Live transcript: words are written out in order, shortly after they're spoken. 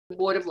the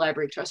Board of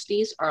Library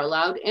Trustees are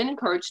allowed and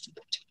encouraged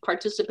to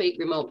participate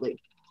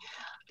remotely.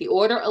 The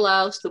order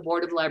allows the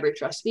Board of Library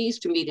Trustees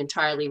to meet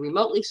entirely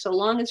remotely so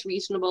long as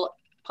reasonable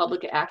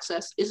public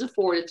access is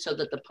afforded so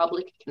that the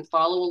public can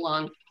follow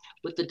along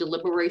with the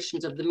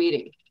deliberations of the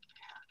meeting.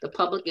 The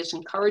public is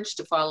encouraged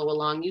to follow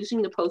along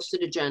using the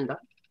posted agenda.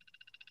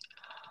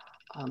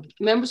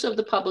 Members of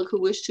the public who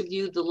wish to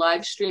view the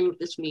live stream of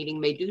this meeting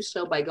may do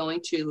so by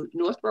going to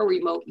Northborough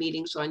Remote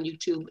Meetings on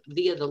YouTube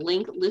via the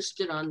link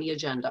listed on the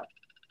agenda.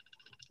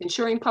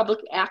 Ensuring public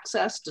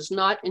access does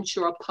not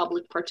ensure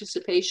public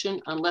participation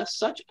unless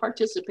such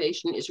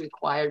participation is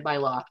required by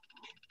law.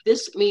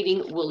 This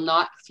meeting will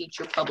not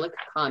feature public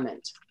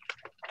comment.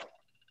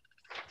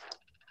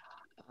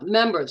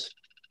 Members,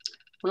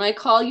 when I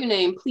call your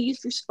name, please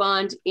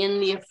respond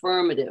in the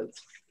affirmative.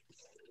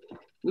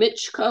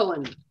 Mitch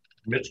Cohen.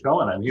 Mitch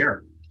Cohen, I'm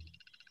here.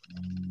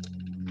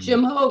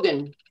 Jim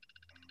Hogan.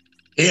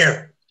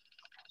 Here.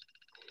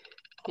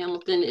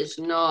 Hamilton is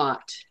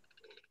not.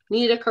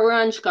 Nita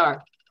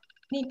Karanjkar.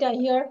 Nita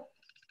here.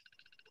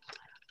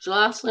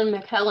 Jocelyn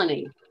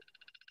McHeleny.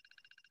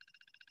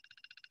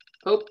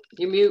 Oh,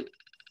 you mute.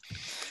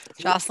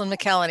 Jocelyn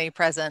McHeleny,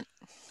 present.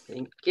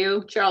 Thank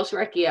you. Charles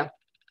Recchia.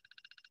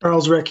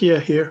 Charles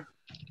Recchia here.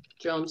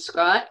 Joan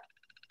Scott.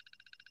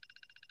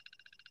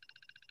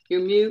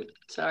 You're mute,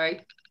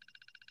 sorry.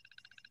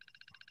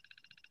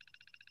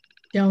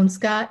 Joan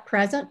Scott,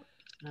 present.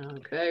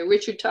 Okay,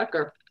 Richard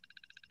Tucker.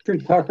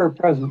 Richard Tucker,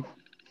 present.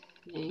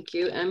 Thank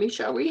you. And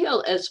Michelle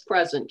Rehill as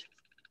present.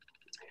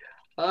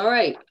 All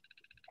right.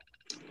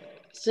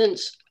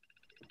 Since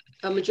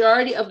a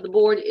majority of the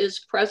board is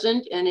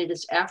present and it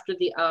is after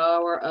the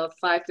hour of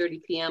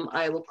 5:30 p.m.,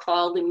 I will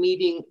call the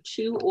meeting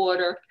to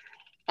order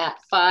at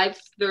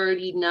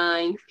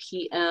 5:39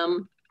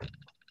 p.m.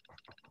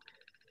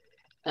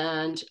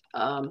 And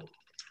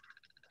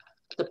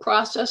the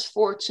process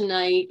for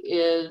tonight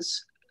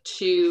is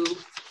to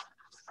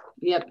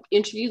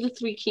interview the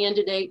three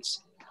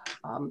candidates.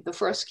 The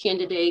first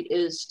candidate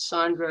is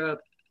Sandra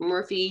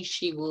Murphy.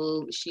 She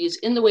is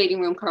in the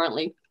waiting room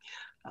currently.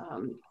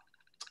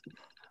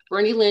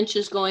 Bernie Lynch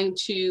is going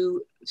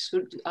to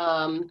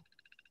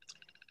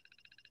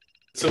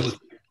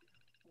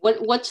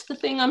what's the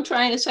thing I'm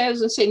trying to say? I was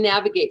going to say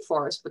navigate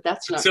for us, but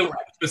that's not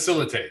correct.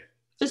 Facilitate.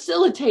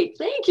 Facilitate.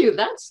 Thank you.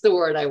 That's the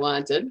word I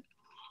wanted.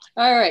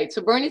 All right.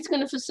 So Bernie's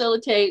going to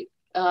facilitate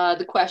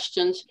the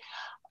questions.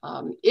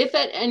 If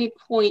at any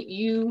point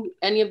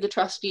any of the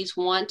trustees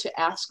want to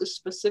ask a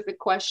specific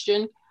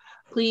question,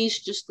 please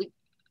just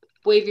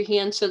wave your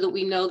hand so that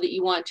we know that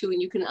you want to,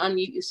 and you can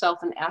unmute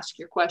yourself and ask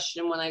your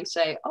question when I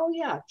say, oh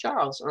yeah,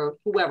 Charles or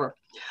whoever.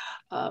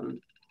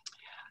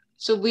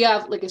 So we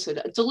have, like I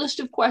said, it's a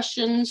list of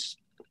questions,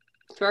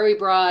 very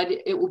broad.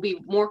 It will be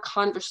more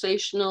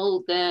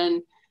conversational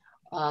than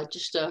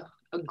just a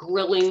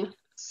grilling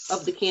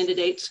of the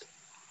candidates.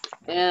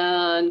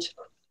 And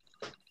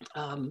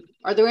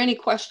are there any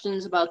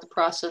questions about the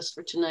process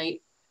for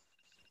tonight?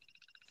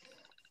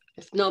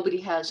 If nobody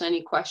has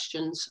any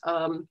questions,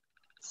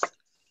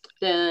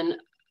 then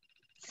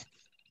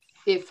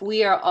if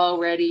we are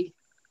already,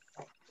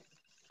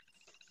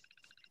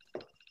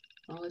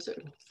 is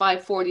it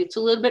 5:40? It's a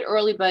little bit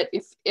early, but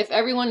if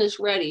everyone is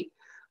ready,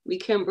 we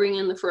can bring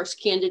in the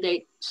first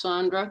candidate,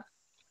 Sandra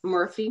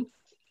Murphy.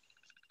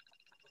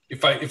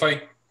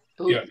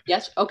 Yeah.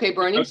 Yes. Okay,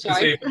 Bernie.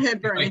 Sorry. Go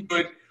ahead, Bernie.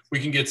 We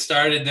can get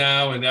started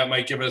now, and that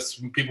might give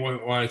us people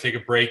who want to take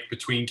a break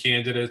between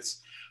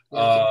candidates.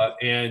 I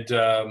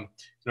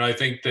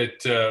think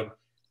that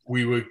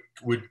we would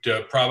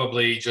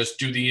probably just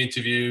do the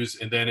interviews,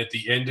 and then at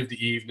the end of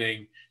the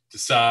evening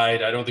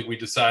decide. I don't think we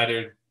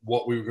decided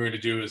what we were going to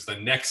do as the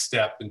next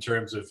step in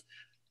terms of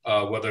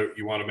whether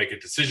you want to make a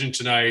decision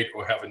tonight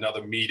or have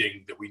another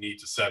meeting that we need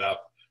to set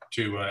up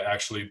to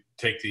actually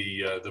take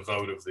the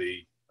vote of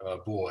the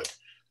board.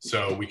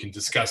 So we can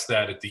discuss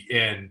that at the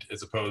end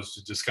as opposed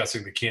to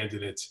discussing the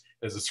candidates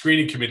as a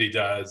screening committee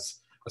does.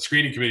 A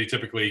screening committee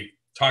typically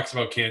talks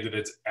about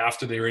candidates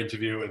after their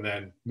interview and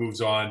then moves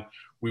on.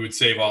 We would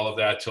save all of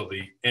that till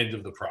the end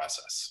of the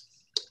process.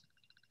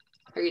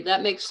 Okay,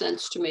 that makes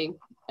sense to me.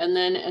 And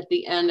then at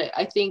the end,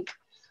 I think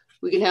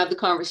we can have the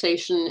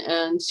conversation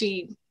and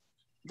see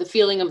the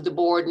feeling of the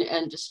board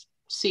and just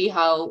see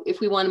how, if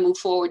we want to move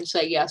forward and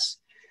say, yes,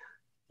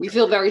 we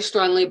feel very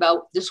strongly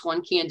about this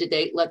one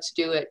candidate, let's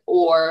do it.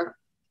 Or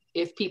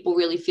if people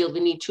really feel the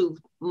need to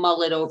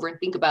mull it over and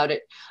think about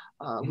it,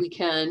 we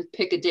can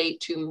pick a date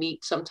to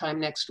meet sometime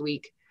next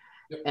week.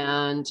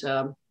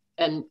 Yep.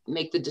 And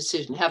make the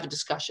decision, have a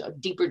discussion, a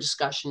deeper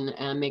discussion,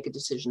 and make a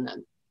decision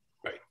then.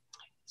 Right.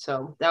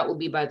 So that will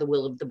be by the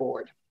will of the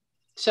board.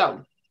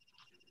 So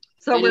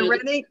we're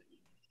ready?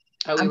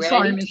 Are we I'm ready?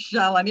 sorry,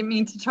 Michelle, I didn't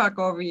mean to talk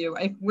over you.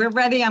 If we're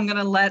ready, I'm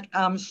gonna let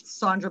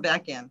Sandra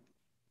back in.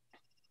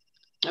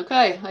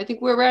 Okay, I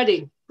think we're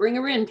ready. Bring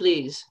her in,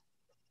 please.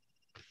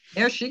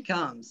 Here she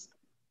comes.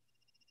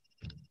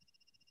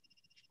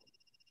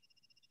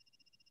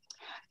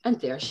 And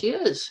there she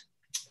is.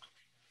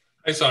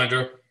 Hi,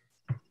 Sandra.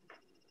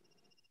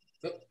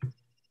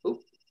 Oh.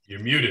 You're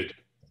muted.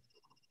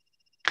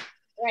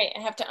 Right,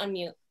 I have to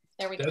unmute.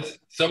 There we go.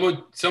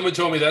 Someone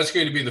told me that's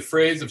going to be the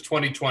phrase of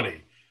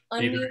 2020.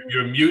 Either Unmute.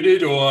 you're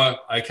muted or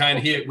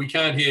we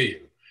can't hear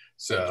you.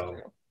 So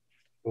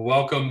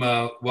welcome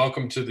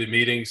to the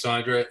meeting,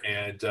 Sandra.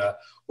 And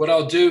what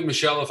I'll do,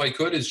 Michelle, if I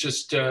could, is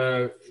just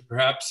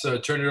perhaps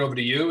turn it over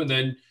to you, and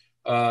then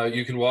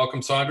you can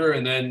welcome Sandra,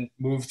 and then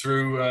move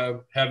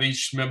through, have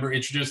each member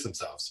introduce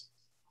themselves.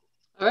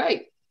 All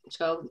right.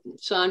 So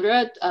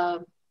Sandra,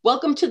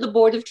 welcome to the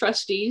Board of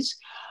Trustees.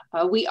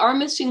 We are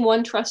missing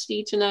one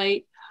trustee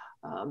tonight,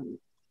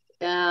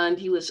 and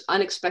he was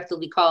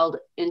unexpectedly called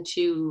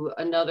into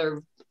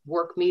another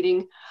work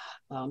meeting,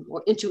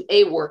 or into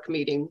a work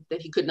meeting that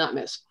he could not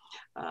miss.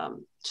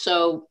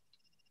 So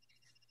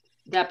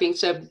that being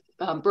said,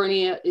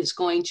 Bernie is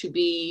going to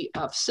be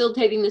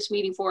facilitating this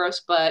meeting for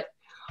us, but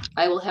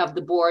I will have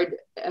the board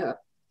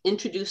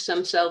introduce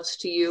themselves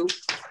to you,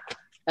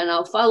 and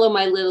I'll follow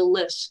my little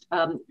list.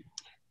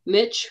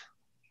 Mitch.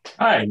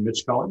 Hi,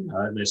 Mitch Cullen.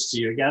 Nice to see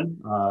you again.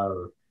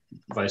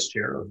 Vice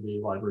Chair of the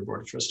Library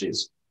Board of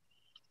Trustees.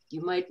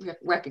 You might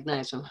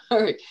recognize him.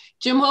 All right.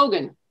 Jim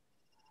Hogan.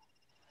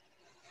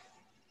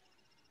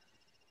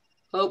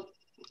 Oh,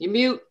 you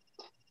mute.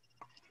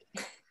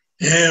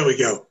 There we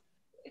go.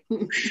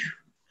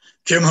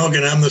 Jim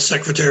Hogan, I'm the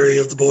secretary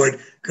of the board.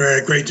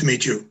 Great to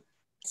meet you.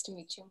 Nice to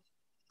meet you.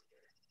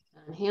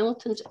 And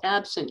Hamilton's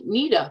absent.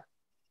 Nita.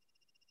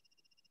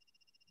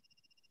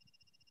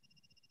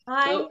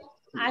 Hi, Oh.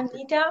 I'm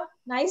Nita.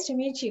 Nice to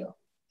meet you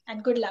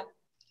and good luck.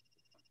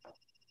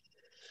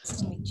 Nice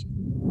to meet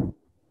you.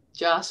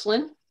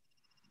 Jocelyn.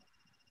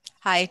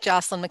 Hi,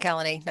 Jocelyn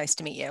McKelney. Nice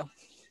to meet you.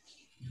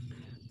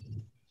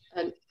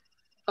 And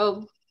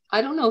oh,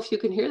 I don't know if you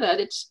can hear that.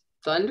 It's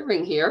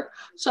thundering here.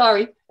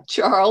 Sorry,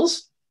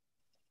 Charles.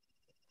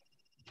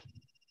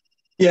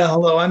 Yeah,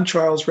 hello, I'm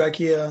Charles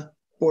Recchia,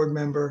 board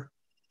member.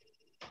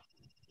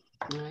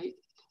 All right.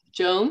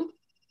 Joan.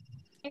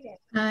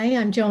 Hi,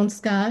 I'm Joan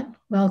Scott.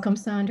 Welcome,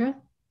 Sandra.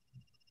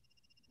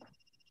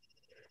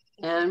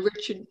 And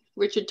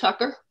Richard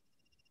Tucker.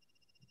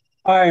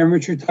 Hi, I'm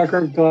Richard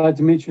Tucker. Glad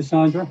to meet you,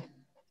 Sandra.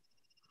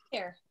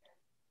 Here.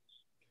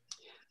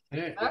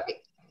 Hey. All right.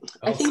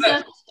 All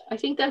I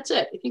think that's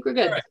it. I think we're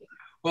good. All right.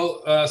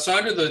 Well,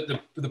 Sandra,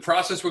 the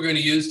process we're going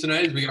to use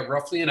tonight is we got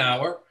roughly an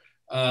hour.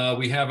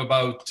 We have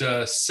about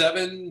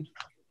 7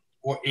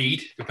 or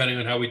 8, depending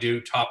on how we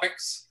do,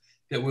 topics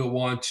that we'll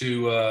want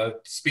to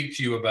speak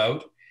to you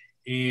about.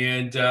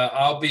 And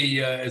I'll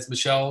be, as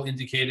Michelle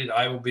indicated,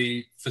 I will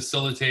be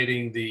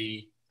facilitating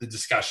the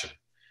discussion.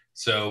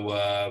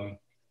 So,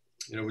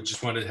 we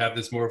just wanted to have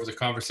this more of a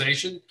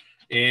conversation.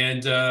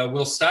 And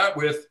we'll start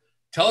with,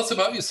 tell us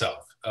about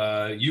yourself.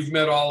 You've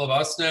met all of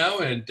us now,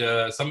 and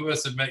some of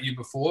us have met you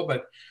before,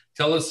 but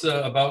tell us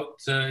about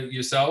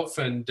yourself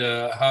and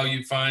how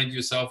you find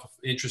yourself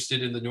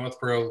interested in the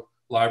Northborough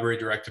Library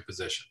Director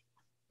position.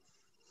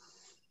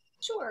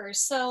 Sure.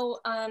 So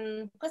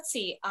let's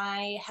see.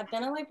 I have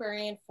been a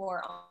librarian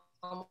for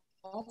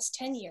almost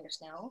 10 years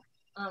now.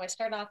 I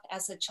started off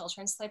as a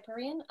children's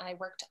librarian. I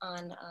worked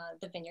on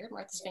the Vineyard,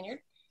 Martha's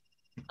Vineyard,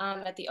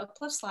 at the Oak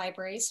Bluffs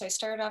Library. So I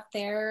started off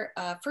there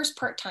first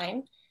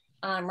part-time,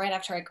 right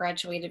after I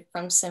graduated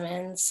from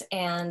Simmons,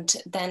 and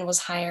then was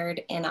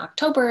hired in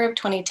October of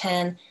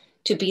 2010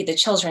 to be the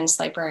children's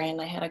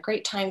librarian. I had a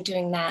great time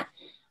doing that.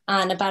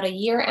 And about a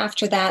year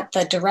after that,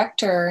 the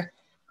director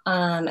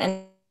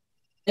and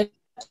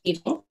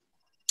leaving.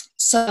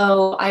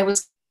 So I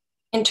was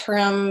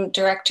interim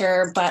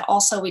director, but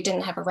also we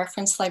didn't have a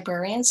reference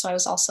librarian. So I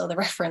was also the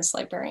reference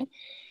librarian.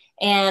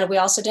 And we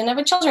also didn't have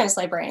a children's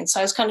librarian. So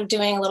I was kind of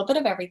doing a little bit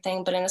of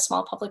everything, but in a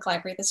small public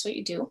library, that's what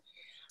you do.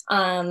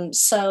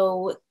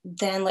 So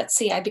then let's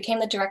see, I became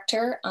the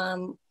director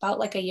about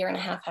like a year and a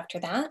half after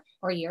that,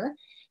 or a year,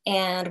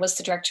 and was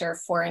the director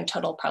for in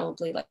total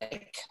probably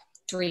like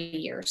 3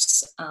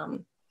 years.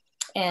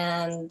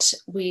 And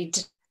we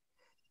did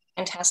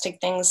fantastic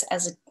things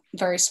as a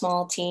very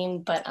small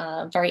team, but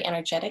a very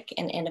energetic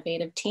and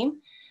innovative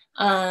team.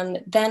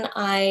 Then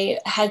I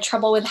had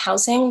trouble with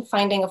housing.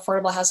 Finding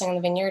affordable housing in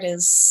the Vineyard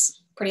is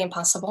pretty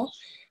impossible.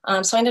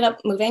 So I ended up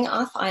moving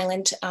off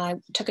island. I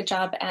took a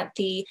job at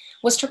the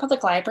Worcester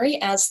Public Library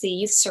as the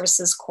youth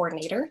services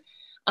coordinator,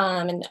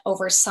 and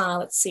oversaw,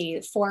 let's see,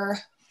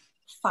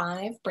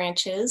 5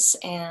 branches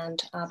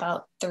and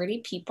about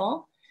 30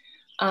 people.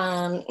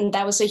 And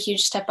that was a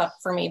huge step up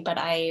for me, but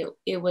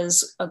it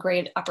was a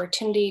great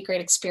opportunity,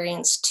 great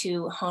experience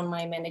to hone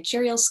my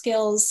managerial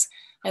skills.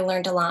 I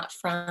learned a lot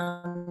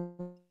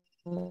from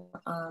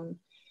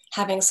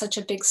having such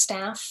a big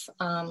staff,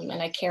 and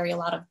I carry a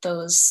lot of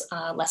those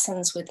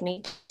lessons with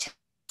me.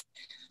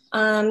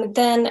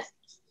 Then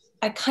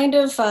I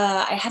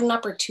I had an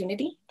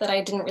opportunity that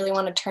I didn't really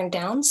want to turn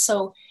down.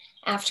 So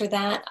after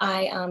that,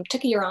 I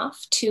took a year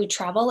off to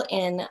travel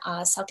in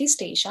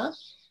Southeast Asia.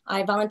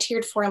 I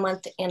volunteered for a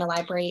month in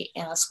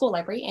a school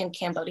library in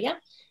Cambodia,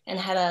 and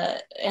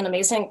had an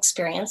amazing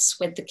experience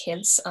with the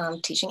kids,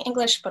 teaching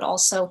English, but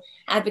also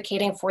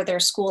advocating for their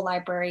school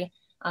library,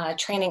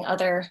 training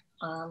other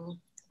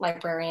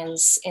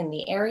librarians in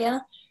the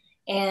area.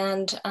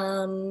 And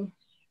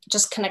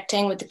just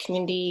connecting with the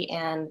community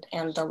and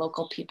the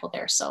local people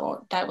there.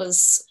 So that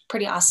was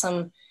pretty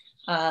awesome,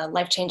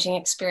 life-changing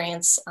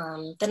experience.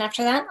 Then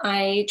after that,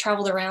 I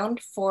traveled around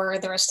for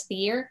the rest of the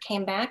year,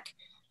 came back,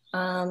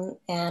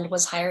 and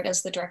was hired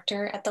as the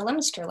director at the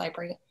Leominster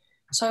Library.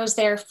 So I was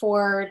there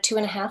for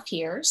 2.5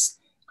 years,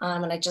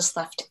 and I just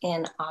left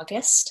in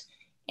August.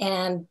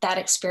 And that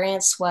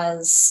experience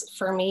was,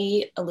 for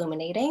me,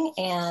 illuminating,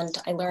 and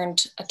I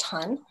learned a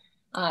ton.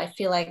 I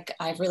feel like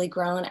I've really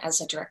grown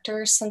as a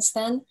director since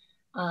then,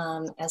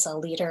 as a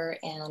leader,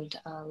 and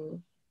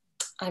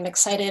I'm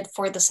excited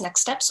for this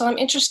next step. So I'm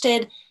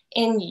interested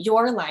in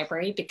your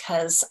library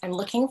because I'm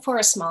looking for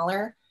a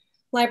smaller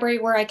library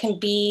where I can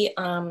be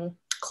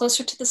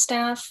closer to the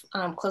staff,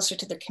 closer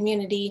to the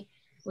community,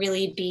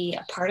 really be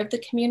a part of the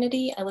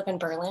community. I live in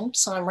Berlin,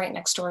 so I'm right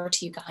next door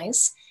to you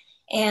guys.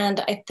 And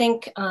I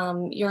think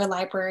your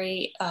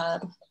library,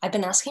 I've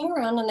been asking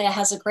around, and it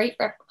has a great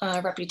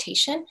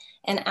reputation.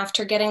 And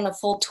after getting the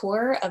full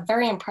tour, a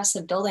very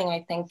impressive building,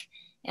 I think.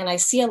 And I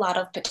see a lot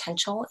of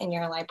potential in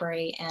your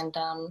library, and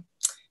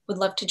would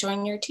love to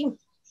join your team.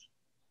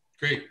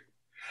 Great.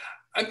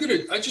 I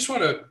just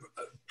want to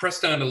press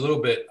down a little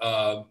bit.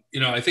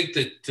 I think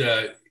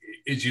that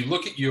as you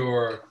look at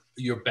your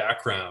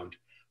background,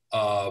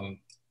 I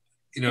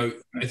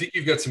think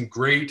you've got some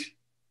great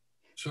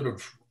sort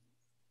of,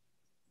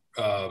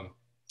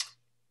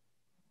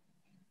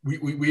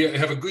 we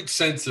have a good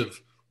sense of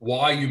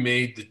why you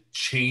made the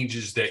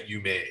changes that you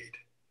made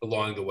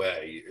along the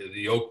way.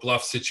 The Oak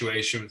Bluff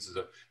situation is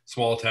a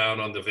small town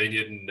on the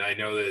Vineyard, and I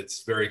know that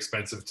it's very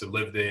expensive to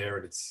live there,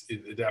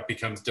 and that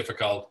becomes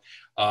difficult.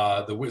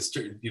 The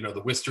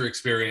Worcester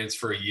experience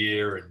for a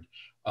year,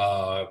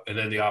 and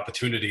then the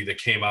opportunity that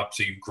came up,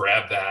 so you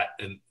grab that,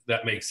 and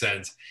that makes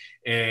sense.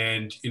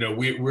 And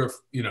we're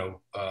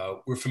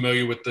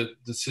familiar with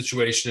the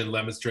situation in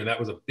Leominster, and that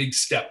was a big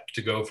step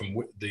to go from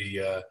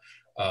the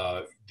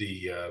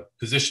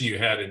position you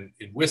had in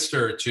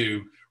Worcester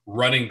to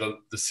running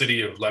the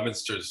city of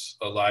Leominster's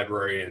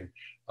library, and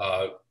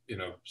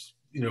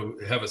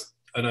have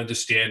an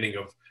understanding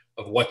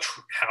of what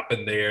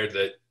happened there,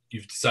 that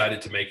you've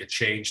decided to make a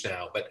change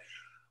now. But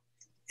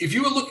if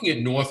you were looking at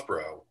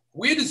Northborough,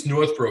 where does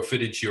Northborough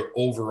fit into your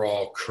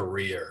overall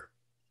career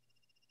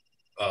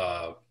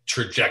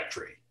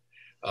trajectory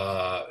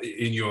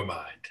in your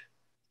mind?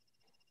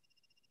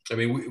 I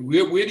mean,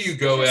 where do you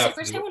go after?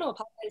 First, I want to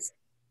apologize.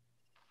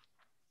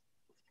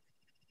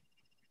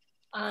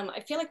 I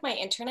feel like my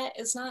internet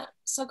is not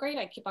so great.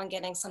 I keep on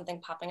getting something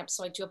popping up,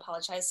 so I do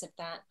apologize if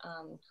that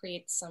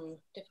creates some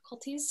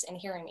difficulties in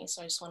hearing me.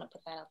 So I just want to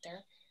put that out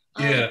there.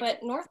 Yeah.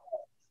 But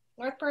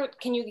Northborough,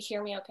 can you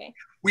hear me okay?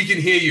 We can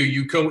hear you.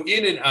 You go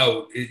in and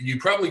out. You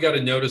probably got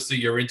to notice that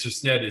your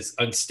internet is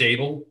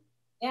unstable.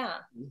 Yeah.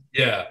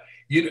 Yeah.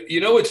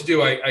 You know what to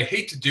do. I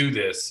hate to do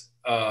this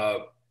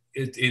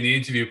in the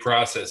interview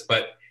process,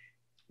 but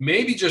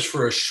maybe just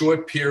for a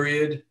short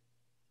period,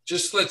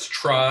 just let's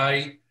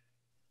try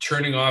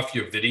turning off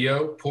your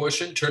video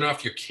portion, turn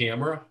off your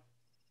camera,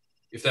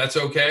 if that's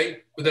okay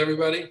with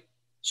everybody.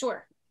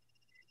 Sure.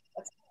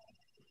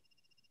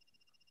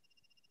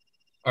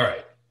 All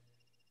right.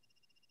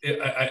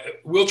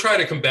 We'll try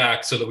to come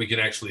back so that we can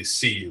actually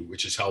see you,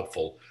 which is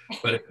helpful,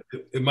 but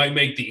it might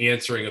make the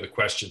answering of the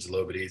questions a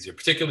little bit easier,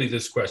 particularly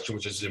this question,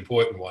 which is an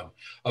important one,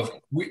 of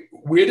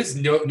where does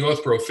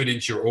Northborough fit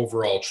into your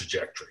overall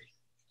trajectory?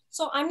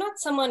 So I'm not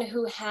someone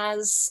who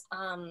has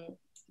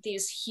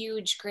these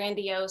huge,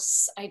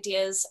 grandiose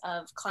ideas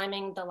of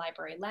climbing the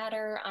library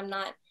ladder. I'm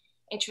not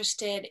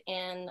interested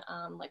in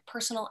like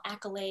personal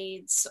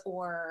accolades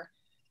or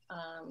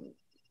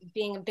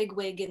being a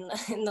bigwig in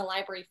the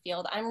library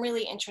field. I'm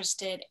really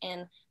interested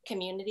in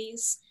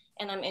communities,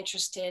 and I'm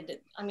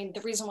interested,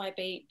 the reason why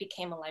I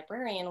became a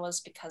librarian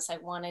was because I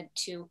wanted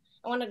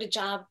a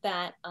job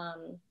that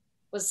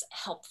was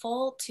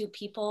helpful to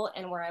people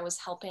and where I was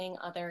helping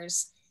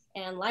others.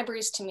 And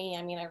libraries, to me,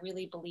 I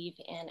really believe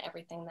in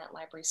everything that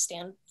libraries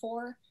stand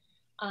for.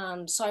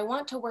 So I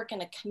want to work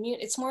in a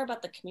community. It's more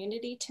about the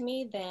community to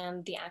me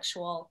than the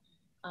actual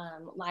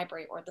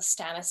library or the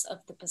status of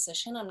the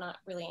position. I'm not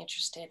really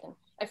interested in.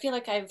 I feel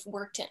like I've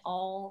worked in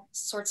all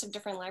sorts of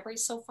different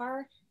libraries so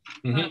far,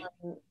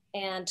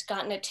 and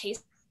gotten a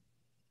taste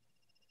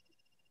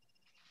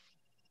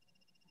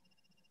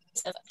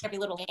of every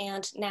little.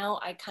 And now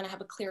I kind of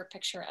have a clearer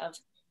picture of,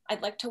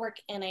 I'd like to work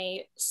in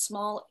a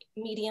small,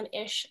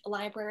 medium-ish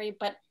library,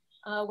 but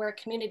where a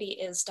community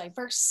is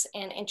diverse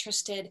and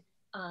interested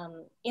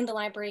in the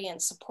library and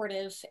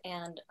supportive,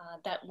 and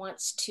that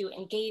wants to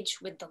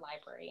engage with the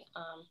library.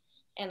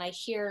 And I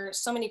hear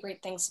so many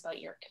great things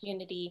about your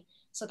community.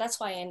 So that's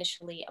why I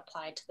initially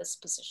applied to this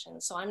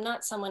position. So I'm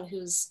not someone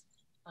who's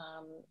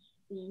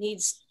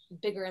needs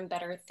bigger and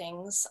better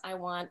things. I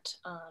want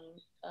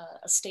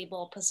a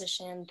stable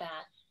position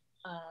that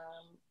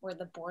where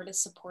the board is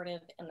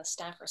supportive and the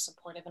staff are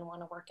supportive and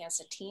want to work as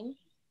a team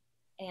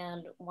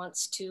and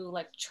wants to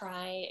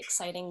try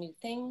exciting new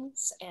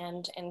things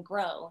and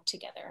grow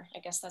together. I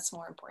guess that's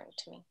more important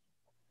to me.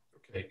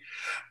 Okay.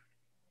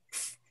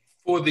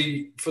 For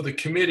the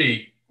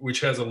committee, which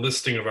has a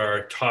listing of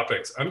our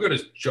topics. I'm going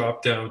to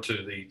drop down to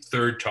the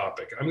third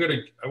topic. I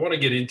want to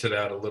get into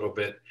that a little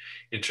bit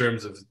in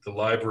terms of the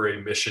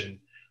library mission.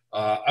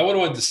 I want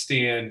to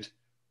understand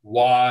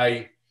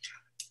why.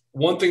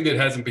 One thing that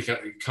hasn't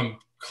become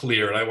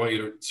clear, and I want you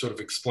to sort of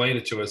explain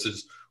it to us,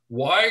 is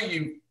why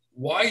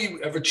you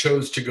ever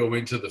chose to go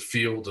into the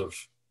field of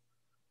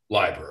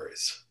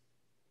libraries.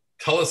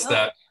 Tell us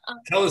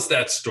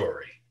that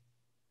story.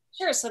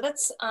 Sure. So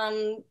that's,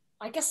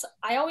 I guess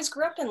I always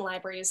grew up in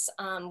libraries.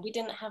 We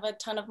didn't have a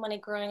ton of money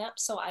growing up,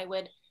 so I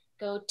would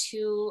go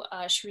to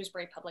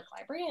Shrewsbury Public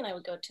Library and I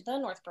would go to the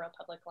Northborough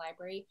Public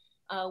Library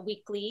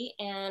weekly.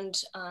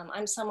 And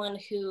I'm someone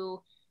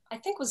who I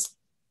think was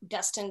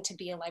destined to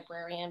be a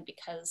librarian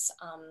because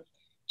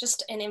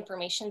just an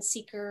information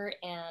seeker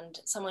and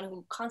someone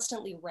who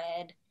constantly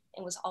read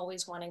and was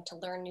always wanting to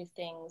learn new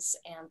things.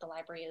 And the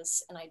library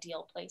is an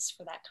ideal place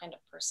for that kind of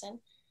person.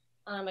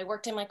 I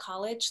worked in my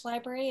college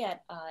library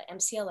at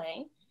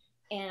MCLA,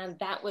 and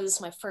that was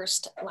my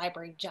first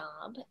library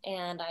job.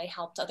 And I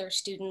helped other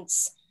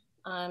students,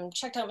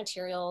 checked out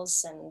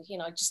materials, and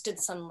I just did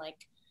some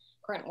like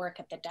grunt work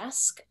at the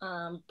desk.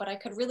 But I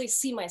could really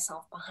see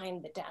myself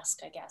behind the desk,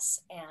 I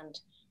guess. And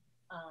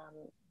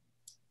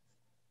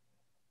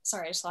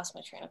sorry, I just lost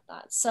my train of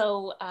thought.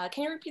 So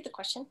can you repeat the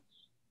question?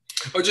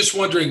 I was just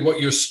wondering what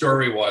your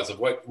story was of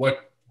what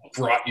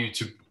brought you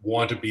to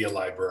want to be a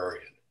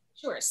librarian.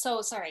 Sure.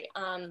 So sorry.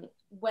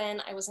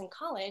 When I was in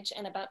college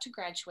and about to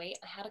graduate,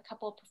 I had a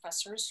couple of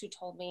professors who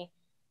told me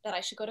that I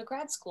should go to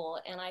grad school.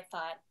 And I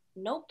thought,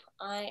 nope,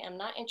 I am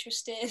not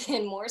interested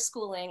in more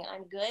schooling.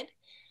 I'm good.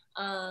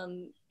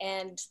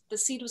 And the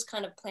seed was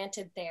kind of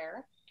planted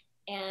there.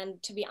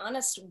 And to be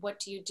honest, what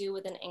do you do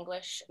with an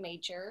English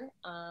major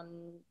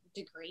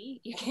degree?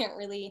 You can't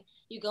really,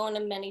 you go into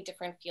many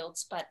different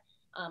fields, but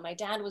my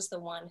dad was the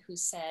one who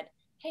said,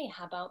 hey,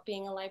 how about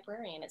being a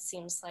librarian? It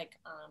seems like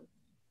a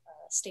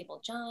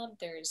stable job.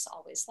 There's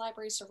always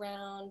libraries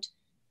around.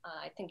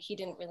 I think he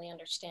didn't really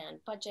understand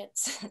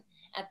budgets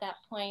at that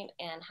point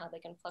and how they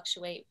can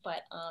fluctuate,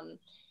 but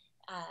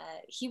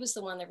he was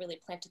the one that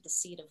really planted the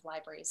seed of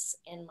libraries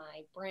in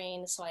my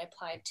brain. So I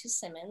applied to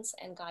Simmons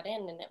and got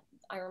in, and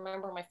I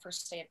remember my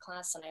first day of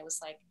class and I was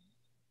like,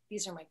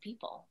 these are my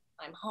people.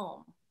 I'm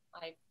home.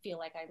 I feel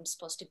like I'm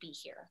supposed to be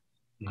here.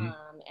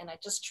 Mm-hmm. And I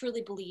just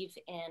truly believe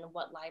in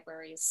what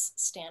libraries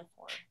stand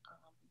for.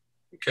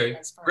 Okay,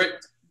 great.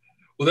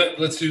 Well,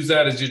 let's use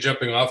that as your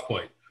jumping off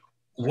point.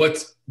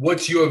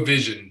 What's your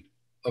vision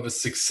of a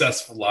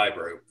successful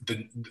library?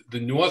 The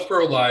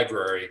Northborough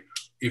Library,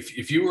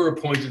 if you were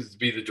appointed to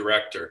be the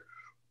director,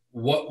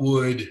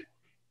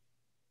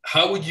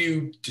 how would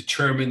you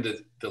determine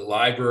that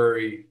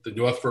the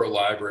Northborough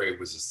Library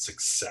was a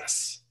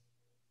success?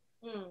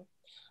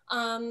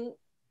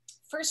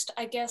 First,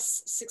 I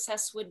guess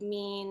success would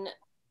mean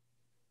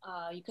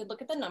you could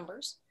look at the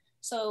numbers.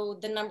 So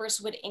the numbers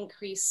would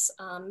increase,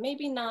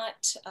 maybe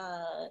not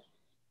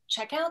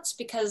checkouts,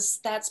 because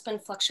that's been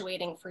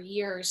fluctuating for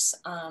years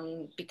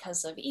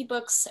because of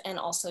ebooks and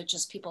also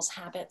just people's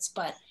habits.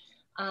 But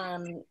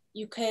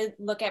you could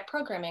look at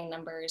programming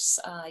numbers.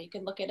 You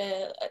could look at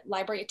a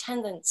library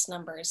attendance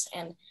numbers,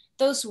 and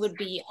those would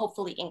be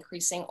hopefully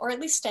increasing or at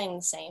least staying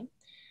the same.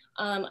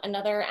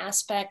 Another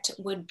aspect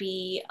would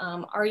be,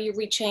 are you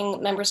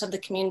reaching members of the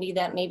community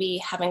that maybe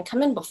haven't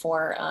come in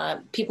before?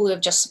 People who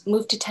have just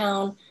moved to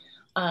town,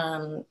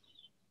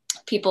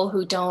 people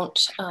who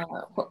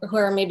who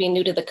are maybe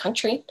new to the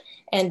country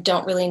and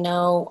don't really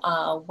know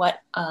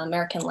what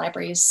American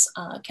libraries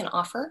can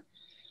offer.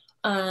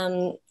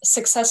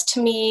 Success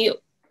to me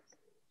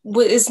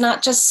is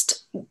not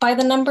just by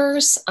the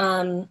numbers.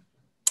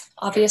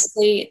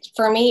 Obviously,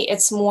 for me,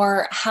 it's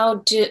more how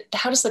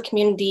does the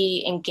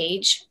community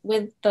engage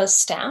with the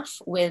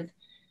staff, with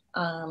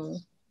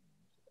the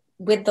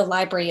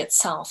library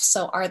itself?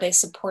 So are they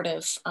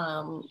supportive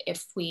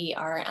if we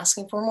are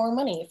asking for more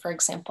money, for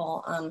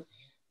example?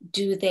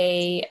 Do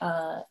they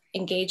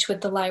engage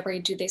with the library?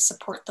 Do they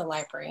support the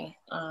library?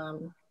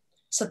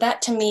 So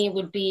that to me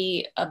would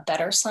be a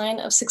better sign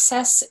of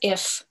success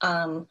if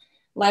other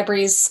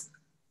libraries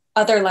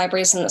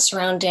in the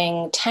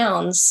surrounding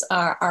towns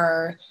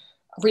are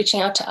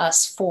reaching out to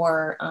us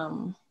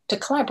to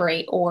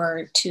collaborate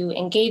or to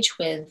engage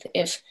with.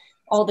 If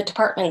all the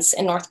departments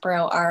in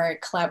Northborough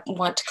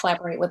want to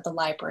collaborate with the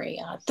library,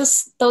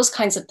 those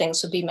kinds of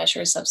things would be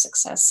measures of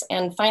success.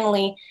 And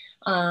finally,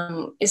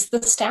 is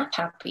the staff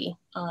happy?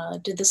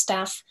 Do the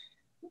staff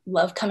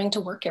love coming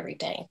to work every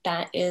day?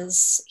 That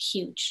is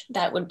huge.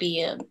 That would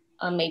be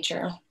a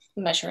major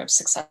measure of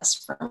success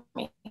for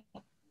me.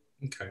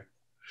 Okay.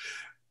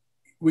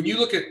 When you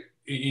look at,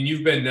 and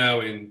you've been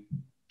now in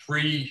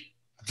 3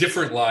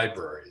 different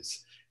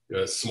libraries,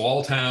 a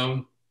small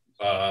town,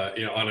 on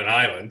an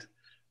island,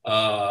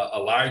 a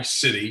large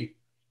city,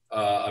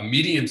 a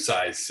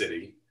medium-sized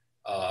city.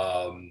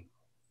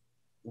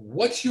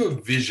 What's your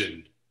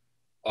vision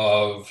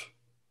of,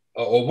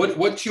 or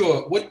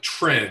what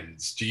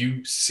trends do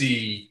you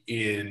see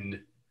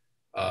in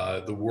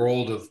the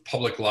world of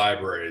public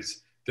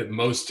libraries that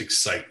most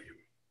excite you?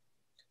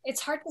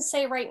 It's hard to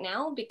say right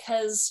now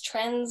because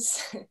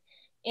trends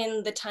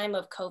in the time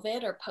of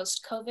COVID or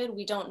post-COVID,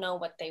 we don't know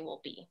what they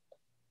will be.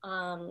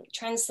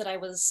 Trends that I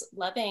was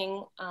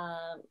loving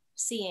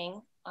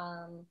seeing,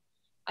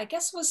 I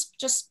guess, was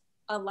just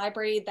a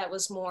library that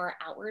was more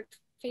outward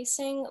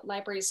facing.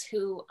 Libraries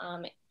who,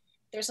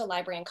 there's a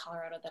library in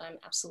Colorado that I'm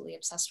absolutely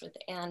obsessed with,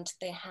 and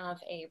they have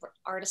a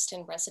artist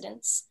in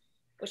residence,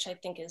 which I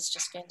think is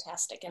just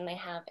fantastic. And they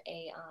have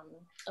a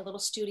little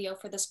studio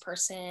for this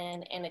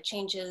person, and it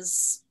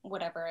changes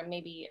whatever,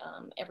 maybe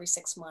every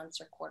 6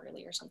 months or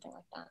quarterly or something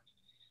like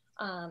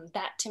that.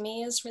 That to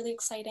me is really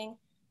exciting.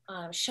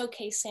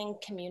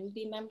 Showcasing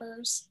community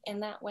members in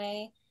that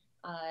way,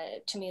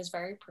 to me is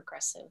very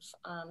progressive.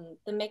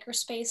 The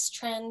makerspace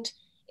trend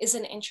is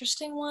an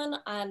interesting one,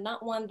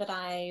 not one that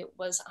I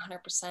was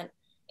 100%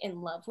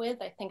 in love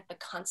with. I think the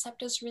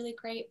concept is really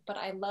great, but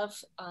I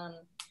love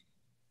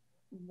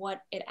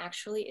what it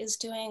actually is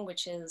doing,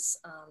 which is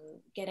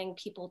getting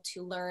people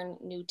to learn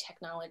new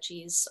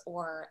technologies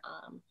or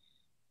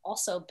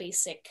also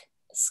basic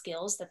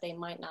skills that they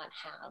might not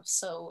have.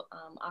 So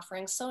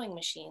offering sewing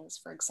machines,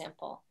 for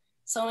example.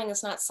 Sewing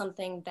is not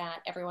something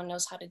that everyone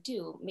knows how to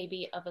do.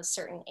 Maybe of a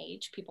certain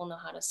age, people know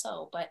how to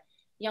sew, but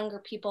younger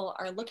people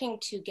are looking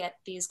to get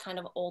these kind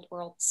of old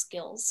world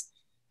skills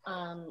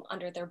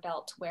under their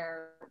belt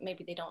where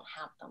maybe they don't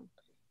have them.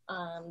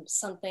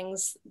 Some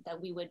things that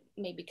we would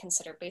maybe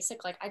consider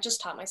basic, like I just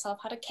taught myself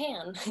how to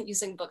can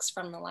using books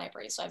from the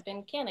library. So I've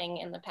been canning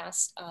in the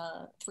past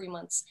 3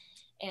 months,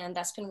 and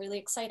that's been really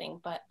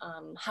exciting. But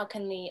how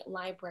can the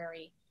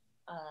library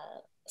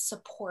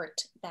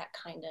support that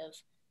kind of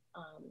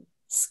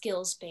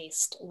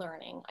skills-based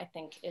learning, I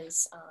think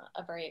is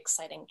a very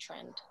exciting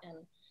trend.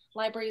 And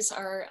libraries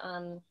are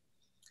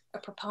a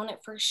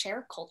proponent for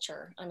share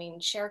culture. I mean,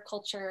 share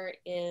culture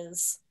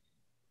is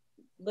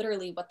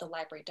literally what the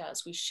library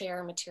does. We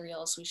share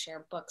materials, we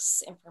share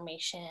books,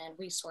 information,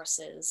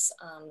 resources.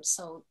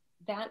 So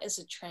that is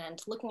a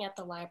trend, looking at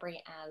the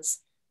library as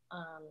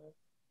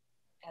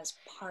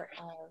part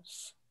of,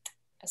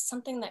 as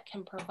something that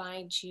can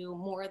provide you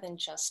more than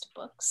just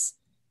books.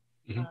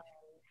 Mm-hmm.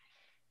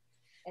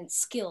 And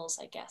skills,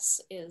 I guess,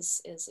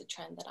 is a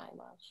trend that I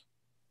love.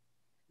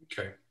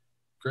 Okay,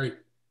 great.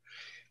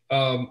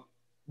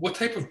 What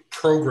type of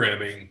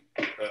programming,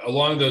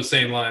 along those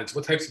same lines,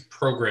 what types of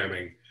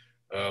programming,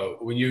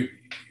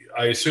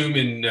 I assume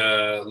in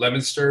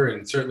Leominster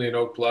and certainly in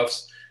Oak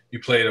Bluffs, you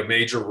played a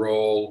major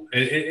role,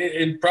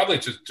 and probably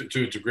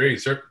to a degree,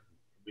 certainly,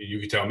 you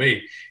could tell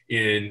me,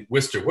 in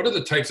Worcester. What are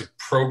the types of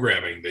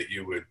programming that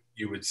you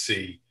would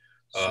see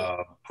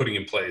putting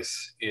in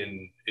place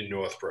in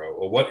Northborough,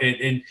 or what?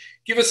 And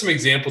give us some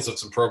examples of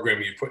some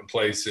programming you put in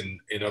place in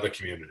other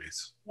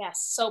communities.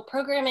 Yes, so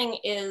programming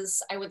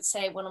is, I would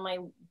say, one of my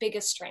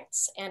biggest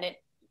strengths, and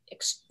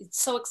it's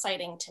so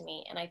exciting to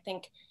me. And I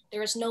think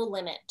there is no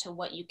limit to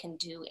what you can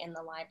do in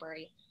the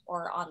library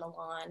or on the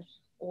lawn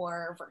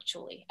or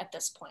virtually at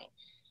this point.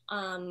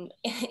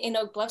 In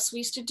Oak Bluffs, we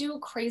used to do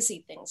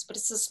crazy things, but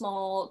it's a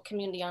small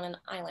community on an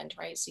island,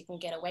 right? So you can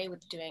get away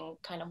with doing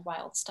kind of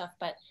wild stuff.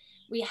 But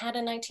we had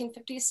a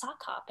 1950s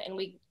sock hop, and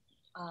we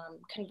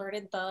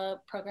converted the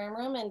program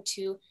room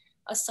into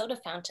a soda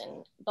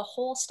fountain. The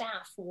whole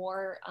staff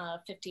wore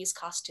 50s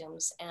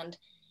costumes, and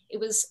it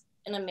was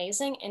an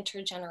amazing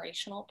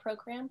intergenerational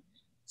program.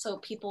 So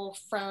people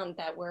from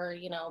that were,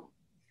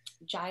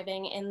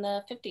 jiving in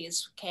the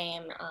 50s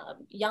came,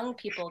 young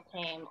people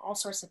came, all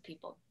sorts of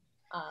people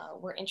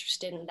were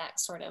interested in that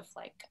sort of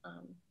like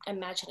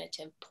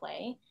imaginative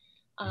play.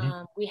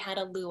 We had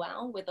a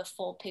luau with a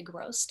full pig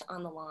roast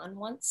on the lawn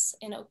once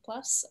in Oak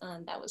Bluffs.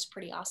 That was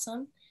pretty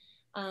awesome.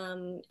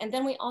 And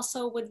then we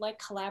also would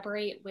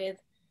collaborate with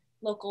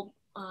local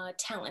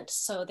talent.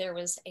 So there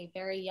was a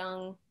very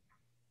young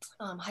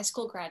high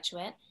school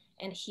graduate,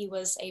 and he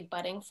was a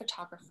budding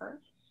photographer,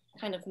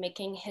 kind of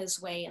making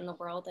his way in the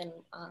world, and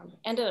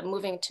ended up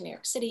moving to New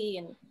York City,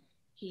 and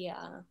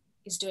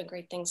he's doing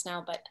great things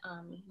now. But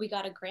we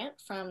got a grant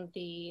from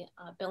the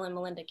Bill and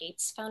Melinda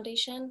Gates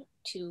Foundation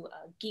to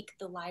geek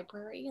the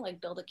library,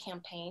 build a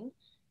campaign.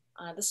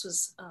 This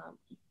was a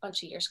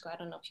bunch of years ago. I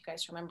don't know if you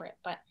guys remember it,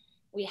 but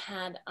we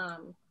had,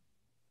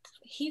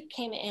 he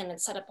came in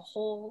and set up a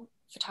whole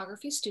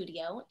photography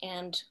studio,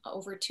 and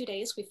over 2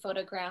 days we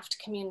photographed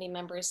community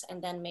members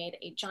and then made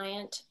a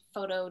giant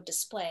photo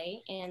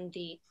display in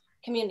the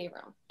community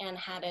room and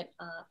had it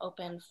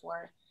open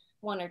for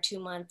 1 or 2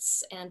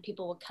 months, and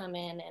people would come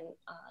in, and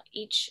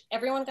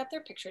everyone got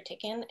their picture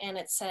taken, and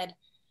it said,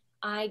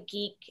 I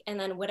geek, and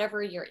then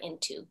whatever you're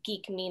into.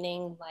 Geek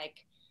meaning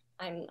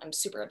I'm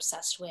super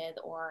obsessed with,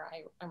 or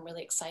I'm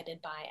really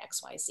excited by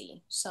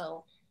XYZ.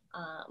 So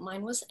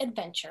mine was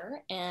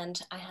adventure,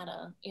 and I had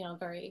a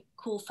very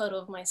cool photo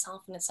of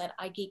myself, and it said,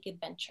 I geek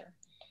adventure.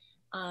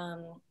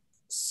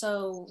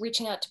 So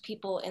reaching out to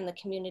people in the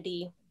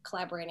community,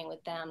 collaborating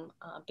with them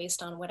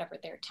based on whatever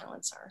their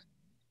talents are.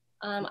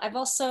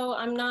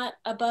 I'm not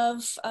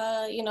above,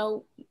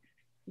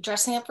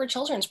 dressing up for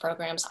children's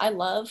programs. I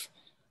love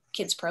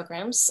kids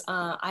programs.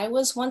 I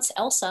was once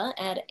Elsa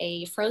at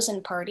a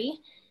Frozen party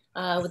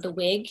with the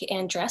wig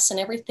and dress and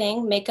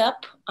everything,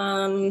 makeup.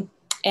 And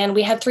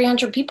we had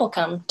 300 people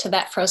come to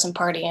that Frozen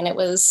party. And it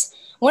was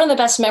one of the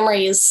best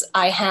memories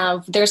I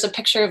have. There's a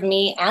picture of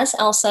me as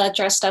Elsa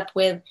dressed up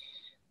with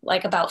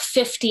like about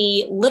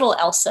 50 little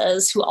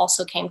Elsas who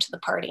also came to the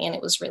party. And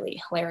it was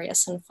really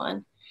hilarious and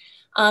fun.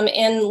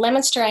 In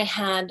Leominster,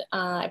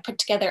 I put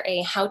together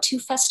a how-to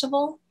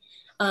festival.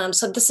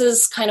 So this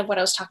is kind of what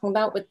I was talking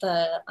about with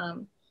the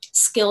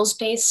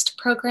skills-based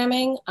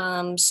programming.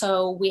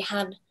 So we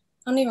had,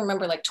 I don't even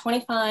remember, like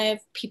 25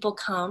 people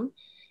come,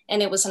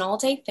 and it was an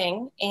all-day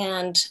thing.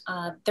 And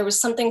there was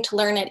something to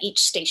learn at each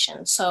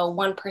station. So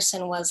one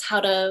person was how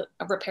to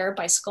repair a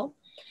bicycle,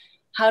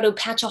 how to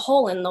patch a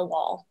hole in the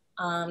wall,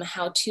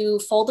 how to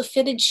fold a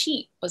fitted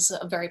sheet was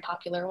a very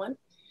popular one.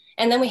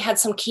 And then we had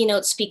some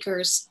keynote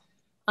speakers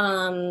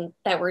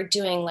that were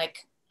doing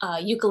like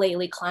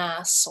ukulele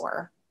class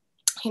or,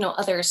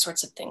 other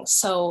sorts of things.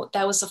 So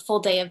that was a full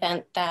day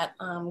event that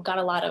got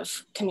a lot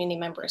of community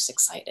members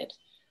excited.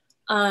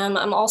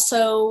 I'm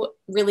also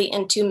really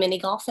into mini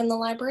golf in the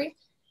library.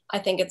 I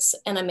think it's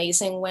an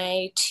amazing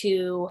way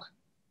to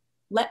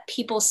let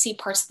people see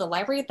parts of the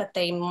library that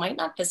they might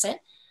not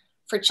visit.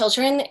 For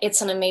children,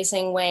 it's an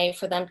amazing way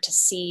for them to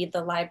see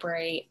the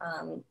library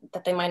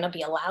that they might not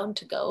be allowed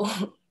to go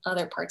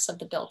other parts of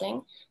the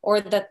building,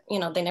 or that,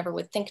 they never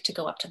would think to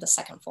go up to the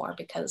second floor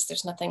because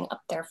there's nothing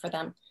up there for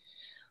them.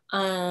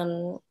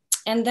 And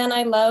then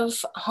I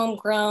love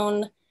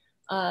homegrown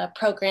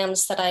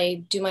programs that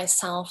I do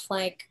myself,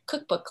 like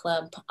cookbook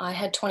club. I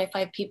had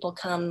 25 people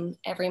come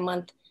every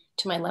month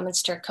to my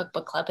Leominster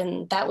cookbook club,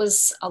 and that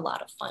was a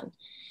lot of fun.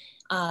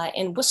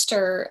 In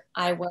Worcester,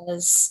 I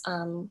was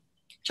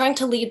trying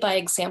to lead by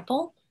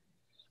example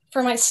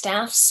for my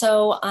staff.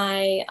 So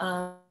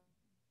I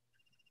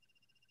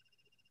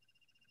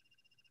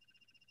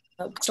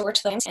store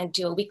to them and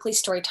do a weekly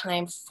story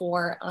time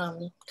for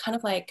kind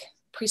of like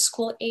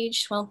preschool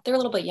age. Well, they're a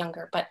little bit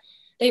younger, but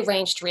they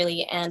ranged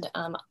really. And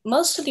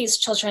most of these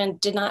children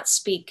did not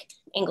speak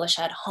English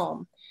at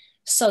home.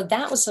 So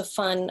that was a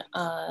fun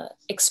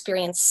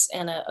experience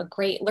and a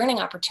great learning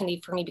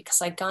opportunity for me,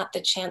 because I got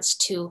the chance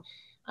to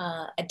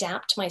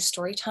adapt my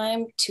story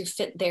time to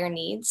fit their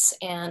needs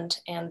and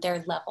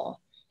their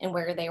level and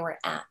where they were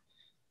at.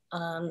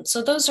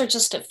 So those are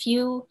just a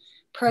few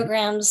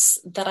programs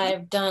that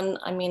I've done.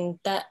 I mean,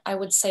 that I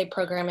would say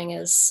programming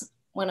is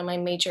one of my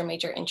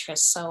major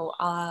interests. So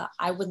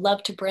I would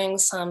love to bring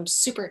some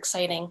super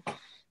exciting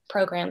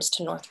programs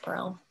to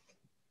Northborough.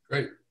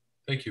 Great,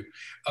 thank you.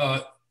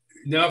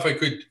 Now, if I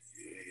could,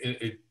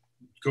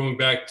 going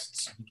back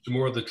to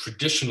more of the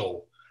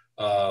traditional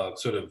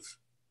sort of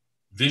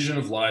vision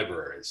of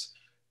libraries,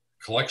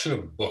 collection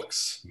of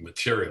books,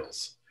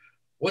 materials.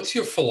 What's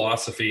your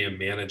philosophy in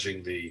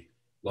managing the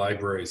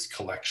library's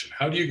collection?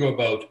 How do you go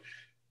about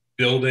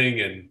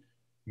building and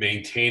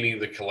maintaining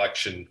the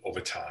collection over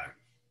time?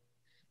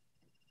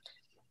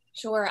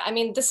 Sure. I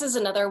mean, this is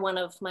another one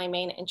of my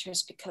main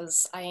interests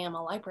because I am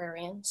a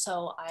librarian.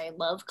 So I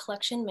love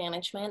collection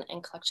management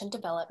and collection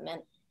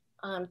development.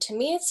 To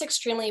me, it's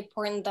extremely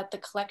important that the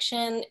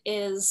collection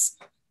is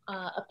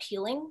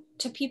appealing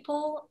to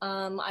people.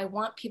 I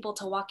want people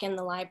to walk in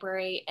the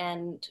library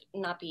and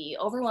not be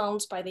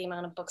overwhelmed by the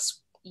amount of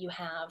books you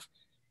have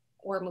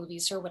or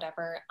movies or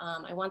whatever.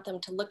 I want them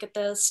to look at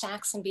the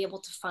stacks and be able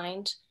to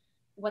find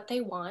what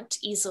they want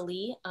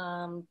easily,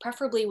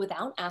 preferably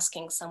without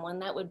asking someone.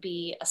 That would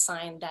be a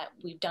sign that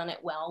we've done it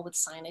well with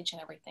signage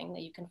and everything,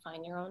 that you can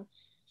find your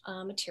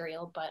own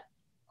material, but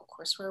of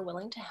course we're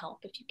willing to help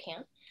if you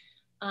can't.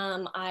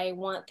 I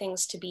want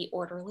things to be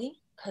orderly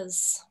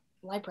because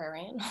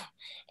librarian,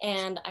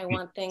 and I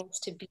want things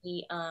to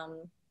be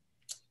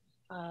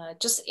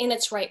just in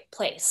its right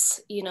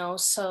place,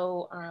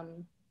 so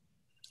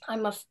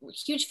I'm a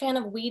huge fan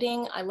of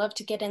weeding. I love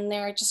to get in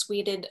there. I just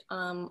weeded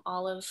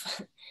all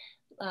of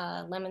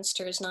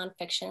Leominster's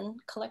nonfiction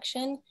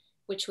collection,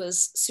 which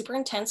was super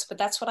intense, but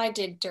that's what I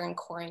did during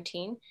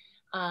quarantine.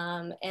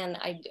 And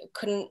I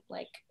couldn't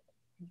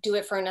do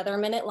it for another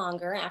minute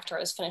longer after I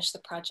was finished the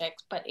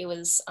project, but it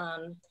was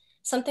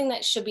something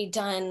that should be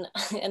done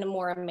in a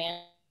more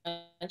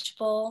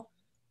manageable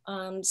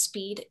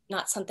speed,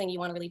 not something you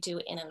want to really do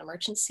in an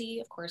emergency.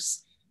 Of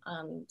course,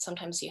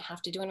 sometimes you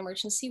have to do an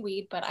emergency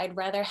weed, but I'd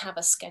rather have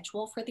a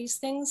schedule for these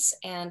things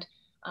and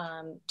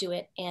do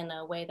it in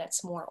a way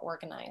that's more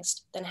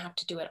organized than have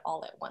to do it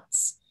all at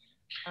once.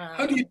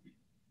 How do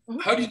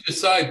you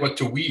decide what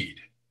to weed?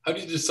 How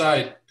do you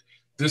decide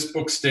this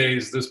book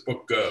stays, this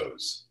book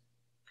goes?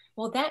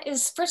 Well, that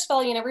is, first of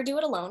all, you never do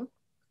it alone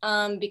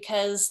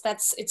because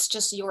it's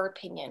just your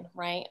opinion,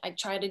 right? I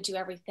try to do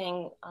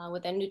everything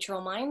with a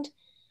neutral mind,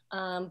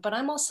 but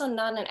I'm also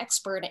not an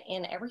expert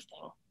in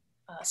everything.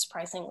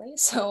 Surprisingly.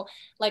 So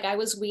I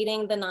was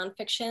weeding the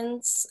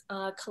nonfictions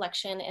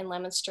collection in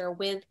Leominster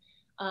with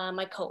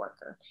my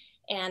coworker,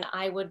 and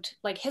I would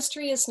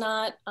history is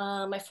not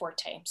my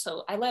forte.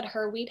 So I let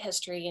her weed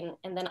history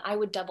and then I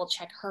would double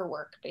check her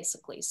work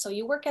basically. So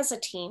you work as a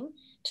team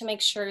to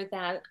make sure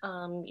that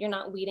you're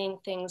not weeding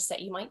things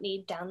that you might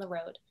need down the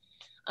road.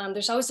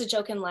 There's always a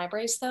joke in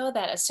libraries, though,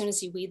 that as soon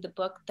as you read the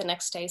book, the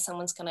next day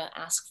someone's going to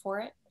ask for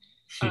it.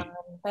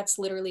 That's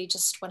literally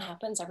just what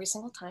happens every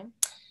single time.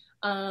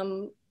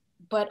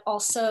 But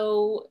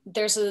also,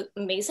 there's an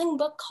amazing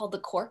book called The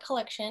Core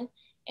Collection,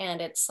 and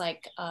it's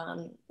like,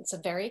 it's a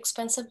very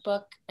expensive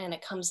book, and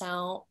it comes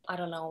out, I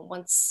don't know,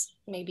 once,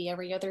 maybe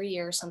every other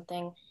year or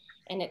something,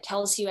 and it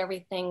tells you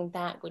everything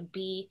that would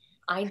be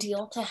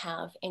ideal to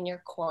have in your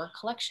core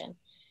collection.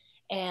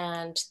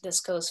 And this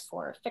goes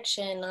for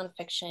fiction,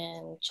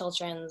 nonfiction,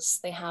 children's,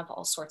 they have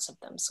all sorts of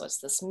them. So it's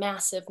this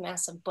massive,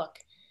 massive book,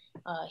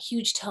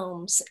 huge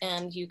tomes,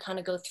 and you kind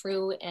of go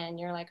through and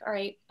you're like, all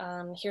right,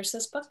 here's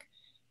this book.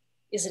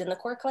 Is it in the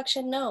core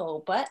collection?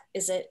 No, but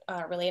is it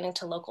relating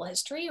to local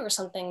history or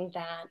something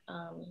that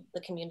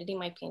the community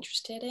might be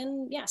interested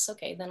in? Yes,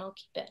 okay, then I'll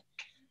keep it.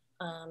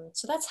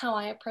 So that's how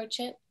I approach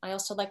it. I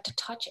also like to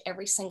touch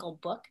every single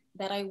book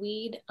that I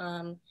read.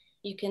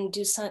 You can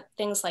do some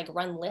things like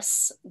run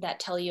lists that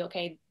tell you,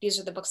 okay, these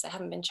are the books that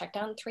haven't been checked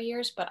out in 3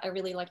 years, but I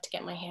really like to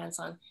get my hands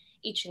on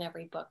each and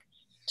every book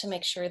to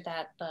make sure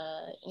that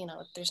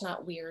there's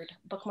not weird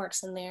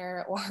bookmarks in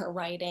there or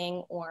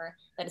writing, or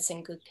that it's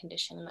in good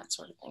condition and that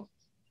sort of thing.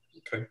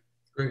 Okay,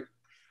 great.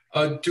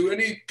 Do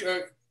any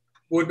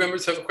board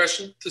members have a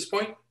question at this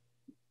point?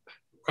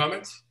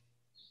 Comments?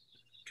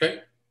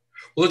 Okay.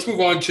 Well, let's move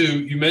on to,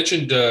 you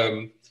mentioned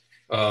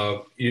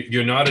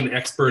you're not an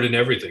expert in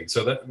everything.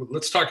 So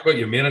let's talk about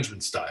your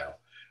management style.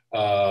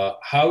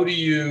 How do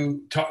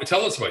you,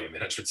 tell us about your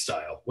management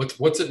style.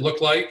 What's it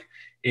look like?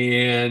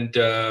 And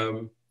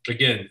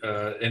again,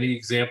 any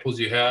examples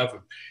you have,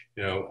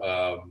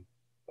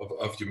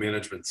 of your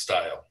management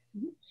style?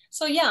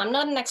 So yeah, I'm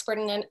not an expert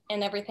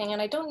in everything,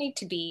 and I don't need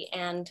to be.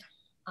 And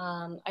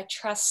I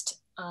trust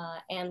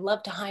and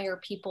love to hire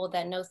people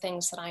that know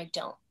things that I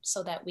don't,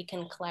 so that we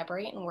can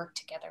collaborate and work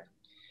together.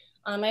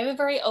 I have a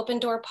very open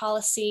door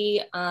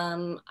policy,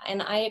 and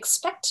I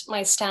expect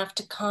my staff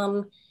to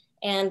come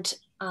and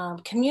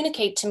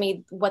communicate to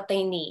me what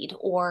they need,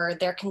 or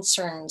their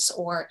concerns,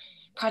 or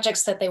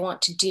projects that they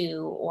want to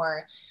do,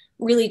 or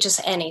really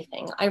just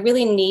anything. I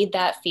really need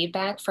that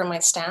feedback from my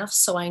staff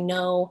so I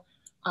know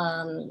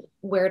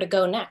where to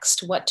go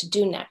next, what to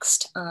do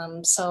next.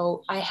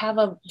 So I have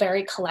a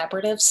very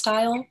collaborative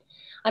style.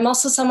 I'm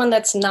also someone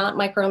that's not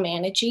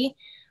micromanagey.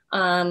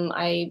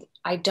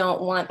 I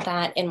don't want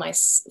that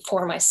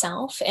for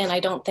myself, and I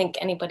don't think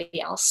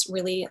anybody else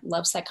really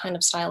loves that kind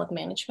of style of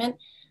management.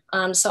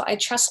 So I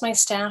trust my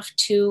staff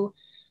to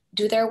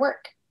do their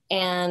work.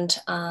 And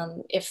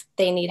if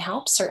they need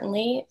help,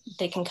 certainly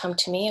they can come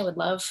to me. I would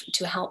love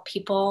to help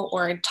people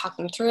or talk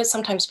them through it.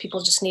 Sometimes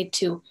people just need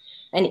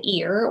an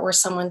ear or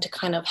someone to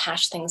kind of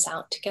hash things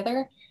out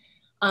together.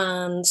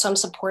 So I'm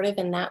supportive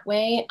in that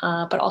way,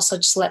 but also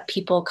just let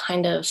people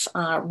kind of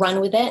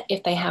run with it.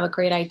 If they have a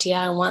great idea,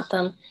 I want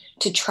them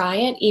to try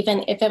it,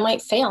 even if it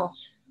might fail.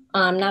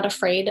 I'm not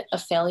afraid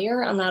of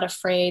failure. I'm not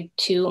afraid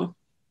to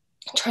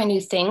try new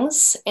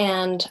things.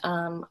 And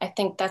I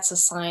think that's a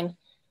sign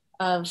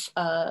of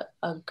a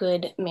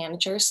good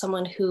manager,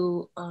 someone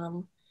who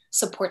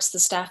supports the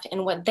staff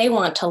in what they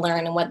want to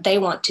learn and what they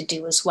want to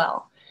do as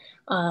well.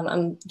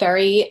 I'm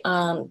very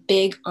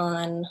big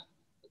on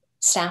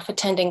staff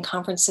attending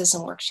conferences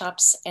and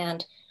workshops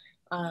and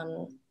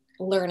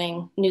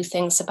learning new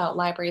things about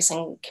libraries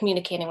and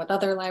communicating with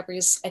other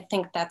libraries. I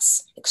think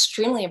that's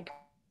extremely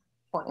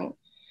important.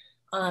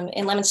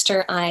 In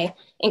Leominster, I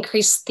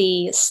increased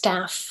the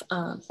staff,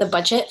 the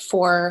budget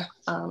for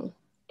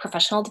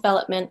professional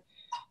development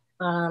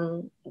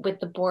with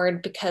the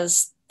board,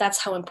 because that's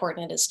how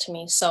important it is to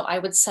me. So I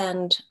would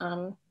send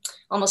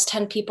almost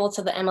 10 people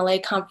to the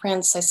MLA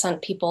conference. I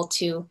sent people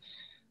to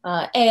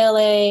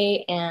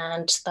ALA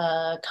and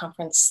the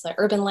conference, the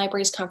Urban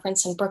Libraries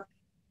Conference in Brooklyn.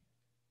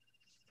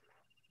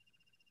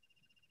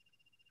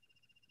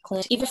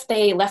 Even if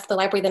they left the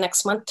library the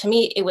next month, to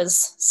me, it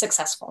was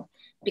successful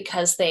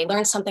because they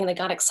learned something, they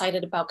got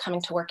excited about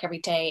coming to work every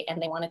day,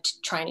 and they wanted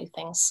to try new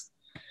things.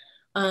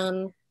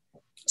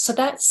 So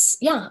that's,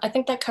 yeah, I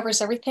think that covers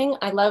everything.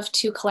 I love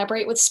to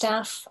collaborate with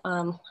staff.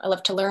 I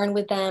love to learn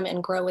with them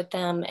and grow with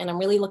them. And I'm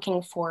really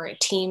looking for a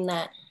team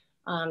that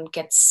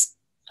gets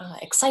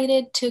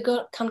excited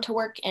to come to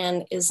work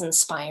and is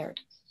inspired.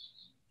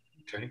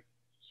 Okay.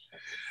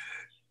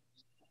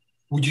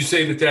 Would you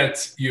say that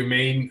that's your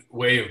main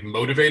way of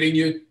motivating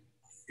your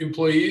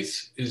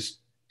employees? Is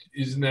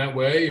in that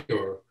way,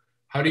 or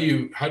how do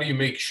you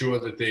make sure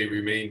that they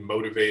remain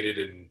motivated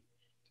and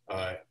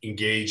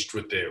engaged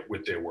with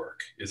their work?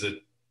 Is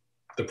it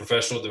the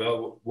professional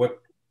development?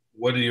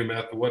 What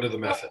are the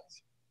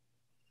methods?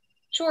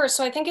 Sure.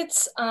 So I think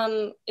it's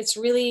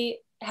really,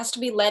 it has to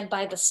be led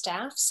by the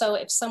staff. So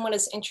if someone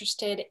is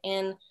interested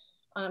in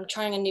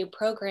trying a new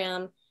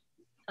program,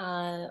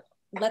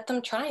 let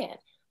them try it.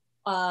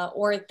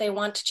 Or if they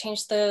want to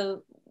change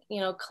the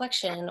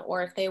collection,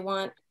 or if they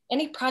want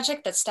any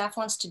project that staff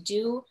wants to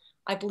do,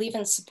 I believe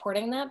in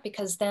supporting that,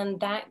 because then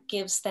that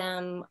gives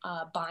them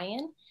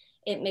buy-in.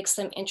 It makes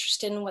them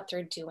interested in what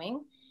they're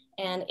doing.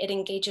 and it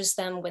engages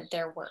them with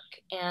their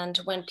work. And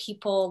when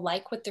people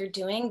like what they're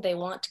doing, they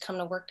want to come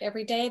to work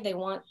every day. They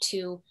want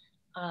to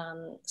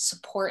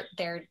support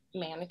their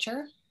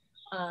manager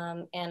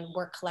and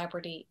work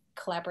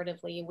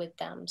collaboratively with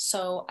them.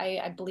 So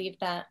I believe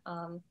that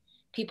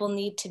people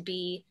need to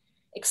be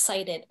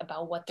excited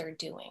about what they're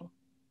doing.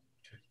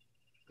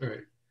 All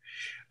right.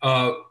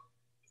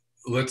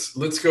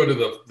 Let's go to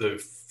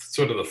the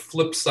sort of the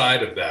flip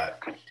side of that.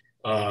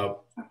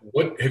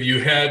 What have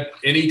you had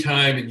any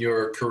time in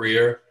your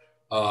career?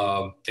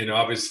 And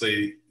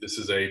obviously, this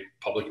is a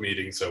public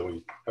meeting, so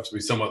we have to be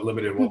somewhat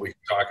limited in what we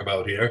can talk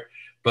about here.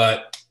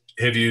 But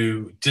have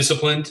you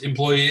disciplined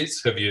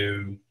employees? Have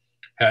you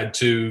had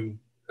to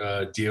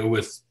deal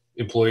with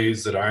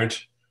employees that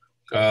aren't,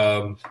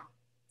 that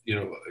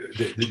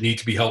need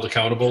to be held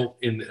accountable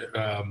in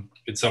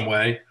some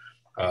way,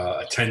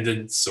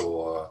 attendance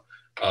or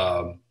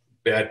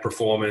bad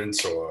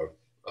performance or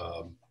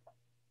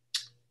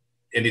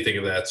anything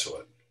of that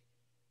sort?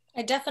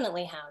 I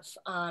definitely have.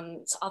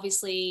 It's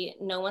obviously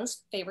no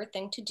one's favorite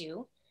thing to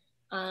do.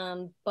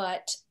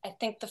 But I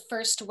think the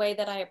first way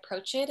that I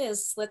approach it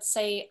is, let's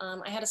say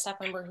I had a staff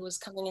member who was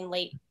coming in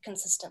late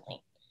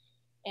consistently.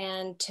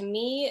 And to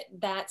me,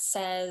 that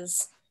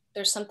says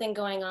there's something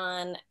going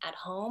on at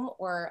home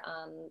or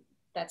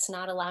that's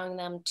not allowing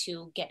them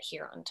to get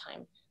here on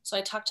time. So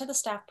I talked to the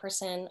staff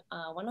person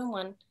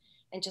one-on-one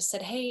and just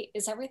said, hey,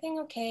 is everything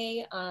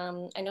okay?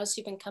 I noticed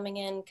you've been coming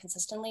in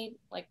consistently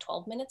like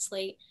 12 minutes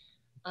late.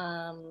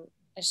 I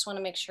just want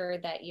to make sure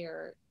that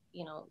you're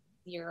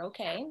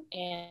okay.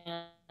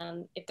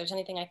 And if there's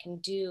anything I can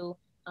do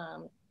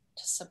to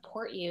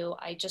support you,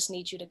 I just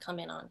need you to come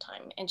in on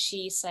time. And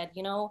she said,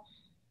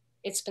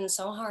 it's been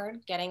so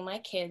hard getting my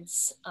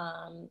kids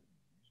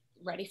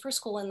ready for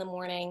school in the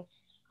morning.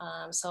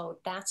 So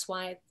that's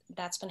why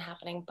that's been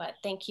happening. But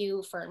thank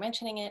you for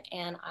mentioning it,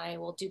 and I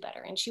will do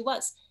better. And she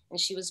was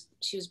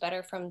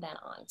better from then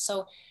on.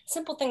 So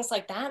simple things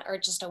like that are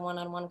just a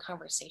one-on-one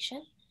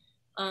conversation.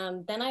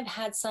 Then I've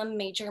had some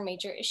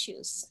major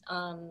issues.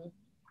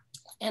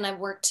 And I've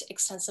worked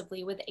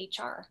extensively with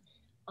HR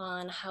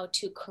on how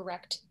to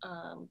correct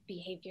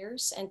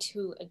behaviors and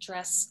to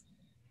address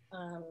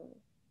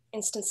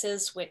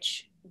instances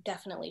which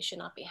definitely should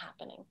not be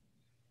happening.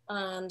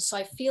 So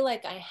I feel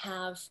like I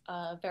have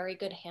a very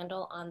good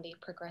handle on the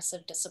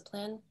progressive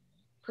discipline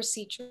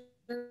procedures.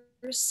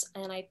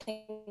 And I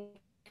think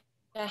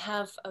I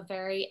have a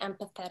very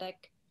empathetic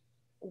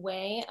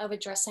way of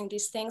addressing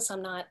these things.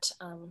 I'm not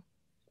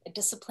a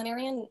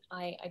disciplinarian.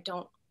 I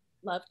don't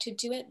love to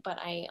do it, but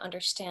I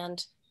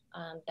understand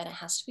that it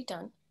has to be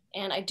done.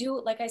 And I do,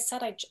 like I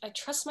said, I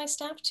trust my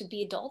staff to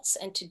be adults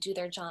and to do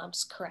their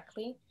jobs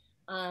correctly.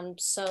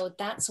 So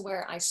that's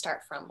where I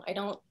start from. I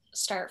don't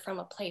start from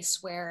a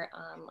place where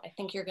I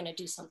think you're going to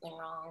do something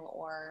wrong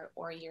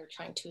or you're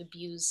trying to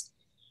abuse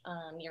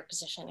your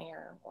position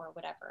or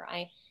whatever.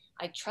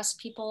 I trust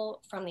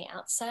people from the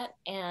outset,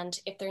 and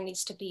if there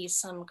needs to be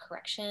some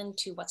correction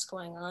to what's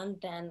going on,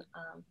 then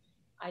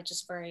I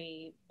just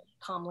very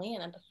calmly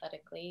and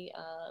empathetically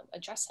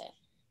address it.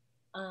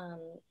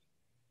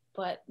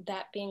 But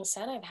that being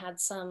said, I've had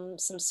some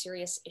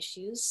serious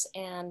issues,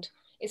 and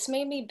it's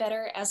made me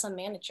better as a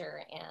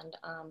manager. And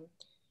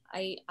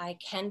I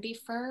can be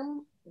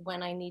firm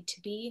when I need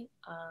to be,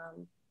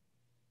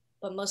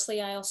 but mostly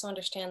I also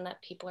understand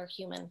that people are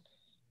human,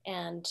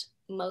 and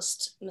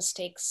most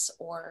mistakes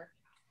or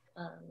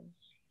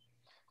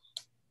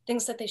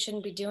things that they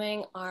shouldn't be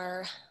doing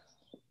are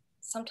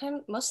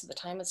sometimes, most of the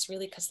time, it's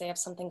really because they have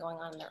something going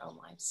on in their own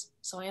lives.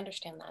 So I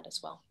understand that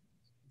as well.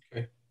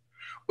 Okay.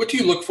 What do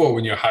you look for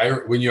when you're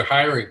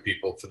hiring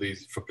people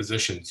for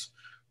positions?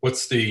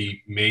 What's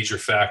the major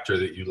factor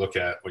that you look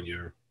at when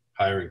you're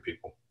hiring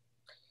people?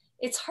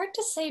 It's hard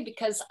to say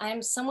because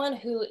I'm someone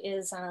who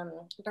is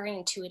very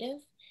intuitive.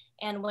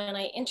 And when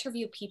I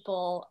interview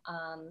people,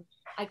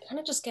 I kind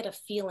of just get a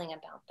feeling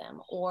about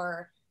them,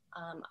 or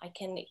I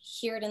can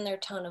hear it in their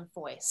tone of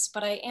voice.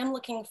 But I am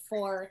looking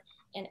for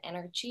an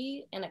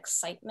energy, an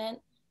excitement,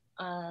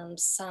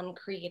 some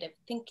creative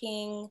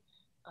thinking,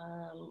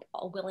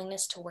 a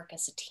willingness to work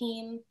as a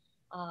team.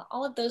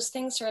 All of those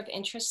things are of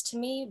interest to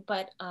me,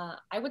 but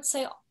I would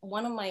say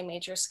one of my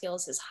major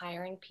skills is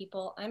hiring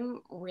people.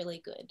 I'm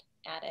really good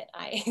at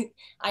it.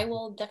 I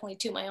will definitely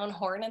toot my own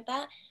horn at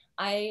that.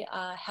 I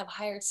have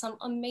hired some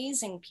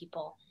amazing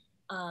people,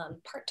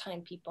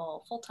 part-time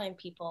people, full-time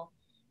people.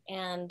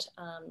 And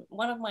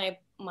one of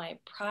my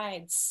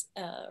prides,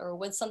 or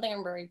what's something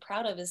I'm very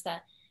proud of, is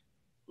that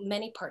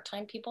many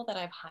part-time people that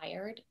I've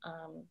hired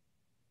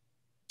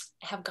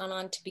have gone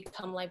on to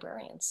become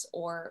librarians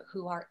or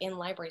who are in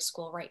library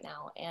school right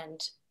now.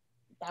 And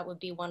that would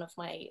be one of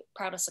my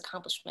proudest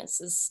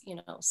accomplishments is,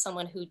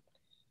 someone who,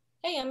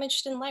 hey, I'm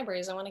interested in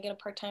libraries, I want to get a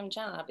part-time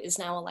job, is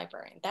now a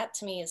librarian. That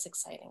to me is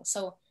exciting.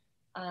 So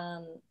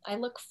I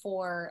look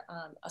for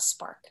a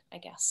spark, I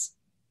guess.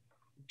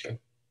 Okay,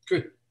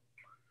 good.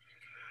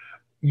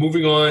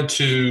 Moving on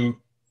to,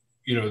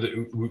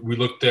 we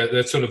looked at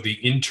that sort of the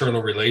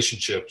internal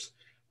relationships.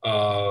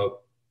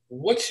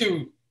 What's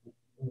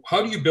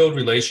how do you build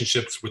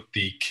relationships with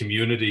the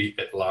community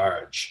at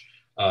large?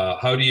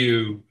 How do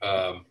you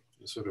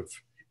sort of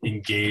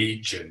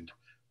engage and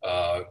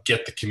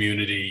get the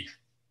community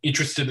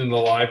interested in the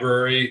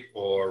library,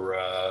 or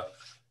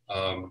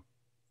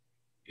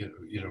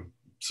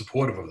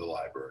supportive of the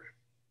library?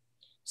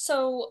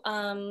 So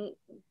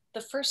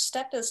the first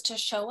step is to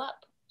show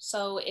up.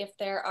 So if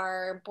there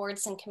are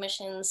boards and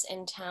commissions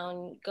in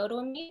town, go to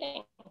a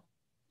meeting,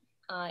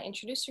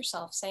 introduce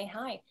yourself, say,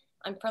 hi,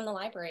 I'm from the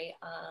library.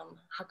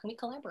 How can we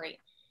collaborate?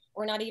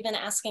 We're not even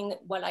asking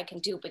what I can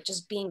do, but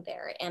just being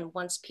there. And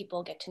once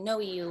people get to know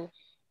you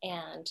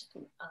and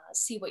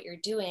see what you're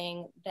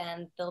doing,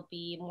 then they'll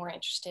be more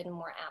interested and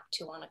more apt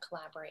to want to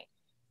collaborate.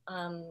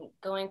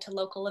 Going to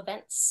local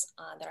events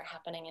that are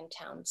happening in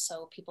town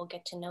so people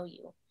get to know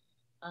you.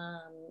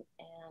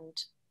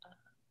 And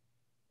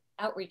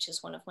outreach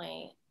is one of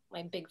my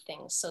big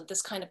things. So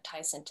this kind of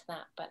ties into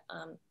that, but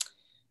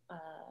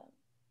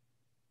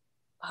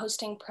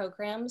hosting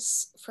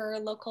programs for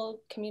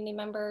local community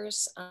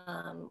members,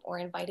 or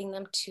inviting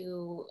them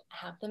to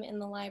have them in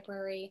the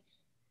library.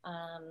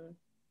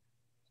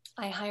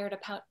 I hired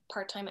a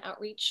part-time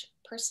outreach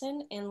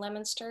person in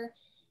Leominster,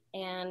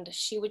 and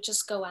she would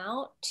just go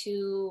out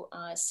to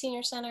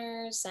senior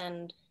centers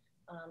and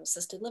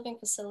assisted living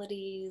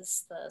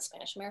facilities, the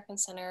Spanish American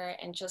Center,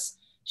 and just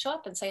show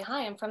up and say,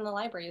 hi, I'm from the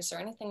library. Is there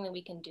anything that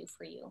we can do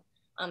for you?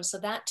 So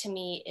that to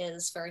me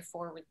is very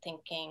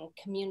forward-thinking,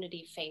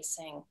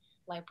 community-facing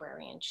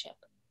librarianship.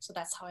 So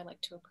that's how I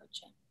like to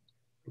approach it.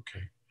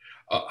 Okay.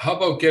 How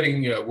about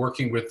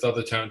working with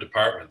other town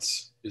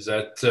departments? Is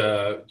that,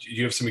 do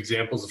you have some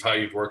examples of how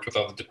you've worked with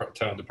other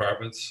town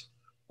departments?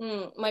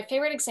 My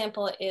favorite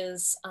example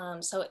is,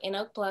 so in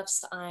Oak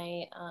Bluffs,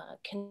 I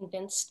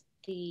convinced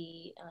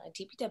the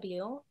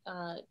DPW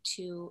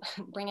to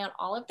bring out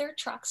all of their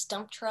trucks,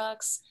 dump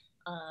trucks,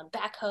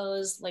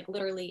 backhoes, like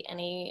literally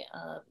any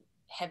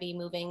heavy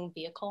moving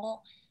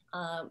vehicle,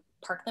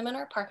 park them in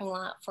our parking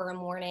lot for a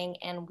morning.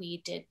 And we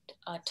did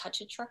a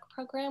Touch a Truck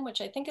program,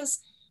 which I think is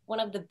one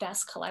of the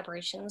best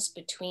collaborations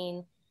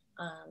between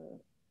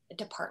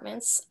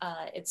departments.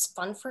 It's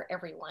fun for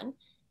everyone.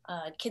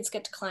 Kids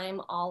get to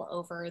climb all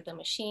over the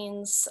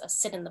machines,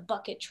 sit in the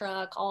bucket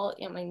truck,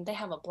 they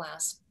have a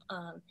blast.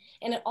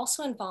 And it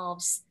also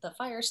involves the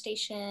fire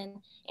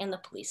station and the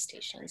police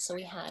station. So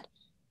we had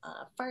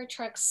fire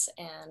trucks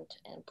and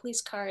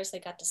police cars. They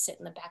got to sit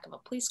in the back of a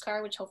police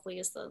car, which hopefully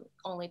is the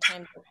only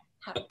time they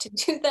have to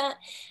do that.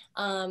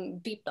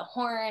 Beep the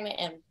horn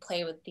and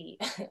play with the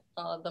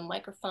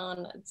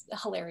microphone. It's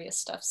hilarious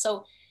stuff.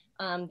 So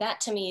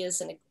that to me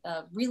is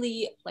a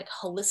really like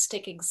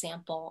holistic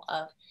example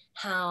of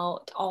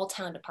how all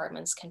town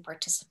departments can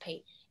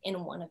participate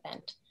in one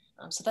event.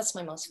 So that's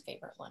my most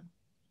favorite one.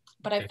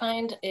 But I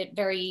find it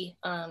very,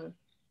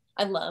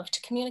 I love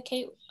to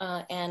communicate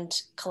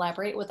and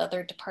collaborate with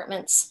other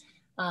departments.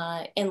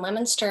 In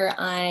Leominster,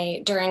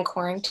 during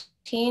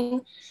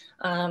quarantine,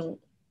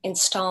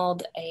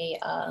 installed a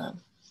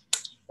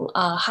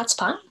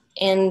hotspot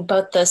in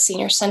both the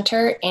senior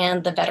center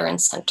and the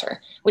veterans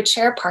center, which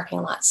share a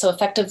parking lot. So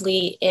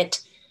effectively it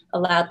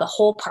allowed the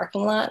whole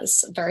parking lot,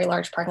 this very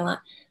large parking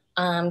lot,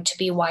 to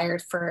be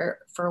wired for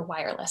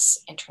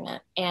wireless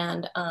internet.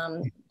 And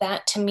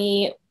that to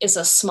me is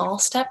a small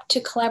step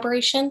to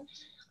collaboration,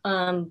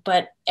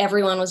 but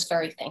everyone was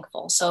very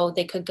thankful. So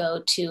they could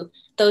go to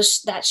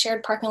that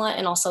shared parking lot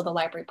and also the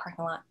library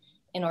parking lot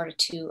in order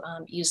to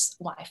use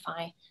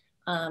Wi-Fi.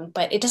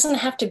 But it doesn't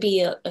have to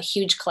be a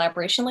huge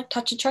collaboration like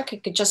Touch a Truck.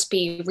 It could just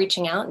be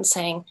reaching out and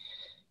saying,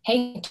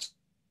 hey,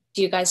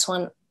 do you guys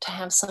want to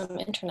have some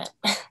internet?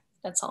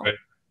 That's all. Right.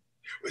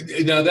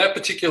 Now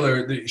that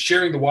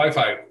sharing the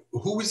Wi-Fi,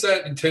 who was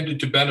that intended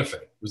to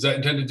benefit? Was that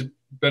intended to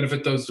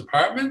benefit those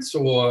departments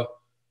or?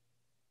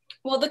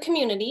 Well, the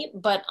community,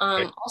 but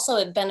right. Also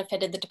it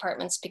benefited the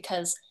departments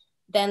because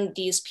then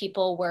these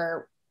people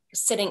were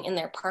sitting in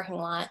their parking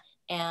lot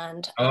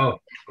and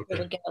they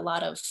would get a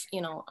lot of,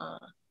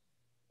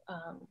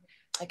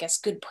 I guess,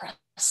 good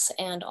press,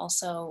 and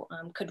also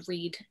could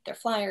read their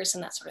flyers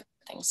and that sort of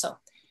thing. So,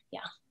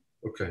 yeah.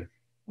 Okay.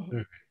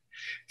 Mm-hmm.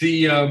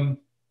 The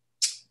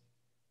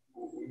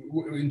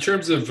in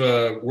terms of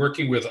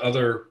working with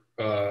other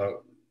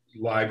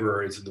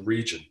libraries in the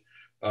region,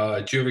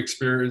 do you have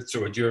experience,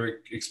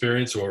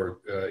 or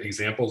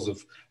examples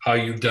of how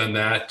you've done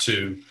that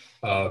to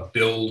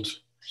build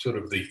sort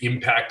of the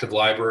impact of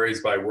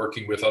libraries by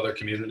working with other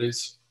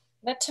communities?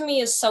 That to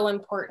me is so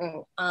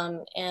important.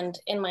 And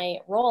in my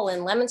role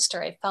in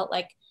Leominster, I felt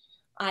like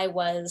I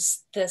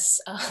was this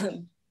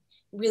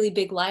really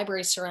big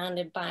library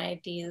surrounded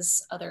by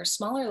these other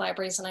smaller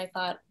libraries. And I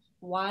thought,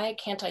 why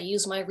can't I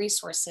use my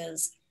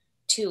resources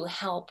to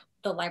help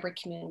the library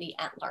community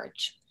at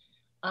large?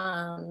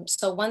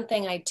 So one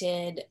thing I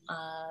did,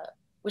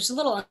 which is a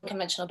little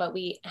unconventional, but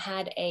we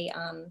hosted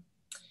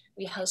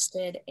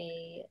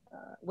a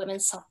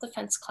women's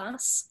self-defense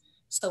class.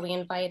 So we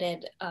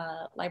invited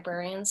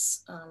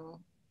librarians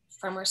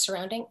from our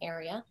surrounding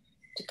area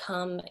to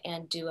come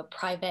and do a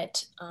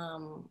private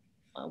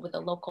with a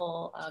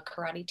local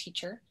karate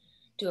teacher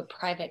do a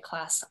private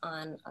class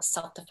on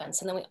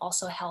self-defense. And then we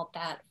also held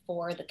that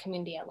for the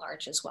community at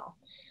large as well.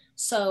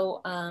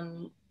 So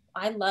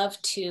I love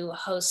to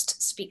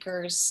host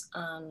speakers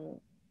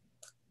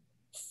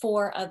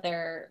for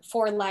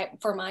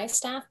my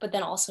staff, but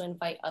then also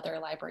invite other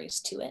libraries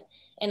to it.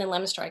 And in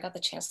Leominster, I got the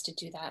chance to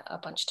do that a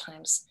bunch of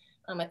times.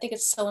 I think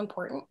it's so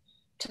important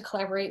to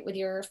collaborate with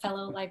your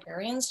fellow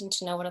librarians and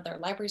to know what other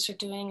libraries are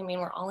doing. I mean,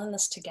 we're all in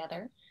this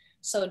together.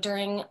 So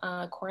during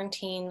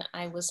quarantine,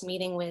 I was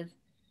meeting with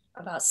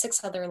about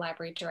 6 other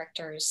library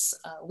directors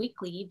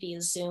weekly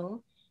via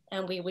Zoom,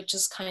 and we would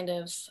just kind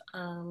of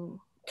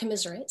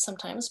commiserate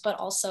sometimes, but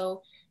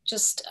also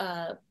just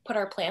put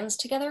our plans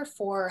together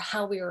for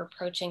how we were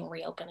approaching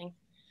reopening.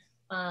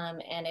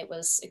 And it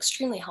was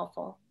extremely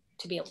helpful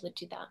to be able to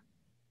do that.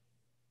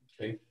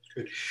 Okay,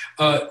 good.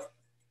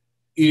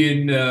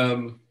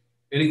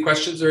 Any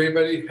questions that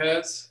anybody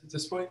has at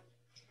this point?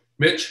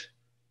 Mitch?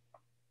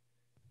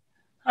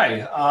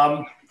 Hi,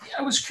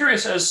 I was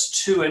curious as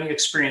to any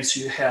experience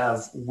you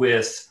have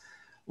with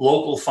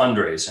local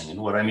fundraising. And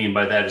what I mean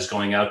by that is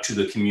going out to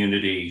the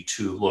community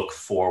to look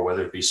for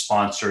whether it be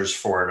sponsors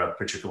for a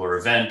particular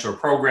event or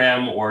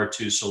program, or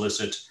to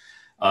solicit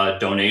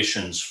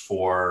donations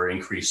for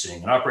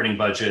increasing an operating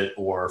budget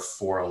or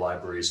for a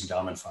library's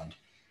endowment fund.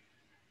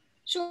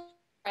 Sure.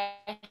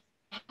 I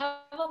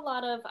have a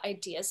lot of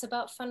ideas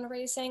about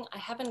fundraising. I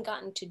haven't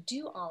gotten to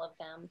do all of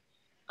them,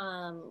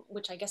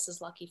 which I guess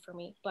is lucky for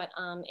me. But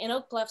in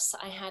Oak Bluffs,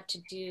 I had to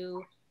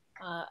do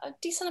a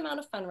decent amount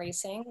of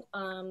fundraising.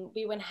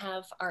 We would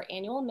have our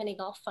annual mini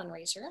golf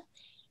fundraiser,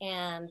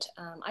 and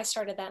I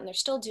started that, and they're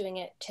still doing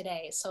it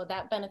today. So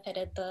that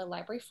benefited the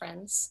library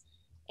friends,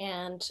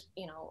 and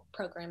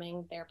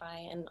programming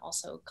thereby, and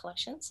also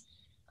collections.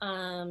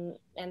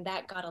 And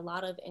that got a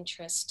lot of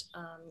interest.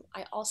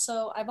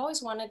 I've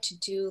always wanted to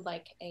do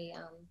like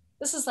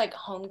this is like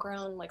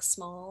homegrown, like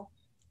small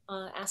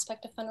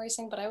aspect of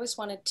fundraising, but I always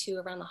wanted to,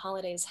 around the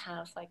holidays,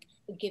 have like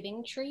a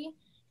giving tree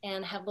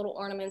and have little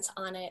ornaments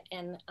on it.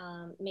 And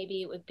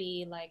maybe it would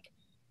be like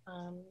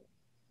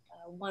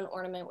one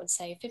ornament would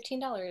say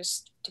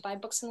 $15 to buy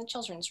books in the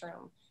children's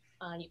room.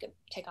 You could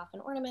take off an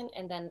ornament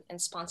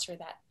and sponsor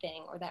that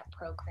thing or that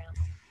program.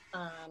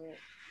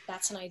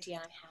 That's an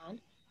idea I had.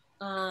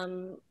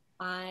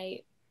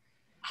 I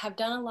have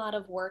done a lot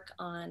of work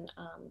on,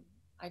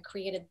 I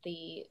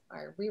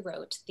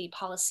rewrote the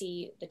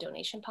policy, the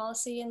donation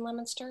policy in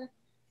Leominster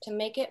to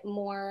make it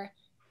more,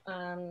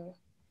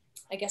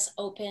 I guess,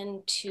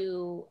 open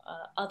to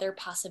other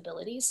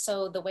possibilities.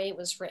 So the way it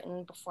was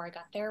written before I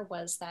got there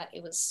was that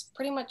it was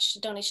pretty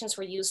much donations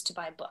were used to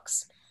buy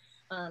books.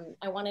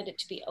 I wanted it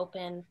to be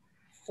open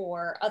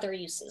for other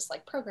uses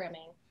like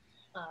programming,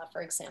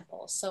 for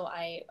example. So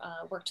I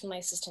worked with my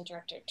assistant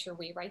director to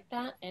rewrite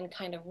that and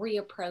kind of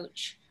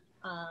reapproach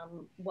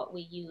what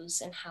we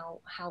use and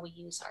how we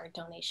use our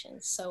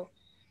donations. So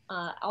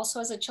also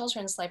as a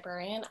children's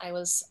librarian, I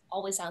was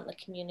always out in the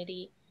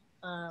community.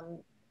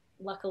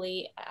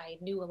 Luckily, I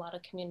knew a lot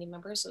of community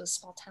members. It was a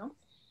small town,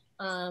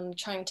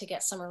 trying to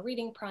get summer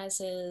reading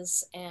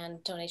prizes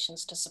and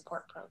donations to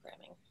support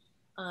programming.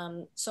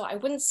 So I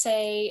wouldn't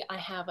say I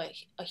have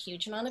a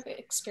huge amount of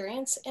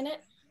experience in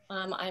it.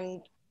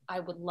 I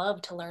would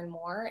love to learn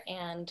more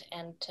and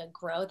to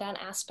grow that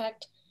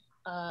aspect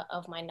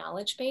of my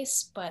knowledge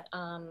base, but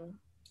I'm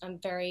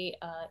very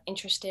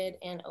interested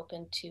and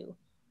open to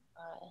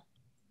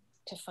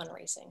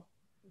fundraising.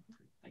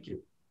 Thank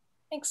you.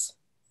 Thanks.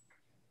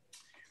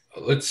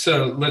 Let's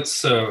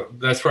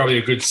that's probably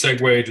a good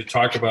segue to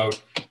talk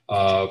about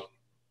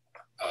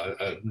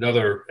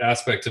another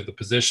aspect of the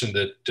position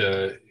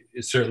that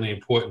is certainly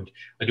important.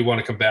 I do want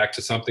to come back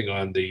to something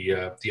on the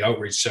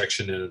outreach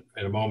section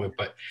in a moment,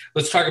 but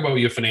let's talk about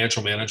your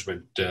financial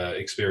management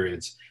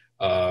experience.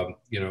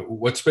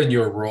 What's been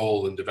your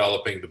role in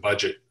developing the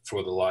budget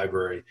for the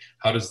library?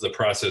 How does the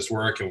process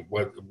work, and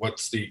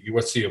what's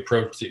the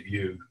approach that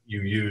you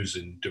use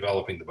in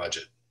developing the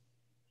budget?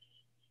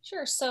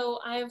 Sure. So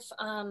I've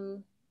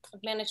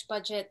managed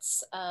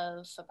budgets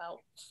of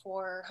about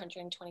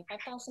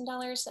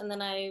 $425,000, and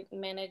then I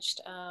managed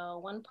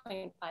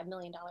 $1.5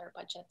 million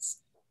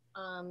budgets,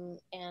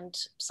 and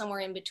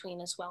somewhere in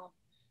between as well.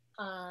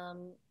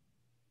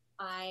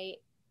 I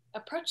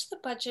approach the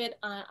budget.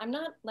 I'm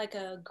not like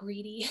a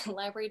greedy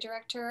library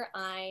director.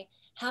 I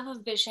have a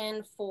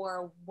vision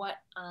for what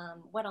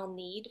I'll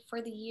need for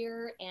the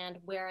year and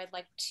where I'd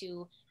like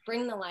to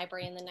bring the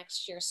library in the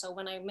next year. So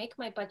when I make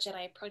my budget,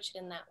 I approach it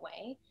in that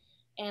way.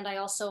 And I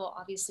also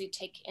obviously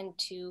take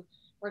into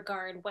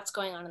regard what's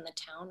going on in the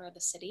town or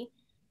the city.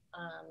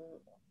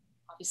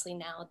 Obviously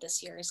now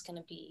this year is going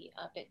to be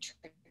a bit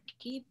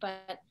tricky,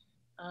 but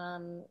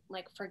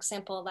like for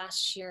example,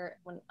 last year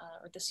or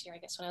this year, I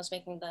guess, when I was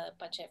making the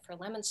budget for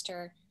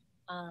Leominster,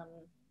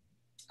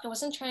 I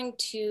wasn't trying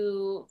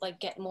to like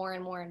get more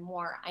and more and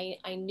more.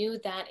 I knew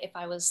that if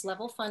I was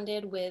level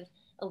funded with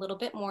a little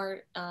bit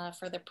more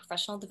for the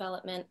professional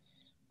development,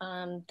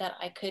 that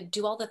I could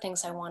do all the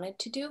things I wanted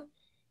to do.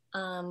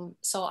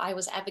 So I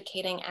was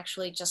advocating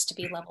actually just to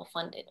be level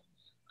funded.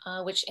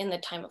 which in the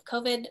time of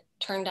COVID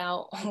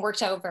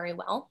worked out very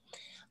well.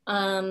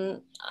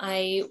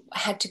 I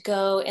had to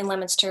go in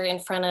Leominster in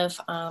front of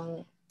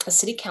the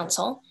city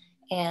council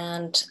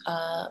and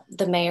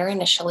the mayor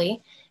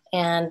initially,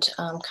 and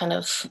kind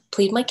of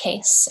plead my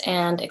case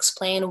and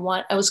explain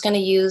what I was going to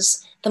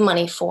use the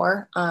money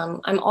for.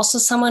 I'm also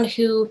someone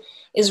who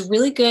is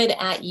really good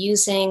at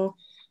using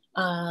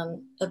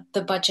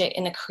the budget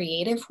in a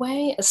creative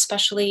way,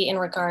 especially in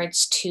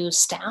regards to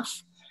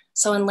staff.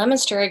 So in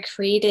Leominster, I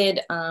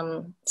created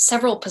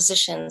several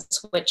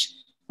positions, which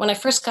when I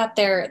first got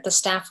there, the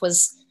staff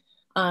was,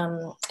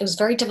 it was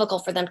very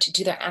difficult for them to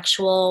do their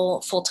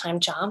actual full-time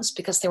jobs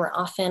because they were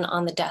often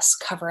on the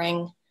desk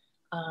covering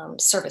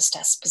service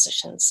desk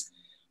positions.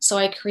 So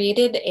I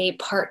created a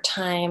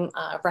part-time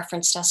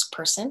reference desk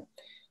person,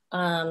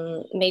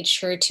 made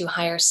sure to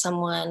hire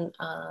someone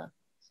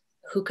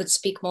who could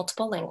speak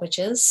multiple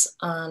languages.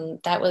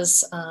 That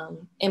was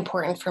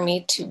important for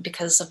me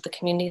because of the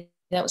community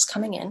that was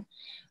coming in.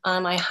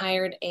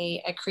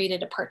 I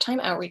created a part-time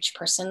outreach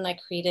person. I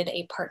created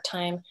a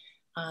part-time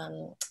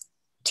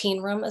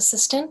teen room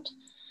assistant.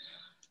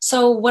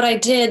 So what I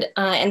did,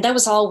 and that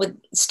was all with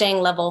staying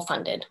level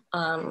funded.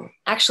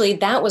 Actually,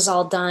 that was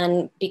all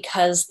done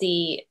because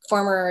the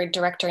former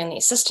director and the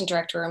assistant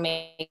director were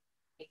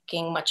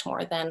making much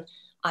more than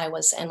I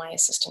was and my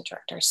assistant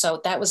director.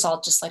 So that was all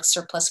just like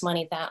surplus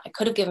money that I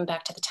could have given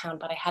back to the town,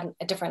 but I had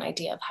a different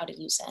idea of how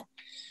to use it.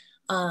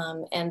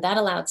 And that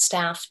allowed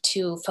staff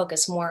to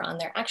focus more on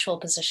their actual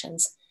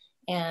positions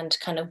and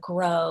kind of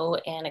grow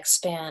and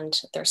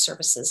expand their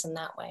services in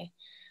that way.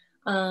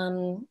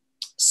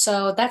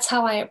 So that's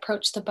how I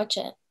approach the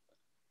budget.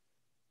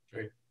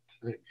 Great.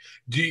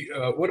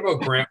 What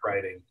about grant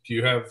writing? Do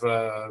you have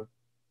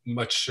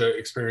much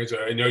experience?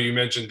 I know you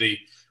mentioned the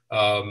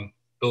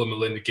Bill and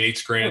Melinda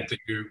Gates grant that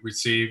you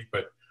received,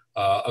 but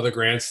other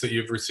grants that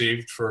you've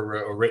received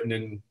for or written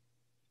in?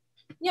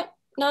 Yep,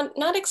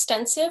 not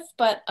extensive,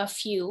 but a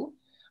few.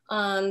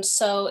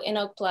 So in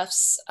Oak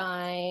Bluffs,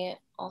 I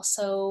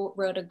also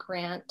wrote a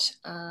grant,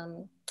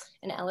 an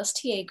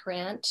LSTA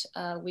grant.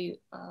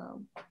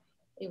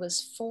 It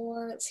was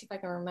for, let's see if I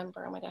can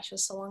remember. Oh my gosh, it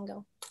was so long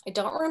ago. I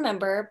don't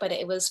remember, but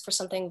it was for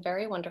something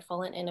very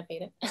wonderful and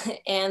innovative.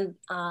 And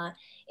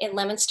in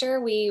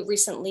Leominster,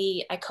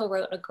 I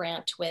co-wrote a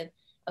grant with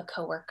a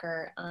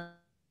coworker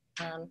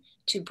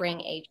to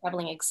bring a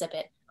traveling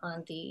exhibit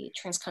on the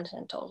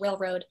Transcontinental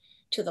Railroad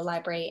to the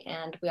library.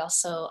 And we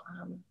also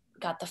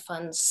got the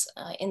funds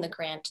in the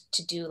grant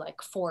to do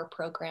like 4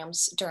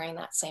 programs during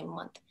that same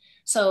month.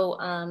 So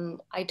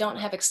I don't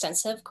have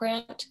extensive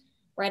grant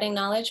writing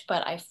knowledge,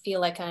 but I feel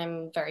like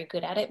I'm very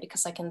good at it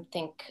because I can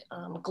think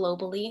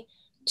globally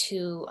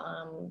to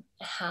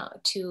how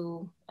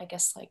to, I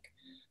guess, like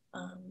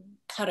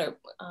how to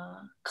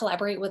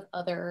collaborate with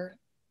other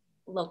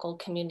local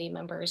community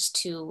members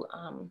to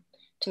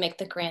make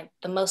the grant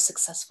the most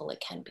successful it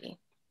can be.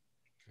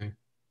 Okay,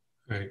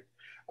 right.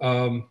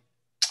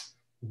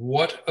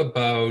 What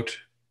about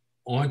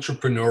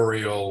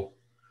entrepreneurial?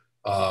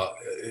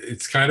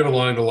 It's kind of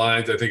along the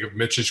lines, I think, of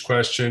Mitch's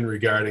question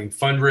regarding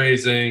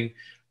fundraising,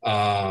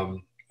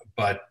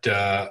 but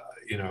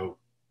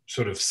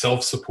sort of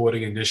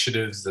self-supporting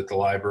initiatives that the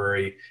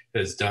library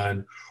has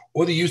done,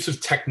 or the use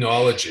of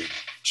technology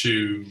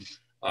to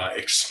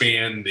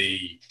expand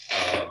the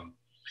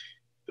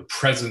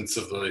presence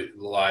of the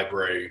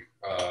library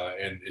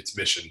and its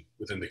mission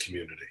within the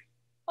community.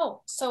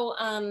 Oh, so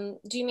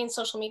do you mean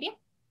social media?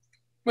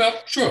 Well,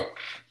 sure.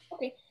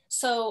 Okay,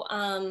 so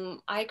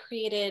I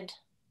created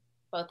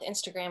both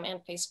Instagram and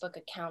Facebook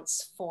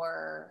accounts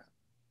for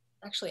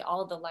actually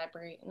all of the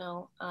library,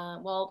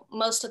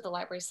 most of the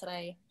libraries that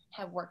I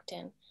have worked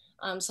in.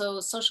 So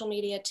social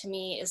media to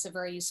me is a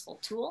very useful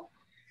tool,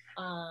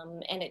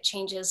 and it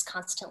changes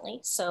constantly.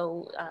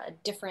 So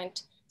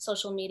different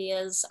social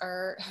medias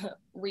are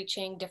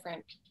reaching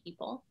different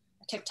people.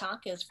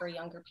 TikTok is for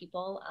younger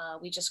people.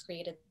 We just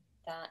created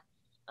that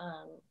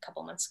a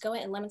couple months ago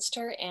in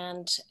Leominster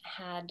and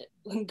had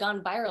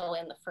gone viral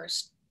in the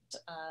first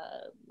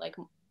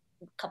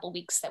couple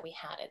weeks that we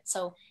had it.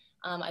 So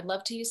I'd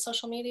love to use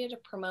social media to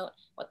promote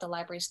what the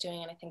library is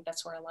doing. And I think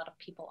that's where a lot of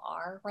people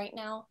are right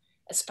now,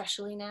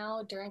 especially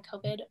now during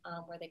COVID,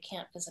 where they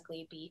can't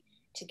physically be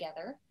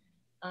together.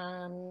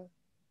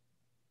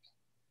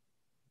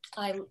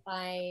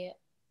 I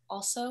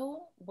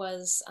also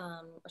was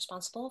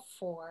responsible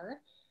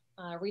for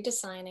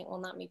redesigning, well,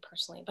 not me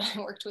personally, but I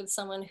worked with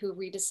someone who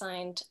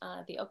redesigned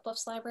the Oak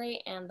Bluffs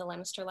Library and the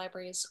Leominster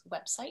Library's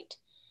website.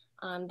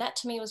 That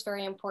to me was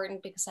very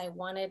important because I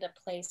wanted a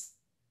place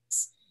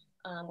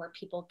where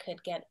people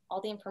could get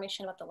all the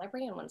information about the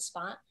library in one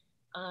spot.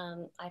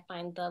 I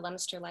find the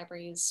Leominster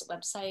Library's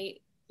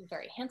website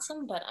very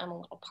handsome, but I'm a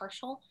little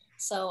partial.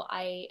 So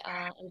I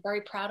am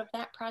very proud of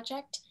that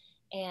project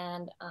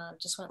and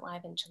just went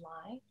live in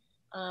July.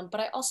 But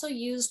I also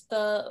used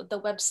the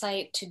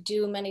website to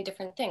do many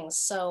different things.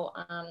 So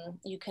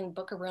you can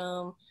book a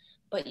room,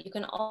 but you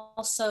can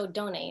also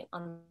donate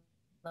on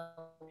the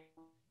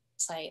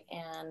website.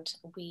 And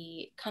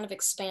we kind of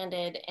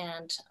expanded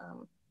and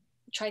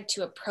tried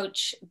to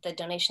approach the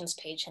donations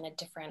page in a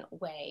different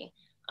way.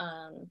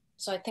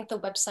 So I think the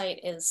website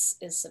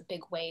is a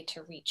big way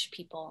to reach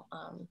people.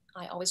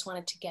 I always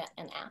wanted to get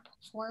an app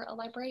for a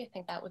library. I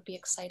think that would be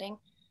exciting.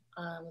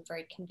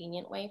 Very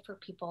convenient way for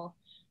people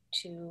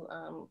to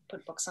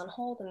put books on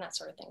hold and that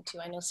sort of thing too.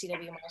 I know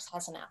CW Mars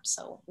has an app,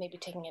 so maybe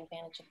taking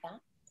advantage of that.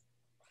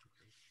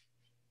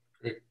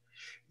 Great.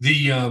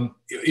 The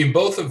in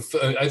both of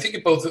I think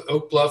in both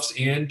Oak Bluffs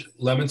and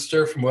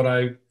Leominster, from what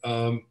I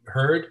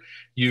heard,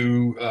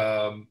 you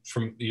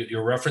from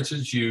your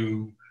references,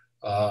 you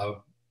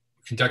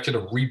conducted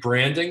a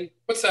rebranding.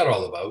 What's that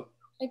all about?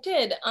 I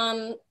did.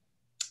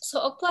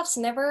 So Oak Bluffs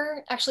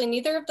neither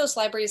of those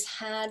libraries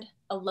had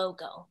a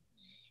logo.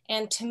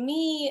 And to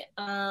me,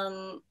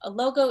 a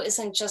logo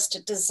isn't just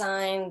a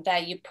design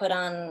that you put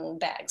on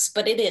bags,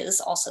 but it is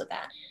also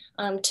that.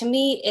 To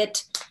me,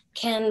 it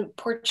can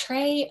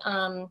portray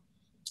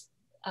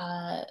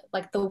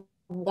like the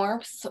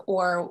warmth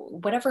or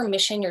whatever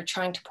mission you're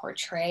trying to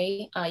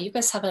portray. You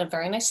guys have a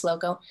very nice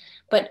logo,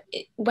 but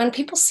when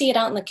people see it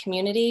out in the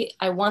community,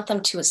 I want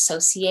them to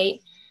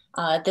associate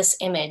this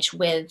image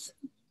with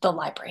the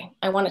library.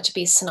 I want it to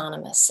be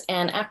synonymous.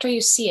 And after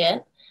you see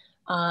it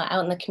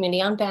out in the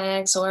community on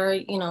bags or,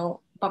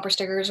 bumper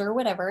stickers or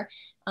whatever,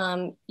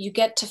 you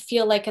get to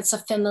feel like it's a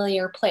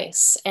familiar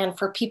place. And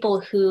for people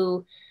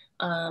who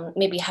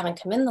maybe haven't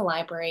come in the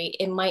library,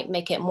 it might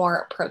make it more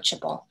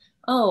approachable.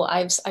 Oh,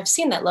 I've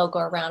seen that logo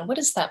around. What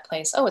is that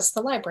place? Oh, it's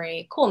the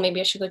library. Cool, maybe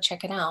I should go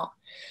check it out.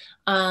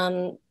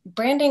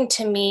 Branding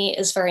to me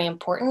is very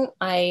important.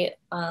 I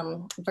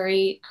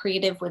very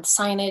creative with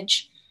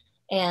signage,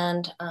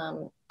 and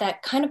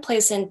that kind of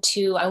plays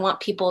into, I want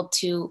people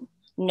to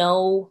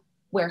know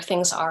where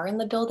things are in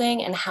the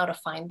building and how to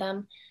find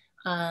them.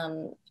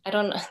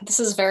 This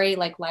is very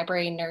like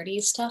library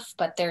nerdy stuff,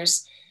 but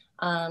there's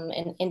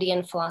an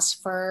Indian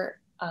philosopher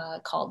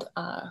called,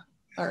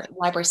 or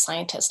library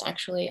scientist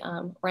actually,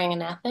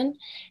 Ranganathan,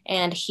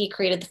 and he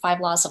created the 5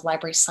 laws of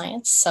library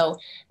science. So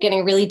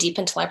getting really deep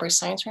into library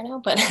science right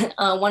now, but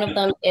one of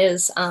them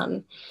is,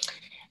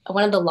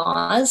 one of the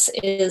laws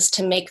is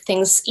to make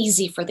things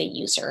easy for the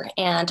user.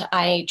 And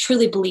I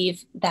truly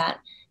believe that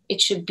it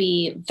should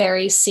be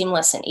very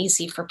seamless and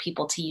easy for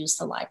people to use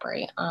the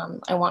library.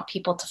 I want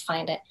people to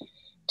find it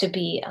to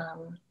be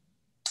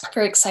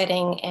very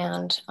exciting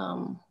and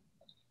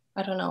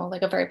I don't know,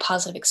 like a very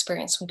positive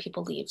experience when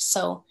people leave.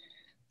 So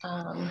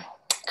kind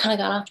of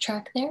got off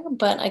track there,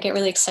 but I get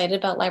really excited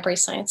about library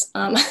science.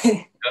 Does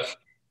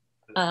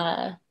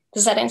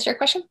that answer your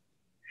question?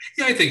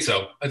 Yeah, I think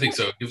so.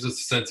 It gives us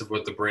a sense of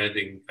what the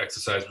branding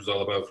exercise was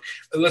all about.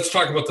 Let's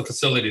talk about the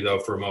facility though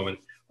for a moment.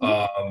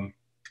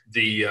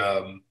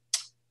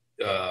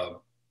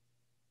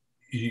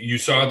 You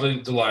saw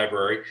the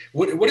library.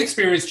 What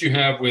experience do you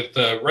have with,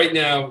 right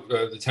now,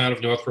 the town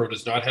of Northborough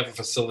does not have a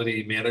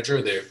facility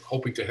manager. They're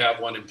hoping to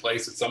have one in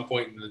place at some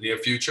point in the near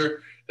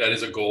future. That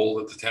is a goal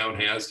that the town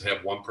has, to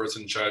have one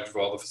person in charge of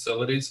all the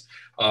facilities.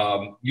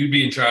 You'd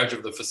be in charge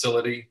of the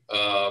facility,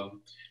 the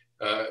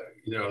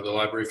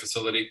library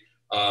facility.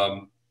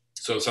 So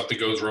if something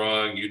goes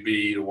wrong, you'd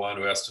be the one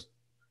who has to,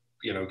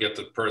 get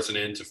the person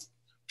in to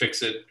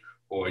fix it,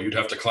 or you'd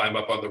have to climb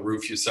up on the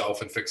roof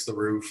yourself and fix the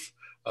roof,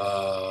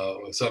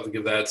 or something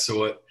of that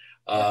sort.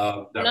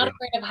 I'm not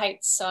afraid of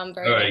heights, so I'm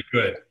very. All right,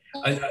 good.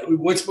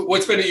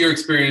 What's been your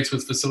experience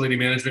with facility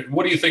management?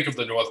 What do you think of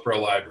the Northborough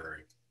Library?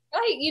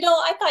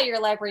 I thought your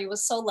library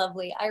was so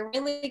lovely. I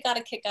really got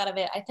a kick out of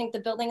it. I think the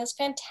building is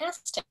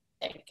fantastic.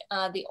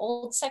 The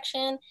old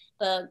section,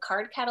 the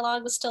card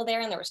catalog was still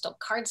there and there were still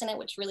cards in it,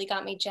 which really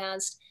got me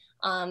jazzed.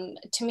 To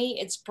me,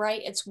 it's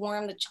bright, it's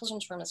warm. The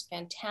children's room is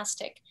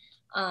fantastic.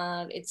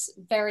 It's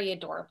very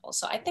adorable.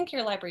 So I think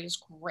your library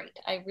is great.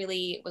 I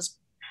really was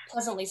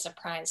pleasantly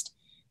surprised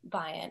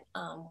by it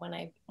when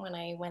I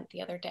went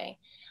the other day.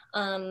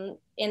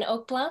 In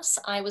Oak Bluffs,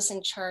 I was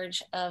in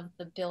charge of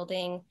the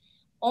building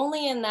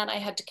only in that I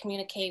had to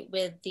communicate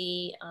with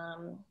the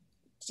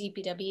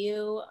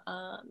DPW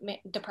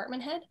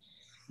department head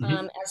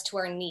as to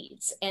our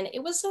needs, and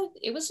it was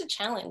a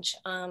challenge.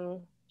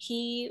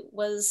 He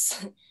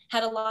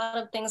had a lot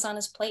of things on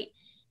his plate,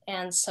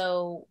 and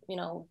so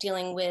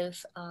dealing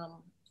with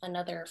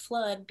another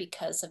flood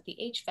because of the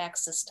HVAC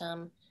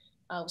system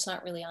was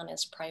not really on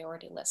his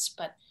priority list.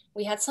 But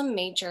we had some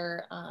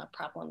major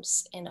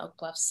problems in Oak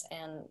Bluffs,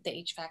 and the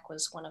HVAC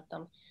was one of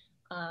them.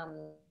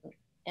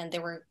 And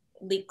there were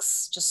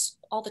leaks just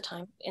all the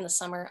time in the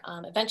summer.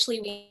 Eventually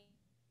we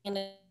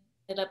ended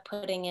up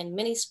putting in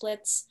mini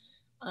splits.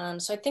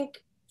 So I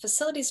think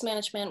facilities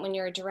management, when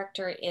you're a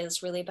director,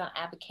 is really about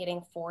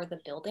advocating for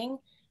the building.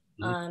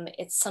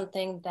 It's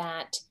something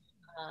that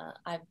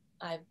I've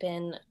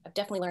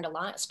definitely learned a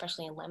lot,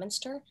 especially in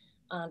Leominster,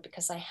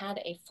 because I had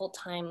a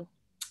full-time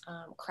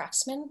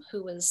craftsman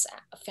who was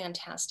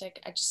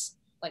fantastic. I just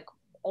like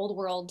old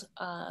world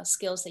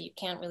skills that you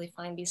can't really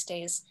find these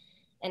days.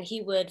 And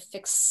he would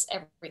fix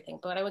everything,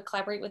 but I would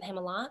collaborate with him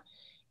a lot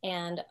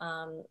and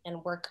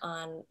work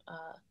on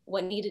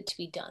what needed to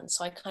be done.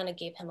 So I kind of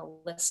gave him a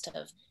list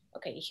of,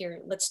 okay, here,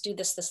 let's do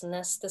this, this, and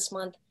this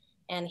month.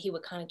 and he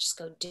would kind of just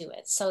go do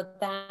it. So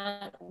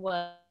that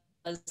was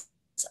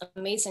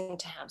amazing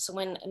to have. So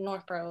when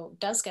Northborough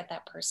does get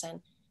that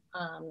person,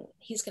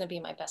 he's going to be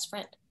my best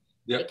friend.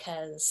 Yep.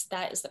 Because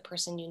that is the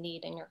person you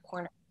need in your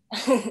corner.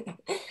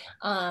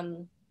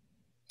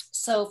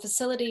 So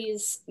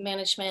facilities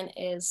management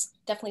is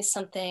definitely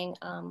something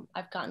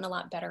I've gotten a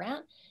lot better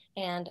at,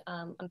 and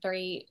I'm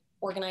very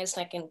organized,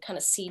 and I can kind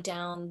of see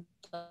down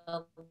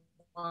the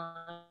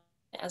line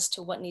as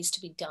to what needs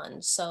to be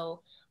done.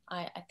 So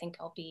I think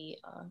I'll be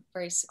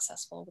very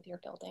successful with your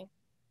building.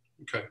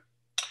 Okay.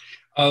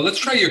 Let's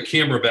try your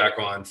camera back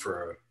on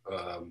for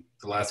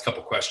the last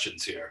couple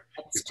questions here.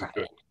 Let's try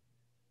it.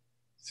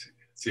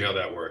 See how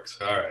that works.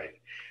 All right.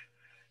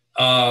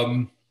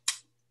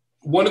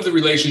 One of the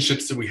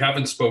relationships that we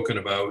haven't spoken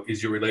about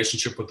is your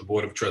relationship with the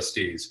Board of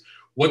Trustees.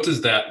 What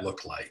does that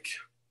look like?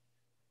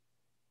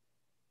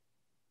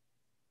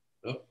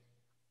 Oh.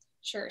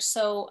 Sure.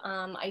 So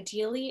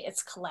ideally,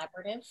 it's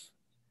collaborative.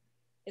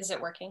 Is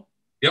it working?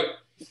 Yep.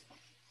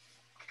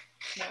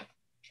 No.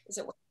 Is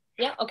it working?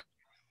 Yeah. Okay.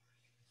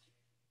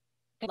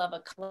 I love a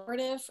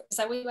collaborative. Is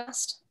that what you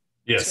asked?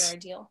 Yes. What's your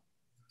ideal?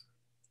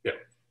 Yeah.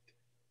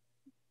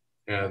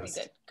 Yeah. Okay,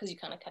 good, because you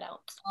kind of cut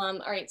out. All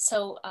right,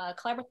 so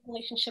collaborative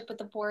relationship with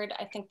the board.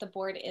 I think the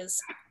board is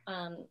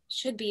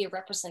should be a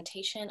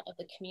representation of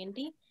the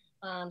community.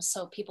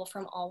 So people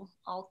from all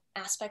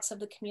aspects of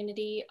the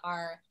community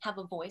have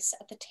a voice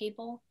at the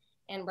table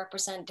and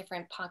represent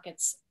different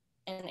pockets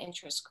and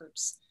interest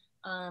groups.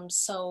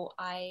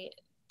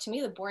 To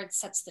me, the board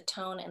sets the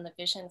tone and the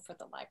vision for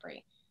the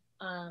library.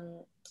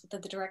 The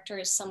director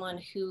is someone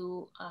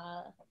who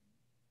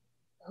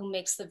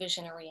makes the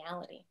vision a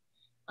reality.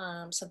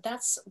 So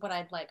that's what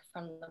I'd like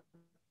from the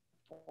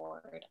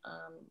board.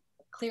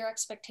 Clear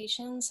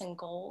expectations and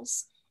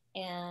goals,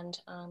 and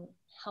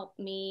help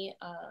me.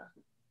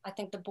 I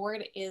think the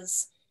board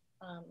is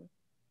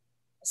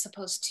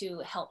supposed to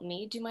help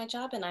me do my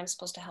job, and I'm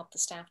supposed to help the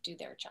staff do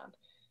their job.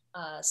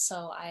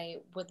 So I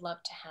would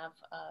love to have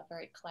a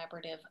very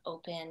collaborative,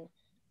 open,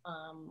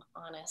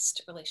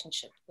 honest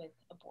relationship with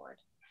a board.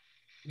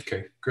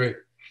 Okay, great.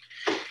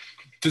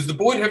 Does the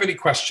board have any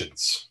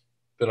questions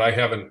that I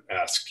haven't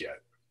asked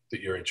yet that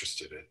you're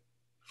interested in?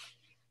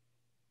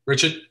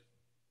 Richard?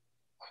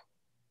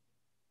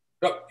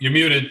 Oh, you're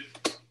muted.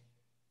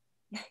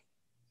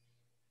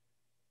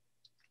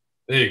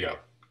 There you go.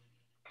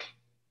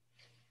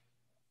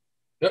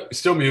 Yep, you're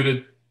still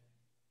muted.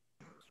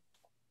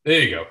 There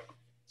you go.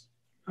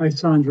 Hi,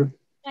 Sandra.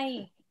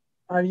 Hi.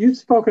 You've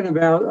spoken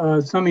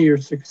about some of your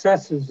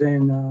successes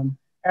in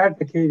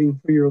advocating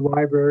for your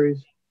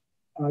libraries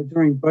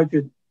during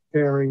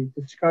budgetary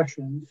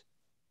discussions.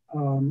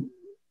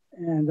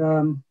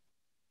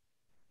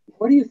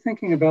 What are you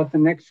thinking about the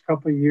next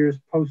couple of years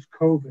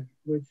post-COVID,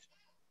 which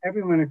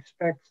everyone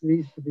expects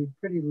these to be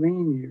pretty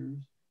lean years,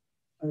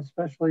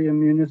 especially in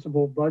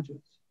municipal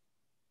budgets?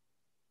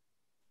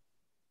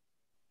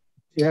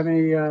 Do you have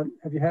any?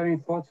 Have you had any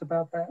thoughts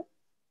about that?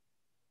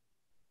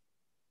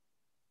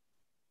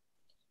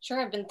 Sure,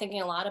 I've been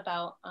thinking a lot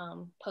about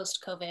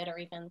post-COVID, or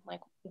even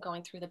like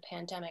going through the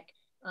pandemic,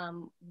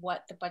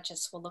 what the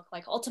budgets will look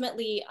like.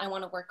 Ultimately, I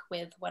want to work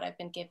with what I've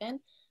been given,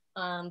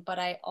 but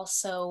I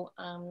also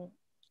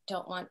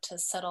don't want to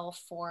settle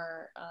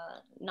for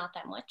not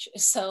that much.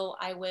 So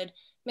I would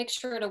make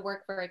sure to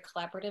work very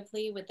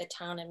collaboratively with the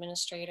town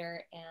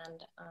administrator,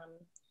 and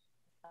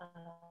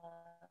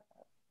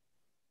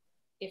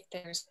if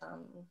there's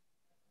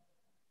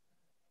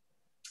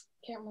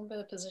can't remember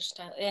the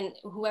position, and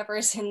whoever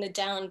is in the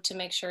down, to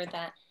make sure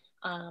that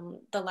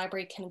the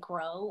library can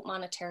grow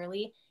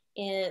monetarily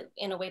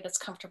in a way that's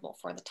comfortable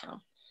for the town.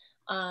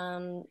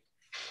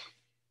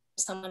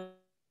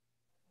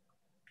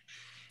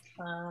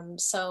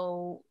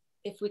 So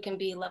if we can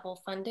be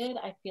level funded,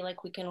 I feel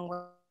like we can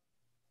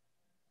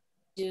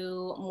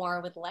do more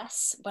with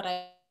less, but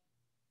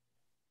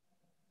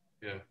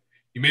yeah,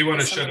 you may want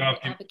to shut off.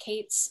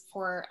 Advocates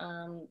for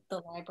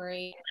the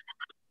library.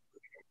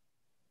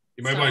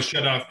 You might want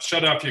to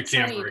shut off your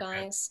camera. Sorry, you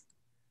guys.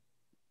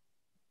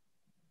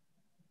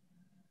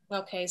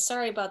 Okay,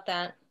 sorry about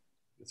that.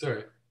 It's all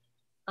right.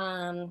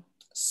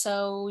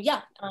 So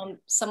yeah,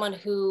 someone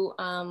who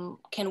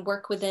can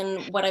work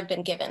within what I've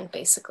been given,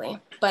 basically.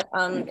 But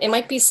it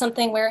might be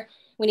something where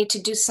we need to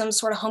do some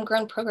sort of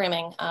homegrown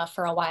programming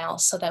for a while,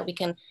 so that we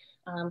can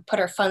put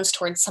our funds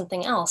towards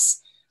something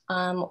else.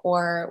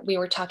 Or we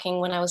were talking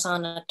when I was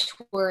on a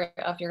tour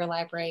of your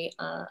library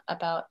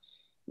about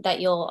that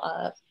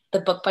the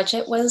book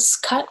budget was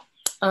cut.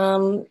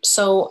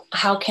 So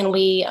how can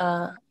we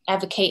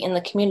advocate in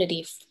the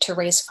community to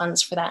raise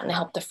funds for that and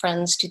help the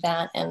Friends do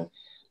that? And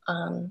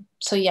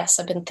so yes,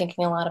 I've been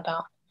thinking a lot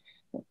about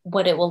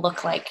what it will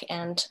look like,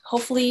 and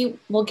hopefully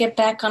we'll get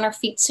back on our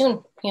feet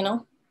soon, you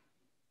know?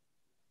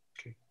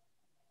 Okay.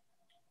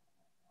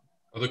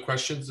 Other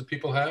questions that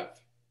people have?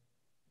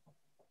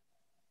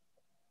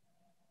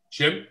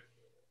 Jim?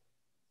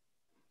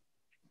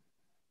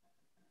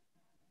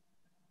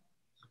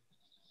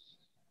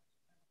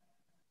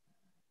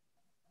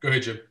 Go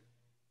ahead, Jim.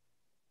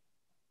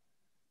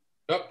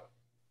 Oh,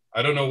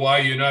 I don't know why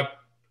you're not.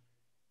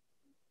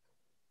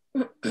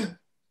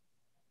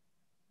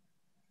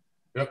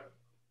 Yep.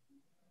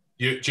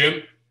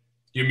 Jim,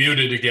 you're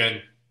muted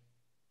again.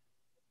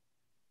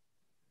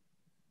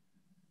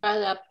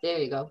 Right up. There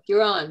you go.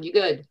 You're on. You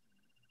good?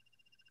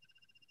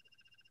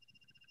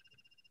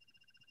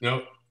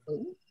 No,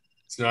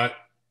 it's not.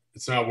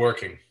 It's not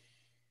working.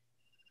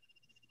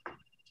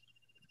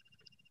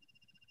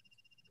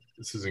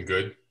 This isn't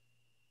good.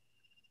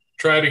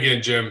 Try it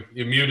again, Jim.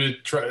 You're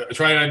muted. Try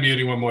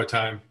unmuting one more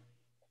time.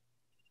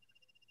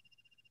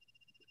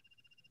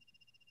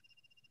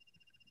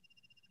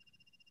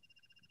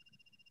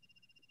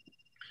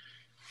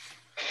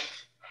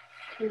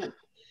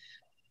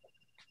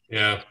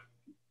 Yeah.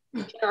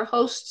 Can our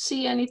host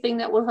see anything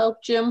that will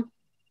help Jim?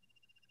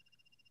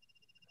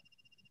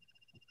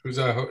 Who's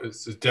our host?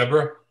 Is it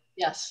Deborah?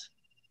 Yes.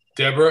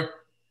 Deborah?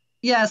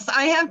 Yes,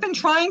 I have been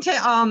trying to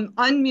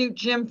unmute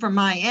Jim from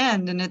my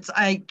end, and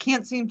I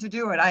can't seem to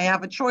do it. I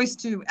have a choice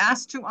to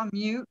ask to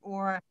unmute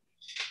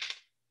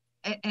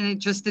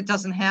and it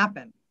doesn't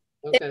happen.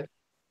 Okay.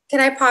 Can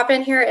I pop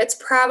in here? It's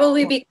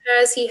probably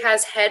because he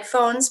has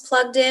headphones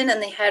plugged in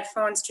and the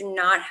headphones do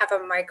not have a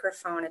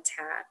microphone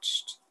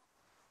attached.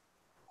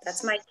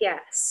 That's my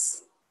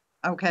guess.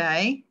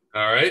 Okay.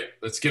 All right,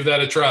 let's give that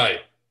a try.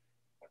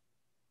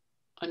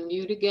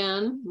 Unmute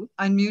again.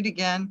 Unmute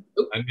again.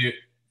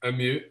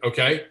 Unmute.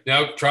 Okay,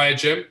 now try it,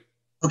 Jim.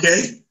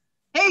 Okay.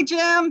 Hey,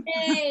 Jim.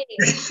 Hey.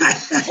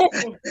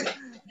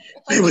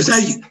 Hey,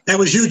 that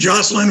was you,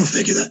 Jocelyn, who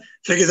figured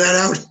that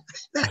out?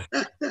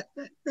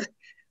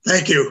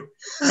 Thank you.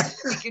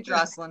 Thank you,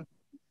 Jocelyn.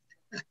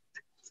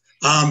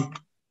 I'm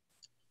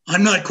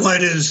not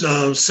quite as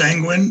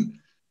sanguine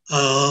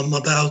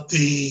about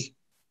the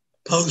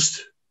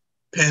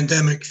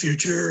post-pandemic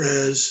future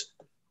as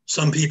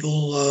some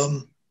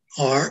people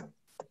are.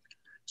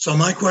 So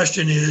my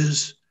question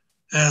is,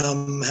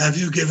 have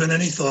you given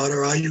any thought,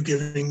 or are you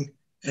giving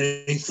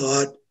any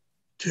thought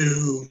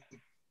to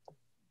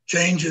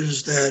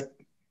changes that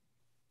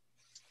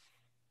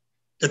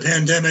the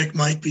pandemic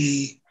might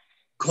be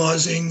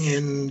causing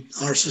in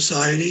our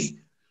society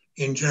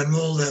in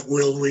general that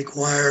will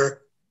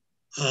require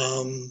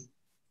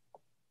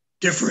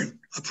different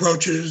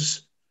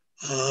approaches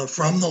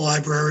from the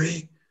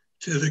library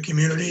to the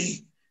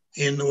community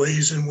in the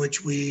ways in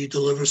which we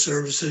deliver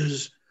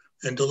services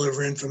and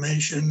deliver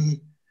information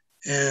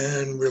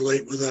and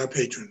relate with our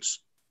patrons?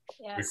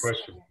 Yes. Good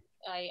question.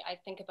 I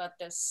think about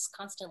this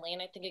constantly,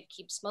 and I think it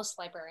keeps most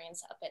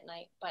librarians up at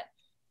night. But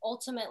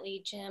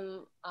ultimately,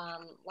 Jim,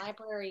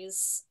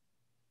 libraries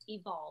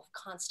evolve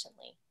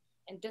constantly,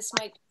 and this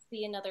might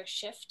be another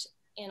shift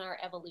in our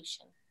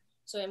evolution.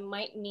 So it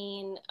might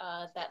mean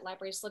that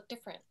libraries look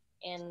different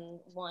in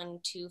 1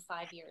 to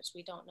 5 years.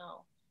 We don't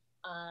know.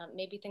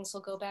 Maybe things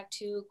will go back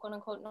to quote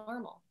unquote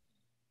normal.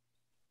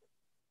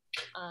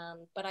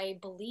 But I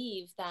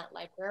believe that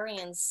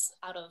librarians,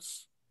 out of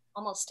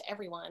almost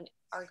everyone,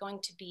 are going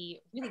to be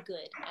really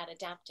good at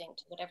adapting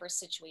to whatever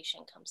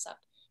situation comes up.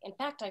 In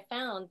fact, I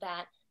found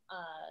that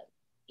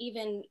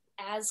even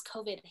as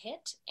COVID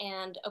hit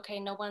and okay,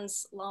 no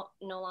one's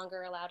no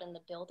longer allowed in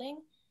the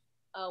building,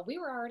 we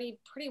were already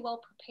pretty well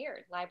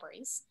prepared,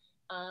 libraries,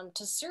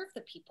 to serve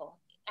the people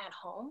at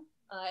home.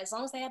 As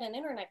long as they had an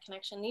internet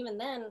connection, even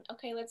then,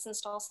 okay, let's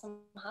install some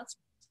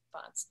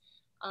hotspots.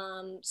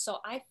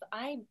 So I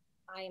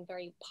am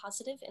very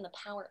positive in the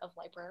power of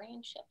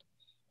librarianship.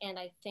 And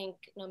I think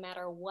no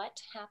matter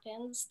what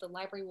happens, the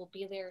library will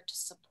be there to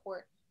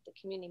support the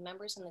community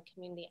members and the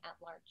community at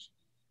large.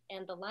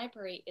 And the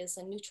library is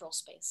a neutral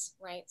space,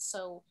 right?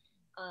 So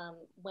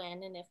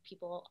when and if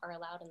people are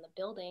allowed in the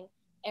building,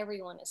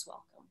 everyone is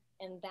welcome.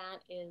 And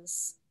that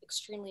is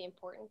extremely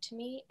important to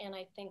me. And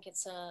I think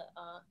it's a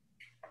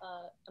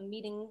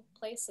meeting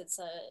place. It's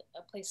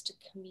a place to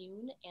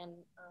commune and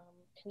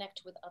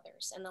connect with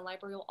others. And the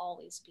library will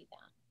always be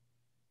that.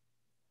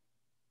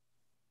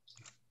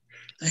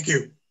 Thank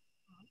you.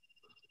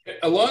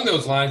 Along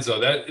those lines, though,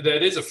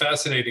 that is a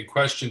fascinating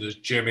question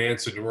that Jim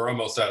answered, and we're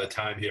almost out of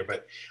time here,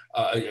 but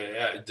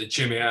that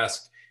Jim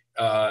asked,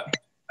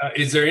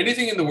 is there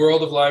anything in the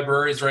world of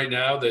libraries right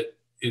now that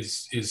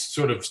is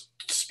sort of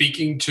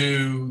speaking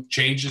to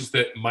changes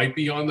that might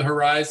be on the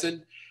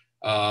horizon?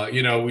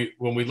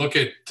 When we look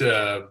at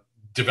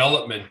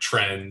development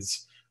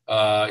trends,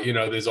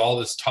 there's all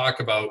this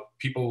talk about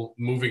people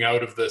moving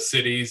out of the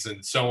cities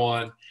and so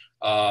on.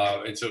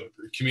 And so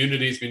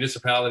communities,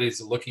 municipalities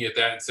are looking at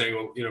that and saying,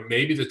 well,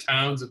 maybe the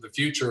towns of the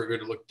future are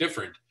going to look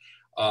different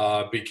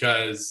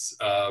because,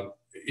 and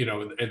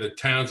the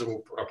towns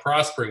that are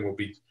prospering will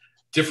be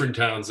different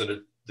towns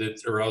that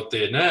are out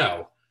there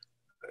now.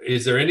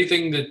 Is there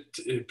anything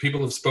that people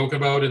have spoken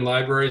about in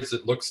libraries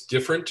that looks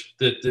different,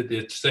 that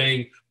it's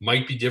saying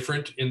might be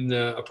different in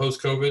a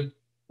post-COVID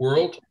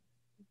world?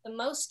 The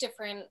most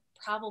different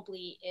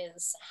probably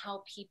is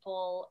how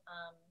people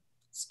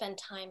spend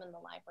time in the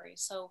library.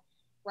 So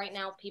right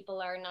now,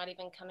 people are not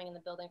even coming in the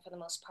building for the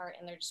most part,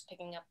 and they're just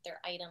picking up their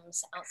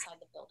items outside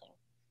the building.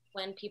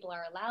 When people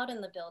are allowed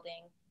in the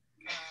building,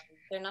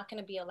 they're not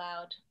going to be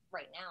allowed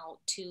right now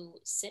to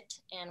sit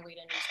and read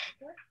a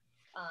newspaper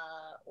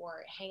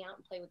or hang out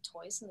and play with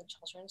toys in the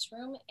children's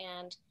room.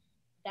 And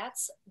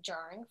that's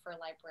jarring for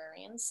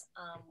librarians.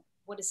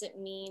 What does it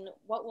mean?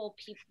 Where will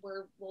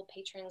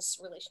patrons'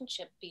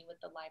 relationship be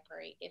with the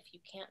library if you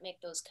can't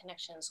make those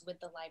connections with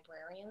the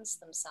librarians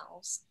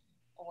themselves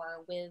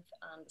or with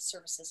the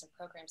services and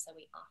programs that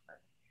we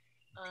offer?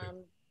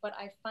 Okay. But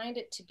I find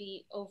it to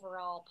be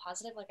overall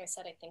positive. Like I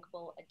said, I think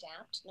we'll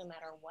adapt no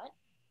matter what,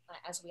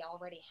 as we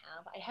already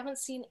have. I haven't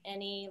seen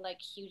any like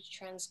huge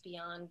trends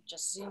beyond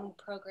just Zoom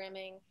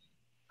programming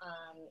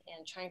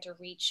and trying to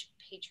reach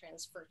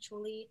patrons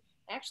virtually.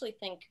 I actually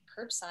think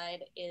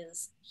curbside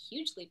is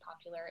hugely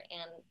popular,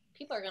 and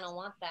people are going to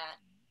want that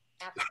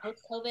after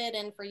post-COVID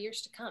and for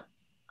years to come.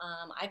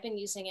 I've been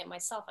using it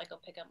myself. I go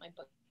pick up my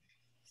book.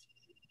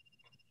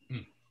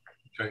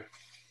 Okay,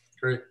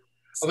 great.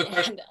 Other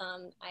questions?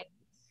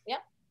 Yeah.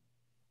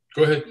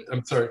 Go ahead.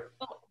 I'm sorry.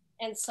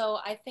 And so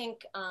I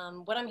think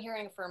what I'm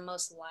hearing from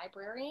most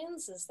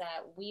librarians is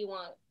that we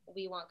want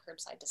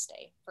curbside to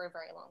stay for a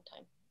very long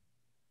time.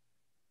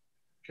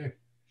 Okay.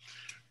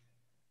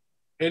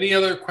 Any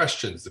other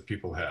questions that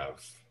people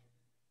have?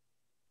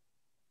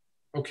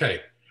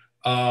 Okay.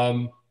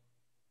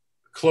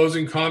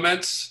 Closing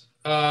comments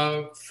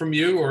from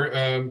you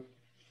or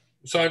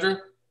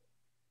Sandra?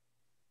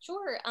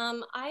 Sure.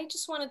 I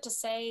just wanted to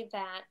say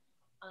that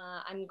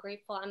I'm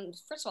grateful. I'm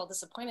first of all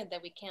disappointed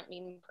that we can't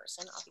meet in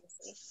person.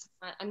 Obviously,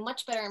 I'm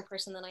much better in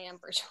person than I am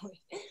virtually.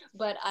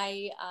 But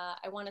I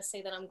want to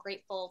say that I'm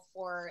grateful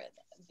for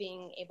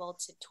being able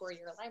to tour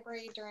your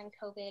library during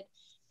COVID,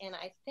 and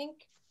I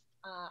think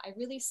I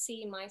really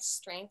see my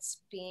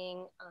strengths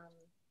being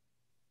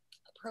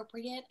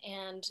appropriate,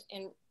 and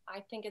I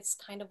think it's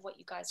kind of what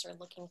you guys are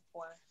looking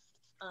for.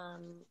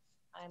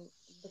 I'm,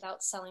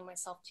 without selling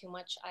myself too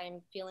much,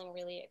 I'm feeling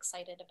really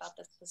excited about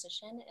this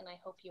position, and I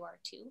hope you are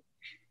too.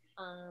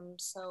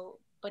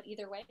 But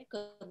either way,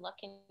 good luck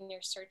in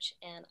your search,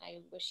 and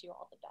I wish you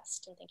all the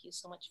best. And thank you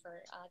so much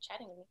for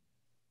chatting with me.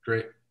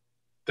 Great.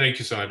 Thank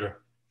you, Sandra.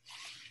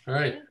 All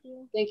right. Thank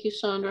you. Thank you,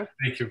 Sandra.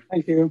 Thank you.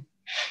 Thank you.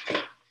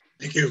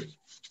 Thank you.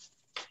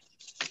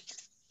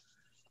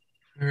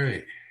 All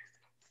right.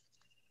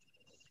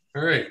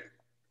 All right.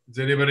 Does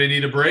anybody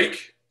need a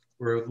break?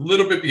 We're a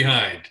little bit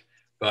behind,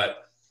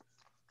 but.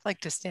 I'd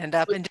like to stand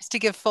up, and just to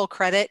give full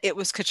credit, it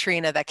was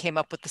Katrina that came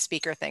up with the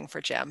speaker thing for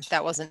Jim.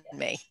 That wasn't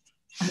me.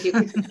 Thank you,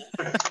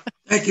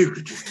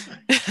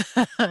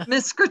 Katrina.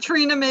 Miss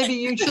Katrina, maybe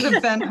you should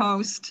have been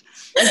host.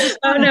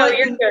 Oh no,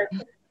 you're good.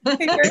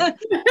 Thank you,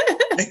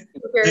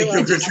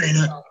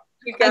 Katrina.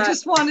 I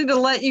just wanted to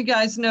let you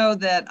guys know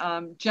that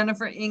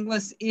Jennifer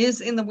Inglis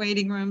is in the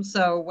waiting room,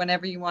 so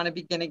whenever you want to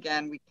begin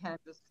again, we can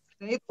just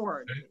say the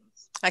word.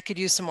 I could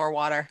use some more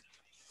water.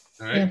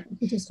 All right. Yeah,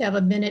 we just have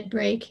a minute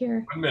break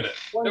here. 1 minute.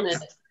 1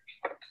 minute.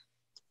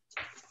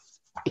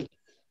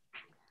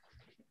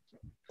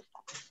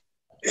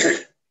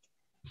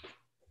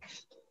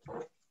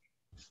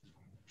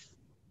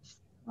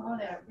 Oh,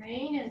 that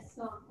rain is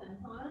something,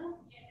 huh?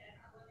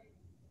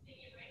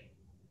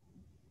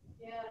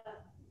 Yeah.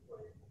 That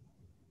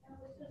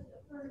was just the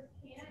first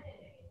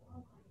candidate. Oh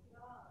my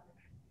God.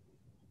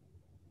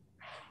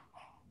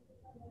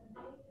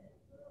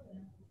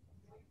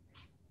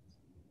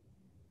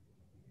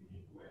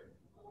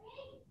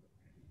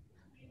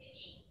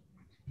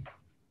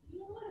 You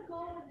want to go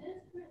to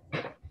this?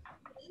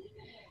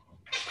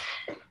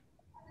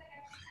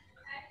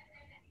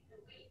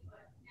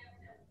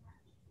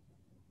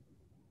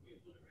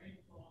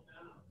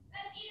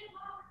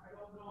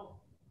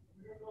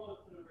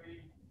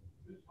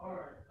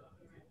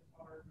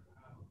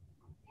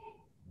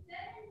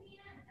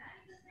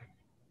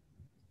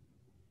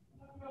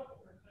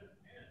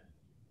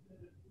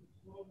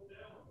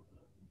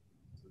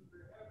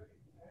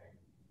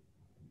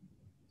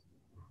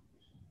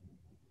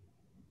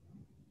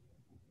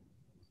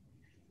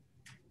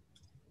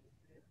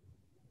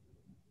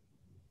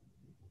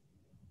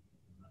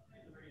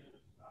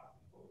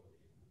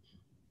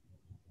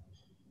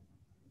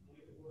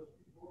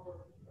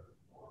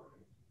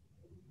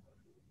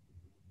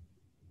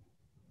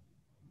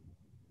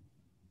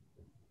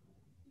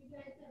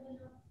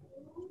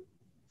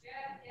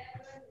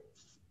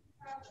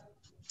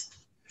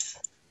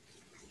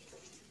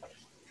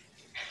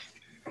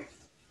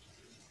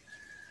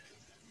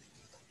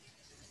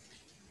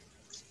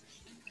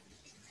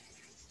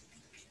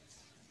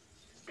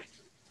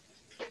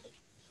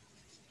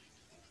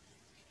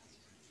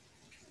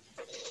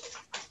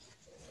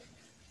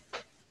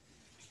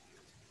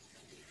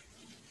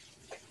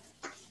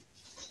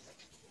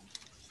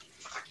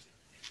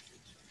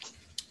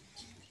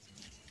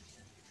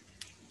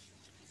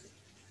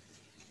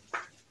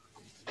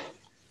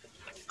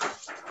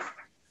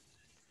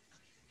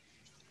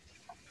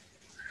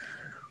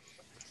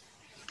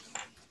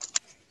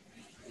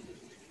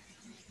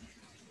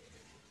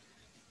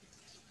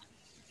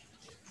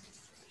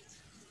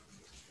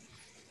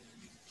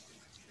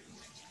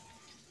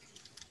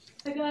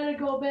 I gotta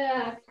go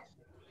back.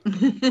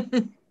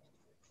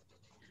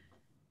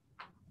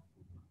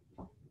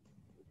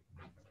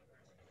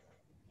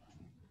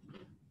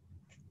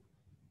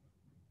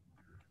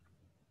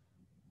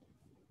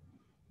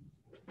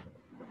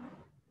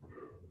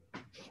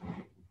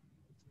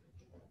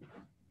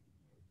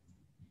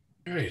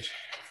 All right.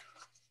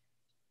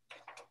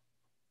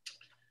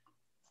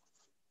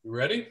 You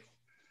ready?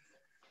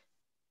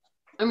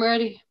 I'm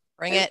ready.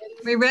 Bring it.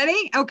 We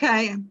ready?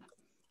 Okay.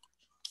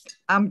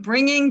 I'm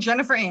bringing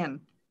Jennifer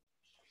in.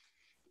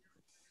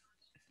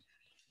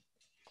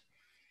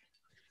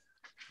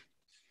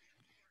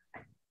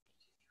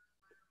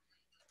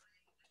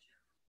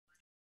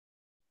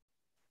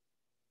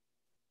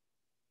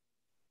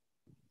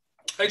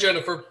 Hi,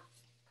 Jennifer.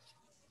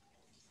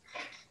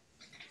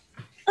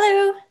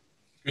 Hello.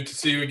 Good to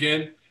see you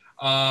again.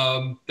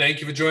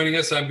 Thank you for joining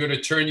us. I'm going to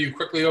turn you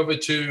quickly over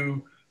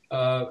to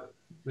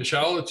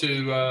Michelle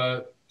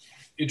to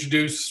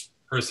introduce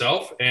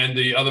herself and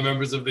the other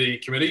members of the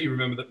committee. You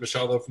remember that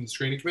Michelle, though, from the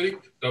screening committee.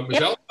 So,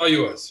 Michelle, all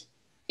yours.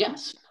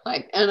 Yes.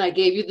 Hi. And I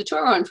gave you the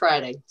tour on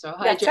Friday. So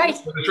hi, That's Jen. right.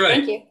 That's right.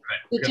 Thank you.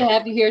 Right. Good to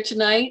have you here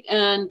tonight.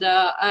 And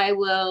I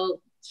will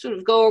sort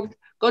of go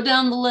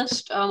down the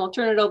list. I'll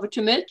turn it over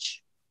to Mitch.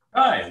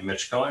 Hi, I'm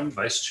Mitch Cohen,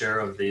 Vice Chair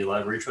of the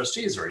Library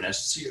Trustees. Very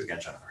nice to see you again,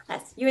 Jennifer.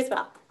 Yes, you as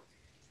well.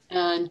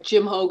 And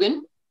Jim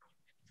Hogan.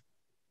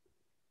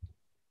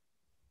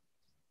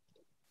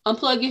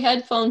 Unplug your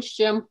headphones,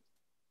 Jim.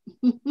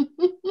 And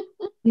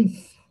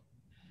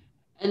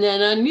then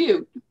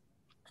unmute.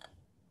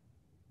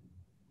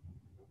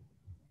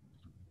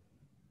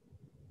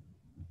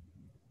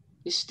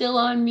 You're still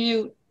on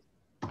mute.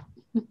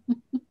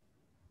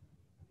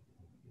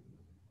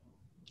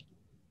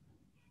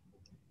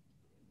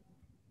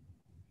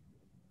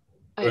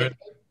 Go ahead.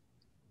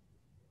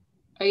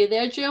 Are you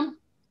there, Jim?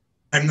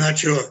 I'm not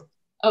sure.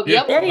 Oh, Yeah.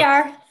 yep. There you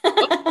are.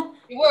 Oh,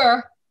 you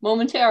were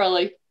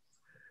momentarily.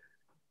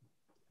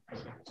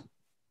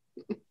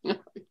 I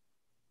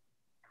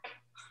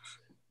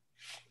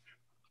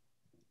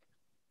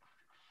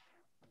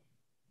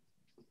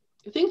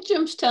think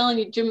Jim's telling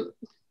you, Jim,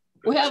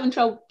 we're having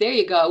trouble. There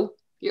you go.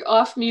 You're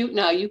off mute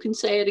now. You can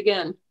say it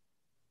again.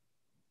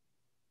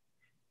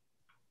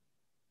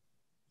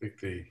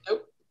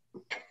 Nope.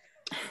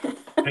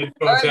 Headphones,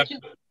 Right, have, Jim,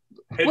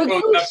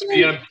 headphones have to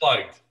be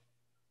unplugged. I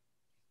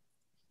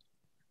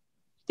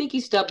think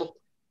he's double.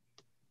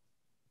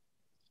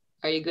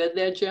 Are you good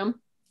there, Jim?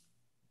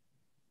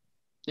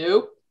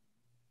 Nope.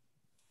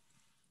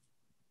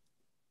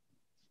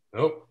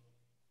 Nope.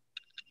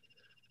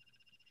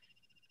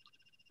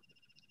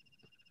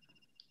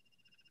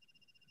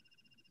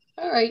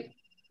 All right.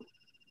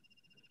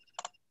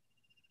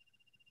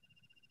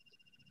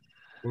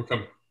 We'll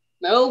come.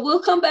 No,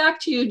 we'll come back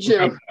to you,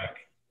 Jim. We'll come back.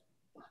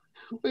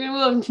 We're going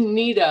to move to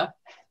Nita.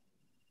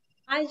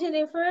 Hi,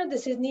 Jennifer.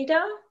 This is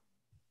Nita.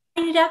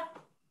 Hi, Nita.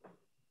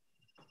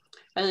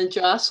 And then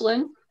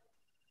Jocelyn.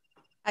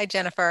 Hi,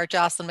 Jennifer.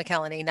 Jocelyn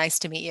McKellany. Nice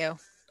to meet you.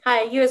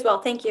 Hi, you as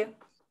well. Thank you.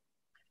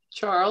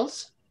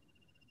 Charles.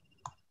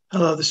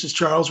 Hello, this is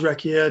Charles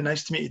Recchia.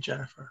 Nice to meet you,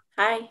 Jennifer.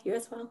 Hi, you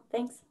as well.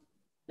 Thanks.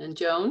 And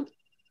Joan.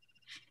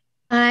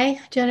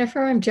 Hi,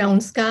 Jennifer. I'm Joan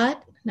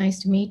Scott. Nice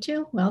to meet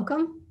you.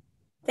 Welcome.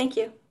 Thank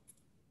you.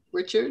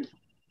 Richard.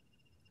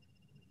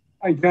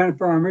 Hi,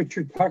 Jennifer. I'm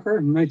Richard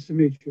Tucker. Nice to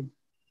meet you.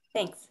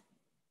 Thanks.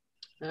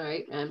 All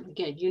right. And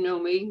again, you know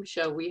me,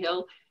 Michelle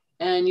Wehill,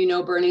 and you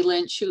know Bernie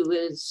Lynch, who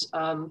is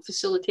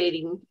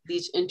facilitating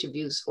these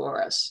interviews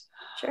for us.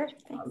 Sure.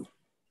 Thanks.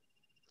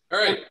 All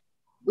right.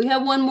 We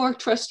have one more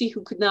trustee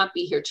who could not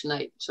be here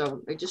tonight.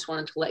 So I just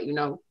wanted to let you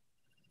know.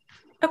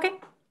 Okay.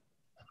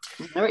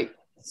 All right.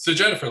 So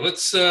Jennifer,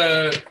 let's,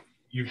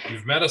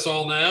 you've met us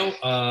all now.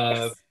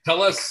 Yes.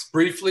 Tell us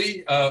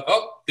briefly,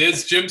 oh,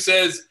 there's Jim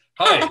says,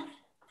 hi.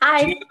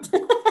 Hi.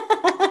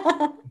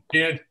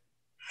 And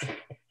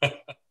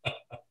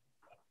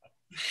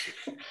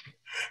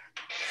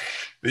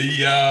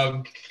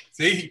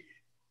see,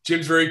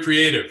 Jim's very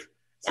creative.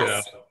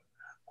 Yes.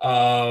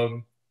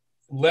 So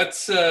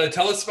let's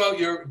tell us about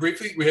your,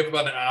 briefly, we have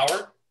about an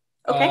hour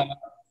Okay.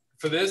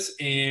 for this,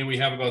 and we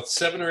have about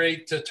 7 or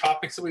 8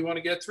 topics that we want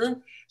to get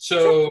through.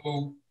 So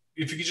sure.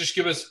 If you could just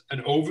give us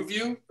an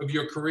overview of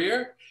your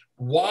career,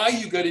 why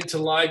you got into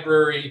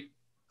library,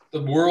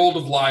 the world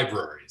of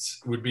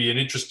libraries would be an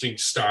interesting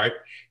start,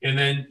 and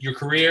then your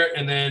career,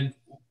 and then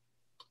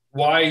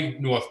why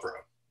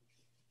Northborough?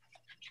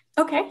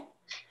 Okay.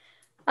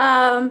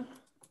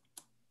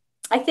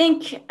 I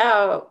think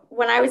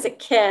when I was a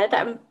kid,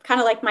 I'm kind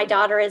of like my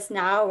daughter is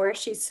now, where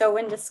she's so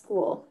into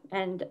school.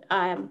 And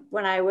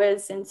when I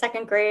was in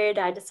 2nd grade,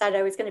 I decided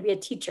I was going to be a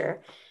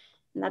teacher.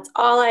 And that's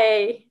all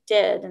I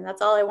did. And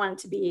that's all I wanted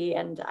to be.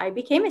 And I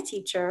became a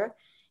teacher.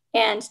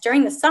 And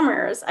during the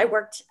summers, I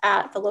worked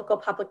at the local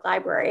public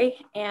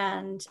library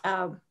and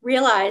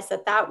realized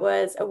that that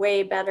was a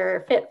way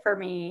better fit for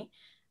me.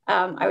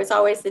 I was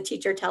always the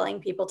teacher telling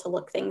people to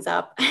look things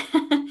up,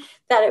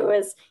 that it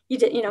was,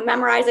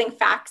 memorizing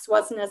facts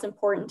wasn't as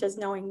important as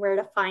knowing where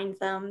to find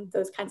them,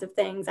 those kinds of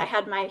things. I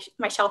had my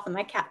shelf in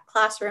my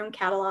classroom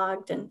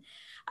cataloged, and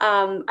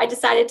I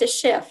decided to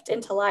shift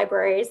into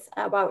libraries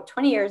about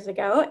 20 years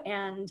ago.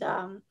 And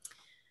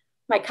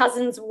my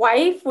cousin's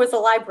wife was a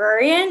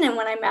librarian. And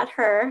when I met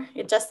her,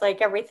 it just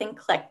like everything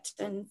clicked.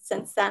 And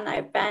since then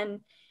I've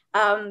been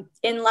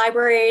in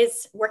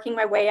libraries, working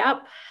my way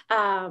up.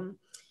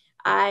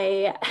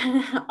 I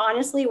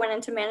honestly went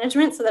into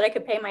management so that I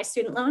could pay my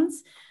student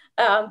loans.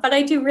 But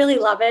I do really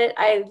love it.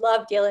 I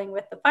love dealing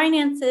with the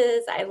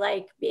finances. I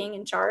like being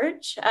in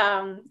charge.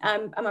 I'm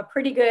a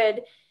pretty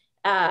good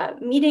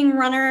meeting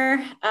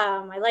runner.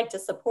 I like to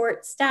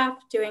support staff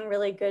doing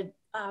really good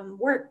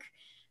work.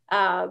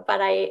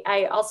 But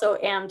I also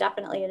am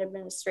definitely an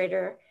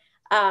administrator.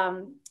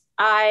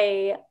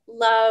 I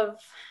love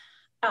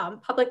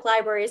public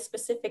libraries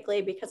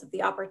specifically because of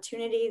the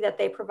opportunity that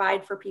they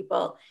provide for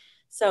people.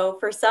 So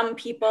for some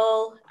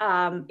people,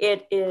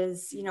 it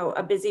is, you know,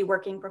 a busy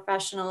working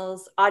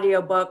professional's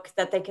audiobook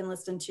that they can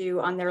listen to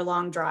on their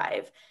long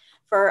drive.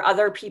 For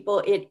other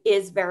people, it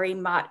is very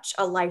much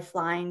a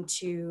lifeline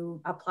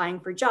to applying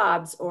for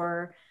jobs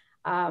or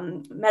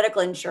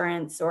medical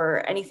insurance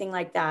or anything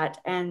like that.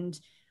 And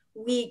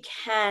we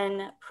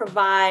can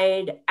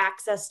provide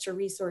access to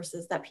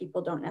resources that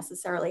people don't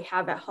necessarily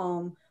have at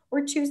home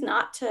or choose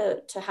not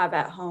to have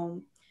at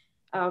home.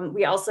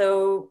 We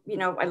also, you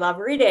know, I love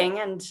reading,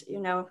 and, you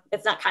know,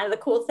 it's not kind of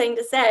the cool thing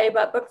to say,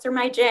 but books are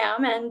my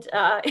jam. And,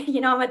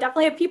 you know, I'm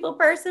definitely a people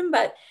person,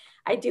 but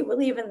I do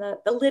believe in the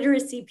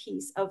literacy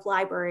piece of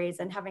libraries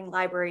and having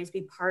libraries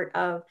be part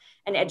of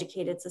an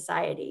educated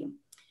society.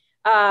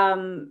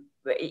 You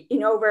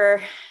know,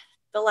 over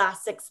the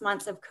last 6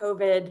 months of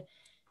COVID,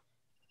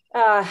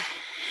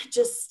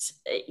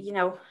 you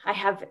know, I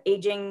have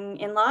aging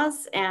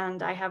in-laws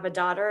and I have a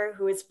daughter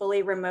who is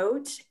fully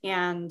remote,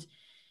 and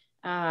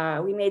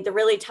we made the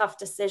really tough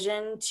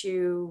decision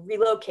to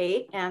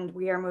relocate, and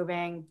we are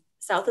moving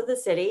south of the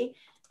city,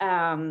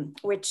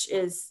 which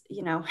is,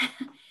 you know,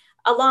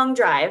 a long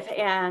drive.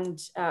 And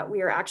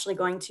we are actually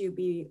going to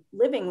be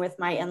living with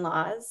my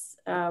in-laws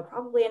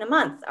probably in a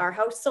month. Our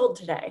house sold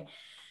today.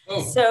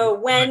 Oh, so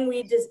when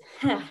we just,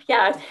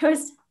 yeah, it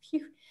was,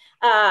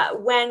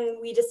 when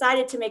we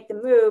decided to make the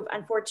move,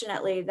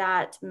 unfortunately,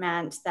 that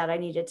meant that I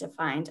needed to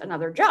find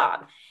another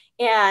job.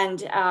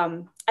 And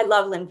I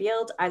love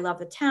Linfield. I love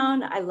the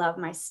town. I love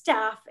my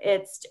staff.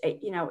 It's,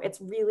 you know,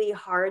 it's really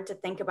hard to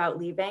think about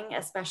leaving,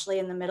 especially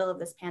in the middle of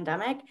this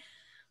pandemic.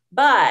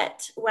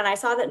 But when I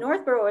saw that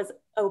Northborough was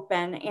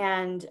open,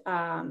 and,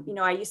 you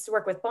know, I used to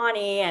work with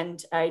Bonnie,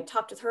 and I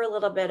talked with her a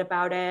little bit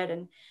about it.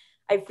 And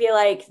I feel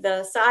like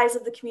the size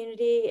of the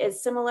community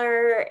is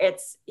similar.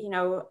 It's, you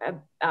know,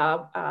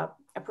 a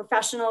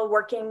professional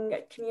working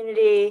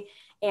community,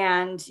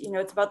 and, you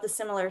know, it's about the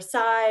similar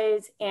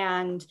size.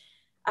 And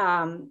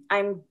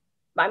I'm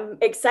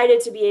excited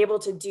to be able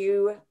to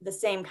do the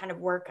same kind of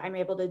work I'm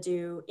able to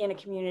do in a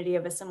community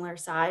of a similar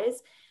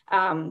size.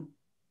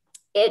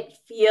 It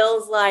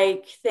feels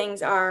like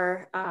things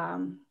are, I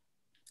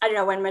don't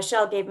know, when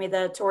Michelle gave me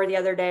the tour the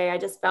other day, I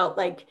just felt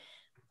like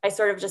I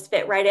sort of just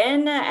fit right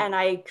in, and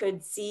I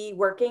could see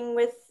working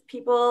with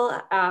people.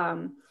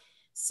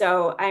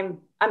 So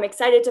I'm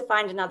excited to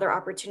find another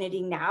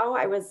opportunity now.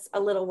 I was a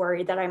little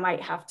worried that I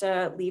might have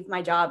to leave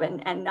my job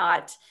and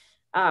not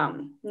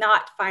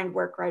find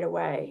work right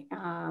away.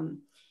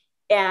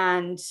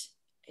 And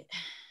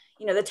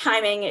you know, the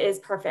timing is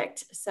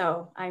perfect.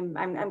 So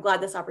I'm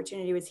glad this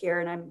opportunity was here,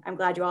 and I'm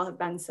glad you all have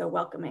been so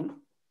welcoming.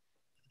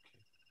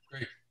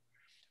 Great.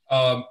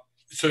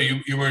 So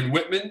you were in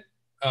Whitman,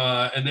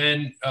 and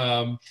then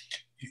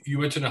you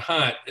went to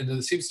Nahant, and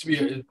there seems to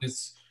be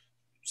it's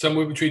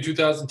somewhere between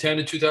 2010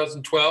 and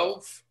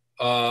 2012.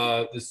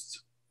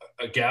 There's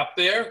a gap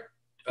there.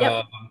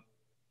 Yep.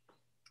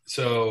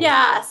 So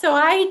yeah, so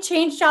I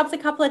changed jobs a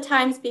couple of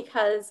times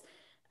because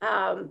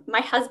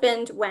my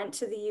husband went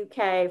to the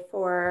UK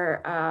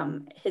for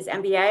his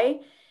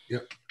MBA.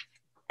 Yep.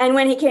 And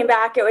when he came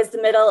back, it was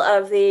the middle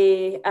of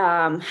the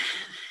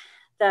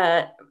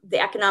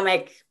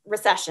economic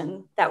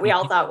recession that we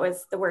all thought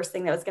was the worst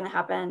thing that was going to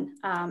happen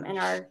in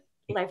our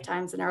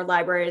lifetimes in our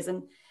libraries,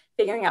 and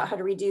figuring out how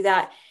to redo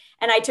that.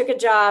 And I took a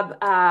job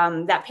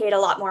that paid a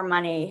lot more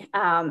money.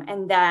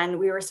 And then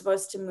we were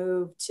supposed to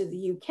move to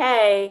the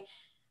UK.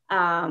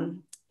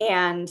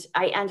 And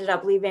I ended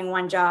up leaving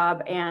one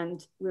job,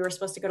 and we were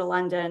supposed to go to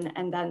London,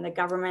 and then the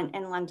government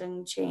in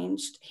London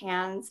changed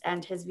hands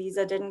and his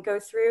visa didn't go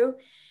through.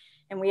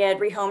 And we had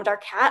rehomed our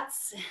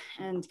cats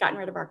and gotten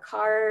rid of our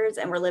cars,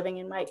 and we're living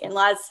in my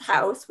in-laws'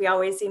 house. We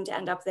always seem to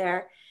end up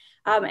there.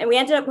 And we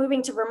ended up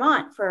moving to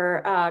Vermont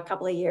for a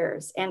couple of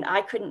years, and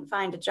I couldn't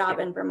find a job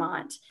in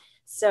Vermont.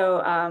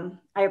 So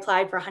I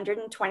applied for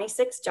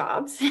 126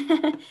 jobs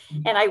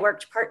and I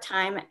worked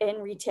part-time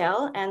in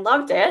retail and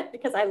loved it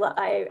because I'm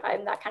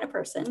that kind of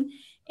person.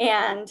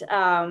 And,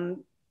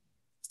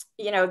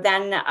 you know,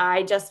 then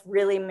I just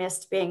really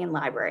missed being in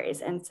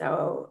libraries. And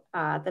so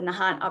the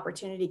Nahant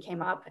opportunity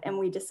came up, and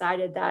we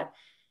decided that,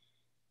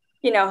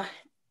 you know,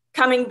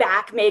 coming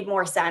back made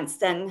more sense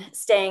than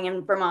staying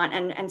in Vermont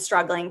and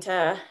struggling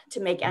to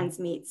make ends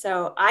meet.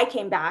 So I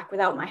came back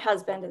without my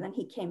husband, and then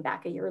he came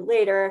back a year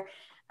later.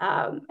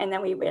 And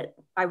then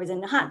I was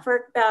in Nahant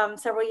for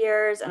several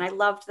years, and I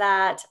loved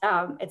that.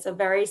 It's a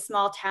very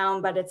small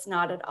town, but it's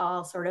not at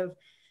all sort of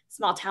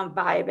small town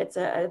vibe. It's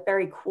a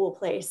very cool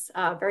place,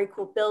 very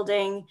cool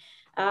building.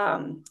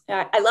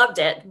 I loved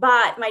it,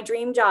 but my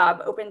dream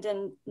job opened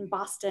in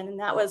Boston, and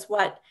that was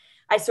what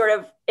I sort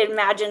of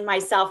imagined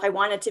myself. I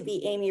wanted to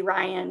be Amy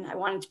Ryan. I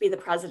wanted to be the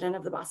president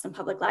of the Boston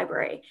Public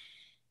Library.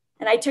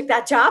 And I took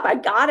that job, I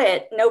got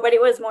it. Nobody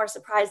was more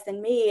surprised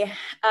than me.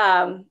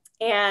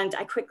 And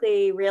I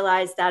quickly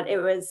realized that it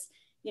was,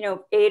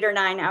 8 or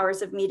 9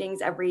 hours of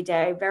meetings every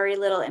day, very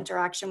little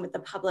interaction with the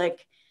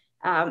public.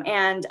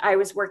 And I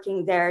was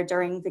working there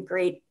during the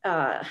great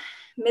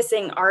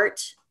missing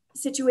art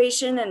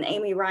situation, and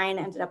Amy Ryan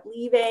ended up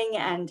leaving,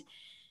 and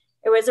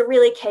it was a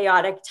really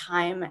chaotic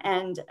time.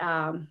 And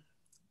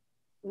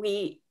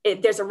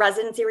there's a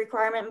residency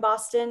requirement in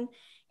Boston,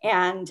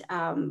 and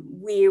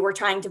we were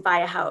trying to buy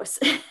a house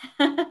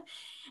or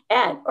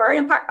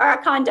a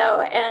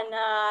condo, and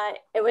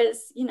it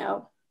was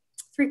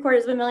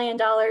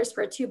 $750,000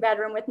 for a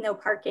 2-bedroom with no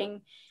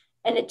parking,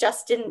 and it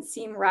just didn't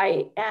seem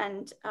right.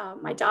 And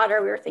my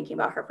daughter, we were thinking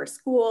about her for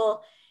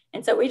school,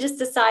 and so we just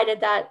decided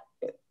that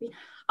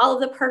all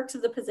of the perks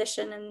of the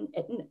position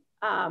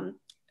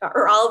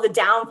or all of the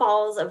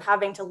downfalls of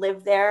having to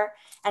live there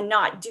and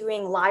not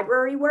doing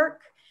library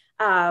work,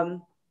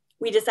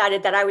 we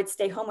decided that I would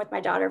stay home with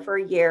my daughter for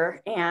a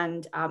year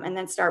and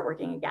then start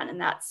working again. And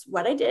that's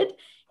what I did.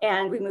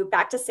 And we moved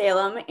back to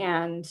Salem,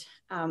 and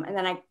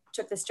then I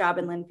took this job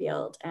in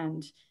Linfield.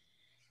 And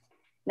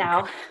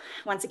now,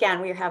 once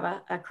again, we have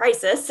a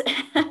crisis,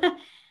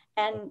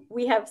 and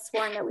we have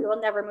sworn that we will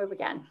never move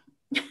again.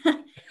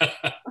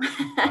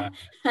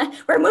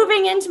 We're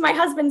moving into my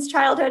husband's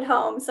childhood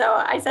home. So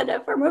I said,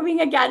 if we're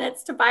moving again,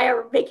 it's to buy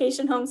a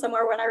vacation home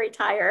somewhere when I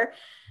retire.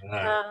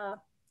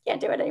 Can't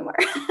do it anymore.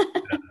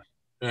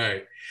 All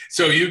right.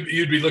 So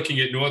you'd be looking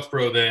at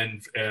Northborough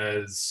then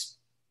as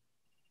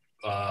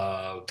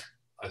a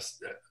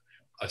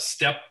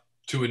step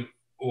to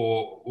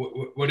or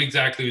what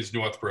exactly does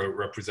Northborough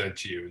represent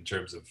to you in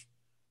terms of?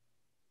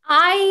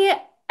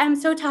 I am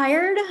so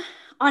tired,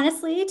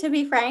 honestly, to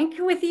be frank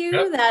with you,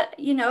 that,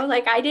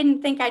 I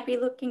didn't think I'd be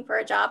looking for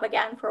a job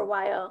again for a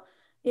while.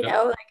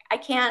 I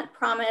can't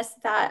promise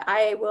that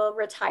I will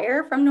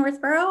retire from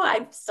Northborough.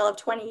 I still have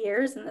 20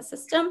 years in the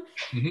system,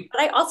 but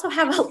I also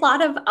have a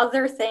lot of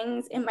other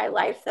things in my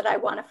life that I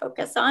want to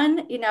focus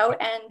on,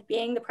 and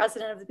being the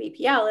president of the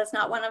BPL is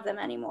not one of them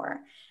anymore.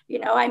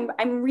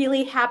 I'm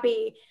really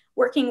happy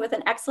working with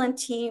an excellent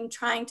team,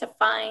 trying to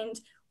find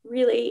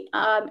really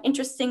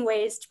interesting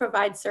ways to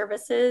provide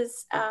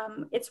services.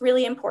 It's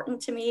really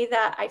important to me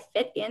that I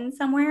fit in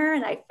somewhere,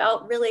 and I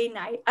felt really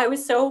nice. I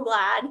was so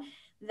glad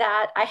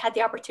that I had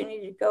the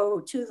opportunity to go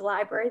to the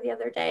library the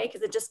other day,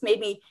 because it just made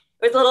me,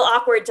 it was a little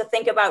awkward to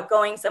think about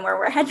going somewhere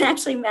where I hadn't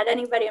actually met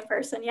anybody in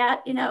person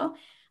yet, and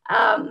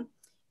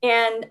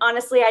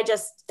honestly, I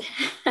just,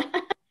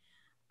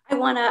 I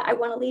want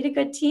to lead a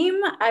good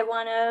team. I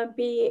want to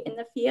be in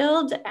the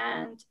field,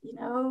 and,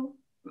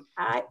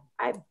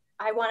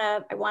 I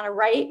want to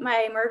write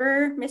my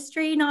murder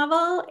mystery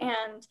novel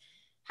and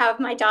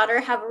have my daughter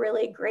have a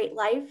really great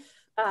life.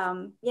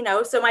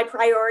 So my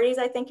priorities,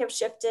 I think, have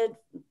shifted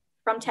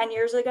from 10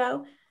 years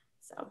ago.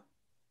 So.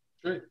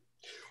 Great.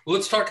 Well,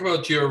 let's talk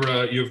about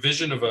your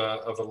vision of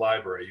a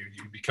library. You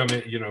become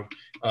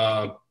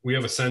we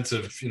have a sense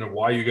of,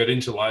 why you got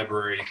into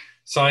library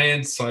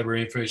science,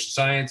 library information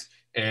science,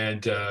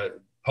 and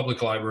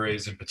public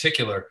libraries in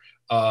particular.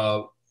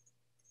 In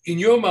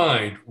your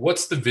mind,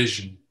 what's the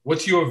vision?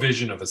 What's your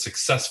vision of a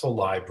successful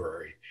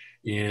library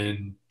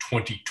in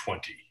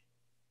 2020?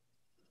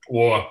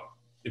 Or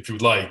if you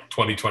would like,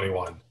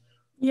 2021?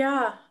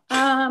 Yeah.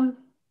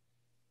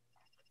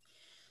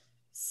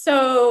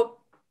 So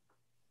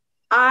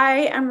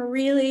I am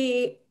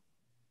really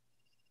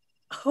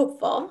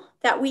hopeful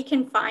that we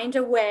can find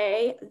a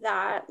way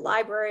that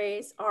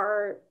libraries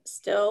are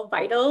still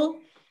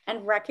vital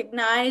and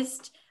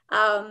recognized.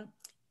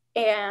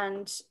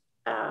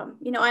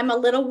 I'm a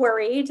little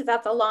worried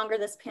that the longer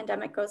this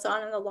pandemic goes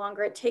on and the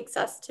longer it takes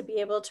us to be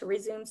able to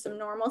resume some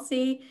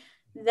normalcy,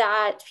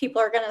 that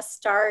people are going to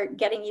start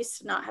getting used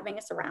to not having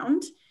us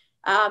around.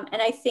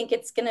 And I think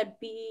it's going to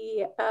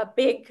be a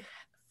big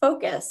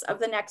focus of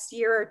the next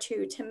year or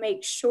two to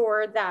make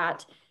sure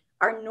that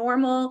our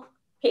normal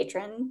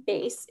patron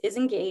base is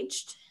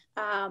engaged,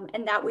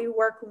 and that we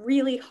work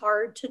really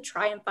hard to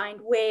try and find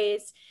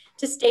ways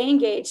to stay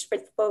engaged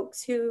with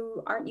folks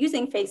who aren't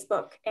using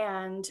Facebook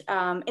and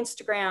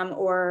Instagram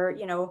or,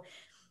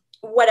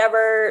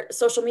 whatever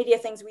social media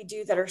things we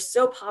do that are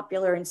so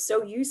popular and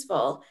so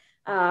useful.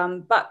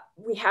 But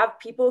we have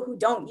people who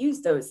don't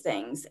use those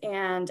things.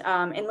 And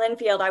in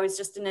Linfield, I was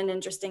just in an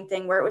interesting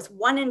thing where it was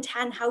 1 in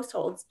 10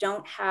 households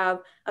don't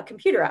have a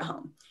computer at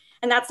home.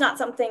 And that's not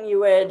something you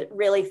would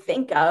really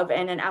think of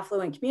in an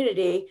affluent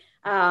community.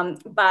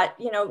 But,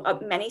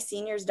 many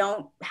seniors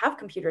don't have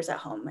computers at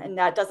home. And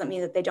that doesn't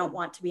mean that they don't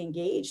want to be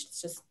engaged.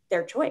 It's just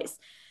their choice.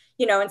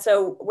 And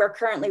so we're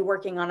currently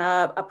working on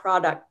a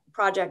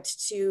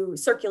project to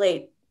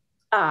circulate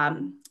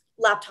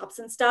laptops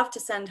and stuff to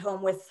send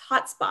home with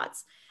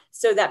hotspots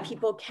so that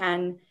people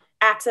can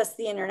access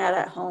the internet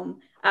at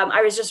home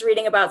I was just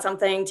reading about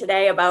something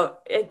today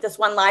about this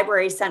one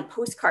library sent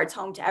postcards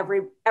home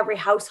to every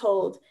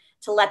household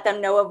to let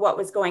them know of what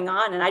was going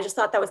on. And I just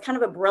thought that was kind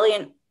of a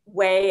brilliant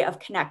way of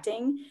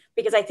connecting,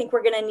 because I think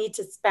we're going to need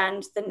to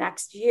spend the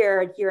next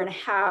year and a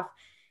half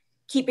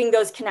keeping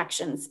those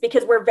connections,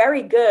 because we're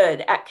very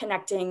good at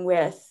connecting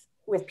with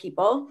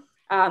people.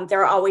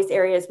 There are always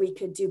areas we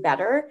could do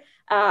better,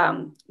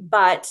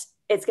 but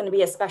it's going to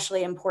be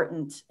especially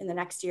important in the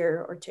next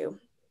year or two.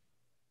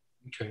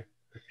 Okay.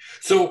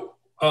 So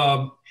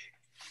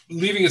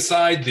leaving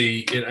aside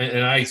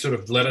and I sort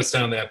of led us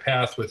down that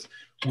path with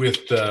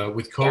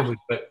COVID,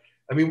 but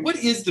I mean, what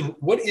do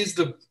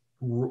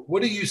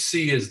you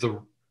see as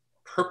the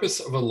purpose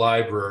of a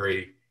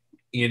library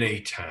in a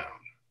town,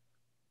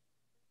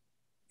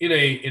 in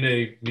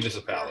a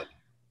municipality?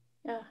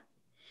 Yeah.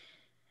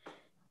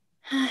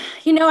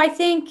 You know, I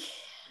think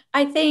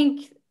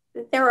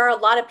there are a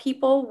lot of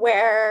people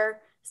where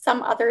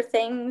some other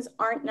things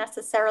aren't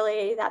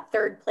necessarily that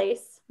third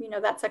place. You know,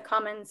 that's a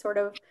common sort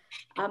of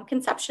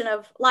conception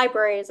of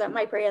libraries. That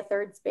might be a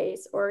third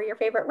space, or your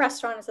favorite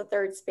restaurant is a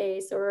third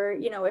space, or,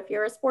 you know, if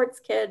you're a sports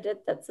kid,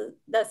 that's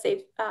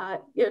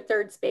your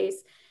third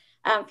space.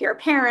 If you're a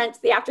parent,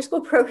 the after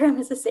school program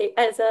is a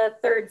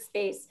third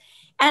space.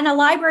 And a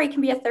library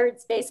can be a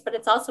third space, but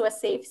it's also a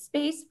safe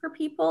space for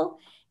people.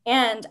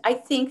 And I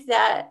think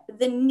that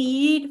the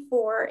need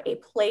for a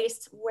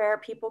place where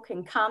people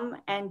can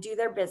come and do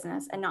their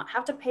business and not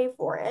have to pay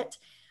for it,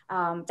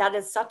 that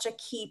is such a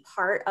key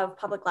part of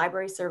public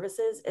library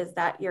services, is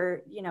that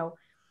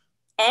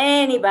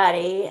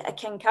anybody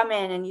can come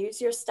in and use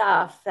your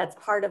stuff. That's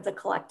part of the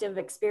collective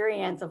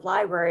experience of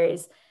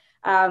libraries.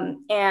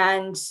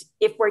 And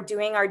if we're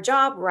doing our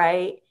job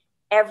right,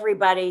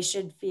 everybody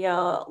should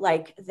feel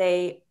like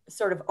they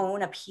sort of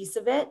own a piece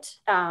of it.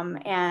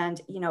 And,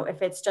 you know,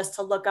 if it's just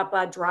to look up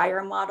a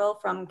dryer model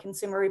from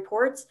Consumer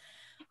Reports,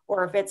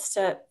 or if it's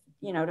to,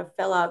 you know, to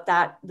fill out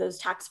those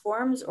tax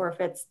forms, or if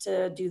it's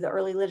to do the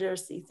early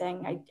literacy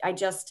thing,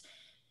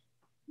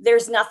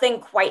 there's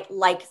nothing quite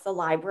like the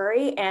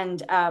library.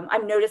 And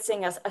I'm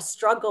noticing a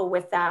struggle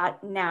with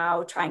that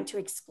now, trying to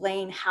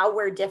explain how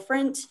we're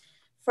different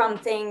from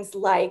things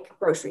like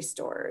grocery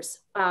stores,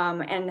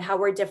 and how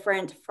we're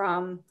different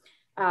from,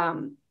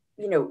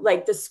 you know,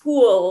 like the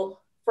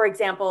school, for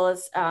example,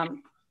 is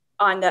on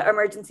the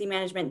emergency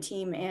management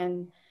team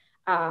in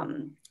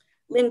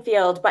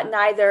Linfield, but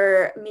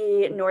neither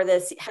me nor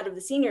the head of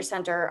the senior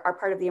center are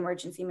part of the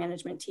emergency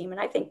management team. And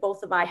I think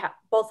both of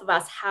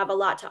us have a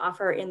lot to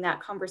offer in that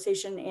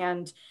conversation,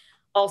 and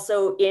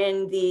also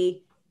in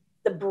the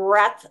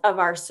breadth of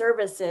our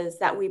services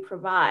that we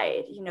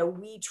provide. You know,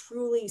 we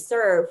truly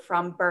serve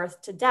from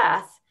birth to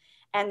death,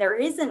 and there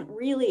isn't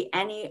really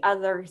any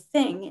other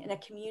thing in a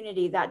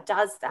community that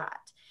does that.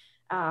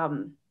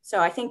 So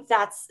I think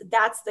that's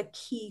the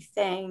key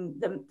thing,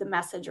 the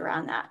message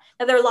around that.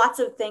 Now, there are lots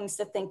of things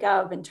to think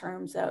of in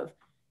terms of,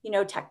 you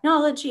know,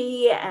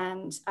 technology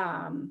and,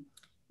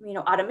 you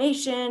know,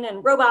 automation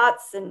and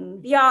robots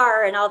and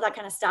VR and all that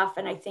kind of stuff.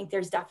 And I think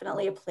there's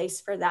definitely a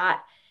place for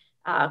that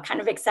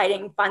kind of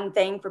exciting, fun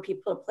thing for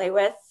people to play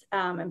with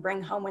and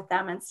bring home with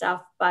them and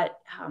stuff. But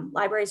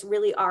libraries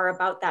really are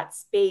about that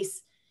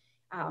space,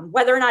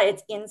 whether or not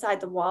it's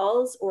inside the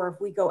walls, or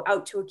if we go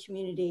out to a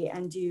community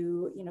and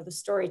do, you know, the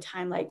story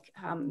time like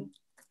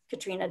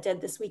Katrina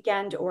did this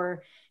weekend,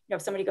 or, you know,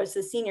 if somebody goes to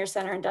the senior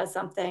center and does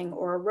something,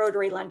 or a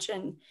Rotary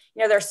luncheon.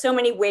 You know, there are so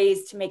many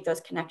ways to make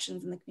those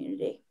connections in the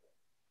community.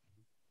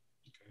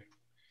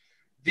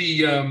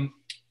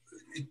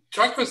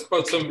 Talk to us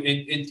about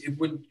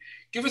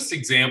give us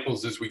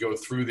examples as we go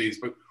through these,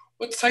 but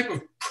what type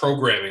of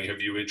programming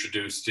have you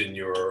introduced in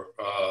your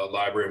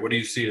library? What do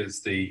you see as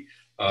the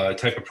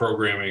type of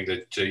programming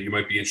that you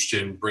might be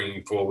interested in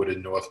bringing forward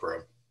in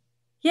Northborough?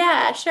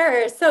 Yeah,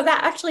 sure. So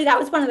that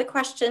was one of the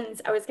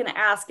questions I was going to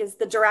ask. Is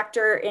the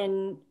director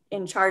in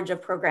charge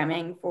of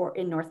programming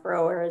in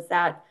Northborough, or is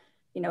that,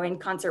 you know, in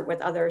concert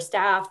with other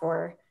staff,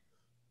 or?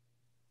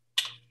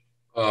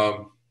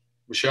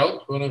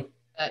 Michelle, you want to?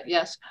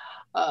 Yes.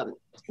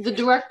 The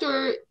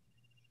director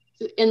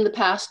in the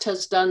past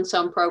has done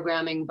some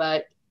programming,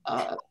 but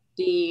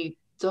the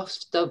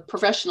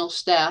professional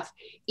staff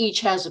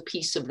each has a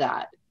piece of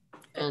that,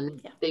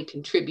 and they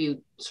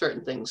contribute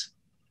certain things.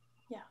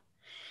 Yeah.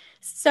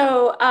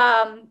 So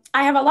I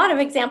have a lot of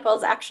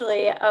examples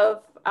actually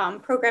of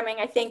programming.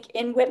 I think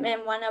in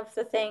Whitman, one of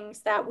the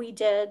things that we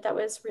did that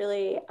was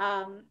really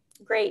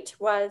great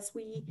was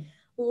we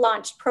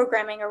launched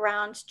programming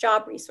around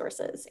job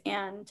resources.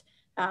 And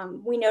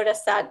we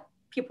noticed that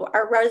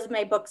our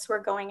resume books were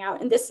going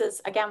out. And this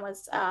was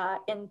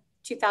in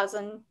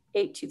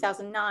 2008,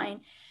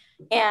 2009.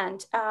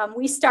 And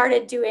we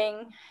started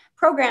doing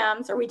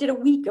programs, or we did a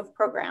week of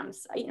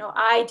programs. You know,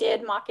 I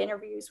did mock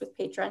interviews with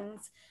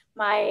patrons.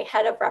 My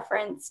head of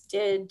reference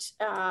did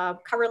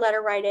cover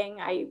letter writing.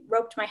 I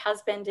roped my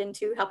husband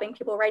into helping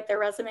people write their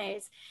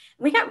resumes.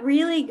 And we got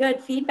really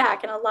good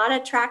feedback and a lot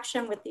of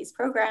traction with these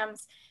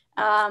programs.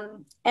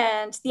 And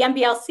the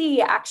MBLC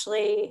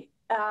actually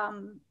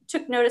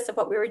took notice of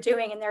what we were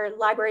doing, and their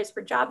Libraries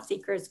for Job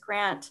Seekers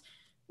grant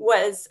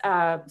was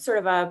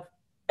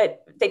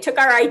they took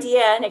our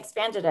idea and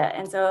expanded it.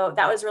 And so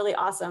that was really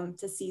awesome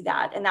to see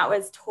that. And that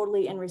was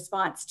totally in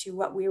response to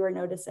what we were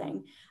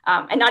noticing.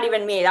 And not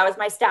even me, that was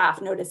my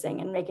staff noticing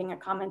and making a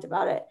comment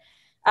about it.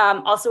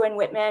 Also in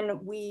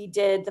Whitman, we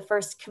did the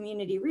first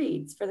community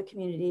reads for the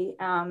community.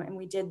 And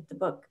we did the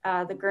book,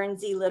 The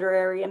Guernsey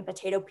Literary and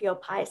Potato Peel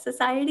Pie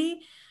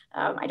Society.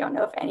 I don't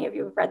know if any of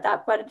you have read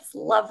that, but it's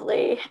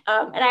lovely.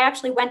 And I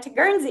actually went to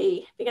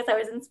Guernsey because I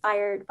was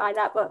inspired by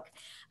that book.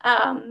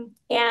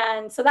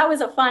 And so that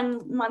was a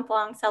fun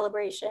month-long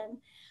celebration.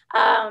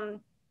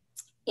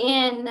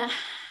 In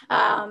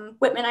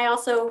Whitman, I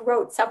also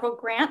wrote several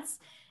grants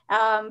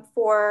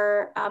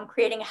for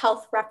creating a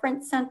health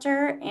reference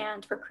center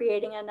and for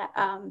creating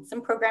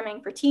some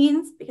programming for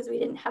teens because we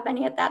didn't have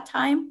any at that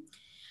time.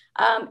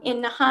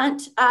 In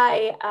Nahant,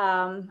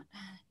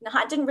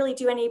 Nahant didn't really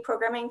do any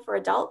programming for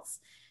adults.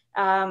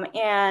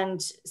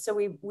 And so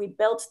we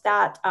built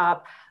that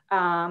up.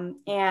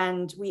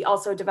 And we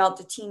also developed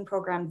a teen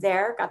program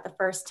there, got the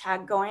first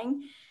tag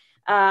going.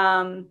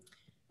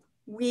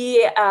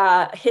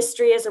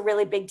 History is a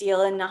really big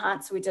deal in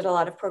Nahant, so we did a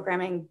lot of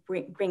programming,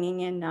 bringing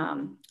in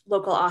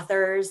local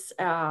authors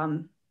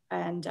and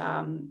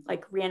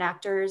like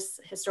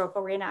reenactors,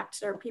 historical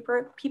reenactor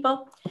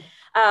people.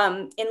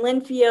 In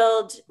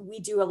Linfield, we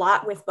do a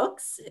lot with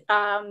books.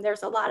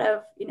 There's a lot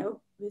of,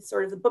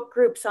 sort of the book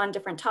groups on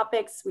different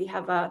topics. We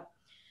have a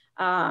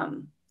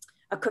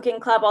cooking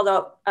club,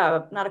 although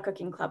not a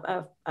cooking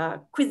club, a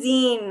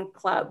cuisine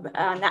club.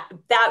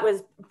 That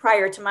was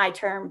prior to my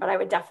term, but I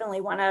would definitely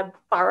want to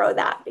borrow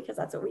that because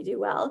that's what we do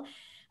well.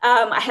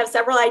 I have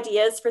several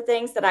ideas for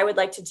things that I would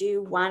like to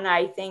do. One,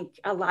 I think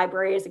a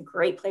library is a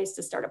great place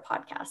to start a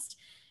podcast.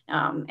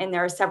 And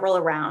there are several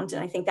around.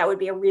 And I think that would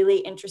be a really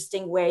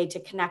interesting way to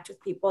connect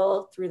with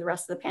people through the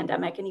rest of the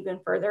pandemic and even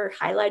further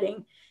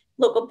highlighting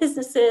local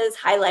businesses,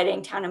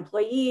 highlighting town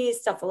employees,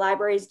 stuff the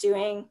library is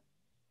doing.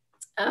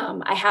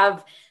 I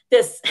have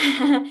this,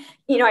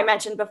 I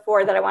mentioned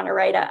before that I want to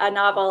write a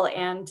novel,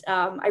 and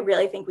I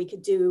really think we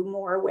could do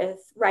more with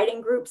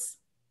writing groups.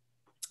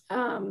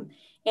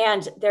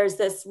 And there's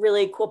this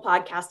really cool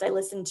podcast I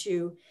listen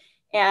to,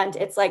 and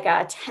it's like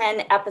a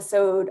 10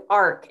 episode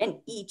arc, and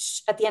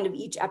at the end of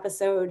each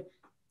episode,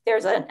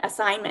 there's an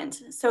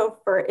assignment. So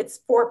it's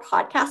for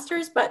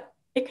podcasters, but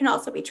it can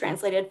also be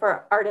translated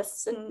for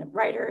artists and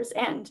writers.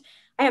 And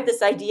I have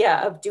this idea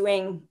of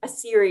doing a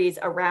series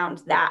around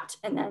that,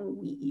 and then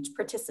we each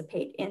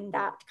participate in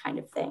that kind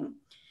of thing.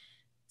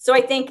 So I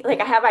think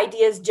I have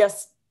ideas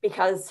just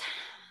because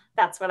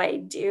that's what I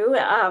do.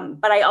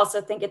 But I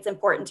also think it's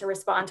important to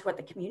respond to what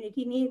the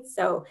community needs.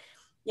 So,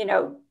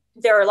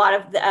 there are a lot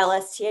of the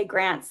LSTA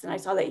grants, and I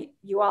saw that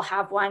you all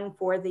have one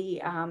for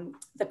the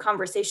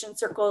conversation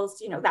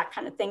circles, that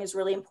kind of thing is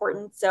really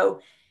important.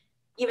 So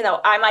even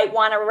though I might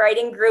want a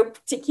writing group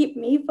to keep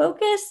me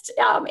focused,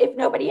 if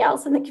nobody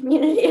else in the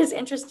community is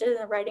interested in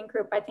a writing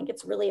group, I think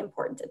it's really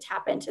important to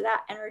tap into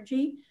that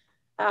energy.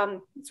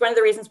 It's one of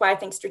the reasons why I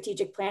think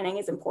strategic planning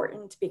is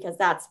important, because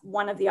that's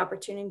one of the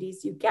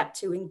opportunities you get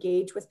to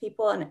engage with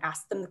people and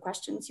ask them the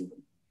questions you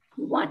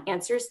want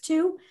answers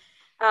to.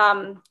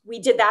 We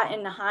did that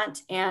in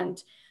Nahant,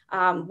 and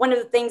one of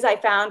the things I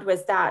found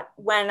was that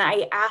when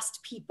I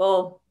asked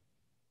people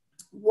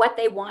what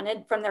they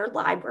wanted from their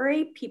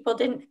library, people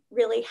didn't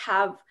really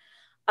have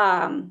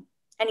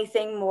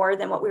anything more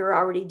than what we were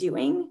already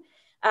doing.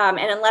 And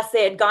unless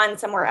they had gone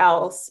somewhere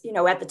else,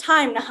 at the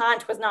time,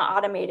 Nahant was not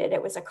automated.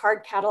 It was a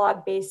card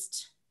catalog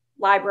based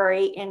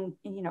library in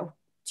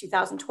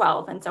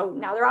 2012. And so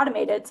now they're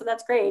automated, so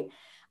that's great.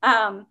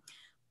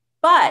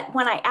 But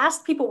when I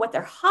asked people what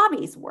their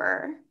hobbies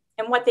were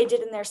and what they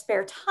did in their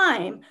spare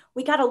time,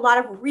 we got a lot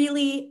of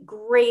really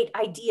great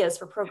ideas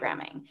for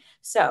programming.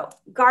 So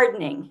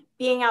gardening,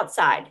 being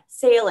outside,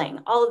 sailing,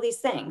 all of these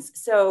things.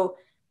 So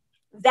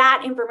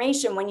that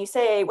information, when you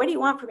say, what do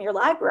you want from your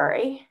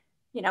library?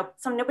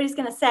 Nobody's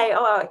going to say,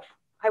 oh,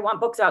 I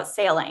want books about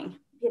sailing,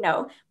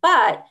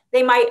 but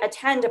they might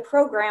attend a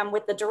program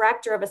with the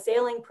director of a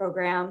sailing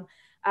program,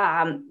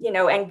 and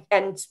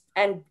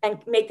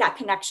make that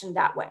connection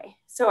that way.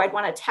 So I'd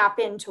want to tap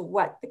into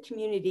what the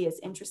community is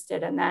interested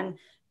in and then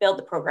build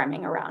the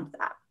programming around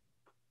that.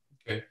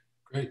 Okay,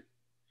 great.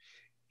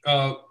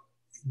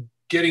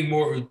 Getting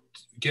more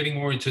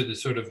into the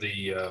sort of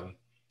the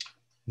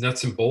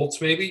nuts and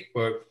bolts, maybe,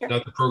 or sure.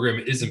 Not the program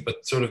isn't,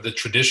 but sort of the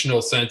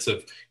traditional sense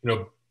of,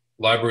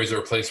 libraries are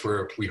a place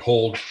where we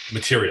hold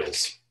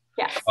materials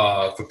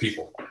for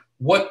people.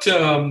 What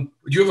do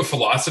you have a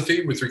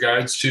philosophy with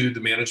regards to the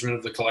management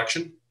of the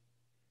collection?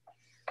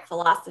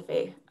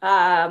 Philosophy,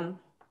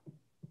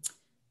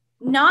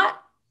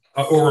 not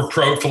or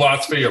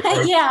philosophy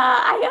approach.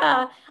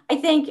 Yeah, I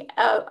think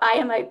I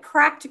am a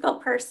practical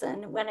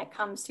person when it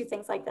comes to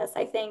things like this.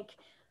 I think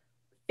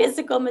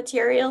physical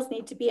materials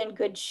need to be in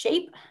good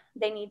shape.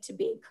 They need to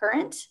be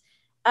current.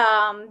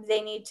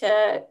 They need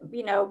to,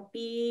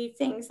 be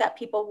things that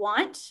people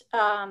want.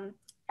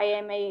 I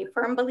am a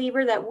firm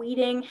believer that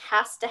weeding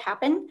has to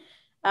happen.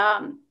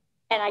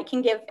 And I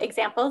can give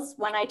examples.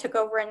 When I took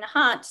over in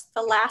Nahant,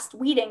 the last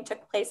weeding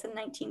took place in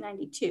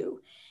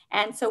 1992.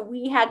 And so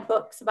we had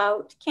books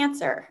about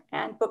cancer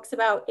and books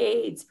about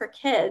AIDS for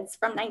kids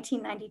from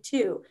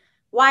 1992,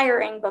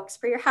 wiring books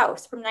for your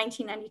house from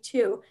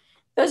 1992.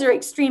 Those are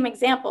extreme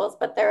examples,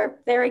 but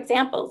they're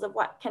examples of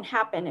what can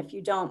happen if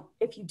you don't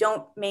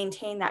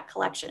maintain that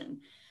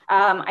collection.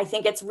 I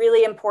think it's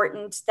really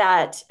important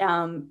that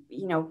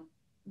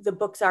the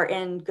books are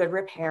in good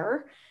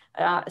repair.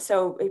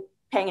 So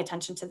paying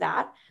attention to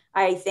that.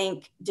 I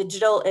think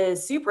digital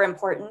is super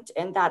important,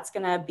 and that's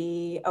going to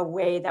be a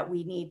way that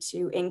we need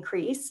to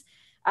increase,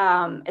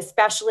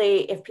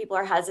 especially if people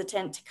are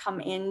hesitant to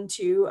come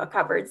into a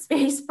covered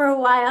space for a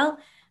while.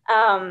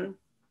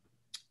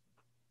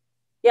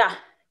 Yeah,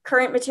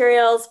 current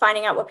materials,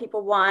 finding out what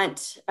people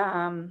want,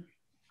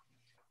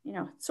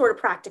 sort of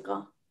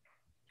practical.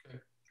 Okay,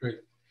 great.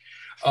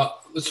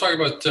 Let's talk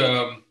about,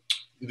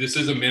 this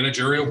is a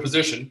managerial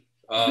position.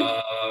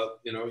 You're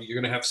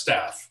going to have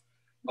staff.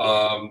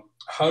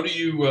 How do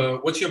you,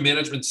 what's your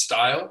management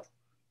style,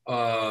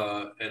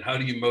 and how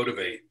do you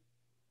motivate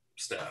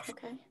staff?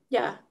 Okay,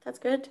 yeah, that's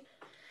good.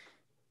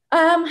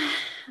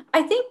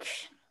 I think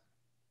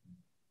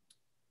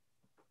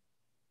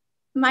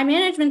my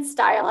management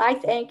style,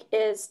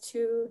 is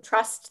to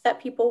trust that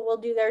people will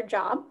do their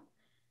job.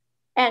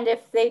 And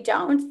if they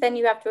don't, then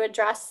you have to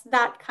address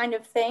that kind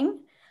of thing.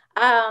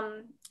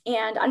 And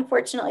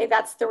unfortunately,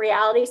 that's the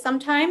reality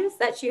sometimes,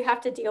 that you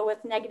have to deal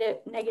with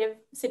negative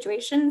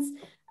situations.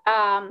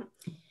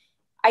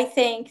 I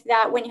think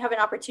that when you have an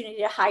opportunity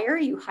to hire,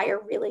 you hire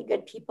really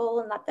good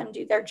people and let them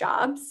do their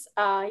jobs.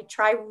 I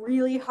try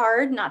really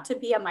hard not to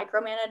be a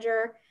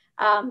micromanager.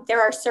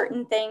 There are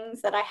certain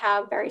things that I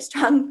have very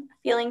strong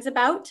feelings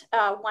about.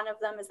 One of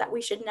them is that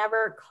we should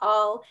never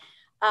call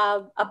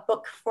a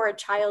book for a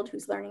child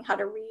who's learning how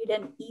to read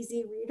an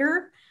easy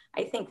reader.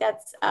 I think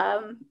that's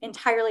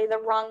entirely the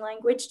wrong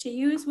language to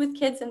use with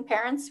kids and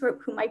parents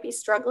who might be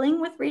struggling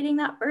with reading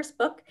that first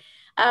book.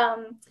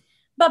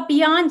 But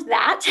beyond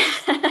that,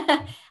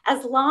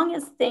 as long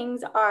as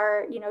things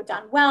are,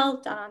 done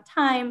well, done on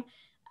time,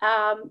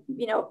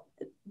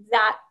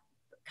 that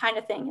kind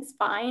of thing is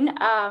fine.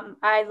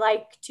 I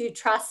like to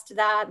trust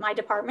that my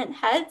department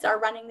heads are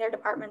running their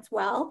departments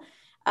well.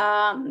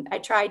 I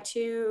try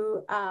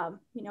to, I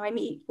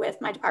meet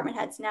with my department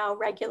heads now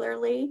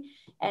regularly,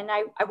 and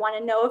I want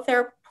to know if there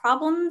are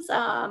problems.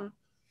 I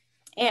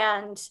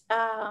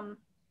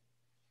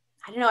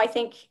don't know, I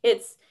think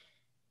it's,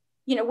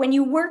 when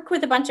you work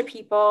with a bunch of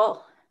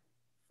people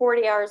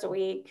 40 hours a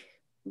week,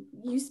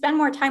 you spend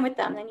more time with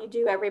them than you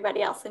do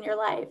everybody else in your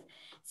life.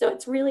 So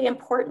it's really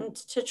important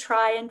to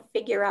try and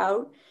figure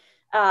out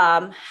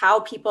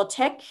how people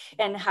tick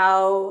and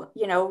how,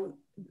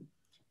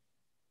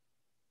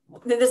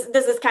 this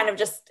is kind of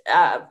just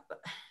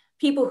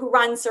people who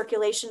run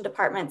circulation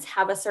departments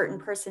have a certain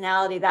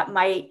personality that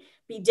might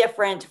be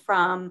different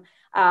from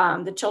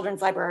the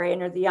children's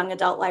librarian or the young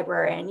adult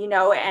librarian,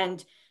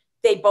 and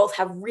they both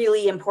have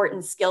really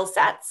important skill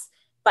sets,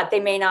 but they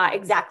may not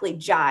exactly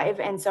jive.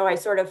 And so I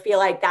sort of feel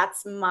like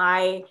that's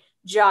my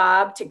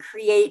job, to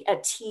create a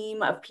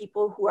team of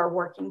people who are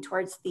working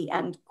towards the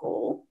end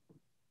goal.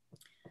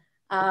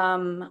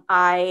 Trying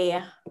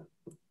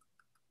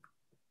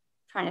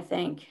to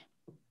think.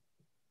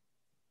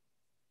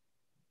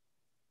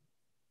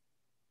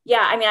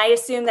 Yeah, I mean, I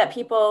assume that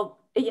people,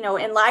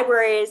 in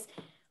libraries,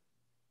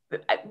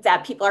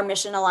 that people are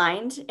mission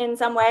aligned in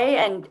some way.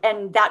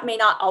 And that may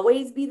not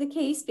always be the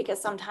case,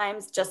 because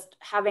sometimes just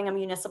having a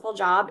municipal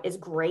job is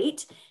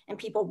great and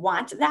people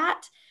want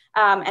that.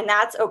 And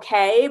that's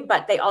okay,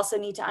 but they also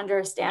need to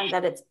understand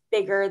that it's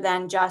bigger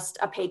than just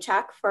a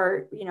paycheck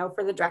for,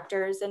 for the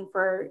directors and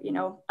for,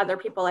 other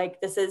people. Like,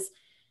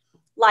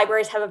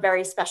 libraries have a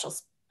very special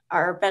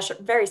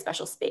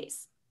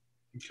space.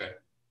 Okay,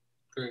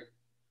 great.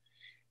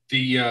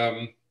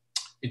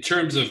 In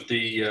terms of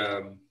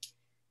the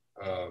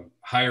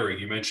hiring,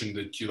 you mentioned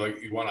that you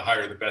want to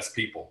hire the best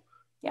people.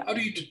 Yeah. How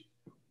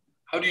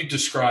do you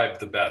describe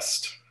the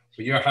best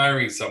when you're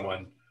hiring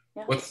someone?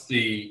 Yeah.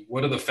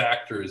 What are the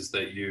factors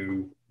that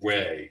you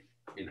weigh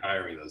in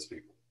hiring those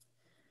people?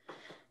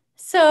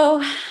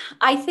 So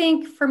I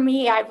think for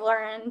me, I've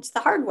learned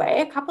the hard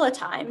way a couple of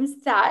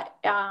times that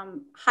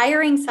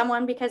hiring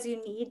someone because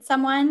you need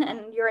someone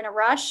and you're in a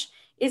rush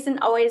isn't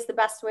always the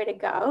best way to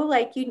go.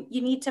 Like, you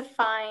need to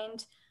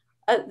find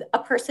a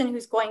person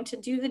who's going to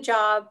do the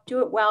job,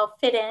 do it well,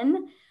 fit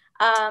in.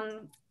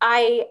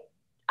 I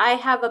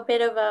have a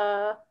bit of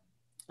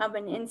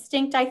an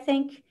instinct, I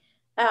think,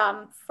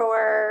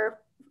 for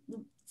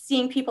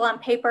seeing people on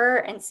paper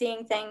and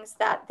seeing things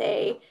that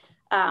they,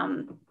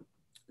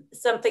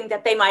 something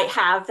that they might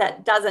have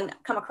that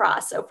doesn't come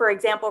across. So for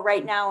example,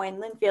 right now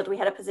in Linfield, we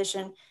had a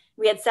position,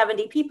 we had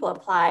 70 people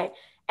apply.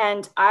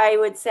 And I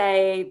would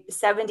say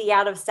 70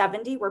 out of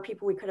 70 were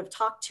people we could have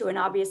talked to. And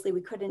obviously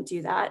we couldn't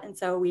do that. And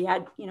so we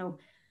had,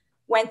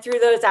 went through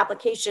those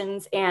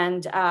applications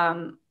and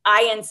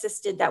I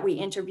insisted that we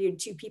interviewed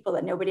 2 people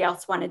that nobody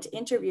else wanted to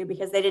interview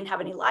because they didn't have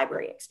any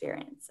library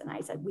experience. And I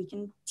said, we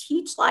can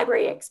teach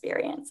library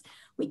experience.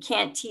 We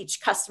can't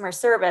teach customer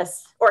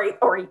service, or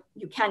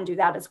you can do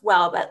that as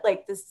well, but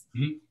like this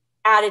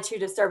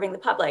attitude of serving the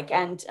public.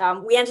 And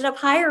we ended up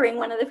hiring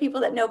one of the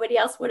people that nobody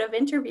else would have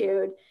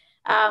interviewed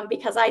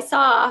because I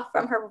saw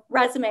from her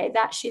resume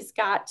that she's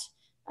got,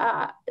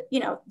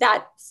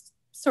 that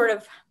sort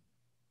of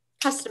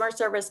customer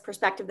service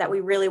perspective that we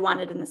really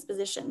wanted in this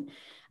position.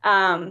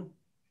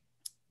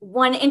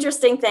 One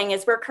interesting thing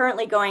is we're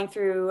currently going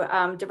through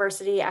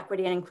diversity,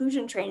 equity, and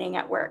inclusion training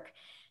at work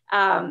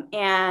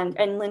and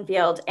in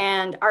Linfield.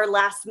 And our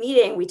last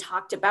meeting, we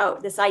talked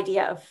about this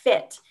idea of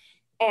fit.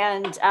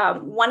 And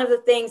one of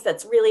the things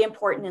that's really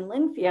important in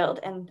Linfield,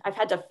 and I've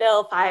had to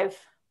fill five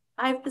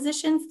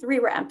positions, 3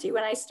 were empty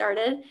when I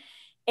started.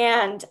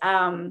 And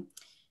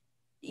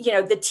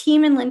the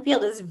team in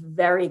Linfield is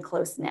very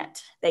close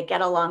knit. They get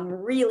along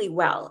really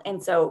well.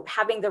 And so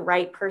having the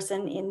right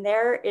person in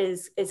there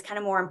is kind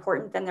of more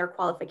important than their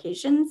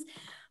qualifications.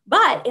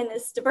 But in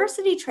this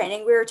diversity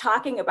training, we were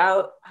talking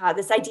about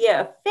this idea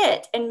of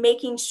fit and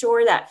making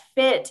sure that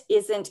fit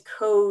isn't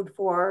code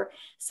for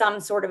some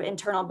sort of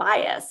internal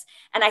bias.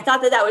 And I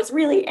thought that was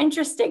really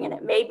interesting. And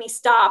it made me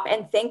stop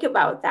and think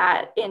about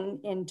that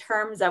in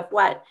terms of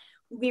what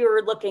we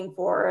were looking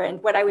for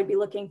and what I would be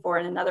looking for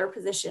in another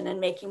position, and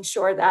making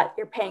sure that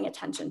you're paying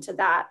attention to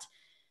that.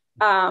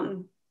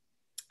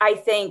 I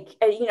think,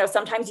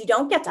 sometimes you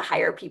don't get to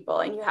hire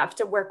people and you have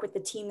to work with the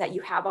team that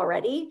you have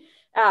already.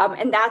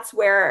 And that's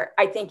where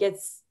I think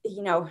it's,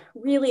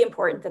 really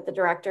important that the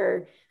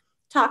director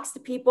talks to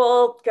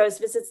people, goes,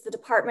 visits the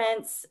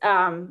departments,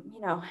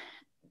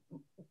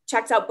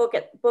 checks out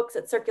books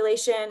at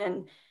circulation.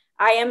 And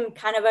I am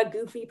kind of a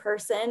goofy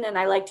person and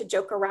I like to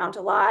joke around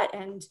a lot.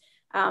 And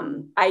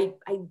I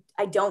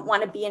don't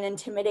want to be an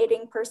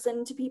intimidating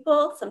person to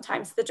people.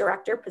 Sometimes the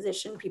director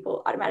position,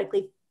 people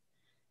automatically,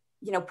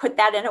 put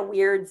that in a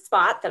weird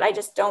spot that I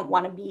just don't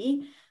want to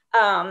be.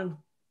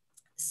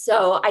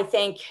 So I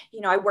think,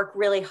 I work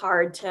really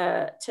hard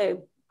to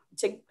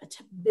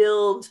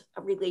build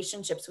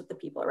relationships with the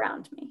people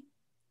around me.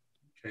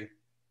 Okay,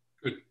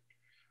 good.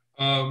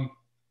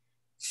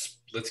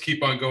 Let's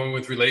keep on going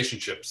with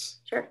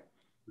relationships. Sure.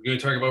 We're going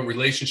to talk about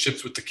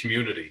relationships with the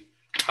community.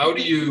 How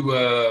do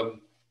you,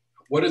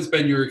 what has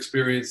been your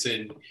experience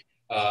in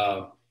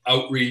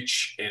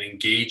outreach and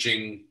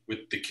engaging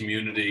with the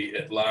community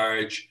at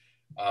large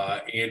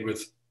and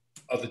with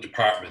other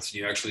departments?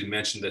 You actually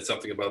mentioned that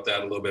something about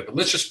that a little bit, but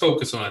let's just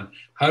focus on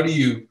how do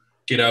you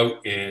get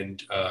out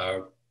and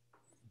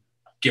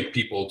get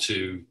people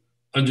to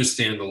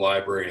understand the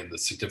library and the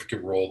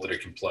significant role that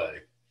it can play?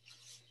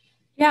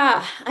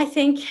 Yeah, I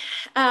think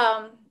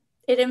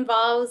it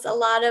involves a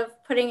lot of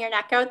putting your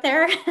neck out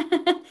there.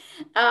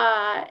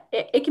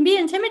 It can be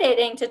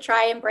intimidating to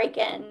try and break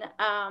in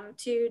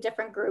to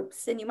different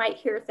groups, and you might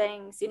hear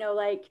things,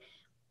 like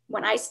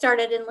when I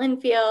started in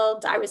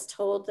Linfield, I was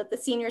told that the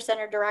senior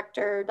center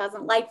director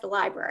doesn't like the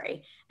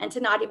library and to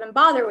not even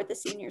bother with the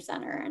senior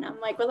center. And I'm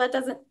like, well, that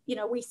doesn't,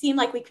 we seem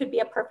like we could be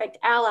a perfect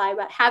ally,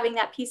 but having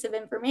that piece of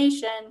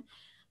information.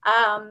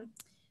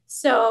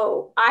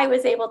 So I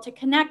was able to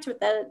connect with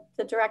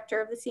the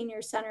director of the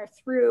senior center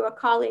through a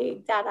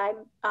colleague that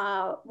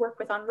I work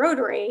with on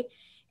Rotary,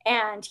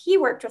 and he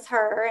worked with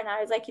her. And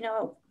I was like,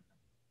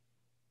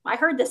 I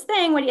heard this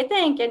thing, what do you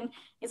think? And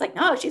he's like,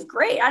 no, she's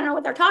great. I don't know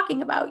what they're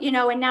talking about,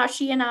 and now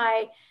she and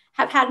I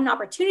have had an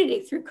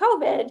opportunity through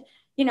COVID,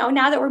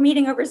 now that we're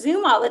meeting over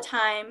Zoom all the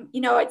time,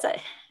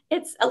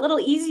 it's a little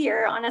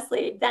easier,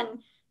 honestly, than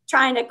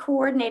trying to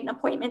coordinate an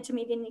appointment to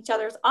meet in each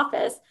other's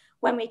office,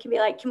 when we can be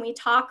like, can we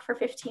talk for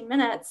 15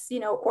 minutes,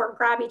 or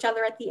grab each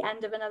other at the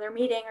end of another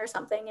meeting or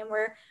something. And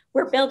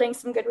we're building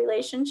some good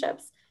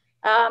relationships.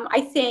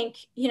 I think,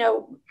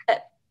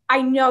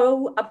 I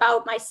know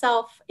about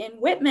myself in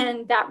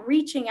Whitman that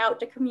reaching out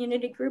to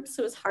community groups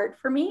was hard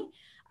for me.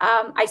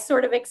 I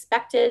sort of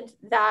expected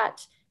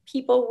that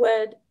people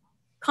would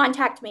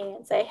contact me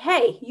and say,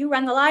 hey, you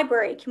run the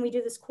library, can we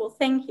do this cool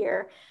thing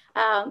here?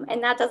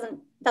 And that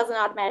doesn't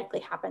automatically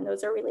happen.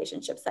 Those are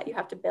relationships that you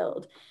have to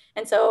build.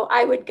 And so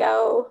I would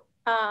go,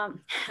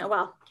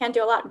 can't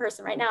do a lot in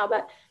person right now,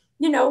 but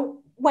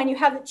when you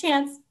have the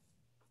chance,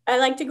 I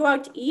like to go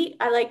out to eat.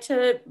 I like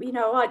to,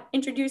 I'd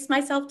introduce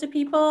myself to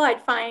people. I'd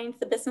find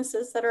the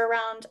businesses that are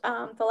around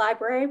the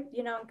library,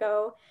 and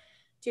go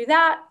do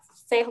that,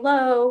 say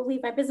hello,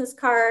 leave my business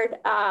card.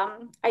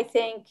 I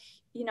think,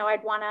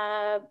 I'd want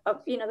to,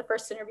 the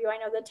first interview I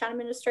know the town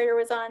administrator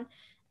was on,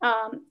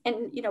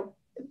 and,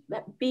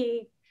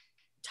 be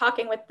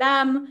talking with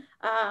them,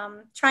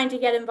 trying to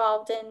get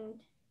involved in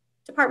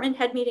department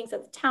head meetings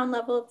at the town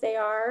level if they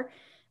are.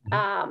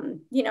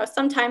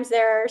 Sometimes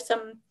there are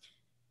some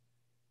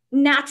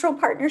natural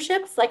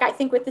partnerships. Like I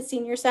think with the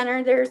senior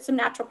center, there's some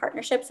natural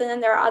partnerships. And then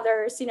there are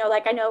others,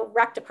 like I know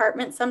rec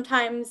department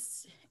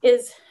sometimes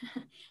is,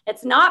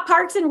 it's not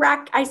Parks and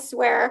Rec, I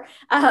swear.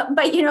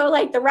 But you know,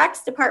 like the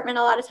Recs department,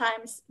 a lot of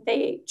times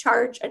they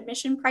charge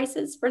admission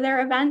prices for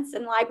their events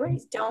and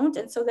libraries don't.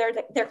 And so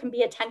there can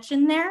be a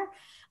tension there.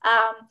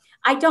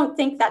 I don't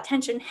think that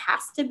tension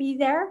has to be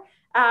there.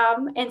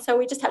 And so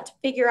we just have to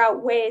figure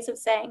out ways of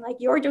saying, like,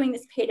 you're doing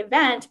this paid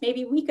event,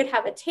 maybe we could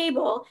have a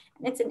table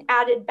and it's an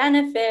added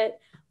benefit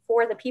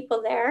for the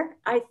people there.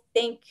 I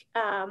think,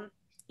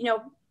 you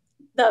know,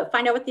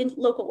 find out what the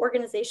local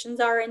organizations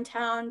are in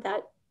town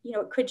that, you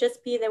know, it could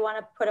just be they want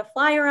to put a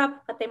flyer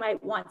up, but they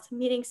might want some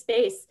meeting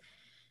space.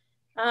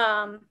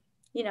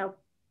 You know,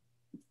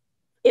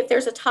 if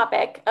there's a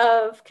topic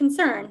of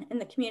concern in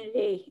the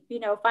community, you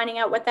know, finding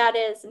out what that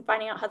is and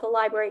finding out how the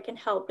library can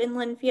help. In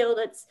Linfield,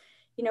 it's,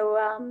 you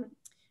know,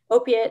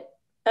 opiate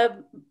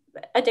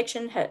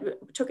addiction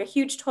took a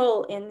huge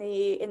toll in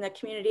the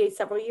community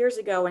several years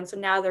ago. And so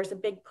now there's a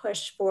big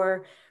push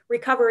for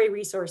recovery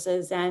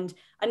resources, and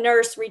a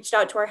nurse reached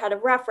out to our head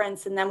of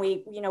reference, and then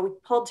we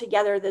pulled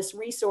together this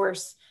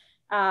resource,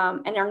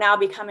 and are now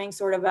becoming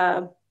sort of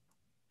a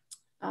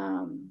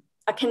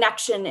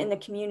connection in the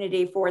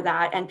community for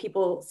that. And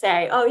people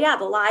say, oh yeah,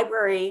 the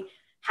library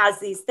has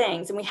these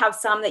things, and we have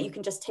some that you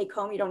can just take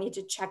home. You don't need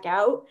to check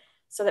out,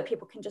 so that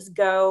people can just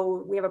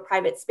go. We have a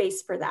private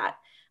space for that.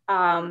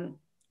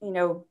 You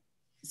know,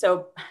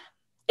 so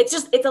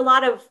it's a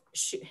lot of,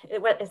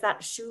 what is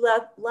that, shoe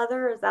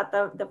leather? Is that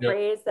the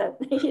phrase that,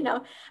 you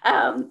know,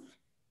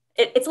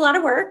 it's a lot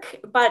of work,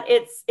 but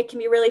it can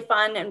be really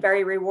fun and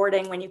very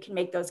rewarding when you can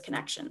make those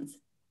connections.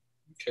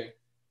 Okay,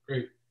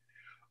 great.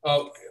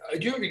 Do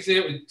you have an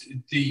example,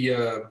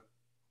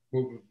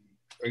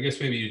 I guess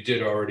maybe you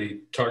did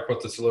already talk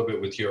about this a little bit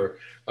with your,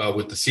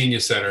 with the senior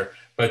center,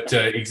 but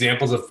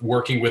examples of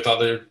working with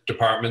other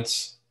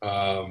departments?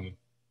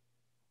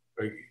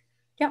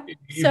 Yep.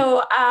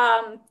 So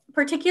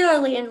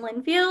particularly in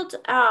Linfield,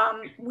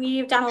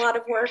 we've done a lot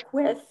of work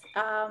with,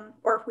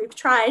 or we've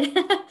tried,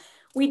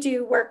 we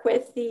do work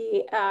with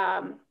the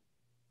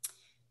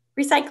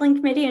Recycling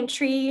Committee and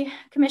Tree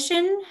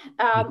Commission,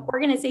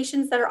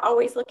 organizations that are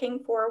always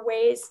looking for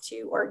ways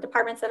to, or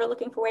departments that are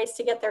looking for ways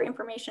to get their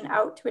information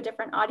out to a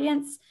different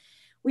audience.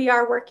 We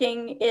are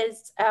working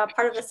as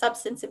part of the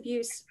substance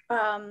abuse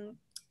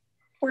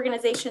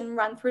organization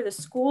run through the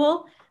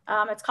school.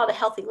 It's called A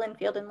Healthy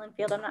Linfield in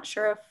Linfield. I'm not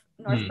sure if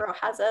Northborough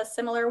has a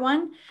similar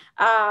one.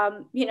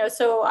 You know,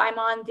 so I'm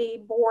on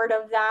the board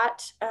of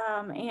that,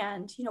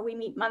 and you know, we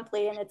meet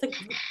monthly, and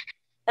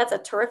that's a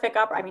terrific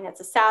I mean, it's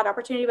a sad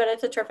opportunity, but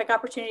it's a terrific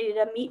opportunity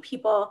to meet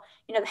people,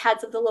 you know, the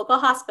heads of the local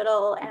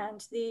hospital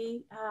and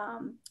the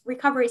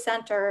recovery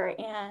center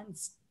and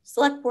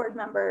select board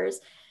members,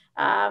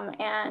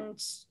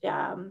 and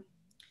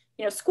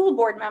you know, school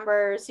board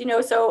members, you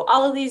know, so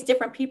all of these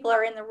different people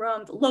are in the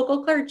room,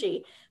 local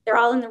clergy, they're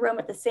all in the room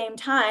at the same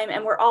time,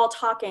 and we're all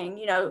talking,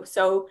 you know.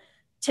 So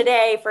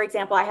today, for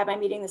example, I had my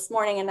meeting this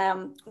morning,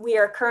 and we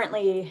are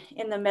currently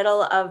in the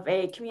middle of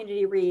a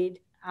community read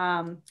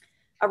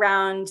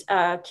around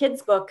a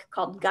kid's book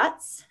called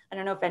Guts. I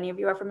don't know if any of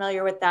you are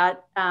familiar with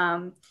that.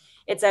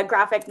 It's a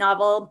graphic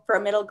novel for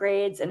middle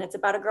grades, and it's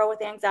about a girl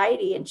with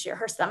anxiety, and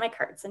her stomach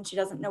hurts, and she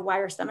doesn't know why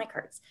her stomach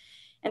hurts.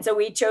 And so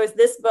we chose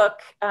this book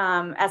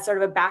as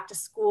sort of a back to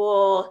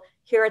school,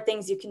 here are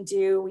things you can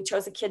do. We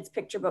chose a kid's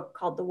picture book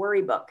called The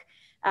Worry Book.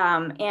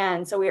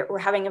 And so we're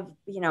having,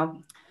 you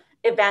know,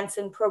 events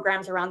and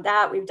programs around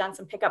that. We've done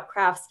some pickup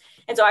crafts.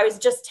 And so I was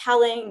just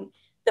telling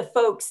the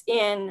folks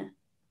in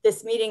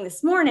this meeting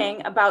this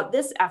morning about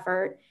this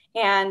effort.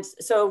 And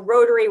so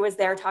Rotary was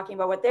there talking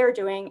about what they're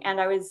doing.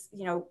 And I was,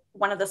 you know,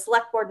 one of the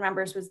select board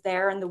members was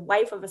there, and the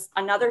wife of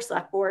another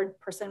select board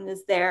person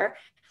was there.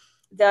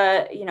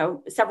 You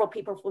know, several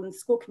people from the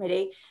school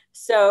committee.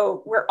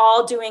 So we're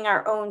all doing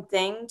our own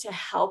thing to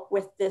help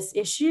with this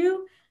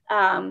issue.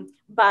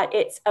 But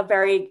it's a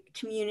very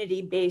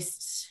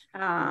community-based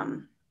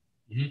effort.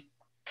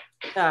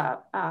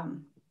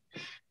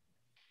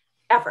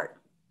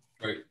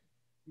 Right.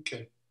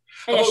 Okay.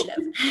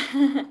 Initiative.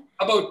 How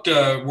about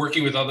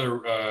working with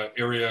other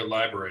area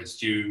libraries?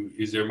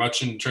 Is there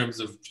much in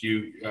terms of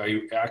are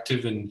you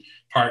active in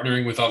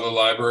partnering with other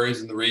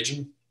libraries in the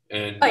region?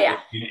 And oh, yeah.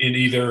 in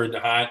either in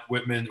Hart,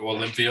 Whitman, or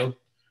Linfield?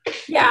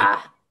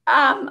 Yeah.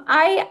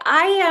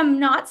 I am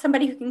not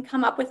somebody who can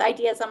come up with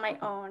ideas on my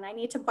own. I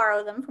need to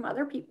borrow them from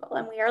other people,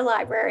 and we are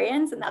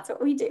librarians, and that's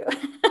what we do.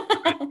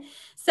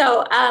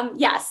 So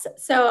yes,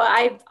 so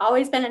I've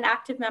always been an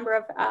active member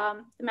of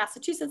the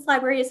Massachusetts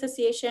Library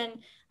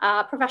Association.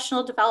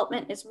 Professional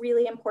development is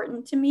really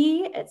important to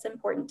me. It's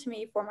important to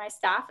me for my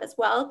staff as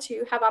well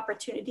to have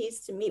opportunities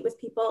to meet with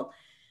people.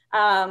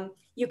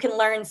 You can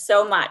learn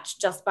so much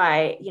just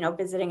by, you know,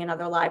 visiting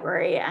another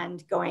library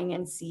and going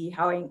and see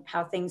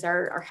how things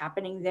are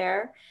happening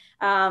there.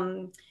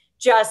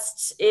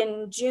 Just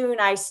in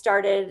June, I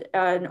started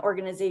not an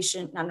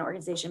organization,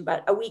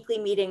 but a weekly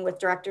meeting with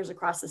directors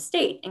across the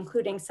state,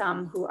 including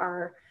some who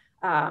are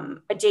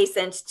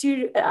adjacent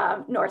to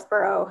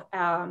Northborough.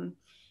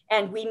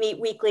 And we meet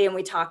weekly and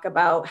we talk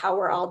about how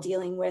we're all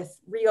dealing with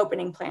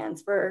reopening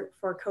plans for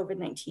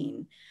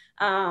COVID-19.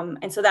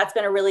 And so that's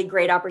been a really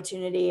great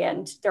opportunity.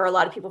 And there are a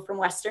lot of people from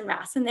Western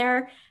Mass in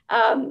there,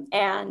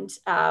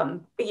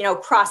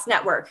 cross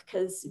network,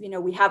 because,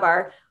 we have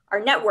our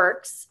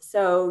networks.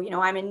 So,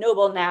 I'm in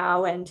Noble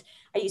now, and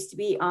I used to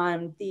be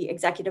on the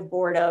executive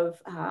board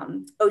of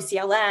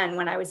OCLN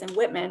when I was in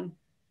Whitman.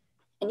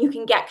 And you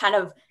can get kind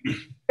of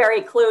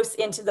very close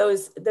into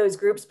those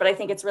groups, but I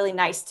think it's really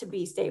nice to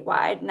be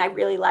statewide. And I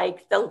really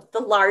like the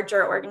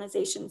larger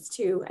organizations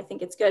too. I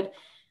think it's good.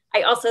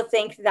 I also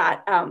think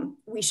that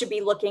we should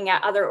be looking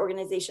at other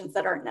organizations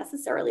that aren't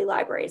necessarily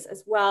libraries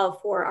as well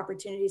for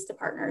opportunities to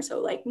partner. So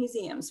like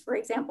museums, for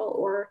example,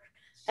 or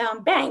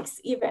banks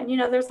even.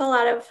 There's a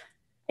lot of,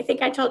 I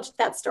think I told you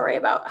that story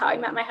about how I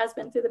met my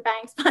husband through the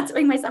bank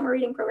sponsoring my summer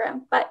reading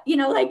program. But,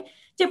 like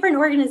different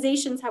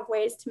organizations have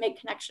ways to make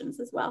connections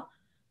as well.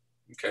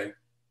 Okay,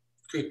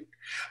 good.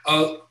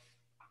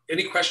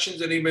 Any questions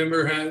any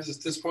member has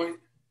at this point?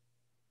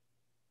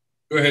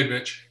 Go ahead,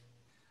 Mitch.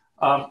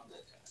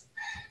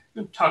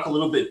 Talk a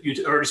little bit,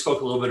 you already spoke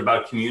a little bit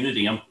about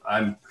community.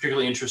 I'm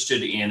particularly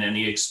interested in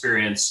any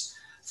experience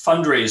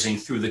fundraising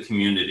through the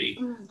community.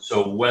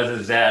 So whether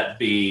that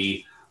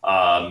be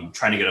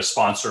trying to get a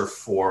sponsor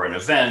for an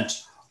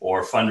event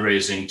or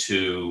fundraising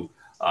to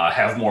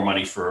have more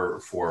money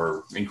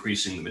for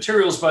increasing the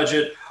materials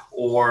budget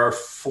or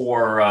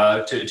for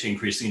to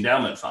increase the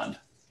endowment fund.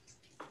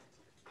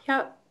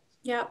 Yep.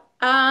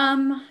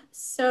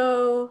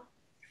 So,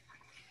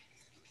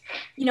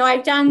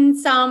 I've done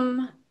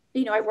some,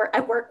 I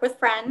work with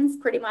friends.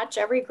 Pretty much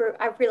every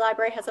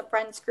library has a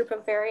friends group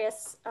of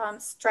various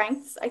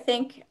strengths, I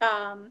think.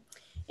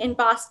 In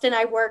Boston,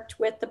 I worked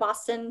with the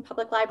Boston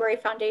Public Library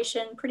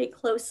Foundation pretty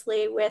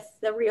closely with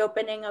the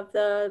reopening of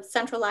the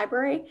Central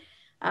Library.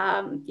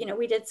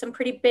 We did some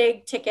pretty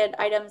big ticket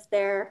items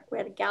there. We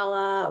had a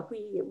gala.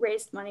 We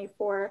raised money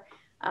for,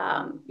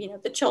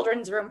 the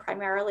children's room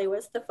primarily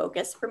was the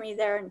focus for me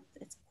there. And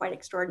it's quite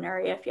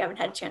extraordinary. If you haven't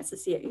had a chance to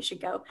see it, you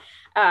should go.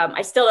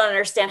 I still don't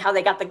understand how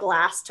they got the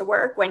glass to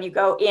work. When you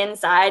go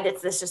inside,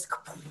 it's this just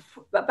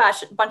a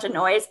bunch of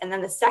noise. And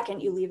then the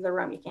second you leave the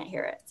room, you can't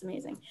hear it. It's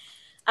amazing.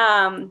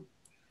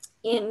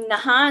 In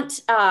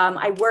Nahant,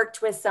 I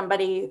worked with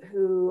somebody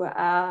who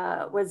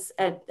was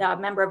a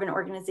member of an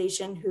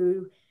organization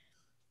who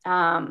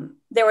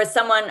there was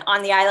someone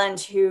on the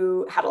island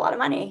who had a lot of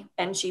money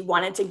and she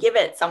wanted to give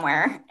it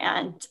somewhere,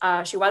 and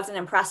she wasn't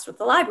impressed with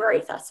the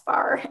library thus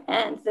far.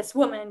 And this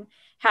woman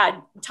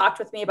had talked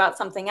with me about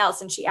something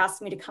else, and she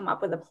asked me to come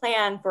up with a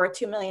plan for a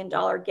 $2 million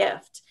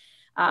gift.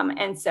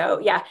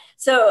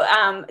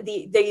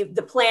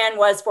 The plan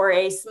was for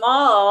a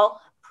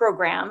small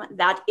program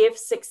that, if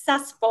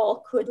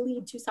successful, could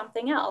lead to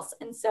something else.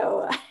 And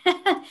so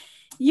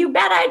you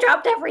bet I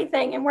dropped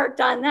everything and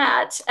worked on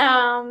that.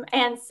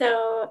 And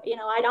so,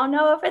 I don't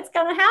know if it's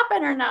going to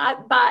happen or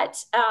not,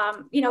 but,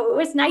 it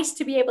was nice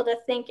to be able to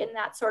think in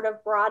that sort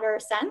of broader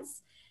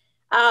sense.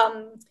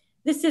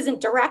 This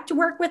isn't direct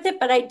work with it,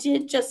 but I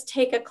did just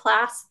take a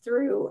class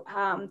through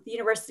the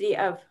University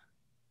of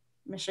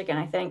Michigan,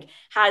 I think,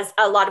 has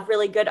a lot of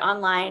really good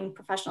online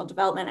professional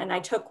development. And I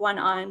took one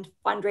on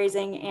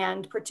fundraising,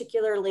 and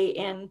particularly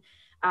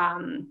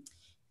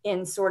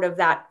in sort of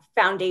that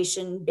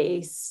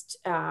foundation-based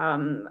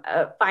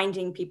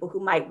finding people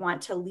who might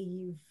want to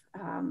leave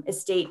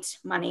estate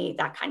money,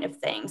 that kind of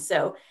thing.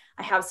 So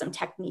I have some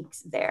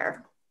techniques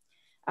there.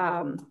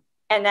 And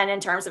then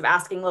in terms of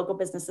asking local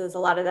businesses, a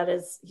lot of that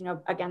is,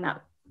 again,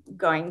 that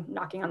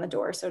knocking on the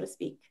door, so to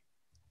speak.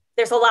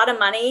 There's a lot of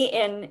money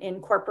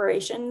in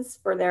corporations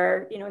for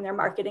their, in their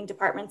marketing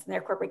departments and their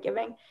corporate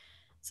giving.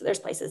 So there's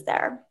places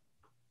there.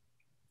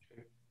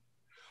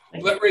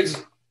 Well,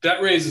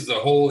 that raises the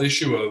whole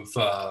issue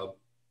of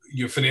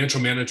your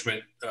financial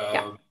management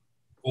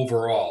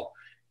overall.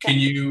 Can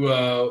you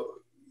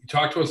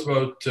talk to us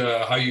about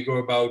how you go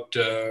about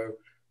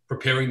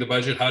preparing the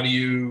budget?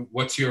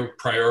 What's your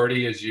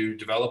priority as you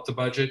develop the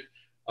budget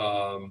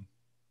in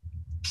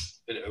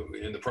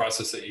the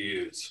process that you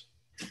use?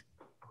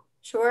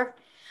 Sure.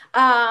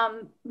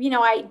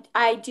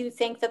 I do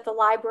think that the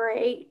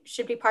library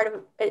should be part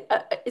of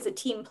is a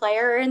team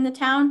player in the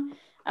town.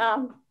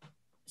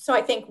 So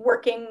I think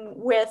working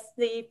with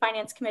the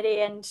finance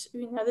committee and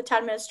the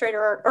town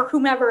administrator or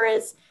whomever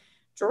is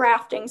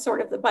drafting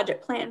sort of the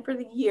budget plan for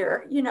the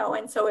year,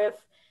 and so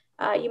if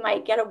you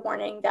might get a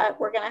warning that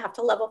we're going to have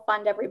to level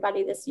fund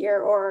everybody this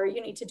year, or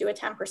you need to do a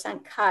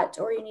 10% cut,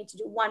 or you need to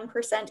do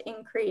 1%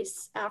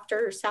 increase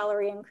after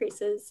salary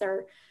increases,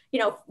 or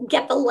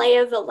get the lay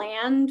of the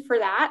land for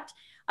that,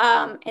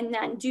 and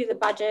then do the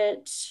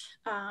budget,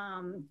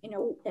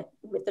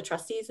 with the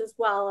trustees as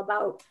well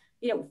about,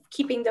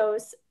 keeping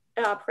those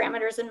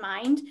parameters in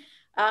mind.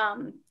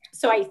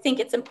 So I think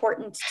it's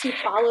important to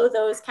follow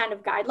those kind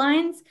of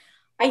guidelines.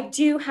 I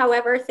do,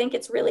 however, think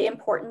it's really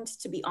important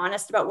to be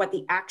honest about what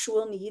the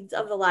actual needs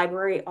of the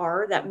library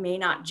are that may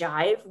not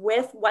jive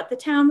with what the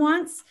town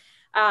wants.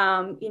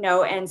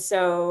 And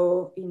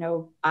so,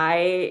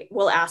 I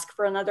will ask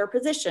for another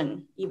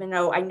position, even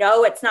though I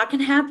know it's not going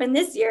to happen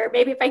this year.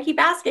 Maybe if I keep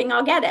asking,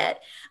 I'll get it,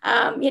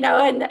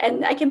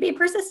 and I can be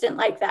persistent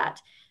like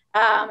that.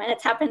 And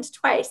it's happened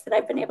twice that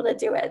I've been able to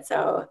do it.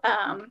 So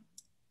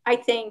I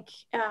think,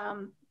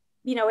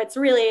 it's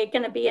really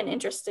going to be an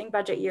interesting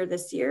budget year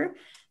this year,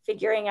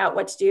 figuring out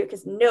what to do,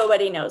 because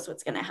nobody knows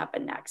what's going to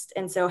happen next.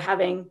 And so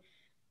having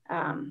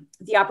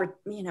the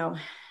opportunity,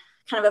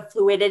 kind of a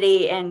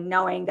fluidity and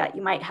knowing that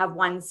you might have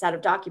one set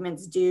of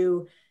documents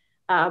due,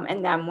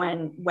 and then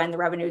when the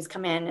revenues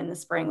come in the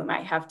spring, we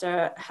might have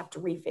to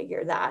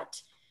refigure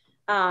that.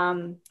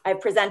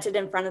 I've presented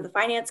in front of the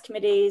finance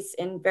committees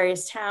in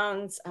various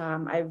towns.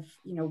 I've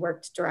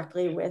worked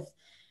directly with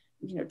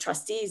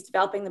trustees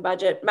developing the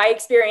budget. My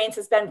experience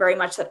has been very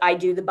much that I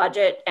do the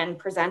budget and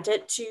present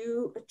it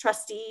to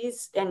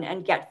trustees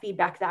and get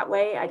feedback that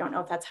way. I don't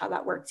know if that's how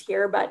that works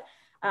here, but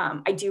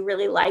I do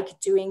really like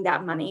doing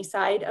that money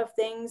side of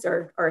things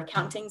or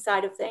accounting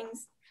side of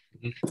things.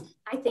 Mm-hmm.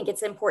 I think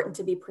it's important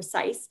to be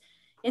precise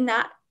in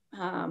that.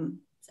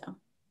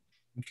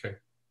 Okay,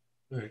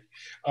 all right.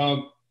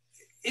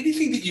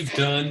 Anything that you've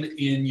done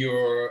in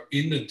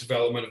the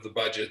development of the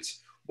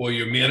budgets or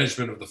your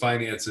management of the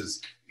finances?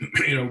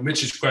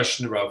 Mitch's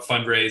question about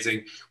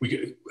fundraising.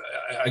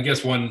 I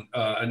guess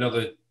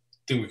another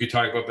thing we could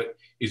talk about, but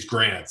is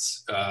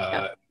grants.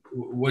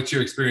 What's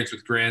your experience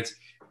with grants?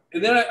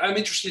 And then I'm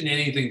interested in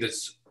anything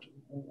that's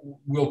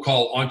we'll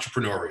call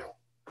entrepreneurial,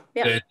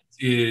 that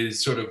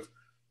is sort of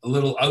a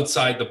little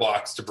outside the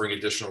box to bring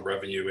additional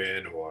revenue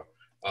in or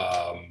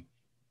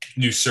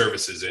new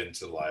services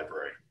into the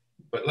library.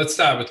 But let's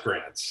start with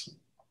grants.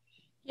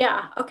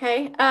 Yeah,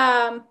 okay.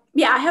 I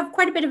have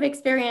quite a bit of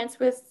experience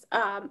with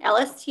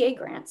LSTA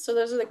grants. So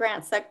those are the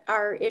grants that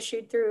are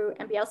issued through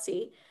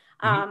MBLC.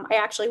 I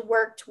actually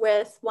worked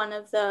with one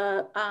of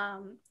the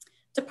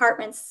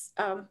departments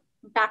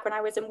back when I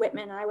was in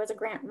Whitman, and I was a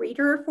grant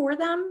reader for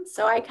them.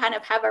 So I kind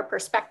of have a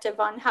perspective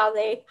on how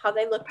they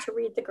look to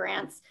read the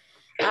grants.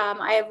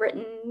 I have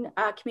written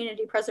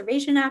Community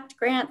Preservation Act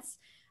grants.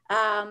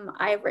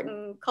 I've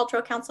written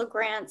Cultural Council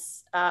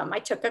grants. I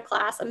took a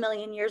class a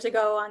million years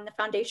ago on the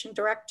foundation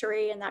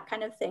directory and that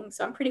kind of thing.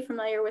 So I'm pretty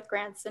familiar with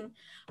grants and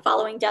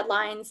following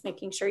deadlines,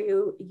 making sure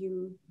you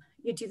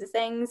do the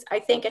things. I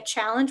think a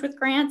challenge with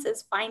grants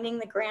is finding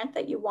the grant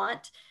that you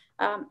want.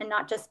 And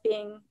not just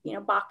being,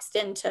 boxed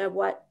into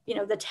what,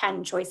 the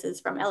 10 choices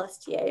from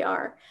LSTA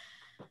are.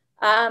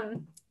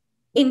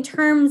 In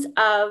terms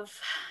of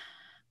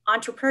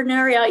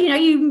entrepreneurial,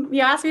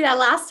 you asked me that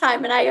last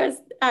time, and I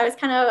was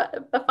kind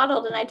of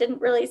befuddled, and I didn't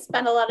really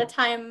spend a lot of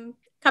time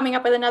coming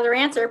up with another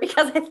answer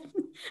because I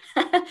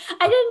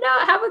didn't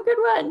have a good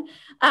one.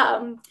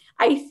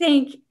 I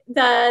think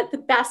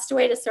the best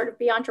way to sort of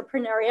be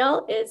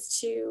entrepreneurial is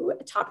to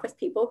talk with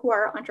people who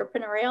are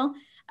entrepreneurial.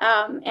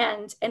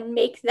 And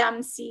make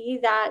them see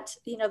that,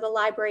 the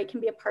library can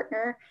be a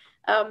partner.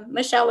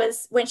 Michelle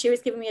when she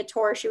was giving me a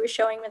tour, she was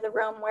showing me the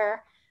room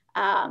where,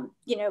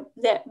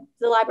 that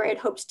the library had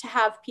hoped to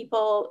have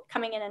people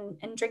coming in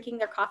and drinking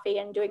their coffee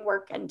and doing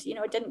work. And,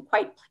 it didn't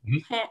quite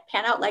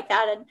pan out like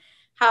that. And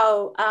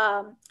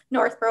how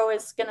Northborough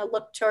is going to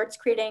look towards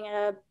creating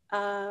a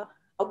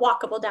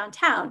walkable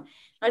downtown.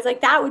 I was like,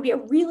 that would be a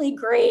really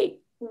great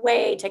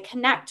way to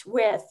connect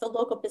with the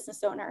local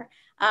business owner,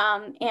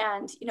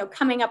 and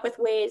coming up with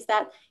ways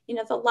that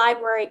the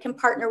library can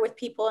partner with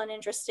people in an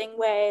interesting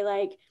way,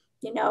 like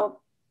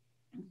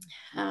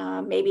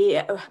maybe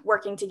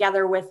working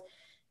together with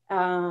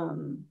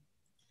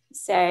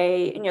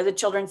say the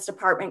children's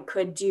department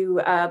could do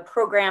a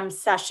program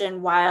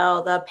session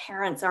while the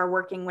parents are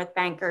working with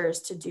bankers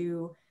to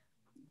do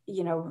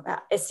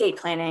estate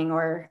planning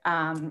or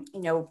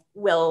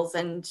wills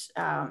and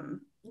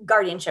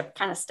guardianship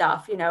kind of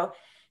stuff,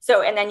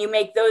 So, and then you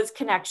make those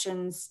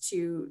connections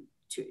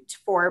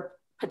for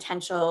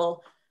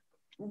potential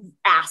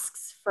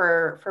asks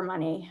for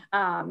money.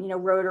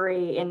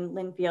 Rotary in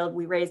Linfield,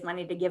 we raise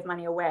money to give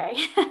money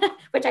away,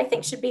 which I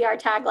think should be our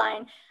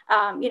tagline.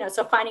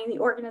 So finding the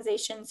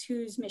organizations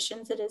whose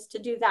missions it is to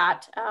do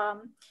that.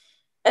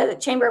 The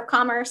Chamber of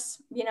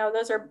Commerce,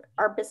 those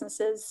are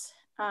businesses.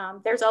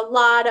 There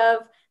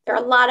are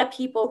a lot of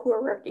people who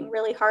are working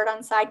really hard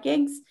on side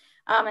gigs.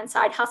 And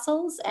side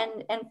hustles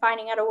and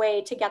finding out a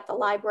way to get the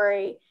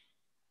library.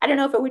 I don't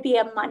know if it would be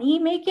a money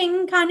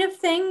making kind of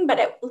thing, but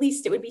at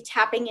least it would be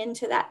tapping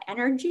into that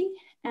energy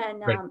and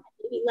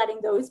maybe letting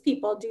those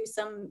people do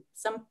some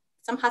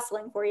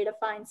hustling for you to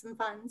find some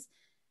funds.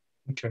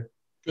 Okay,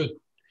 good.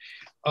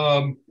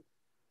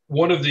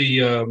 One of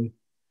the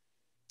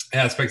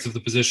aspects of the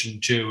position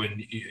too,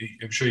 and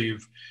I'm sure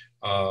you've,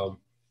 I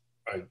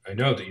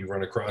know that you've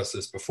run across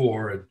this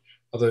before and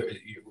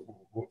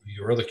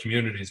your other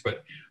communities,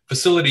 but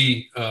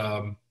facility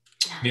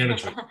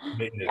management,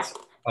 maintenance.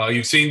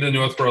 You've seen the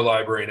Northborough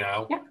Library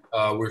now.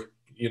 We're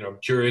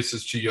curious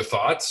as to your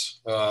thoughts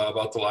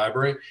about the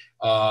library,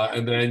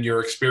 and then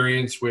your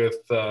experience with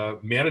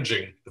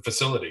managing the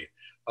facility.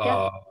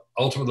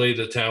 Ultimately,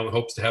 the town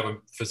hopes to have a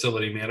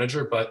facility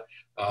manager, but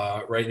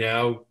Right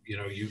now, you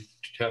know, you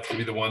have to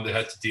be the one that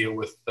had to deal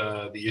with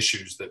the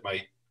issues that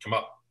might come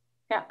up.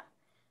 Yeah.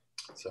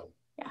 So.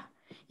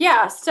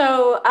 Yeah.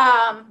 So,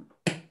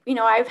 you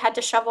know, I've had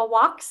to shovel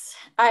walks.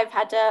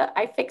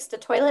 I fixed a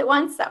toilet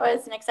once. That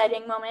was an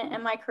exciting moment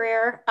in my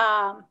career.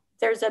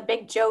 There's a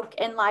big joke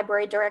in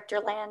library director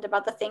land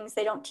about the things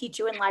they don't teach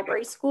you in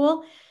library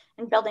school,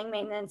 and building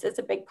maintenance is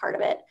a big part of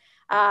it.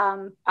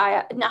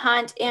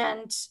 Nahant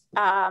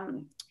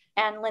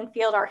and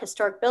Linfield are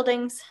historic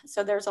buildings,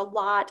 so there's a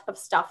lot of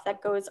stuff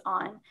that goes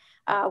on.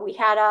 We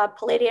had a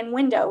Palladian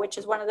window, which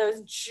is one of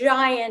those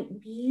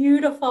giant,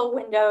 beautiful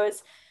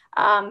windows,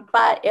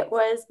 but it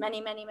was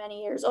many, many,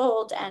 many years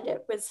old, and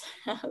it was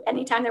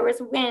anytime there was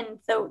wind,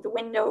 the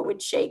window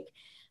would shake.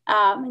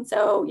 And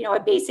so, you know, I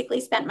basically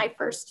spent my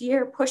first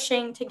year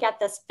pushing to get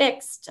this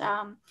fixed.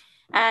 And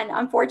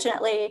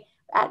unfortunately,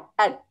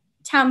 at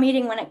town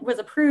meeting, when it was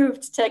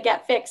approved to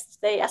get fixed,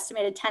 they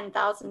estimated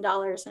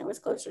 $10,000, and it was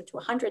closer to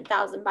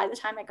 $100,000 by the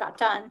time it got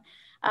done,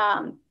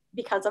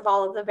 because of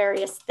all of the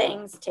various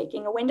things.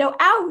 Taking a window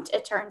out,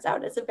 it turns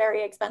out, is a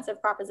very expensive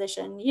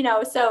proposition, you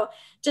know. So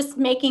just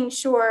making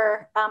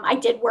sure, I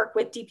did work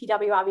with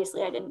DPW.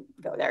 Obviously, I didn't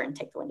go there and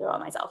take the window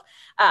out myself,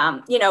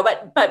 you know,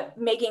 but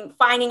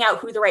finding out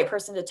who the right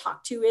person to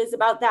talk to is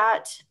about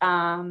that.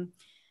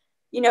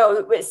 You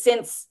know,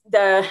 since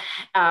the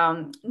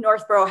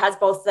Northborough has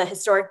both the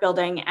historic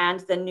building and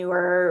the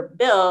newer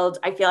build,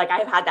 I feel like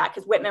I've had that,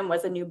 because Whitman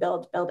was a new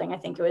building. I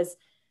think it was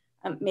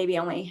maybe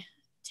only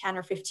 10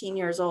 or 15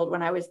 years old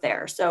when I was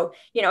there. So,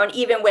 you know, and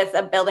even with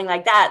a building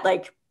like that,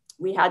 like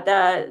we had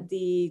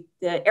the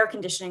air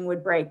conditioning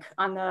would break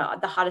on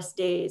the hottest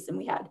days, and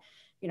we had,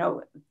 you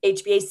know,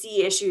 HVAC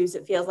issues,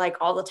 it feels like,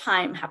 all the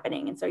time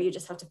happening. And so you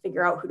just have to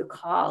figure out who to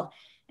call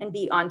and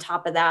be on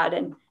top of that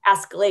and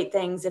escalate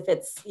things if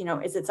it's, you know,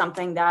 is it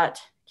something that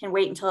can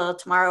wait until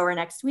tomorrow or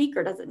next week,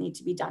 or does it need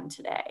to be done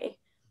today?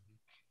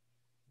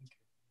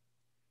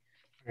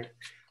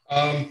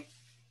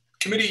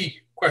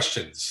 Committee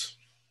questions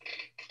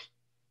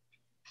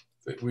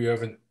that we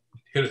haven't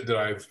hit it, that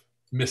I've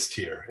missed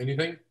here.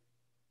 Anything?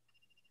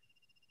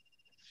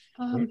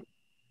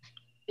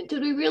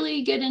 Did we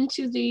really get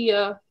into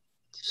the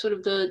sort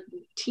of the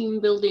team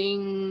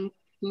building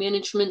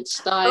management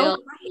style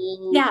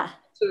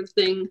sort of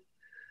thing?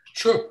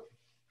 Sure.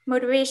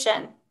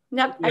 Motivation.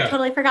 Nope, Yeah. I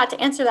totally forgot to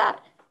answer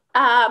that.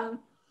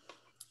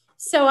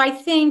 So I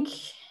think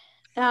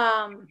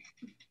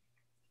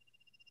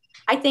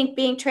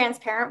being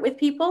transparent with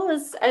people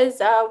is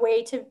a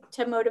way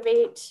to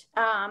motivate.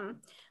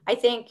 I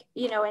think,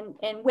 you know,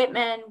 in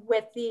Whitman,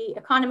 with the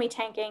economy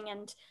tanking,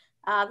 and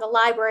the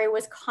library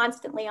was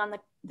constantly on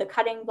the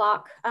cutting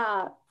block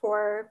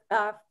for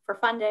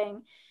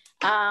funding.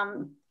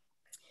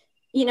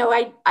 You know,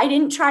 I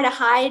didn't try to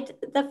hide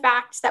the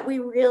fact that we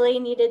really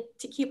needed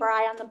to keep our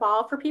eye on the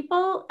ball for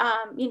people,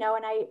 you know,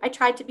 and I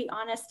tried to be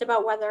honest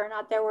about whether or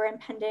not there were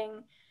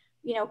impending,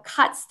 you know,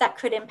 cuts that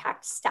could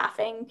impact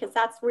staffing, because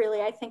that's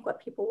really, I think,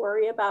 what people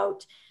worry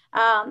about.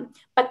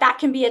 But that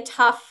can be a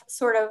tough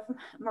sort of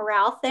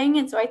morale thing.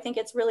 And so I think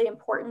it's really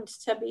important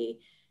to be,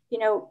 you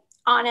know,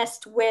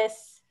 honest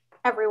with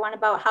everyone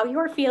about how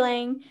you're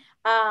feeling,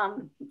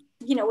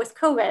 you know, with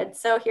COVID.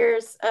 So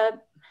here's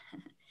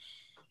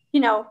you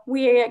know,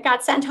 we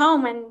got sent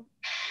home, and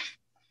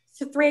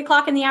so 3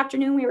 o'clock in the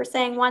afternoon, we were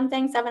saying one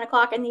thing, 7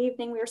 o'clock in the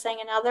evening, we were saying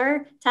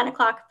another, 10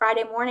 o'clock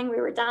Friday morning, we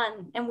were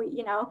done. And we,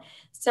 you know,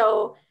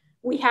 so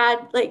we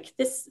had like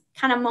this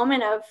kind of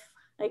moment of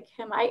like,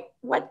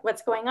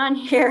 what's going on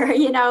here,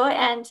 you know?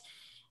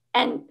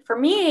 And for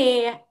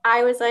me,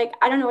 I was like,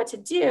 I don't know what to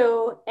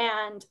do.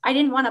 And I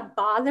didn't want to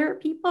bother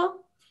people.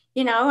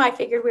 You know, I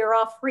figured we were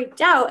all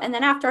freaked out. And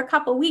then after a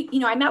couple of weeks,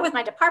 you know, I met with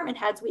my department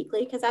heads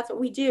weekly, because that's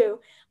what we do,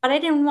 but I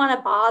didn't want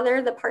to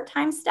bother the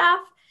part-time staff.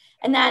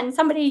 And then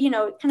somebody, you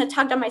know, kind of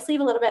tugged on my sleeve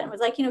a little bit and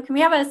was like, you know, can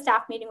we have a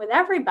staff meeting with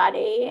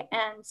everybody?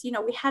 And, you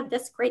know, we had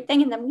this great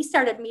thing. And then we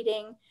started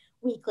meeting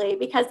weekly,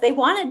 because they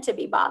wanted to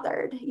be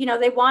bothered. You know,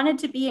 they wanted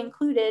to be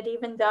included,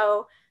 even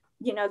though,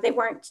 you know, they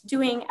weren't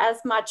doing as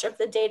much of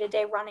the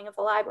day-to-day running of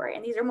the library.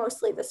 And these are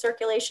mostly the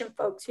circulation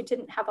folks who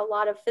didn't have a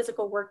lot of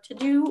physical work to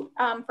do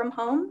from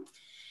home.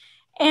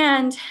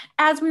 And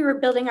as we were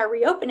building our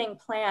reopening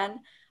plan,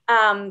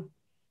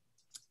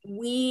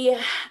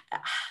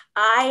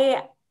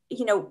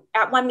 you know,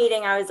 at one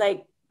meeting, I was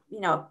like, you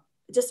know,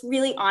 just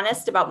really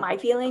honest about my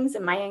feelings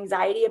and my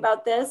anxiety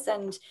about this,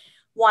 and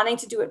wanting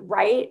to do it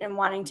right, and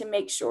wanting to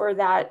make sure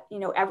that, you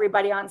know,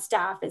 everybody on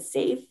staff is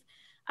safe.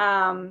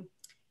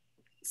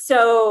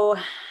 So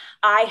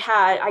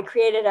I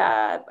created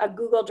a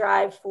Google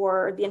Drive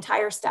for the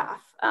entire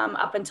staff.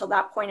 Up until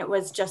that point, it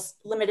was just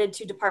limited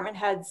to department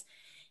heads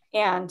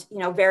and, you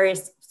know,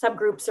 various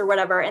subgroups or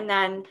whatever. And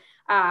then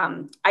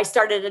I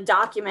started a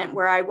document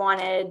where I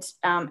wanted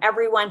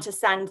everyone to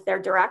send their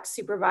direct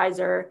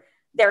supervisor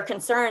their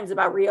concerns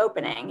about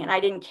reopening. And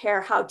I didn't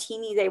care how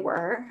teeny they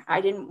were.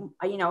 I didn't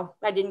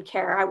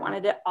care. I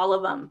wanted it, all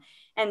of them.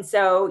 And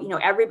so, you know,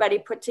 everybody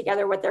put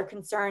together what their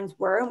concerns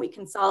were, and we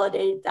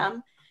consolidated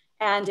them.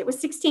 And it was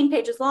 16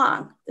 pages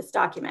long, this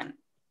document.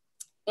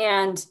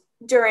 And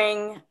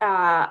during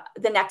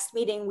the next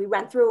meeting, we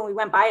went through and we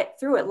went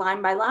through it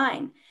line by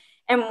line.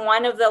 And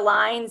one of the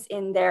lines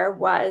in there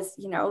was,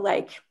 you know,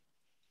 like,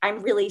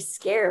 I'm really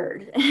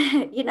scared,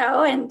 you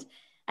know, and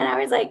I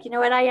was like, you know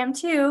what, I am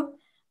too.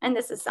 And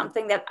this is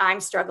something that I'm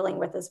struggling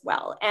with as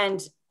well.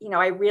 And, you know,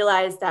 I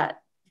realized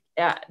that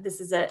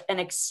this is an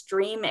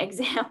extreme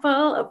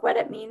example of what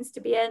it means to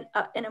be an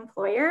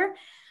employer.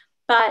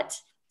 But,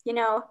 you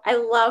know, I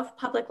love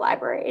public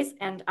libraries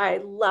and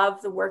I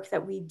love the work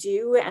that we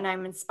do. And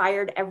I'm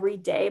inspired every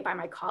day by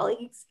my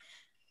colleagues.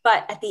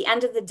 But at the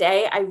end of the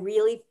day, I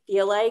really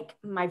feel like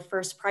my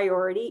first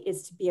priority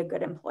is to be a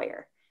good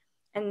employer.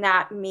 And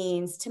that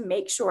means to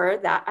make sure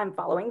that I'm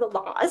following the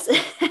laws,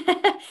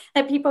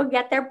 that people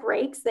get their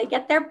breaks, they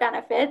get their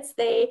benefits,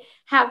 they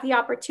have the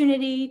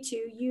opportunity to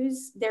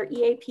use their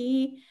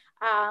EAP,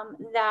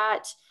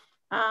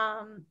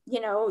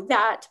 you know,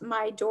 that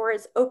my door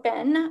is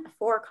open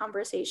for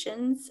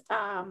conversations.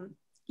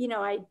 You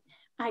know,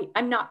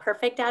 I'm not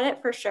perfect at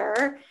it for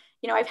sure.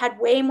 You know, I've had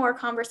way more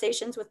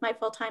conversations with my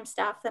full-time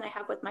staff than I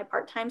have with my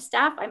part-time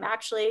staff. I'm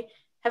actually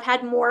have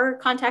had more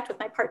contact with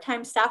my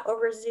part-time staff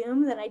over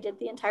Zoom than I did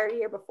the entire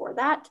year before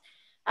that.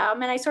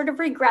 And I sort of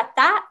regret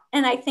that.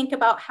 And I think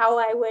about how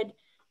I would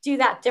do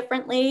that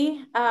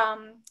differently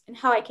and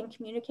how I can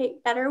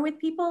communicate better with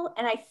people.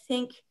 And I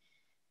think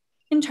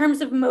in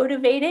terms of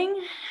motivating,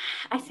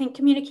 I think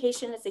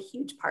communication is a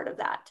huge part of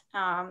that.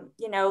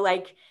 You know,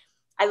 like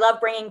I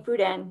love bringing food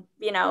in,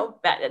 you know,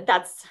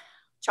 that's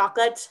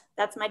chocolate,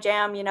 that's my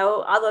jam, you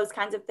know, all those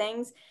kinds of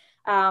things.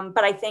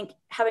 But I think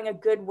having a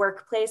good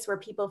workplace where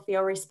people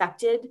feel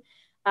respected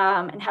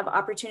and have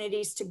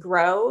opportunities to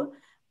grow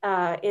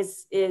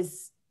is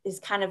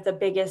kind of the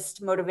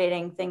biggest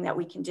motivating thing that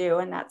we can do.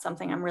 And that's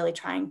something I'm really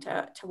trying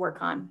to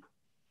work on.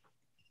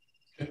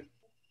 Okay.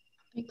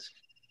 Thanks.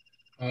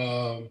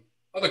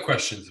 Other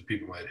questions that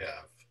people might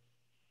have?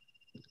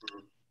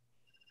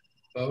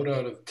 We're about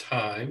out of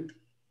time.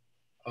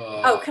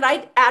 Could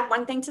I add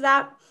one thing to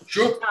that?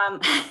 Sure.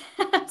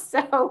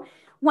 So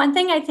one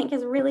thing I think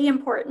is really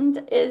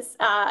important is,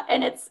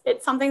 and it's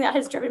something that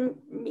has driven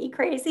me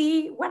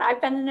crazy when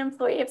I've been an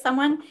employee of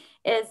someone,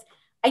 is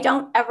I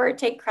don't ever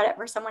take credit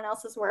for someone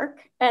else's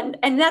work. And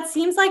that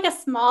seems like a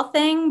small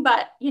thing,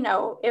 but you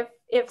know,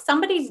 if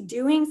somebody's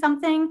doing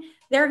something,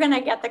 they're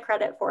gonna get the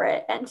credit for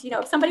it. And you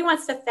know, if somebody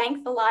wants to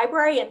thank the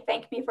library and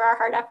thank me for our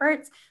hard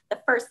efforts, the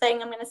first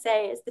thing I'm gonna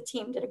say is the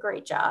team did a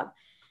great job.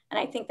 And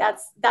I think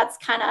that's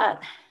kind of,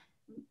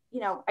 you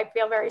know, I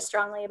feel very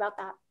strongly about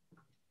that.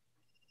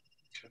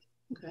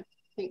 Okay,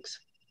 thanks.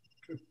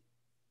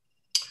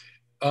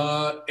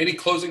 Any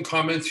closing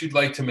comments you'd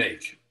like to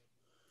make,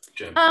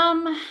 Jen?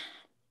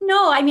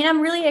 No, I mean,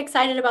 I'm really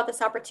excited about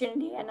this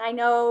opportunity. And I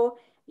know,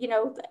 you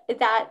know,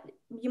 that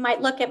you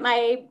might look at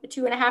my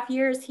 2.5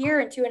 years here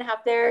and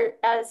 2.5 there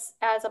as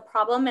a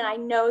problem. And I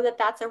know that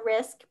that's a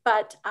risk,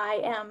 but I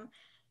am,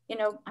 you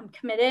know, I'm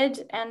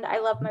committed and I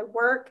love my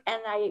work.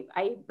 And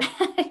I've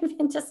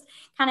been just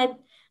kind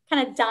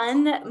of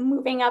done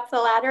moving up the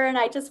ladder. And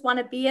I just want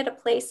to be at a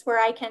place where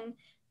I can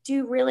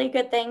do really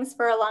good things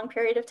for a long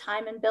period of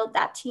time and build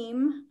that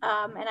team.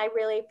 And I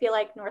really feel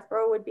like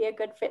Northborough would be a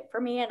good fit for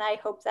me. And I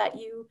hope that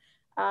you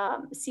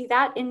see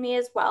that in me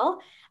as well.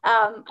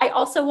 I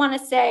also want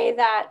to say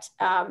that,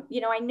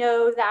 you know, I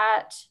know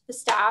that the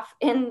staff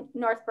in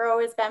Northborough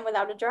has been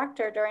without a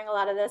director during a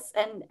lot of this.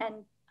 And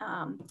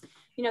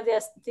you know,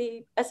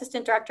 the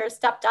assistant director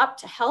stepped up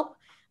to help.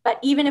 But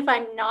even if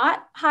I'm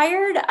not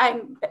hired,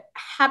 I'm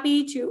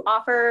happy to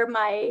offer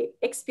my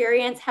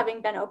experience,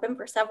 having been open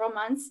for several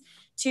months,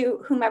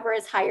 to whomever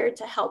is hired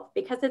to help,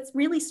 because it's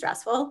really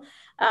stressful.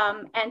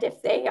 And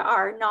if they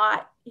are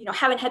not, you know,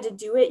 haven't had to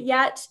do it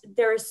yet,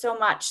 there's so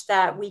much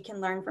that we can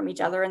learn from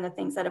each other and the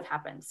things that have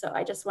happened. So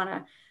I just want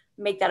to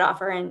make that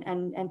offer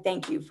and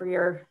thank you for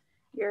your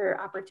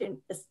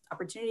this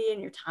opportunity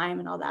and your time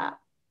and all that.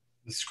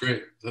 That's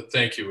great.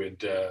 Thank you.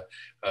 And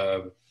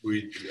I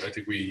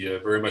think we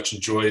very much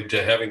enjoyed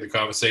having the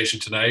conversation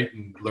tonight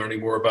and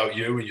learning more about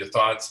you and your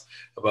thoughts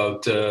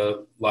about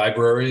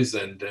libraries,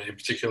 and in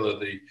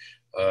particular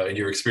in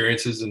your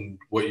experiences and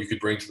what you could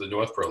bring to the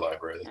Northborough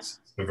Library. That's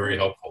been very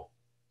helpful.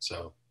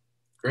 So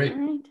great. All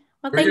right.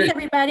 Well, very thanks good.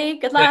 everybody.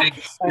 Good luck.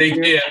 Thanks.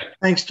 Take care.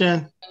 Thanks,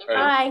 Jen. All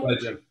right. Bye. Bye,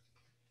 Jen.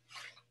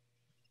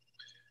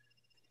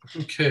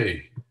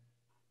 Okay.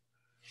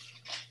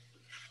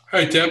 All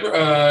right,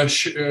 Deborah.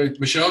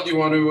 Michelle, do you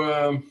want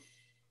to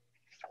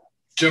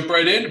jump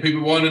right in? Do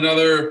people want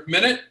another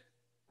minute?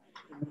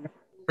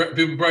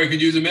 People probably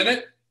could use a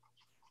minute.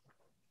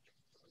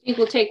 I think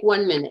we'll take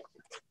 1 minute.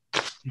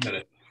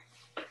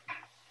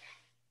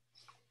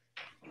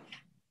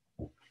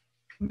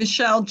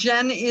 Michelle,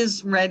 Jen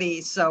is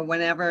ready. So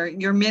whenever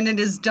your minute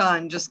is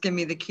done, just give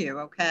me the cue,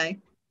 okay?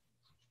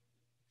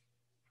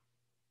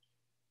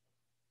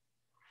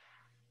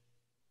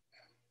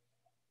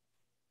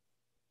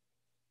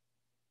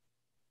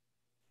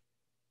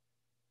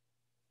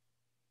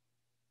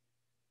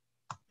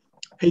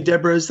 Hey,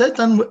 Deborah, is that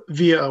done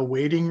via a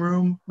waiting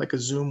room, like a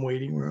Zoom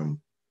waiting room?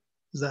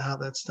 Is that how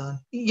that's done?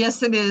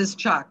 Yes, it is,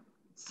 Chuck.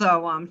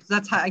 So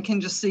that's how I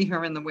can just see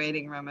her in the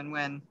waiting room, and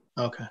when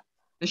Okay.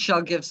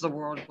 Michelle gives the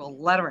word,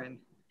 we'll let her in.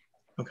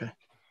 Okay.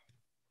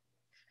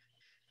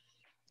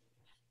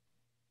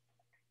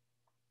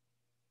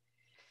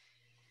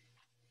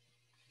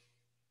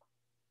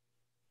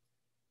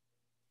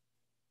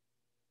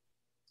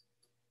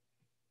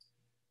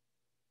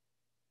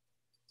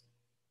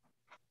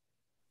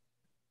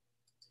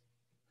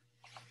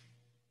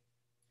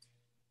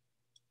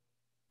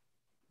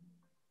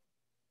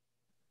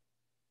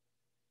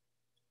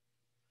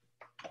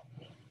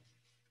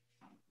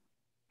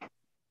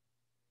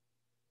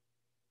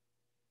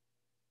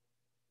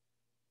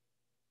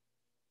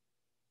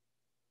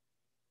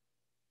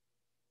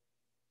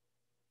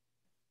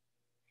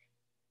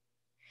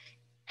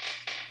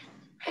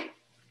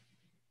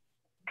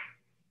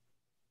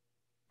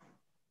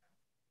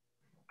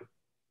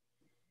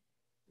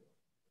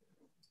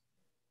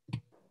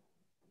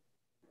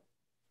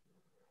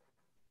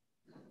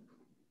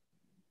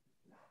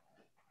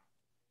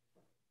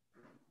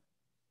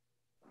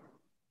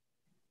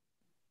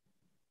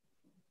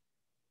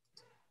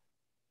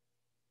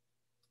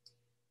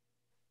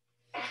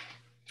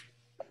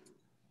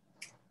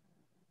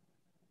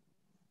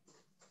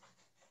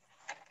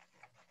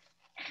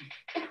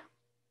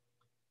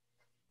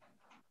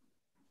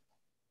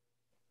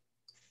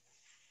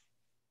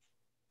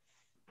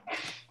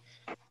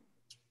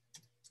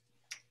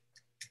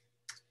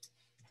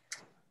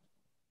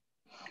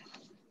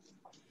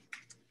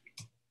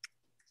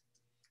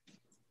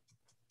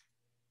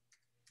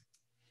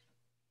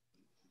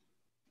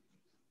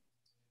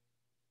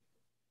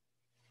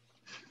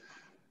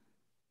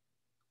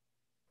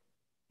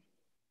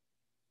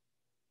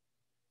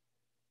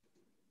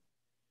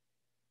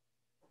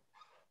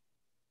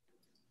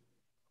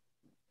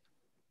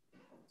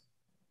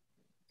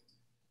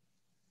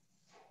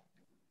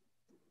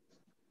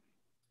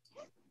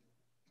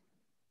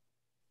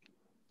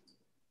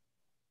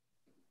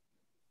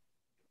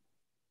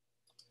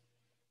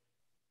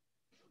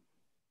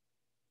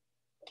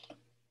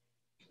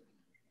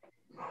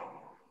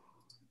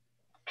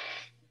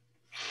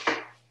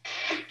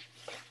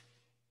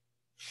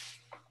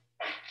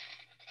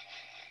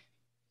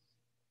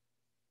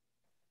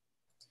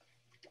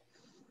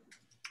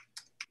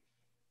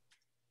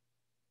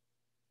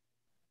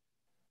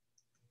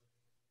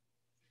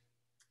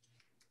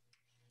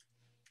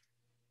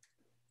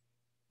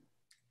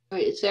 All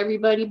right, is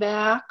everybody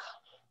back?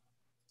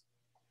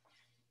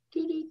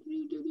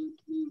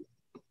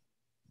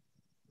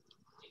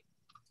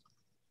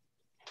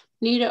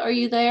 Nita, are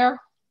you there?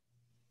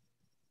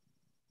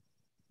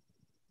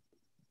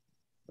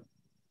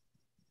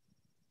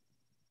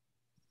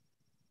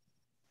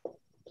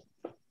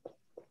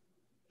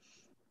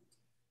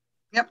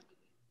 Yep.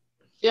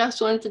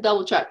 Just wanted to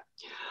double check.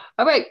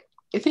 All right,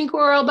 I think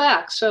we're all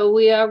back. So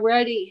we are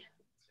ready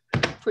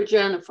for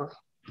Jennifer.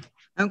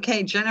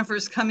 Okay,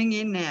 Jennifer's coming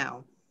in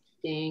now.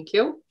 Thank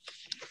you.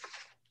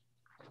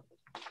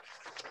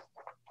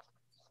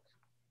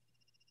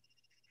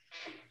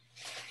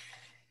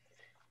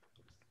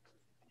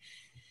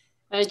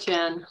 Hi,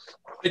 Jen.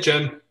 Hey,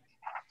 Jen.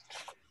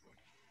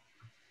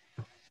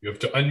 You have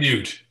to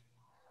unmute.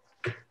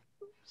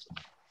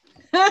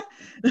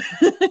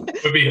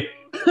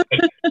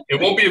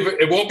 It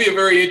won't be a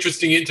very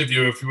interesting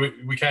interview if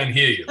we can't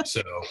hear you.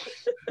 So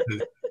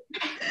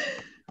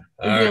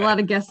there'd be a lot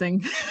of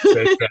guessing.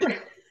 That's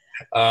right.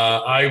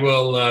 I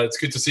will. It's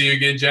good to see you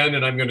again, Jen.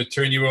 And I'm going to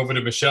turn you over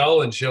to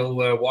Michelle, and she'll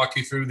walk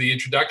you through the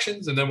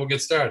introductions, and then we'll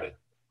get started.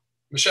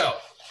 Michelle.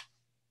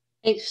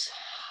 Thanks.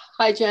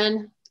 Hi,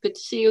 Jen. Good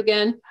to see you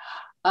again.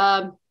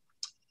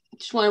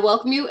 Just want to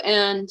welcome you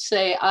and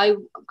say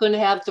I'm going to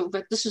have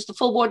this is the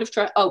full board of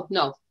trustees. Oh,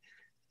 no.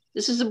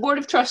 This is the board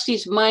of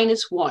trustees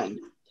 -1.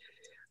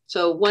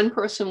 So one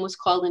person was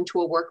called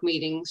into a work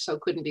meeting, so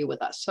couldn't be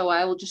with us. So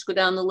I will just go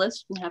down the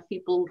list and have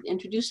people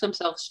introduce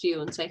themselves to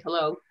you and say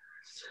hello.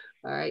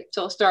 All right,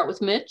 so I'll start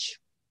with Mitch.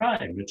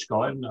 Hi, Mitch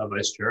Cohen,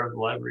 Vice Chair of the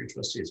Library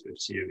Trustees. Good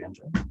to see you again,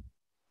 Jen.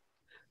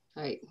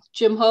 All right,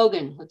 Jim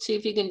Hogan. Let's see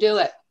if you can do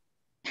it.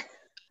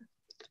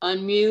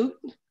 Unmute.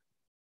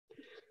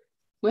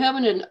 We're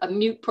having a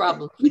mute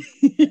problem.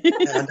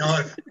 Yeah,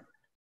 no,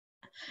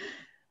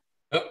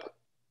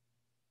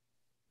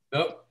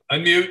 Nope.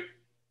 Unmute.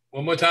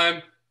 One more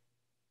time.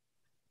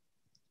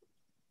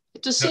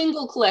 It's a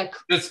single click.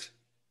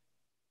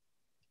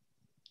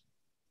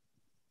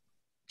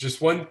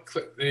 Just one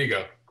click. There you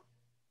go.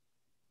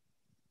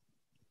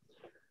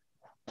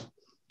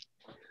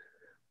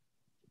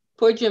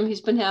 Poor Jim,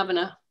 he's been having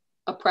a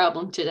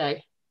problem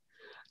today.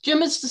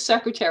 Jim is the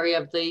secretary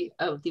of the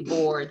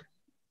board.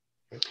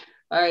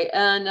 All right,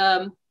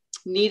 and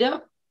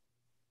Nita.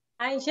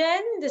 Hi,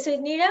 Jen. This is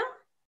Nita.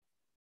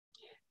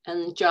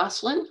 And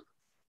Jocelyn.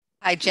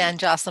 Hi, Jen.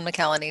 Jocelyn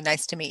McKellany.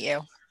 Nice to meet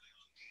you.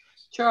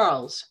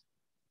 Charles.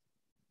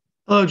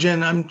 Hello,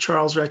 Jen. I'm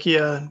Charles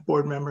Recchia,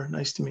 board member.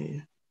 Nice to meet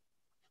you.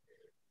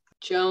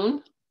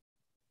 Joan.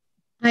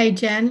 Hi,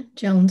 Jen.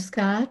 Joan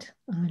Scott.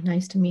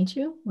 Nice to meet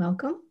you.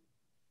 Welcome.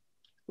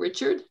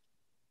 Richard.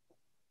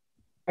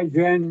 Hi,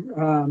 Jen.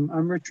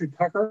 I'm Richard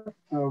Tucker.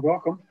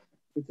 Welcome.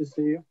 Good to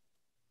see you.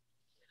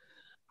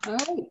 All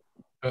right.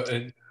 All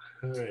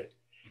right.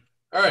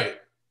 All right.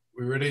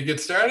 We ready to get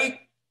started?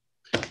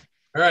 All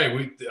right.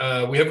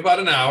 We have about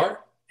an hour,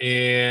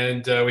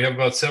 and we have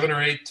about 7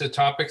 or 8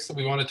 topics that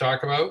we want to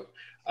talk about.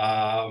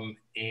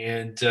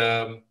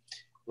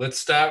 Let's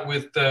start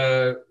with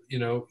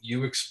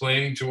you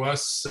explaining to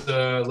us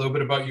a little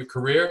bit about your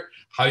career,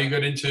 how you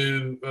got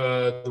into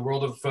the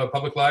world of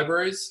public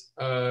libraries.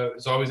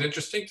 It's always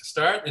interesting to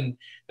start, and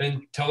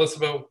then tell us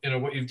about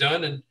what you've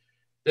done, and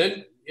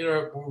then we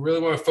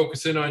really want to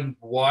focus in on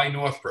why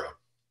Northborough.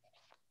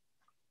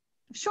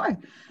 Sure.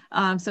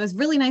 So it's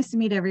really nice to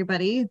meet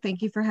everybody.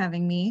 Thank you for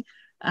having me.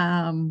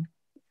 Yeah,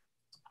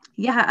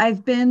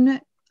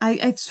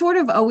 I sort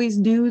of always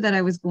knew that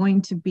I was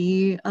going to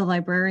be a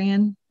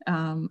librarian.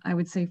 I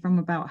would say from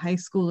about high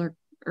school or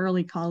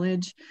early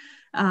college.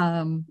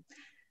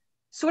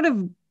 Sort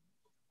of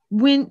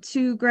went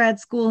to grad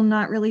school,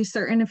 not really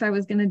certain if I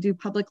was going to do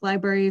public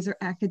libraries or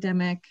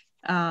academic.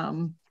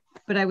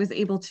 But I was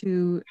able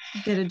to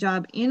get a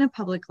job in a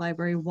public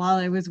library while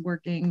I was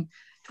working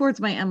towards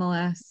my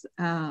MLS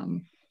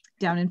down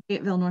in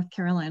Fayetteville, North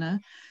Carolina,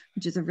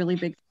 which is a really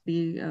big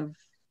city of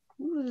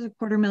a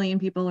 250,000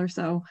 people or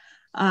so.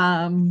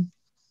 Fell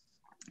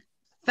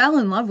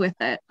in love with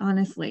it,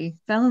 honestly.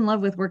 Fell in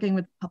love with working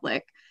with the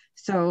public.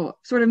 So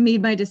sort of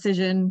made my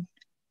decision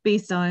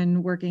based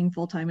on working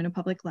full-time in a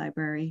public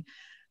library.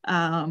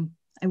 I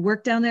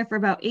worked down there for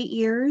about 8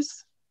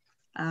 years.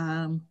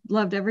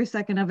 Loved every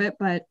second of it,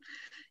 but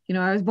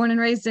I was born and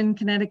raised in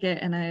Connecticut,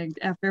 and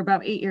after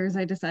about 8 years,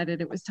 I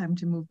decided it was time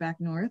to move back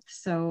north.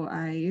 So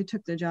I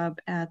took the job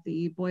at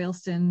the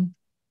Boylston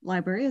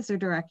Library as their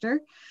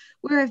director,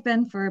 where I've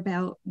been for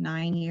about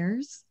 9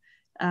 years.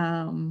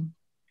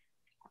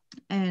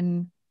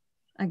 And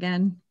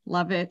again,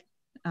 love it.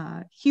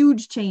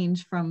 Huge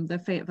change from the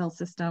Fayetteville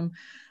system.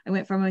 I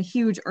went from a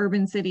huge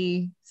urban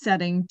city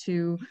setting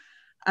to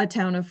a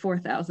town of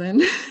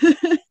 4,000.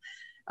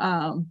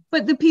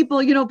 But the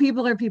people,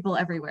 people are people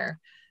everywhere.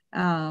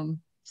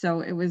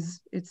 So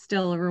it's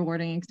still a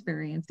rewarding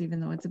experience, even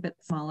though it's a bit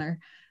smaller.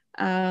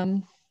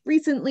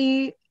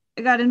 Recently,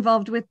 I got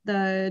involved with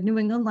the New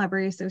England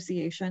Library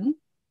Association.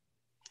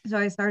 So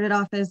I started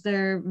off as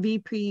their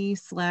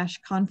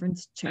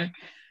VP/conference chair,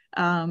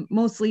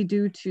 mostly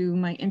due to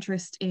my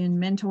interest in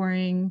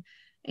mentoring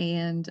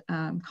and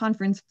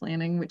conference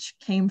planning, which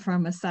came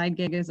from a side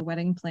gig as a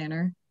wedding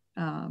planner,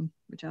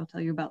 which I'll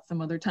tell you about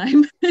some other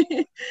time.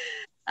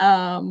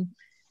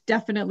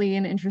 Definitely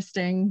an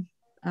interesting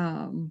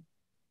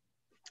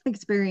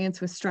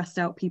experience with stressed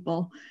out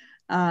people.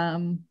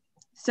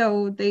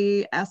 So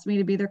they asked me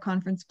to be their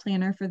conference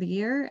planner for the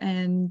year,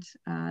 and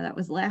that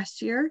was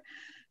last year.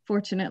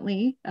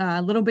 Fortunately,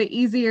 a little bit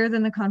easier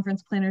than the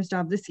conference planner's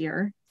job this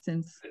year,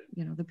 since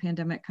the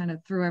pandemic kind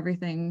of threw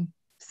everything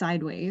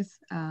sideways.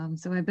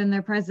 So I've been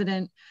their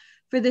president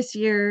for this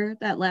year.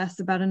 That lasts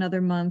about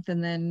another month,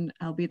 and then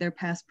I'll be their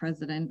past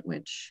president,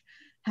 which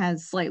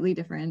has slightly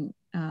different,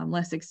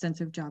 less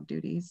extensive job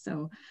duties.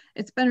 So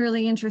it's been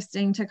really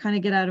interesting to kind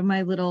of get out of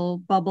my little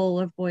bubble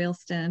of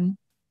Boylston,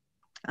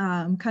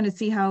 kind of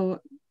see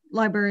how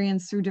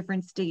librarians through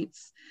different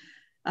states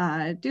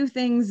do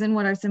things and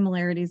what our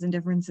similarities and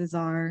differences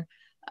are.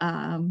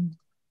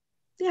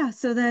 Yeah,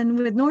 so then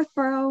with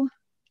Northborough,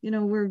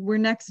 we're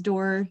next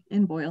door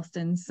in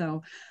Boylston.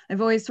 So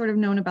I've always sort of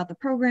known about the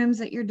programs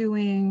that you're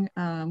doing.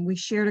 We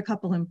shared a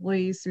couple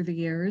employees through the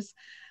years.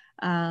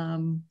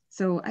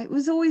 So it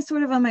was always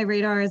sort of on my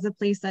radar as a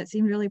place that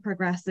seemed really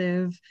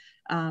progressive.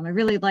 I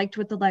really liked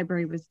what the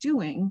library was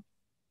doing.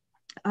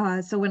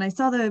 So when I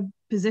saw the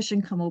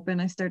position come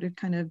open, I started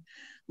kind of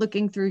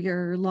looking through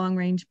your long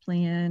range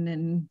plan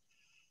and,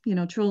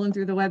 trolling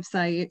through the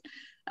website.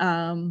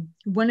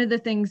 One of the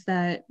things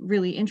that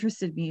really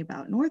interested me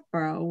about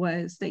Northborough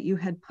was that you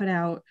had put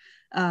out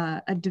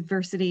a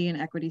diversity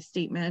and equity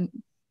statement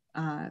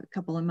a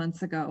couple of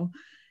months ago.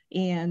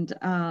 And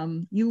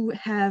you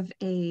have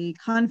a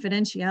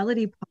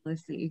confidentiality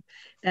policy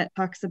that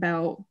talks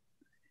about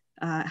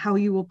how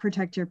you will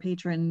protect your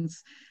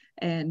patrons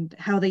and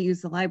how they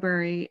use the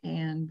library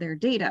and their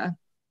data,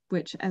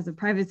 which as a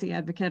privacy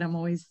advocate, I'm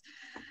always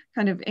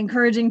kind of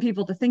encouraging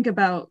people to think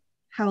about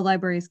how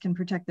libraries can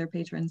protect their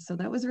patrons. So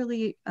that was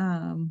really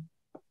kind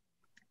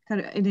of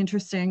an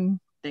interesting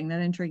thing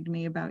that intrigued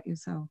me about you.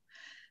 So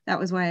that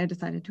was why I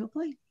decided to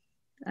apply.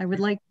 I would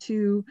like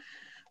to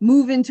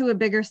move into a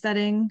bigger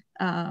setting.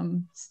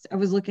 I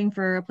was looking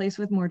for a place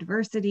with more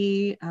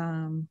diversity,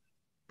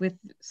 with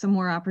some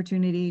more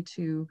opportunity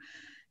to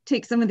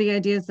take some of the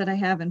ideas that I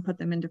have and put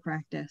them into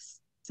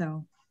practice.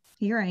 So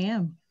here I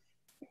am.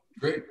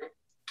 Great.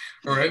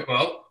 All right,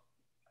 well,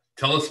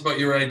 tell us about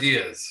your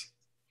ideas.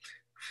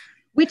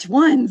 Which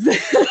ones?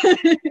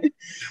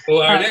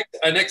 Well,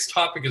 our next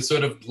topic is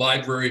sort of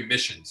library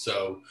mission.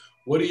 So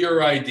what are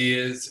your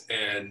ideas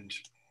and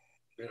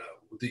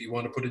that you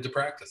want to put into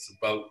practice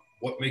about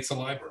what makes a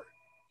library?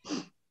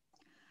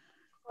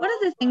 One of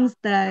the things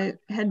that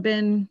had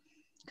been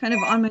kind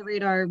of on my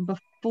radar before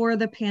before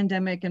the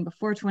pandemic and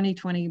before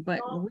 2020,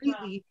 but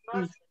really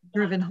is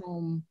driven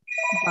home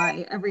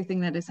by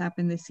everything that has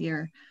happened this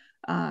year,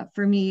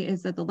 for me,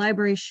 is that the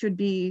library should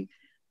be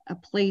a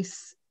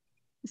place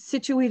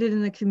situated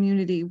in the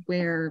community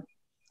where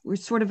we're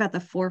sort of at the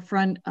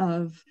forefront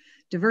of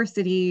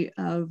diversity,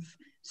 of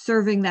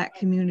serving that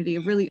community,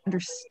 of really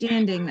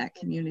understanding that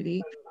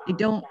community. I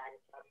don't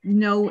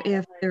know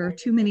if there are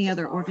too many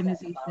other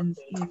organizations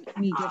in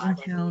any given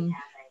town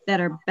that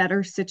are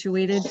better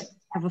situated to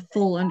have a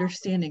full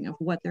understanding of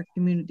what their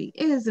community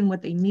is and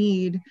what they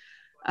need.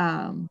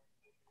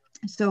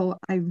 So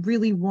I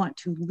really want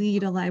to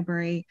lead a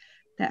library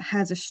that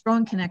has a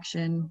strong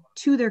connection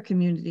to their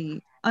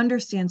community,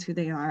 understands who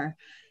they are,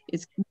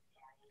 is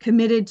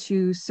committed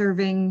to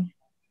serving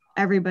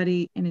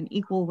everybody in an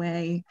equal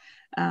way.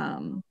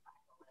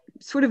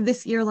 Sort of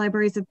this year,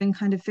 libraries have been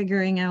kind of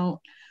figuring out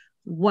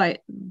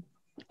what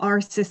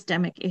our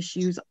systemic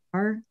issues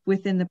are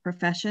within the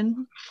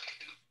profession.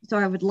 So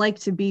I would like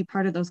to be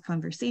part of those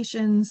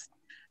conversations,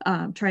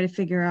 try to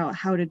figure out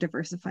how to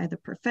diversify the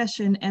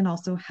profession and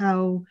also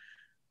how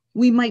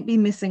we might be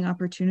missing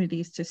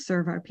opportunities to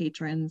serve our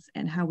patrons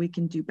and how we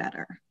can do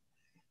better.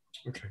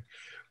 Okay.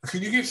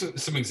 Can you give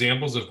some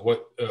examples of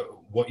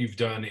what you've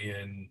done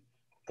in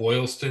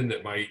Boylston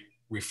that might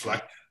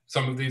reflect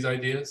some of these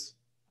ideas?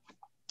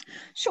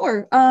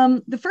 Sure.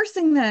 The first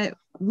thing that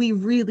we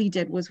really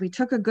did was we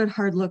took a good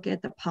hard look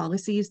at the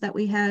policies that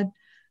we had.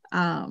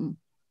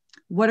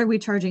 What are we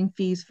charging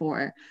fees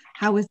for?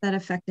 How is that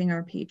affecting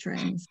our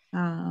patrons?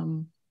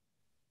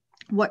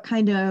 What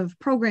kind of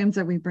programs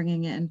are we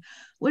bringing in?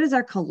 What does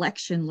our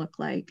collection look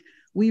like?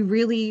 We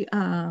really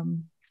had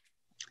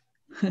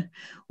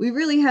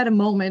a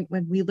moment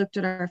when we looked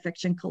at our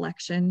fiction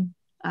collection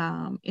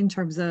in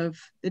terms of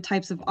the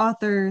types of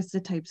authors,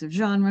 the types of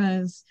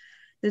genres,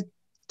 the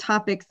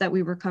topics that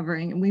we were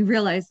covering. And we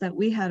realized that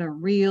we had a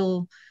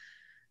real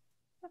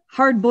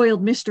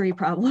hard-boiled mystery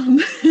problem.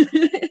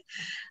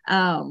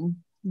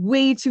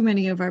 Way too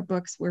many of our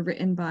books were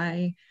written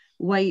by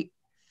white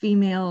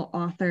female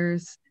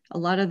authors. A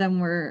lot of them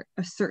were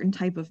a certain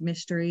type of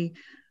mystery.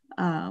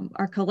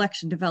 Our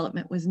collection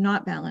development was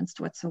not balanced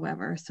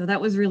whatsoever. So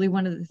that was really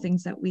one of the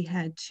things that we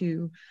had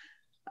to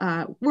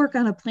work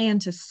on a plan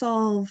to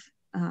solve,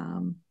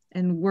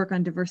 and work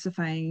on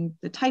diversifying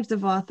the types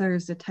of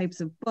authors, the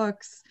types of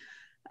books.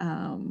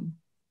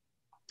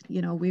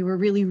 You know, we were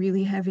really,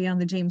 really heavy on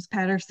the James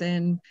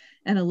Patterson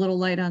and a little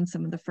light on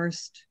some of the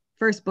first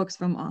books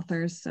from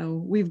authors. So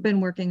we've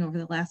been working over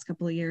the last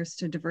couple of years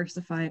to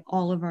diversify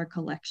all of our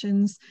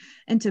collections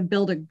and to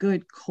build a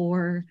good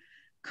core,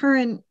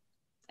 current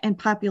and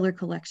popular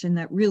collection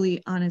that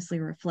really honestly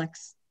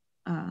reflects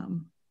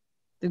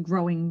the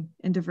growing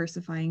and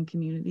diversifying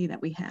community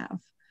that we have.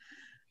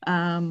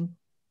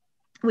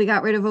 We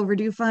got rid of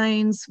overdue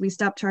fines. We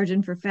stopped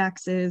charging for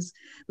faxes.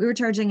 We were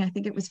charging, I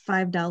think it was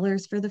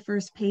 $5 for the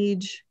first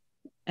page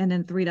and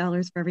then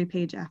 $3 for every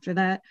page after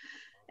that.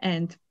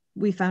 And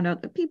we found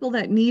out that people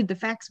that need the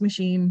fax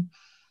machine,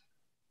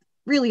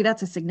 really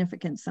that's a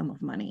significant sum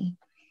of money.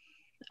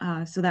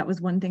 So that was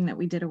one thing that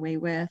we did away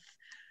with.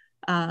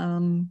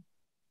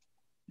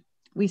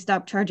 We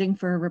stopped charging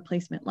for a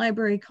replacement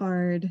library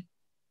card.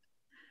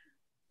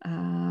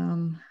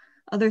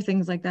 Other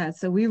things like that.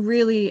 So we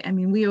really, I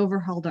mean, we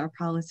overhauled our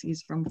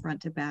policies from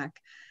front to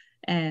back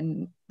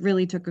and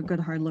really took a good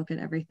hard look at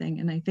everything.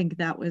 And I think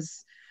that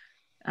was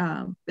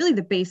really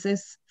the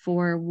basis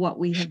for what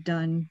we have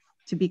done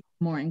to be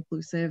more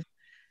inclusive.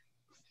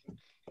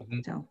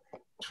 Mm-hmm. So,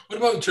 what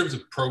about in terms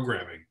of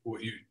programming?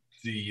 What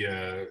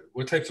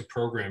types of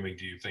programming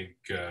do you think,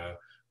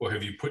 or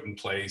have you put in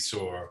place,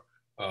 or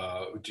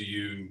do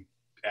you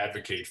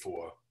advocate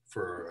for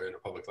in a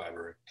public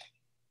library?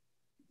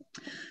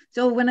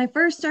 So when I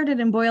first started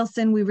in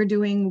Boylston, we were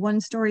doing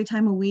one story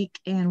time a week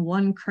and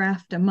one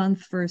craft a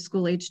month for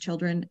school-age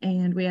children,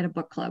 and we had a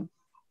book club.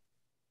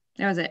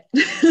 That was it.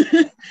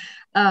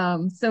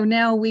 So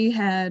now we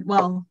had,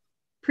 well,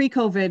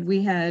 pre-COVID,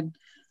 we had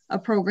a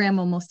program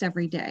almost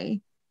every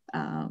day.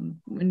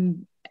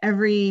 When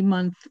every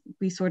month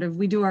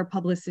we do our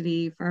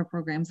publicity for our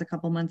programs a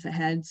couple months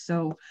ahead.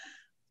 So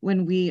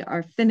when we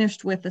are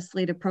finished with the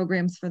slate of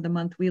programs for the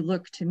month, we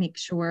look to make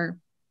sure,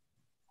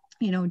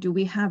 you know, do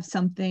we have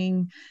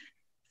something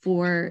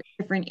for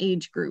different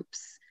age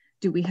groups?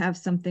 Do we have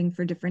something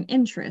for different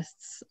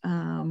interests?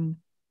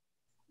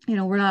 You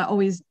know, we're not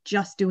always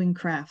just doing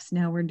crafts.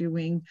 Now we're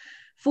doing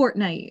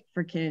Fortnite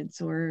for kids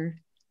or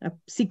a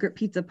secret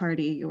pizza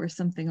party or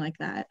something like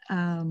that.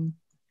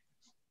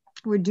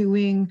 We're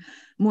doing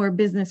more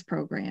business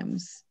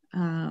programs,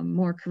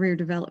 more career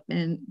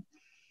development,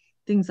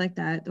 things like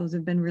that. Those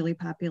have been really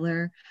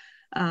popular.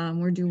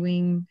 We're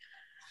doing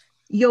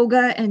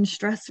yoga and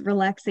stress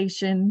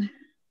relaxation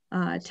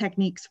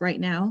techniques right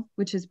now,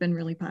 which has been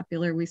really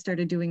popular. We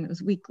started doing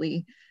those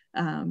weekly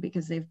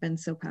because they've been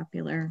so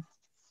popular.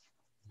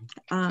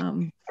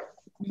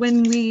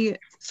 When we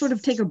sort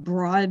of take a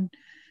broad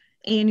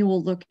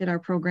annual look at our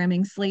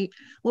programming slate,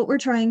 what we're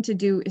trying to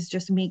do is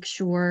just make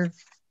sure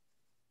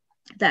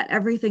that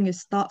everything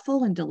is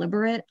thoughtful and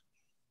deliberate.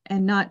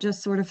 and not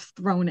just sort of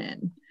thrown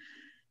in.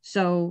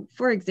 So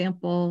for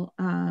example,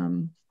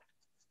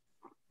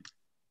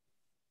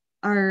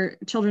 our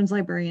children's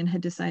librarian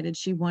had decided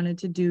she wanted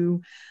to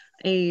do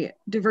a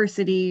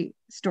diversity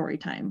story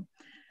time.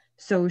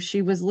 So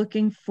she was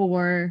looking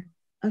for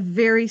a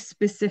very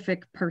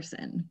specific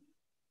person.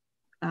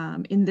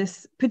 In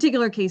this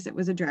particular case, it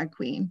was a drag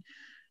queen.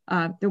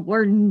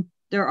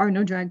 There are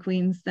no drag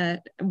queens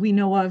that we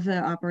know of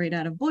that operate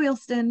out of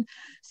Boylston.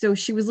 So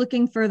she was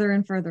looking further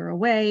and further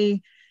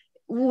away.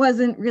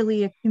 Wasn't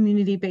really a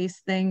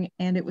community-based thing,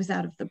 and it was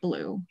out of the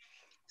blue.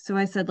 So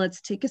I said,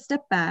 let's take a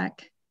step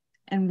back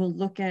and we'll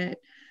look at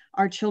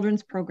our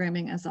children's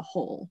programming as a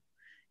whole.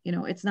 You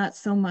know, it's not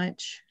so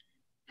much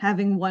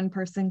having one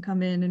person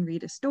come in and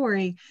read a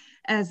story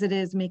as it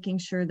is making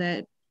sure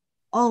that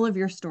all of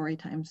your story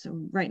times,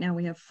 so right now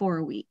we have 4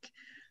 a week,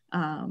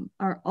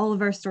 are all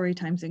of our story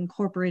times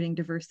incorporating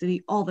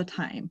diversity all the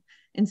time,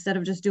 instead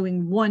of just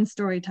doing one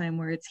story time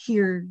where it's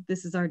here,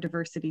 this is our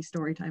diversity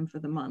story time for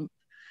the month.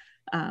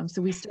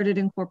 So we started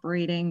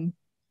incorporating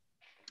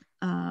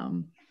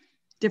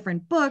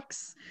different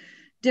books,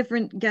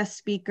 different guest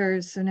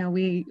speakers. So now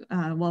we,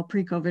 well,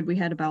 pre-COVID, we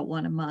had about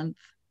 1 a month.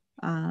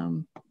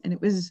 And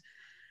it was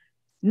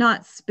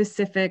not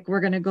specific, we're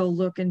going to go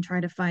look and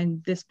try to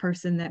find this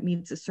person that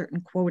meets a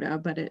certain quota,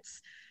 but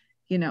it's,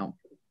 you know,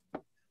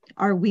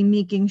 are we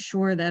making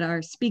sure that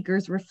our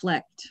speakers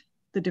reflect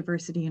the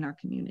diversity in our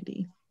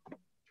community?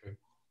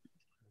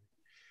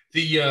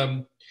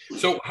 Okay.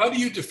 So how do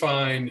you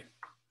define,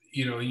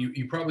 you know,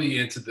 you probably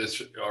answered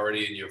this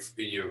already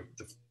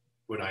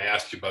when I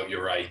asked you about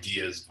your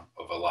ideas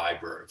of a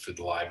library for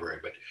the library,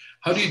 but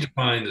how do you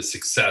define the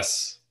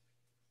success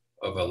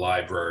of a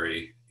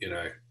library in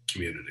a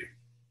community?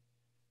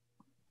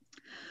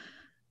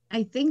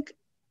 I think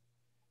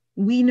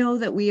we know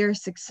that we are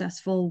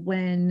successful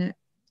when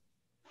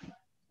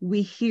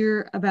we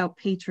hear about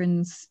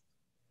patrons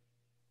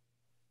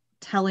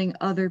telling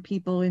other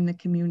people in the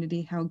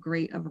community how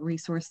great of a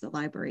resource the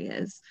library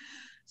is.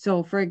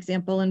 So for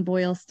example, in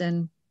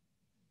Boylston,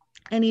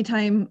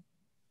 anytime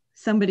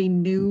somebody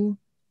new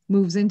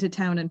moves into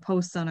town and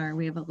posts on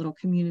we have a little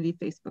community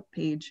Facebook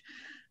page,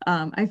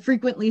 I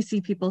frequently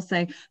see people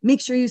say,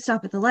 make sure you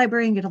stop at the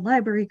library and get a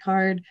library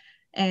card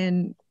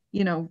and,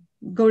 you know,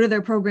 go to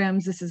their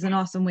programs. This is an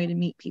awesome way to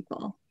meet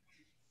people.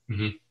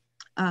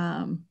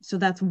 So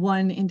that's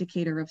one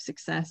indicator of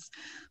success.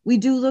 We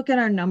do look at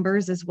our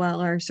numbers as well,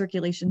 our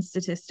circulation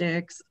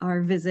statistics,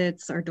 our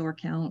visits, our door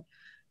count,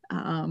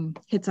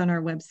 hits on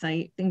our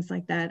website, things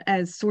like that,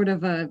 as sort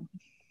of a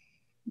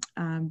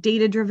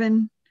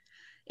data-driven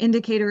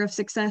indicator of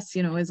success.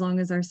 You know, as long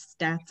as our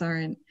stats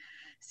aren't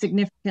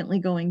significantly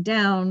going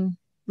down,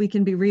 we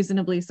can be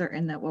reasonably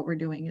certain that what we're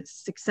doing is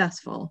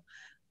successful.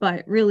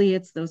 But really,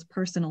 it's those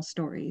personal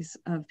stories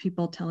of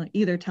people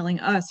either telling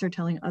us or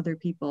telling other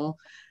people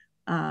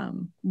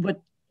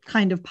what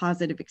kind of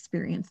positive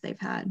experience they've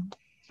had.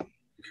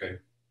 Okay,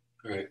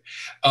 all right.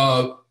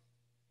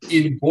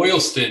 In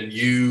Boylston,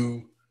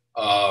 you,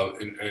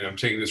 and I'm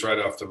taking this right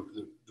off the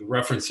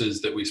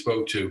references that we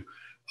spoke to,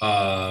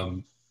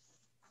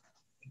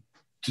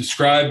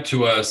 describe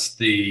to us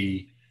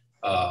the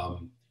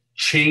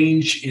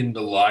change in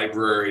the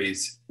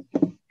library's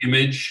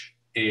image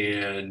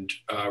and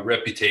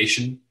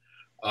reputation,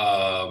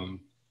 and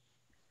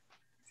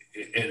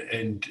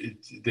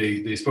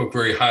they spoke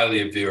very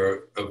highly of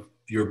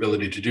your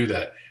ability to do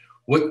that.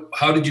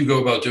 How did you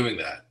go about doing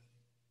that?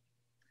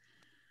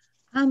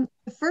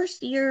 The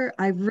first year,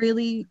 I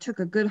really took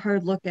a good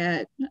hard look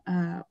at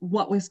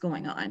what was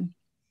going on.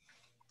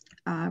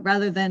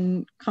 Rather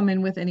than come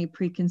in with any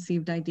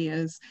preconceived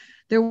ideas.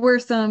 There were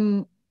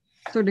some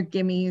sort of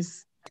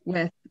gimmies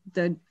with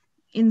the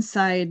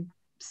inside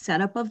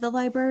setup of the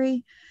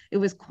library. It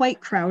was quite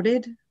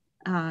crowded.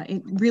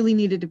 It really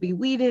needed to be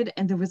weeded,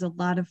 and there was a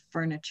lot of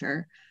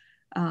furniture.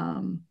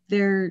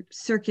 Their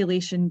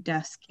circulation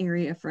desk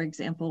area, for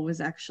example,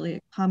 was actually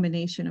a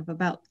combination of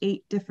about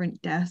 8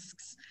 different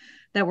desks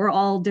that were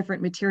all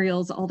different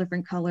materials, all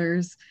different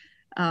colors.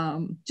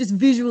 Just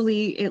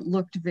visually, it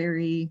looked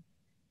very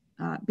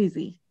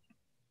busy.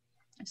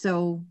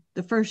 So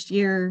the first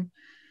year,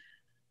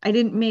 I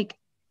didn't make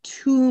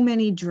too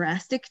many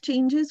drastic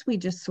changes. We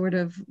just sort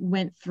of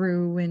went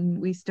through and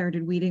we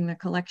started weeding the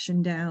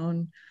collection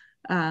down.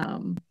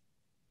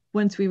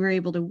 Once we were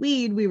able to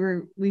weed,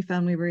 we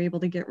found we were able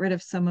to get rid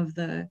of some of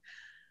the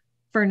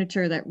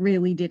furniture that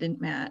really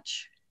didn't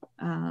match.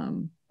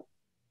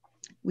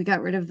 We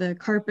got rid of the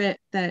carpet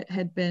that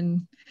had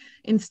been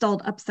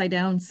installed upside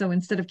down. So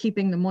instead of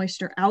keeping the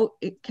moisture out,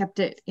 it kept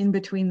it in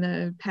between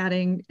the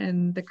padding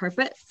and the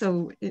carpet.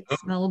 So it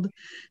smelled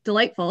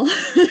delightful.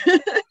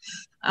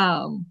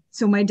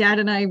 So my dad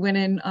and I went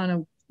in on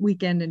a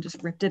weekend and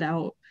just ripped it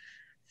out,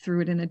 threw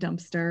it in a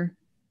dumpster,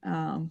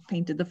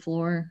 painted the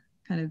floor,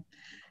 kind of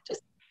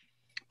just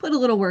put a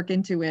little work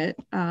into it.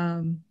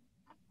 And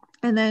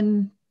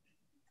then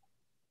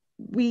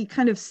we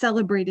kind of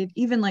celebrated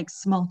even like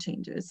small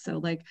changes. So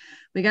like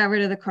we got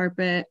rid of the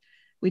carpet,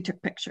 we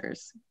took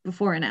pictures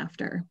before and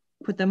after.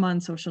 put them on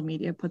social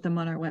media, put them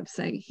on our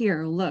website.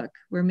 Here, look,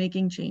 we're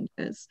making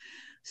changes.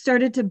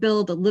 Started to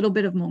build a little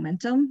bit of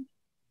momentum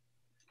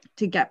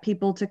to get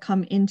people to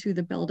come into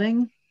the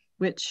building,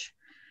 which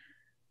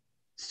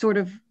sort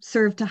of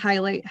served to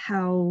highlight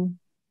how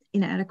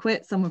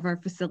inadequate some of our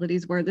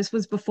facilities were. This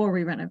was before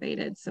we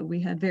renovated. So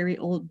we had very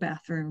old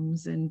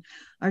bathrooms, and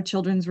our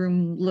children's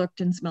room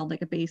looked and smelled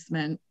like a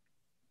basement.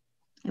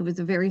 It was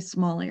a very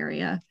small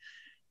area.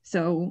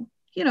 So,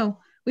 you know,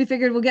 we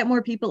figured we'll get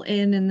more people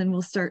in, and then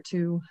we'll start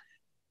to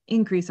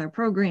increase our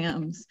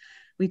programs.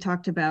 We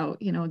talked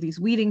about, you know, these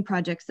weeding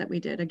projects that we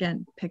did.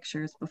 Again,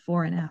 pictures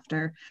before and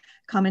after.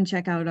 Come and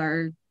check out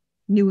our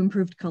new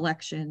improved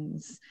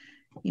collections.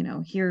 You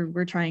know, here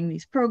we're trying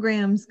these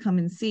programs, come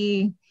and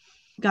see.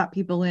 Got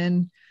people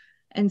in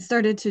and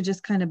started to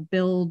just kind of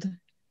build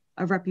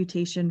a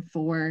reputation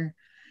for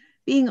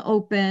being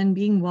open,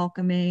 being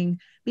welcoming,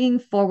 being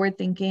forward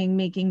thinking,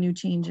 making new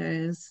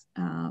changes.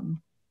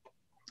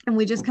 And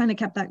we just kind of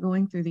kept that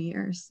going through the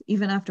years.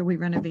 Even after we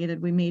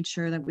renovated, we made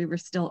sure that we were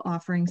still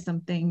offering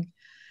something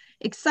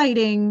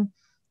exciting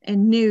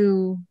and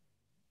new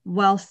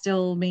while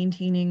still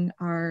maintaining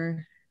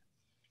our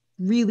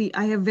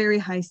I have very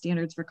high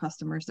standards for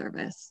customer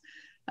service.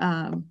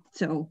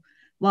 So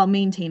while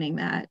maintaining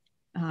that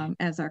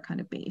as our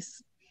kind of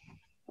base.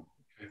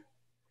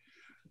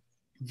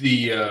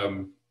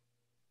 The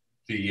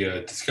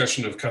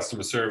discussion of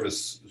customer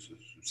service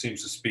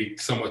seems to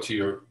speak somewhat to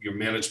your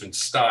management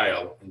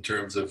style in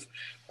terms of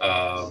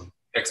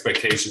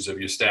expectations of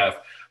your staff.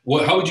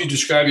 How would you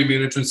describe your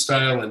management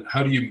style, and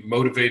how do you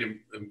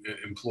motivate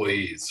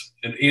employees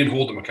and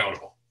hold them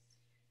accountable?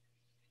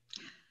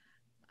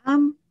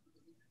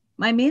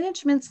 My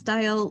management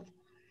style,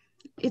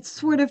 it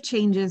sort of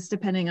changes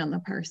depending on the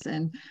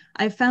person.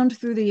 I've found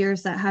through the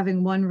years that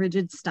having one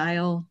rigid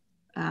style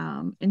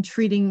and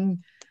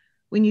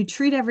when you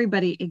treat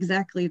everybody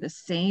exactly the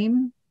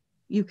same,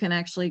 you can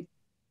actually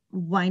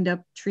wind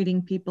up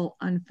treating people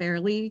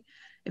unfairly,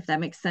 if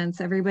that makes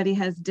sense. Everybody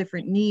has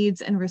different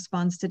needs and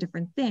responds to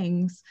different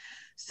things.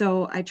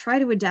 So I try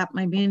to adapt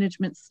my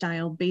management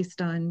style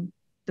based on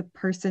the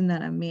person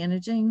that I'm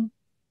managing.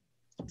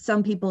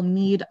 Some people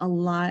need a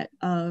lot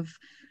of,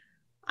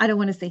 I don't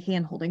want to say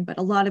hand-holding, but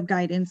a lot of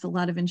guidance, a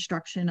lot of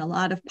instruction, a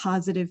lot of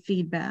positive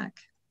feedback.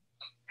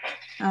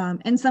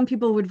 And some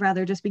people would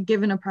rather just be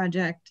given a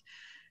project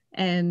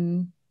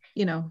and,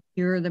 you know,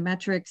 here are the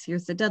metrics,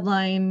 here's the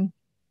deadline.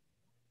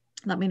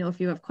 Let me know if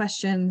you have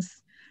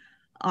questions.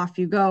 Off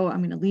you go. I'm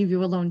going to leave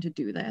you alone to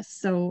do this.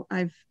 So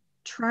I've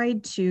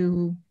tried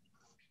to,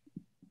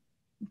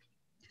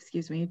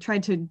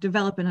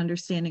 develop an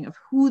understanding of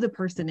who the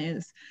person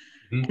is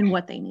and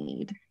what they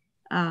need,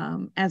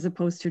 as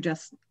opposed to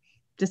just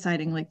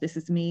deciding like, this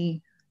is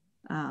me.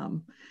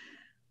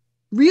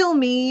 Real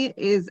me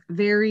is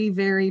very,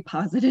 very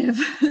positive.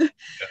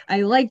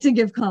 I like to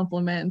give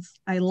compliments.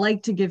 I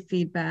like to give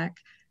feedback.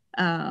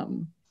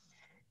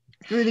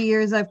 Through the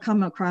years, I've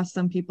come across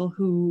some people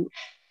who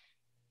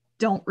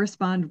don't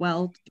respond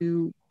well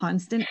to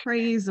constant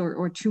praise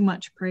or too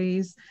much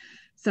praise.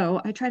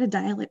 So I try to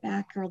dial it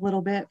back a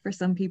little bit for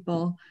some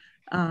people.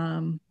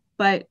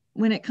 But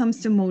when it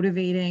comes to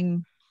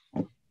motivating,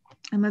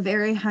 I'm a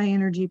very high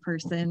energy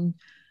person.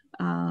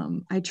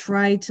 I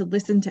try to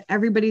listen to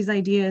everybody's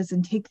ideas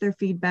and take their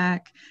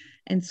feedback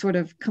and sort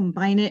of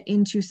combine it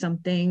into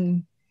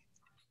something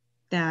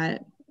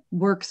that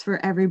works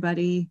for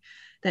everybody,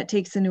 that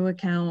takes into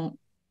account,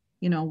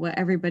 you know, what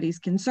everybody's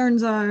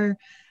concerns are,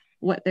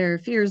 what their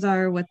fears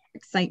are, what their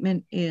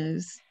excitement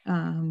is,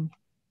 and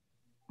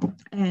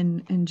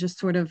just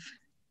sort of,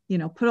 you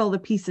know, put all the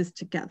pieces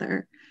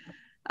together.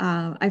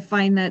 I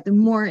find that the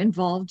more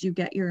involved you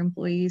get your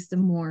employees, the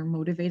more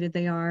motivated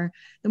they are,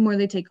 the more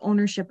they take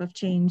ownership of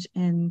change,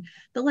 and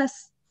the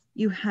less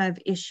you have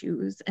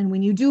issues. And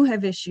when you do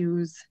have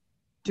issues,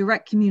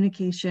 direct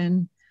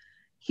communication,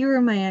 here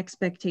are my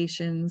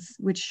expectations,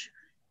 which,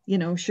 you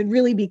know, should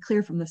really be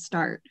clear from the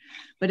start.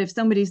 But if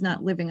somebody's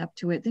not living up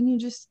to it, then you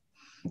just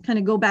kind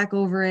of go back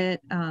over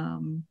it.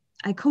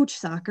 I coach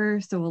soccer,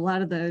 so a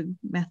lot of the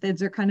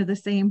methods are kind of the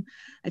same.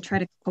 I try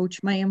to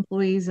coach my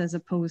employees as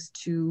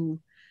opposed to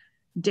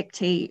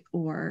dictate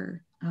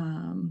or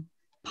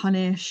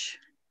punish.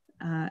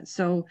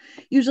 So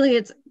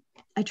usually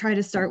I try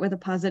to start with a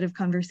positive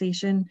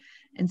conversation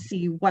and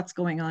see what's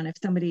going on if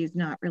somebody is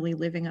not really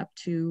living up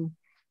to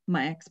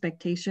my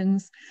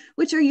expectations,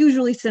 which are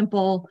usually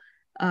simple,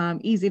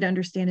 easy to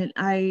understand, and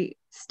I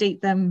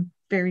state them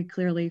very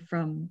clearly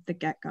from the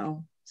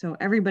get-go. So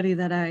everybody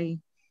that I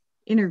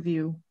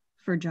interview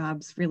for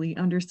jobs really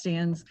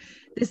understands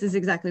this is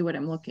exactly what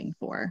I'm looking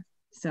for.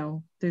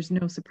 So there's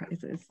no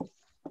surprises.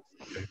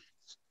 Okay.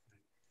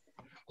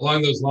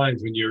 Along those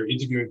lines, when you're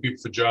interviewing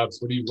people for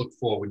jobs, what do you look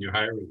for when you're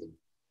hiring them?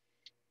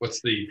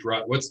 What's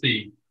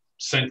the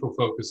central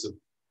focus of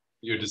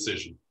your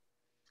decision?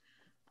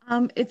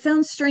 It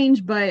sounds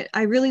strange, but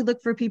I really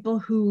look for people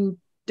who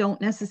don't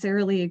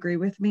necessarily agree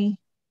with me.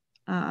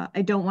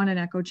 I don't want an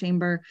echo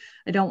chamber.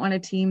 I don't want a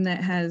team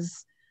that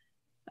has,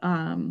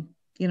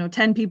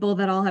 10 people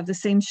that all have the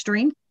same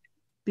strength.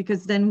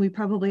 because then we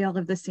probably all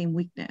have the same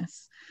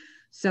weakness.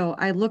 So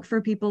I look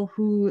for people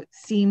who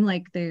seem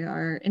like they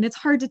are, and it's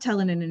hard to tell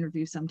in an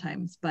interview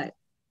sometimes, but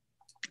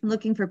I'm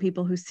looking for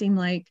people who seem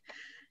like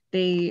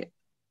they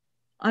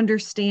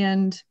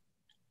understand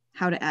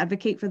how to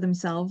advocate for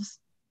themselves,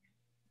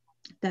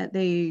 that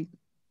they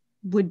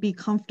would be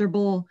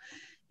comfortable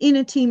in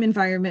a team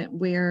environment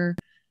where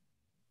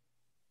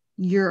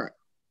you're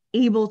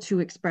able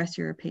to express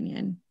your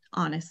opinion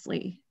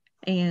honestly,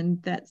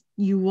 and that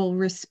you will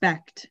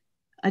respect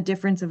a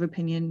difference of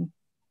opinion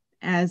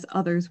as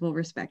others will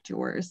respect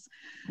yours.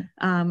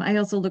 I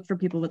also look for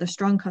people with a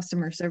strong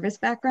customer service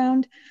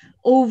background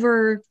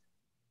over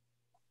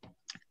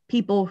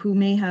people who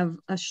may have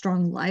a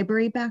strong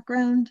library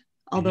background,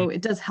 although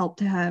it does help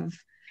to have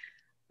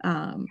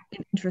an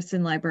interest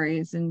in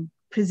libraries, and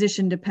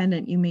position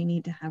dependent, you may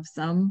need to have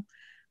some.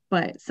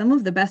 But some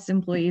of the best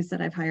employees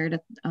that I've hired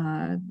at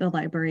the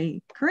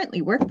library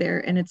currently work there,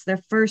 and it's their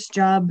first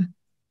job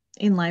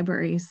in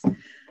libraries,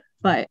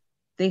 but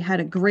they had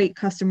a great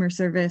customer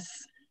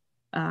service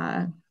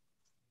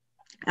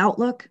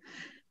outlook,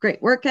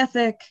 great work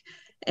ethic,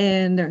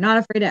 and they're not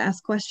afraid to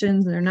ask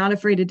questions, and they're not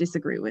afraid to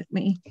disagree with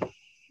me.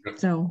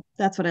 So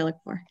that's what I look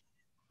for.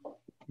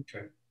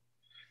 Okay.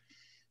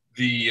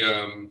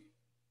 The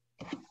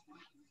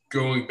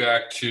going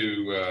back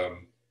to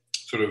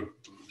sort of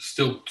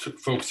still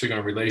focusing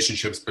on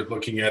relationships, but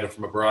looking at it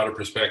from a broader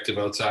perspective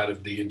outside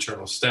of the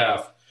internal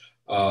staff,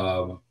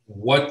 how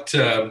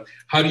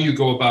do you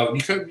go about,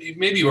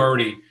 maybe you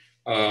already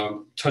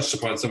touched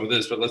upon some of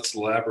this, but let's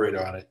elaborate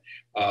on it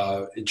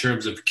in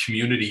terms of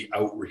community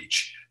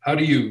outreach. How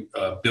do you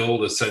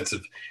build a sense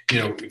of,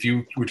 if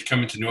you were to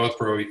come into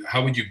Northborough,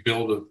 how would you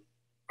build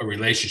a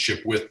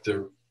relationship with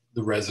the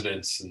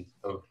residents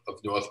of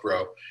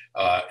Northborough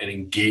and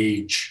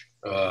engage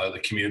the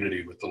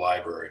community with the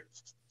library?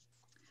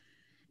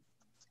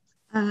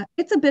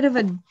 It's a bit of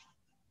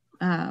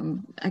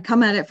I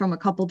come at it from a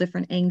couple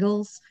different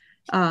angles.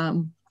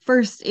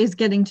 First is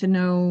getting to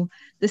know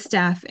the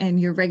staff and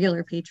your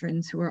regular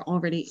patrons who are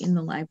already in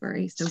the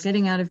library. So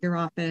getting out of your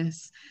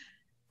office,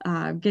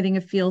 getting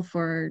a feel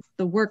for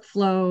the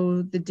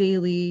workflow, the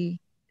daily,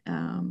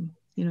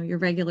 your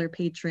regular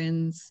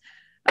patrons,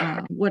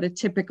 what a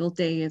typical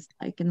day is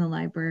like in the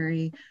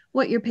library,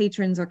 what your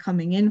patrons are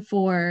coming in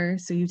for.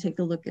 So you take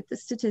a look at the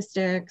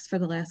statistics for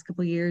the last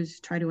couple of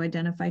years, try to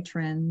identify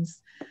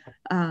trends,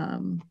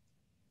 and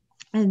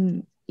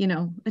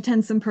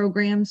attend some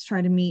programs,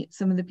 try to meet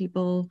some of the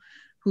people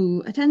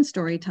who attend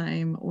story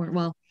time,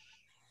 or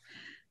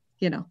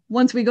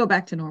once we go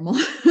back to normal,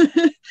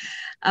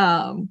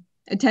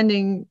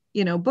 attending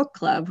book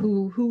club,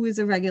 who is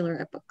a regular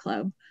at book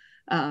club,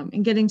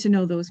 and getting to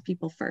know those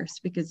people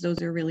first, because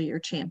those are really your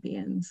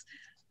champions.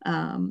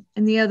 And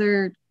the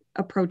other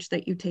approach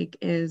that you take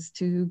is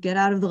to get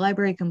out of the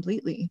library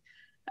completely.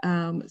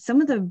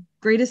 Some of the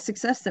greatest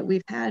success that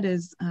we've had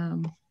is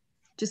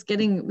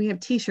we have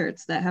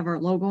t-shirts that have our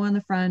logo on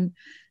the front.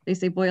 They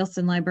say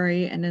Boylston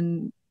Library, and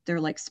then they're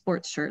like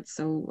sports shirts,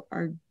 so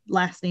our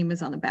last name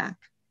is on the back.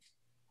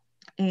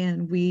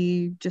 And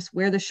we just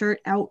wear the shirt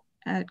out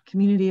at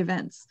community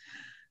events.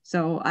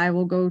 So I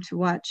will go to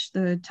watch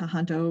the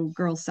Tohoto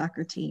girls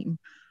soccer team,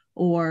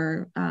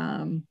 or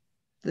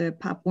the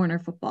Pop Warner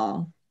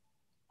football,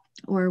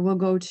 or we'll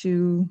go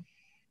to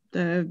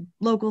the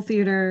local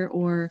theater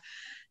or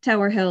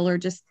Tower Hill, or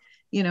just,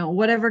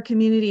 whatever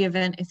community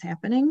event is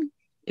happening.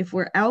 If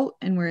we're out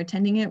and we're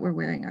attending it, we're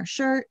wearing our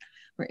shirt,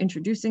 we're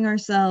introducing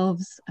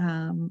ourselves.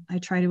 I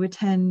try to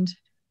attend,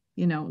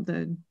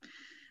 the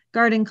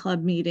garden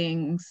club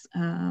meetings.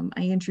 I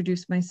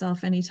introduce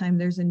myself anytime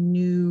there's a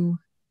new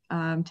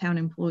town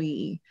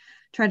employee.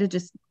 Try to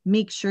just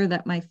make sure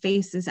that my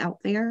face is out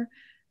there,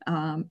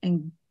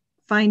 and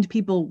find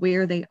people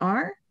where they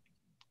are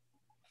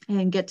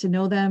and get to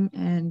know them.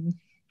 And,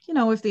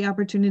 if the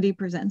opportunity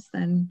presents,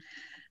 then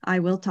I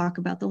will talk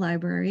about the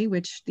library,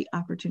 which the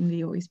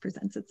opportunity always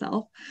presents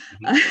itself.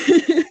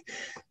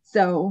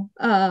 So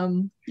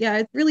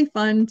it's really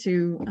fun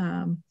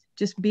to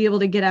just be able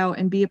to get out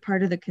and be a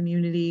part of the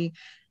community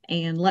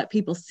and let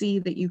people see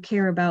that you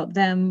care about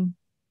them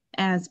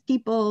as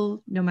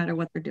people, no matter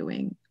what they're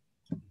doing.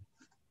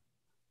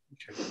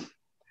 Okay.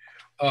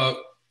 Do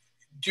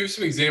you have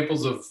some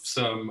examples of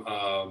some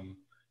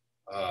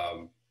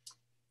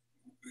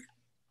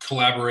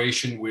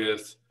collaboration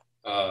with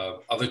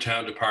other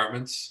town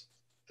departments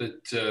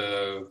that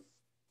to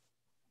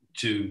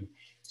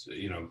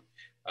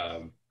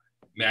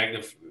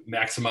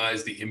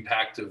maximize the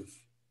impact of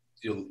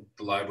the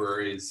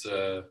library's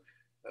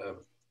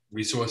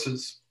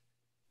resources?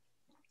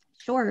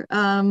 Sure.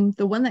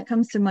 The one that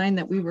comes to mind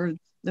that we were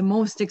the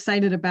most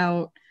excited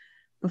about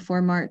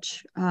before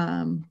March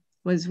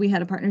was we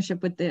had a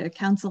partnership with the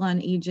Council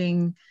on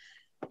Aging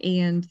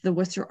and the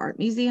Worcester Art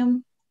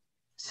Museum.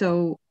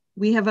 So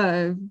we have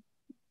a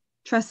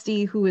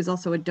trustee who is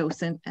also a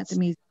docent at the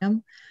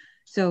museum.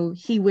 So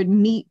he would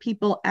meet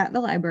people at the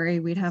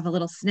library. We'd have a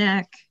little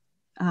snack.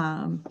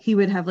 He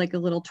would have like a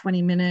little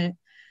 20-minute,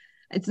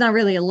 it's not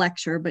really a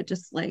lecture, but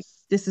just like,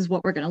 this is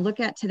what we're going to look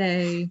at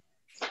today.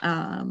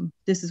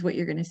 This is what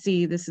you're going to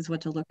see. This is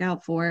what to look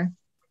out for.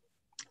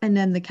 And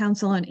then the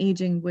Council on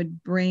Aging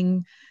would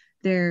bring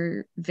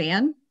their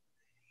van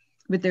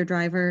with their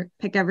driver,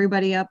 pick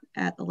everybody up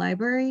at the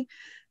library,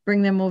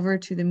 bring them over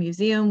to the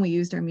museum. We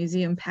used our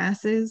museum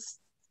passes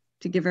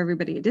to give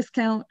everybody a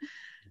discount.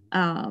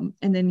 And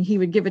then he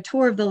would give a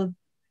tour of the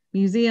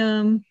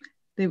museum.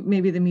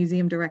 Maybe the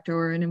museum director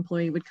or an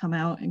employee would come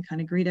out and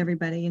kind of greet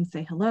everybody and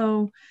say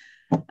hello.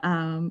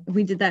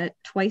 We did that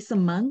twice a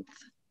month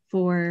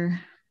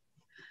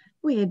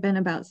we had been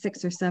about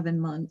 6 or 7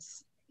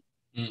 months.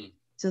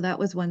 So that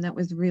was one that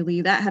was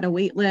that had a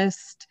wait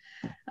list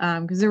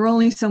because there were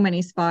only so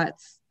many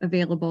spots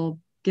available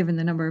given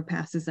the number of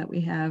passes that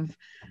we have.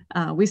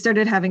 We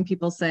started having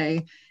people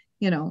say,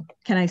 can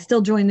I still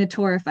join the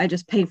tour if I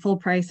just pay full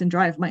price and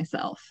drive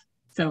myself?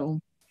 So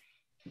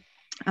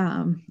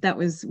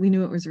we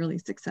knew it was really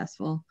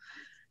successful.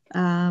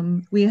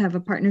 We have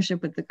a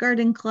partnership with the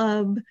Garden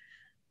Club.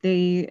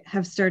 They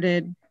have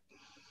started,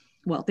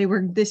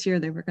 this year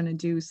they were going to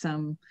do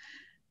some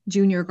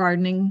junior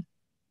gardening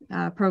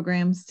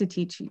programs to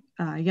teach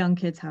young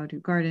kids how to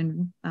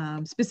garden,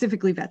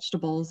 specifically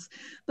vegetables,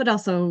 but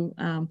also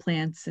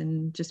plants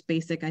and just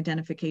basic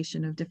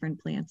identification of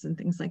different plants and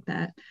things like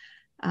that.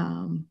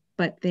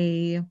 But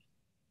they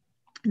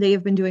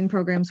have been doing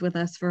programs with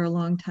us for a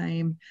long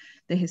time.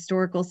 The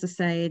Historical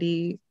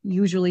Society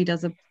usually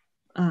does a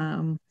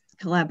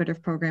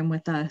collaborative program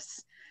with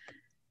us.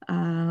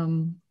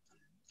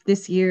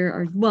 This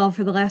year,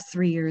 for the last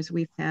 3 years,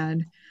 we've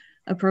had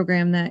a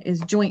program that is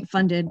joint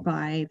funded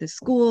by the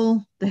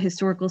school, the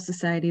Historical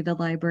Society, the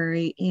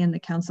library, and the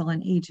Council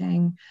on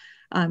Aging.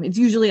 It's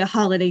usually a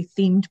holiday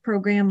themed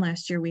program.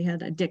 Last year we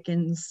had a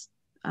Dickens,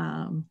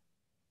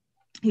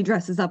 he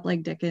dresses up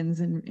like Dickens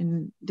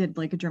and did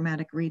like a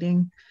dramatic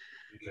reading.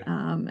 Okay.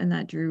 And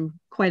that drew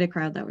quite a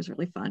crowd. That was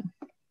really fun.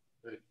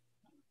 Great.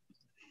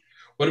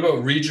 What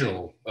about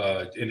regional,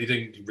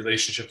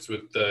 relationships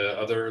with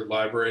other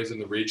libraries in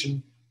the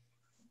region?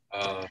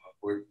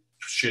 Or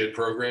shared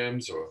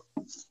programs or?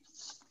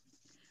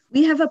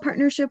 We have a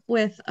partnership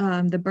with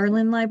the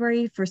Berlin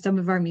Library for some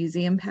of our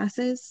museum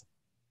passes.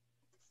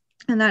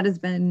 And that has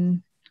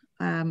been,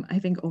 I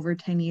think, over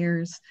 10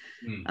 years,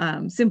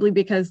 simply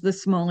because the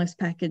smallest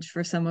package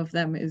for some of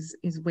them is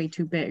way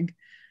too big.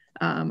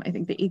 I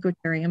think the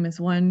Ecotarium is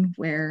one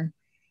where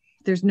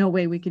there's no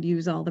way we could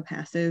use all the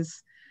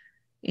passes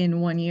in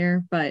 1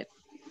 year, but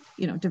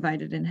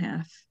divided in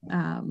half.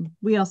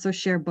 We also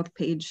share book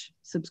page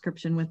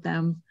subscription with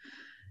them.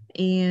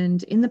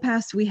 And in the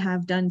past, we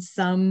have done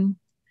some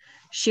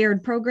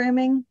shared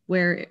programming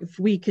where if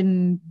we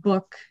can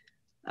book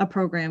a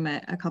program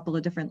at a couple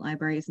of different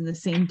libraries in the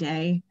same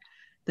day,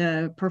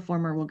 the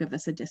performer will give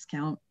us a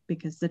discount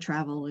because the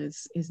travel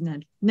is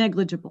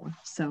negligible.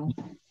 So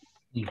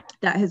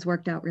that has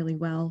worked out really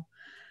well.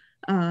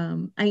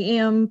 I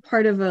am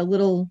part of a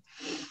little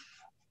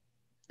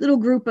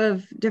group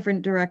of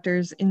different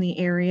directors in the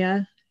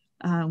area.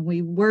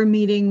 We were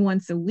meeting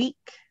once a week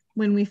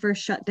when we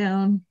first shut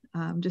down,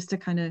 just to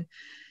kind of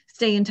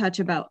stay in touch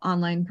about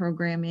online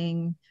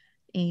programming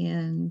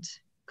and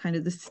kind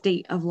of the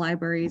state of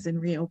libraries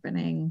and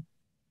reopening.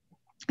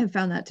 I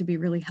found that to be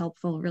really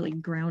helpful, really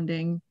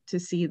grounding to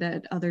see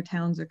that other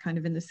towns are kind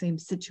of in the same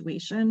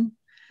situation.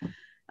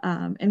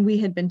 And we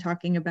had been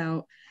talking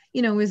about,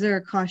 is there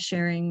a cost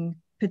sharing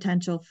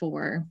potential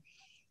for,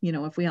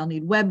 if we all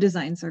need web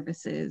design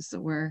services,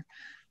 or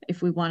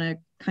if we want to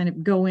kind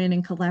of go in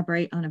and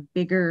collaborate on a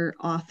bigger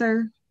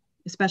author,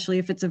 especially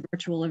if it's a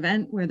virtual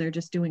event where they're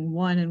just doing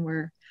one and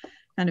we're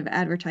kind of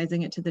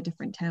advertising it to the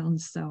different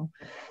towns. So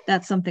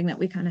that's something that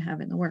we kind of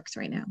have in the works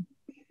right now.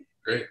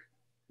 Great.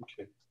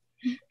 Okay.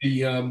 Do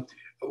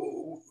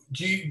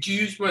you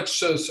use much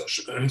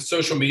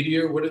social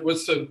media?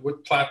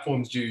 What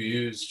platforms do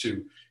you use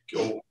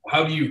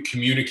how do you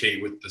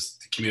communicate with the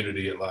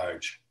community at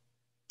large?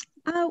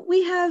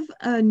 We have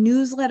a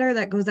newsletter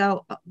that goes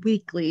out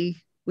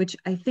weekly, which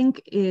I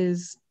think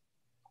is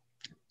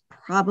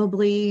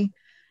probably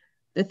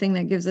the thing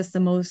that gives us the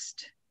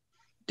most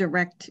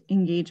direct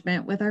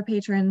engagement with our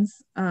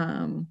patrons.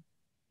 Our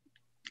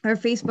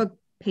Facebook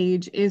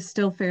page is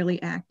still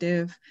fairly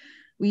active.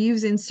 We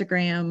use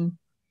Instagram.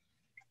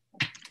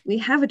 We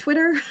have a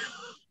Twitter.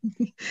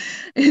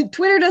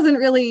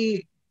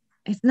 Twitter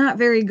it's not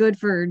very good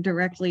for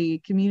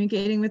directly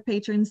communicating with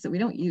patrons, so we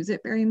don't use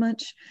it very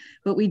much.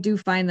 But we do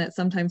find that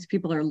sometimes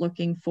people are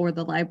looking for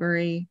the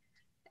library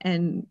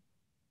and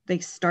they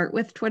start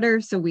with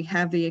Twitter. So we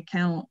have the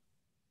account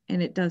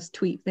and it does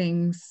tweet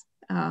things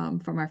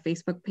from our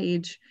Facebook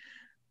page.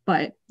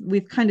 But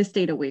we've kind of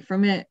stayed away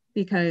from it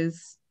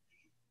because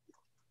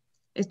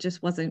it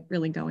just wasn't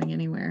really going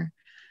anywhere.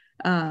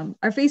 Our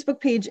Facebook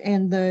page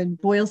and the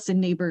Boylston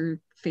Neighbor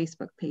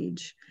Facebook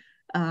page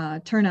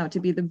turn out to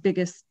be the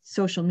biggest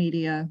social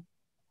media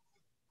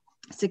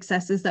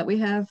successes that we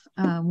have.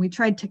 We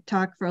tried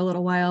TikTok for a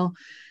little while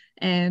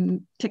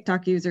and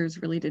TikTok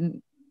users really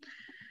didn't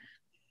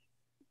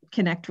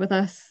connect with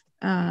us.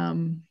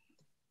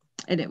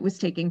 And it was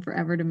taking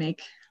forever to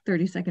make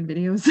 30-second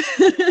videos.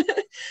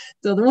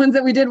 So the ones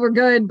that we did were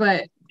good,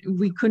 but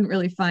we couldn't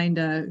really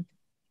find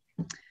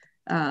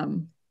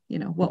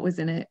what was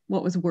in it,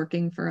 what was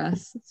working for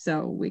us.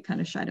 So we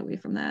kind of shied away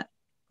from that.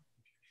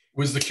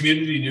 Was the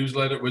community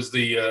newsletter, was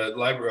the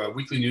library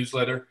weekly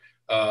newsletter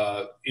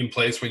in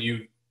place when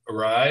you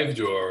arrived,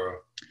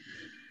 or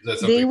is that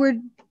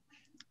something?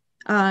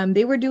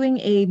 They were doing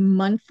a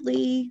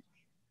monthly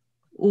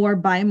or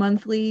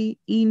bi-monthly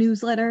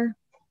e-newsletter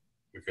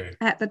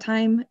at the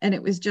time. And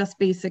it was just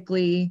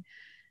basically,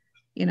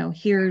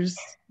 here's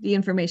the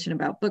information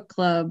about book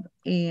club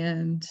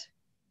and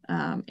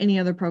any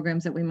other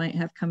programs that we might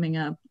have coming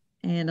up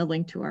and a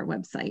link to our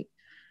website.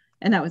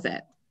 And that was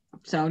it.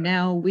 So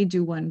now we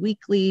do one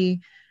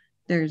weekly.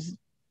 There's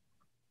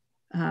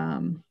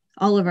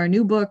all of our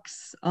new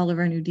books, all of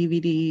our new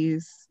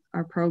DVDs,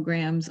 our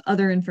programs,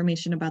 other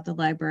information about the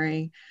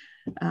library.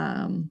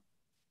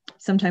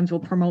 Sometimes we'll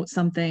promote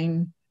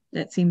something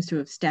that seems to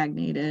have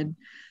stagnated.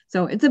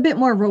 So it's a bit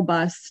more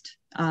robust.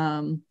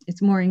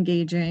 It's more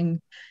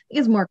engaging.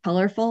 It's more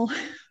colorful.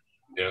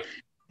 Yeah.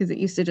 Because it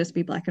used to just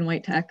be black and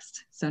white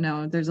text. So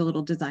now there's a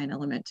little design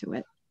element to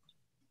it.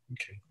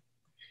 Okay.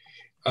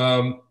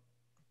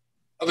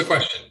 Other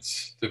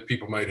questions that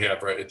people might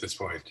have right at this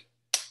point?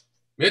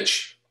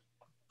 Mitch?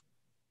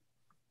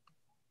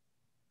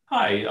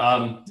 Hi,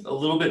 a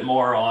little bit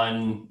more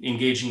on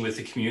engaging with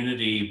the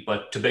community,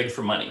 but to beg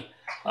for money.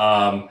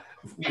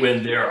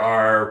 When there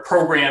are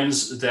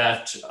programs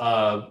that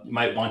you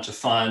might want to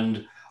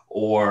fund,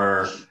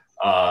 or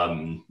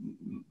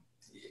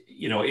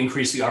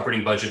increase the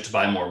operating budget to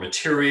buy more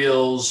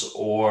materials,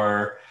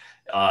 or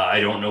I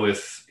don't know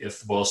if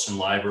the Boylston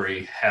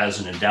Library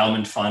has an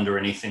endowment fund or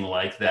anything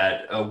like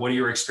that. What are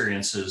your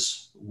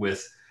experiences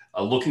with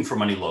looking for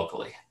money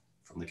locally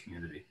from the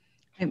community?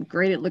 I'm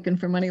great at looking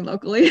for money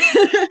locally.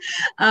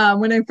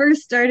 When I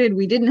first started,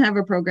 we didn't have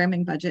a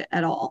programming budget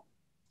at all,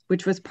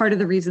 which was part of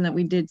the reason that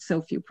we did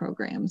so few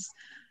programs.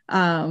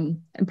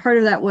 And part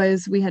of that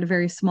was we had a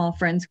very small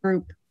friends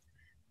group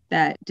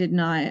that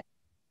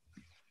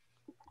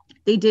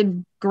they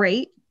did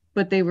great,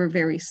 but they were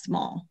very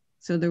small.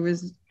 So there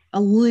was a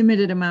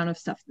limited amount of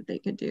stuff that they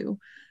could do.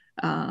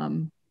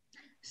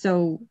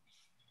 So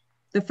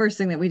the first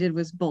thing that we did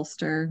was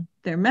bolster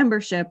their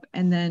membership,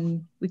 and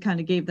then we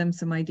kind of gave them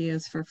some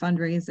ideas for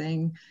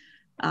fundraising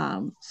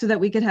so that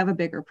we could have a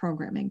bigger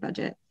programming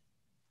budget.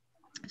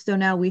 So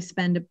now we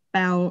spend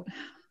about,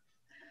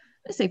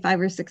 let's say, $5,000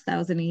 or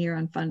 $6,000 a year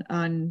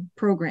on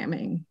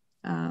programming,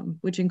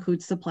 which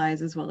includes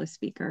supplies as well as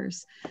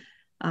speakers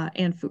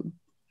and food.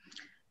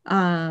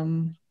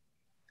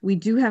 We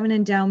do have an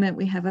endowment.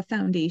 We have a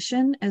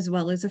foundation as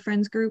well as a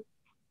friends group.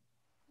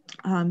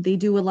 They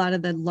do a lot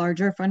of the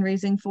larger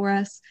fundraising for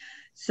us.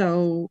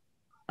 So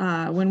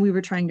when we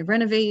were trying to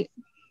renovate,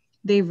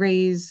 they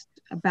raised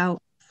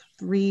about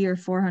 $300,000 or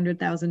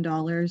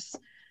 $400,000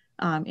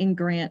 in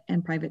grant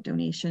and private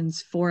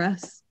donations for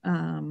us.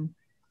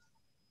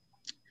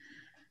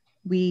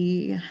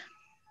 We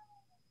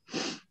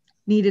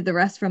needed the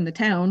rest from the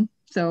town.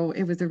 So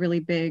it was a really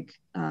big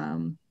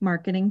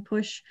marketing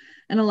push.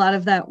 And a lot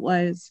of that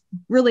was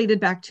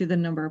related back to the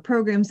number of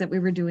programs that we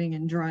were doing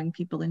and drawing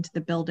people into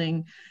the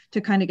building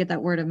to kind of get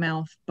that word of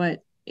mouth.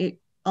 But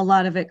a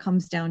lot of it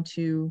comes down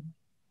to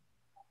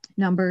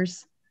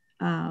numbers.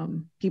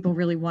 People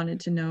really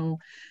wanted to know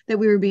that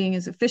we were being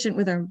as efficient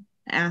with our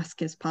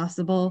ask as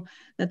possible,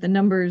 that the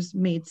numbers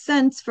made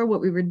sense for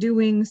what we were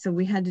doing. So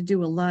we had to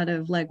do a lot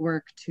of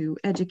legwork to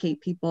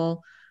educate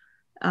people,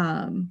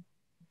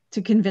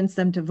 to convince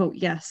them to vote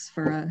yes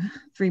for a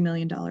 $3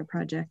 million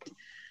project.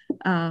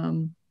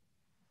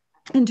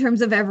 In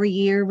terms of every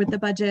year with the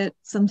budget,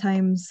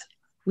 sometimes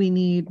we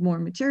need more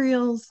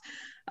materials.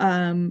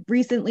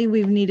 Recently,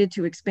 we've needed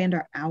to expand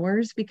our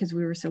hours because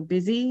we were so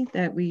busy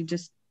that we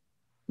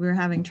were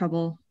having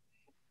trouble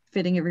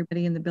fitting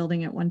everybody in the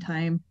building at one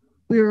time.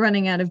 We were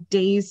running out of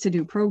days to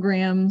do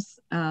programs.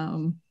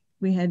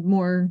 We had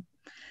more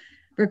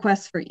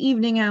requests for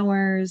evening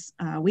hours,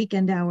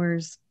 weekend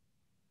hours.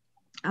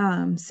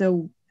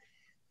 So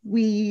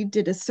we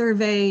did a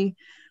survey,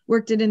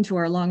 worked it into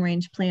our long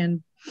range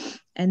plan.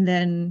 And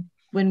then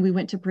when we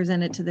went to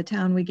present it to the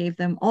town, we gave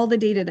them all the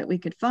data that we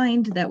could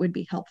find that would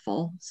be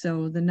helpful.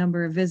 So the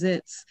number of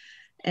visits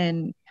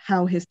and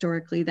how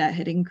historically that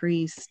had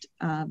increased,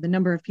 the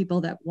number of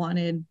people that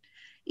wanted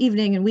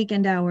evening and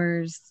weekend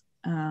hours,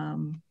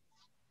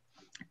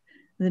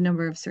 the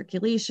number of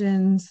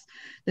circulations,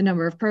 the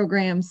number of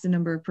programs, the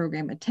number of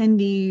program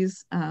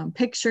attendees,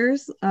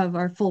 pictures of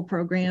our full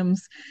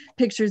programs,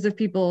 pictures of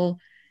people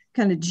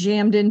kind of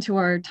jammed into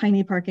our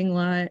tiny parking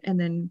lot and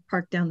then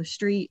parked down the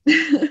street.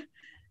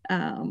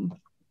 And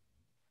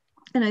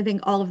I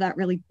think all of that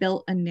really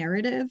built a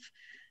narrative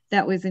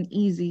that was an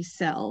easy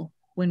sell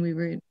when we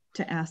were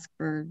to ask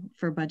for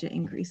budget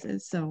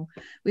increases. So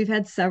we've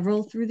had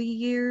several through the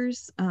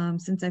years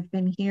since I've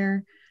been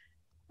here.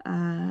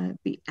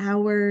 The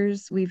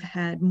hours, we've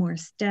had more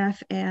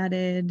staff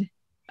added.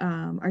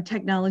 Our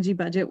technology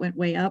budget went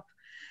way up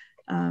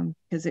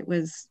because it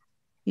was,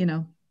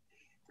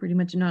 pretty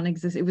much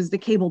non-existent. It was the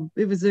cable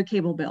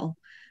bill.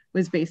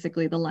 was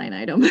basically the line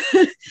item.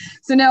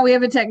 So now we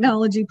have a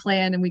technology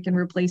plan and we can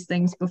replace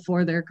things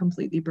before they're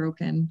completely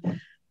broken,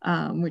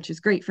 which is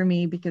great for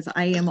me because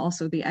I am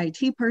also the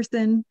IT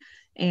person,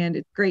 and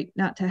it's great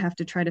not to have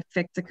to try to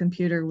fix a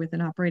computer with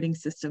an operating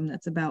system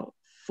that's about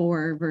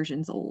 4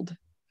 versions old,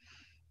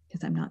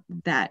 because I'm not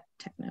that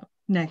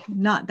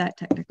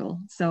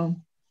technical. So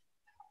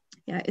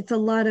yeah, it's a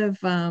lot of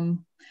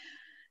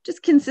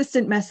just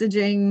consistent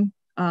messaging,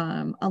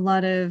 a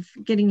lot of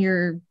getting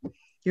your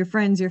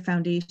friends, your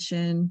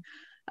foundation,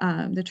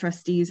 the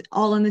trustees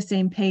all on the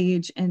same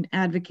page and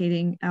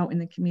advocating out in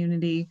the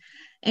community,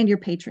 and your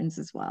patrons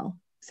as well.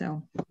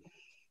 So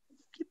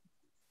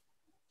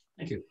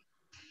thank you.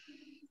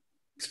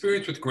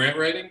 Experience with grant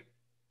writing?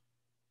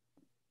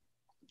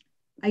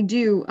 I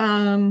do.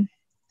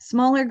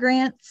 Smaller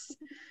grants,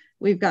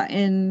 we've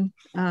gotten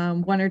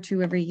 1 or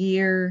 2 every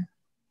year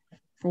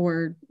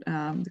for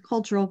from the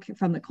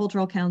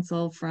Cultural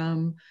Council,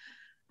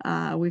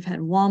 we've had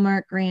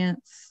Walmart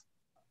grants.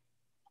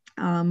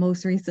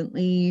 Most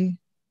recently,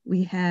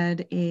 we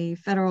had a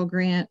federal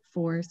grant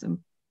for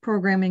some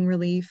programming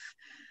relief.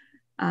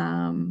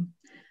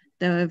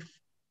 The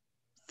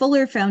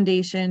Fuller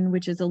Foundation,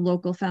 which is a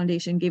local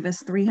foundation, gave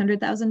us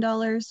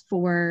 $300,000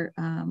 for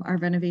our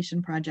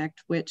renovation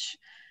project, which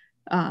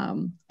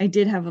I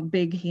did have a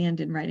big hand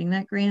in writing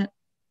that grant.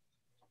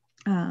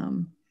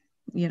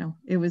 You know,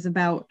 it was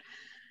about,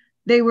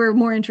 they were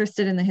more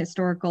interested in the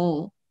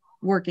historical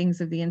workings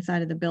of the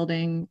inside of the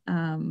building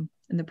and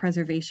the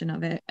preservation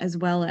of it, as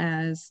well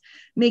as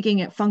making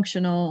it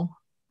functional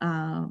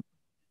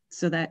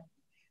so that,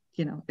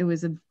 you know, it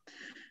was the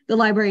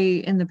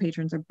library and the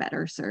patrons are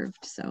better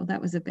served. So that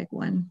was a big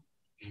one.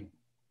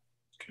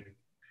 Okay.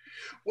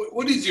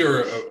 What is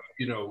your,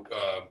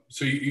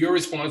 so you're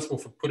responsible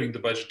for putting the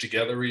budget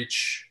together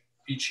each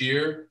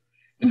year,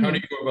 and how do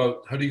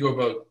you go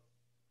about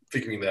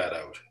figuring that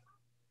out?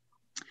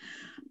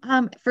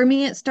 For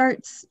me, it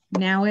starts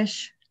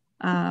nowish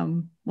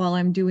while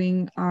I'm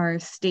doing our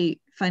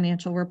state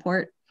financial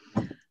report.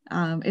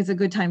 It's a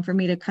good time for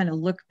me to kind of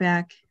look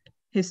back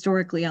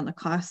historically on the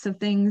costs of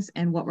things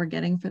and what we're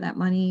getting for that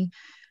money.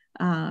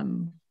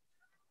 I'm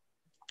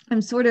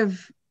sort of,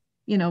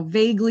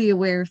 vaguely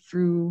aware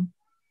through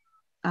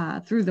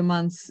the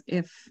months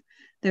if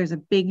there's a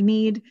big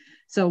need.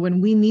 So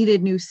when we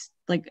needed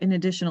an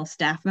additional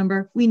staff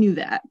member, we knew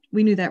that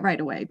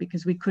right away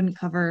because we couldn't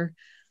cover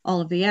all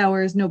of the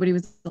hours. Nobody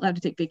was allowed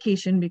to take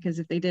vacation because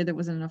if they did, there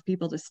wasn't enough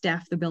people to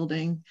staff the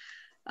building.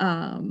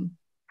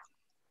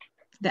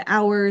 The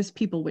hours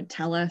people would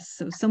tell us.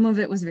 So some of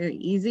it was very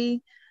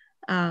easy.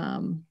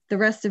 The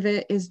rest of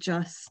it is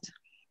just,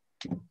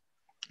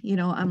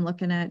 I'm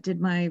looking at, did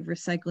my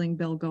recycling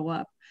bill go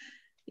up?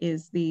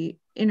 Is the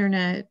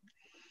internet,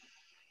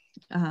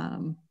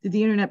 did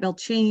the internet bill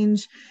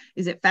change?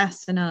 Is it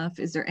fast enough?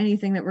 Is there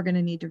anything that we're going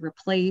to need to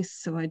replace?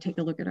 So I take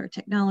a look at our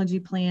technology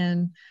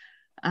plan.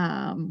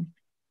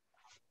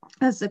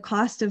 Has the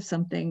cost of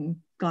something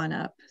gone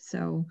up?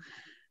 So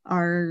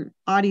our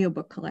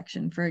audiobook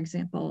collection, for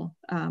example,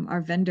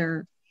 our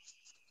vendor,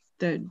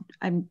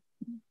 I'm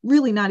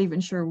really not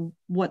even sure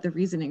what the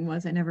reasoning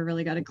was. I never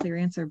really got a clear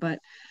answer, but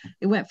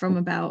it went from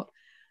about,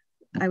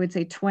 I would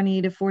say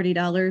 $20 to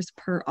 $40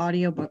 per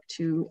audiobook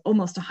to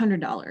almost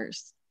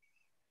 $100.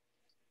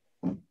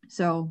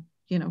 So,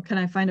 can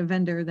I find a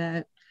vendor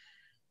that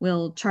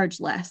will charge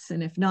less?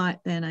 And if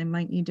not, then I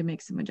might need to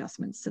make some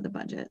adjustments to the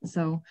budget.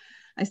 So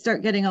I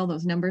start getting all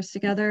those numbers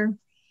together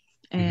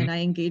and I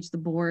engage the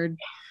board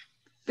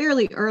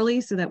fairly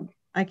early so that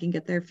I can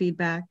get their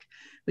feedback.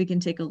 We can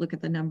take a look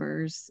at the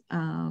numbers,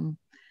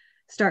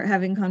 start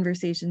having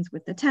conversations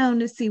with the town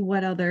to see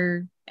what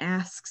other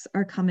asks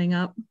are coming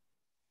up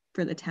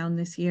for the town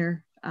this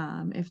year.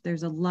 If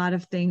there's a lot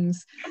of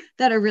things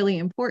that are really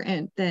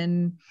important,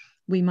 then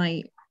we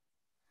might,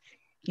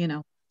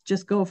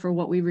 just go for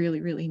what we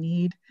really, really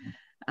need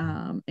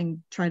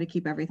and try to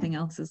keep everything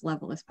else as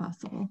level as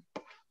possible.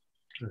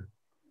 Sure.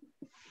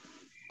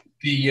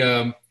 Can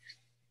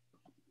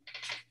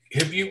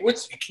you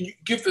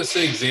give us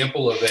an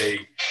example of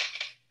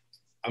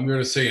I'm going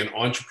to say an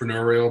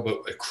entrepreneurial,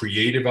 but a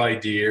creative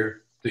idea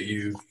that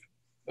you've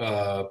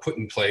put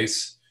in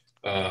place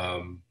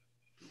to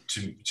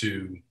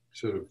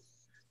sort of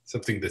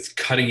something that's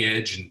cutting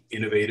edge and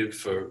innovative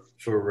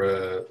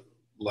for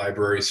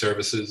library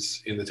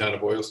services in the town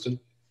of Boylston?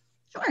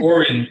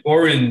 Sure.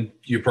 Or in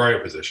your prior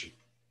position?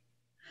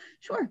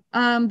 Sure.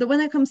 The one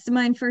that comes to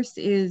mind first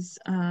is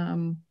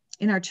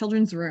in our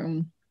children's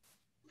room.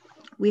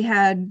 We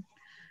have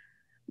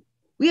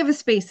a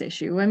space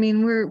issue. I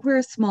mean, we're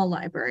a small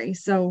library,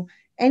 so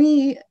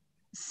any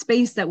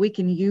space that we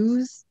can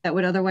use that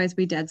would otherwise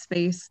be dead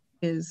space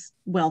is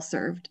well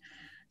served.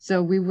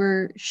 So we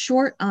were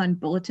short on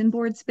bulletin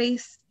board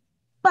space,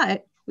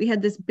 but we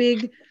had this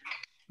big,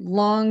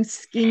 long,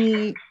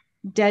 skinny,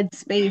 dead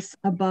space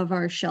above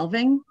our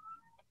shelving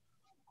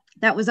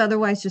that was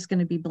otherwise just going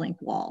to be blank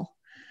wall.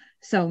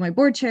 So my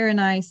board chair and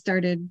I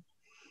started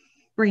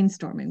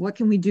brainstorming, what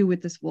can we do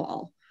with this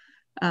wall?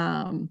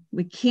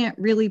 We can't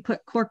really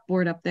put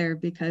corkboard up there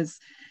because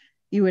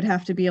you would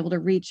have to be able to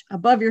reach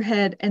above your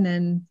head and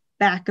then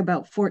back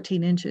about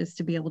 14 inches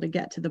to be able to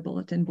get to the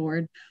bulletin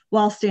board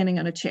while standing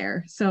on a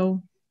chair.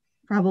 So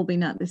probably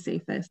not the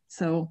safest.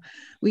 So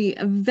we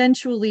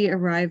eventually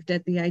arrived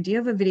at the idea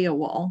of a video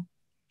wall,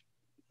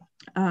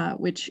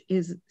 which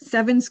is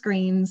 7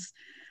 screens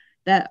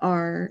that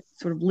are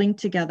sort of linked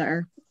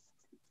together.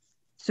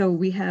 So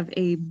we have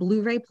a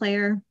Blu-ray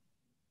player.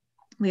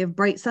 We have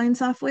BrightSign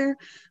software,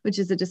 which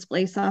is a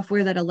display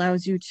software that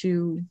allows you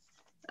to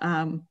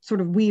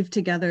sort of weave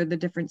together the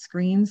different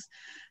screens.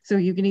 So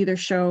you can either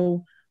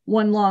show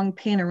one long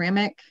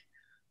panoramic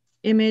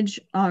image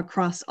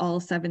across all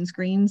 7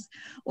 screens,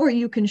 or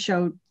you can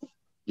show,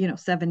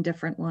 7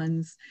 different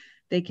ones.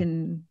 They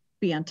can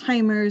be on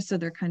timers, so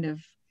they're kind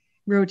of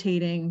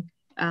rotating.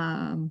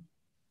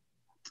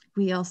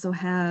 We also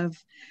have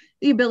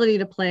the ability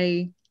to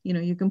play,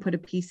 you can put a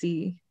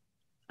PC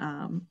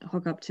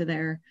hook up to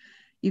there.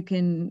 You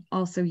can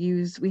also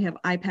we have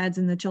iPads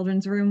in the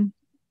children's room,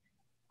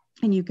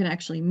 and you can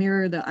actually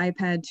mirror the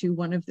iPad to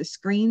one of the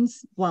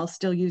screens while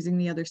still using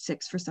the other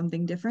 6 for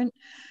something different.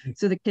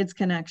 So the kids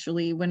can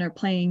actually, when they're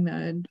playing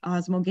the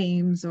Osmo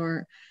games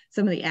or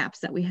some of the apps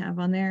that we have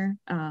on there,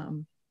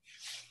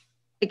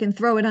 they can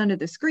throw it onto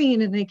the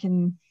screen and they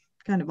can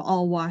kind of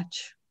all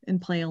watch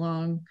and play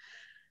along.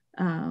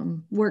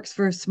 Works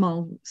for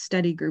small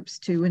study groups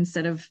too.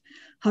 Instead of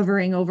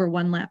hovering over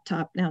one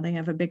laptop, now they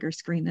have a bigger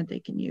screen that they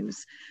can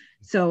use.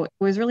 So it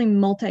was really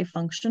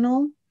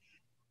multifunctional.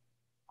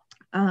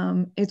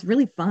 It's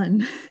really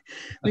fun.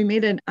 We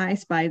made an I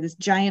Spy, this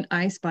giant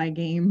I Spy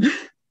game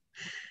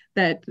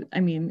that,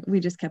 we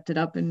just kept it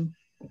up and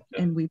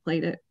we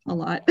played it a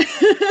lot.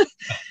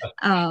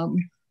 I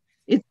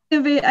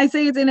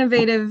say it's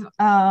innovative.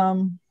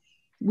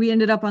 We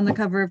ended up on the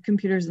cover of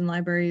Computers and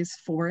Libraries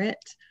for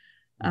it.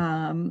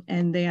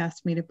 And they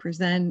asked me to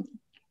present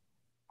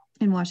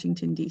in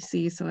Washington,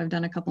 D.C. So I've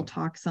done a couple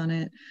talks on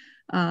it.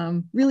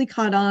 Really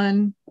caught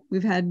on.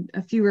 We've had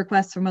a few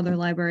requests from other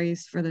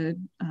libraries for the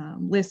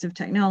list of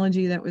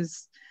technology that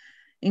was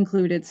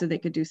included so they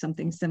could do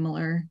something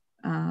similar.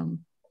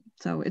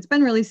 So it's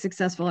been really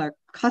successful. Our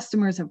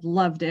customers have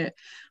loved it.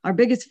 Our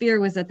biggest fear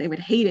was that they would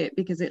hate it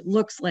because it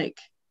looks like,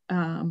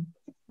 it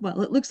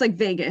looks like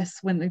Vegas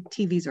when the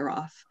TVs are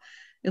off.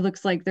 It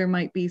looks like there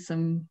might be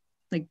some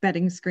like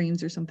betting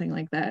screens or something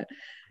like that.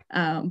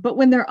 But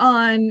when they're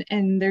on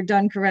and they're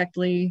done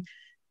correctly,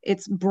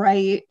 it's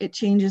bright, it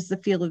changes the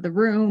feel of the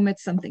room,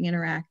 it's something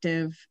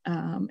interactive,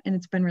 and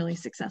it's been really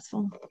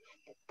successful.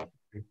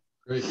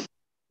 Great,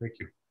 thank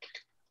you.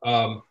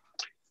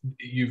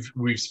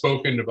 We've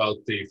spoken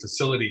about the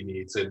facility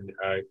needs and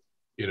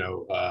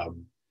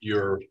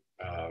your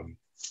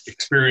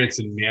experience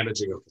in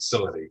managing a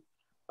facility,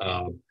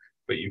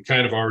 but you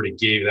kind of already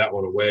gave that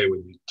one away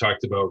when you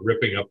talked about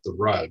ripping up the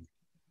rug.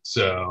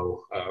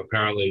 So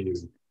apparently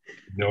you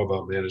know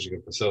about managing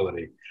a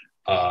facility.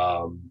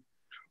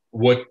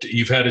 What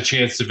you've had a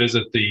chance to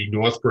visit the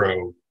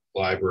Northborough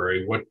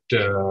Library. What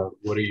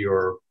are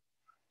your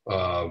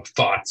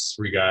thoughts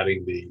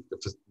regarding the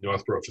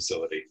Northborough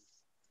facility?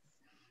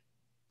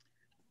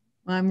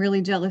 Well, I'm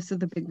really jealous of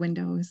the big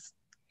windows.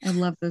 I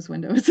love those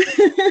windows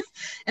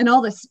and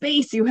all the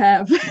space you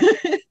have.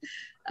 It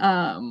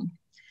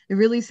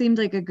really seemed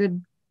like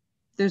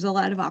there's a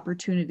lot of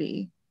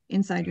opportunity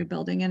inside your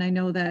building. And I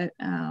know that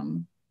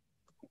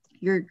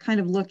you're kind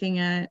of looking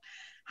at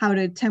how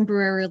to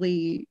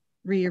temporarily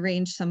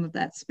rearrange some of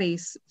that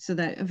space so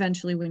that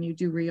eventually when you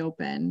do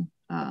reopen,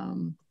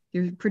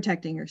 you're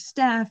protecting your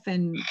staff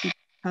and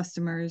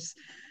customers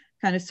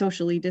kind of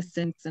socially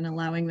distanced and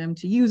allowing them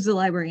to use the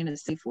library in a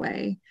safe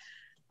way.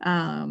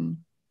 And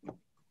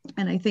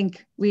I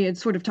think we had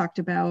sort of talked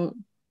about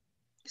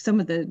some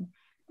of the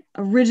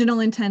original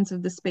intents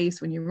of the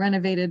space when you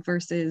renovated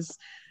versus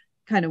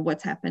kind of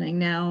what's happening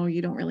now.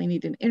 You don't really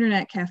need an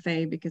internet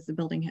cafe because the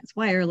building has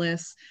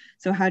wireless.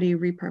 So how do you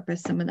repurpose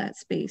some of that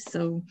space?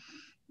 So,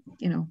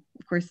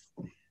 of course,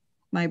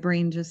 my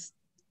brain just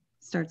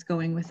starts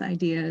going with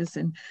ideas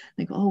and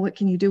like, oh, what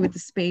can you do with the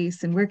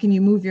space? And where can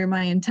you move your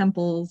Mayan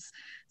temples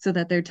so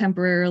that they're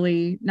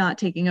temporarily not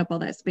taking up all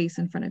that space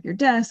in front of your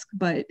desk,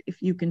 but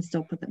if you can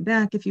still put them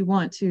back if you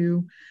want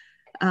to.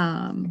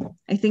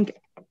 I think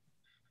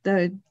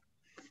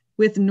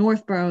with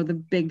Northborough, the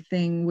big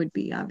thing would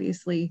be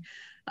obviously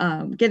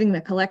getting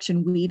the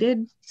collection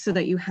weeded so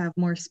that you have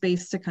more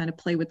space to kind of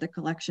play with the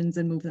collections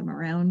and move them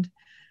around.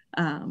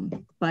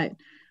 But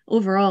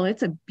overall,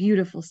 it's a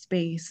beautiful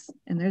space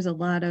and there's a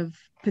lot of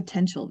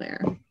potential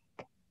there.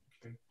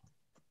 Okay.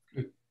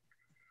 Good.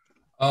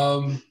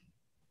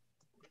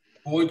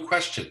 Board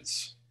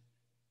questions,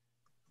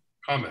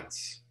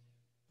 comments?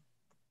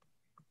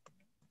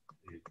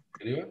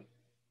 Anyone?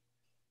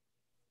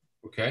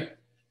 Okay.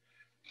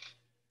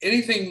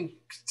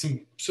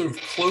 Some sort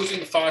of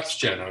closing thoughts,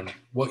 Jen, on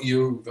what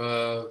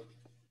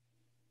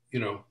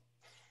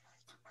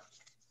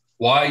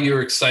why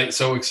you're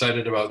so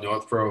excited about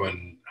Northborough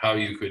and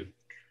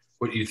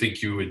what you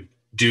think you would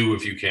do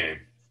if you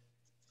came?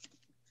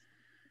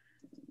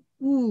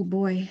 Oh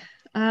boy.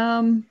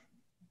 The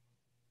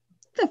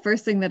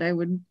first thing that I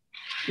would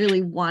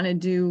really want to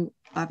do,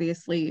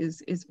 obviously,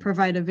 is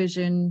provide a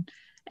vision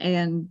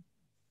and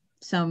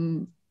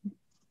some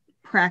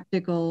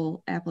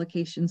practical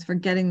applications for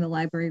getting the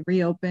library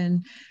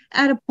reopened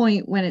at a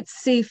point when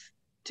it's safe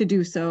to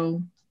do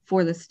so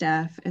for the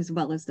staff as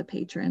well as the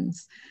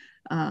patrons.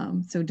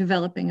 So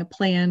developing a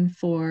plan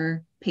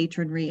for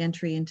patron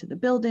re-entry into the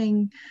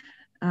building,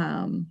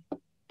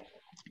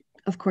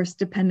 of course,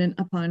 dependent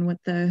upon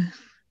what the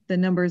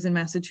numbers in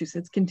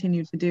Massachusetts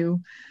continue to do.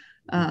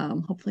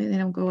 Hopefully they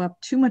don't go up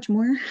too much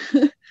more.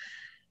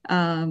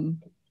 And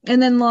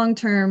then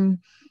long-term,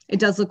 it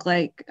does look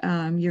like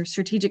your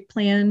strategic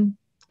plan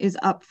is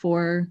up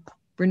for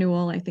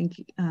renewal. I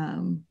think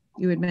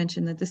you had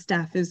mentioned that the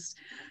staff is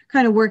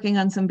kind of working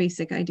on some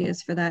basic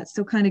ideas for that.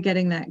 So kind of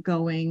getting that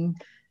going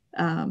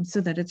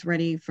so that it's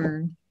ready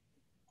for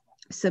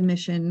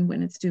submission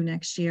when it's due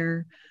next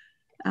year,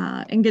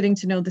 and getting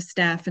to know the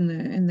staff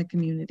in the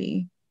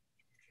community.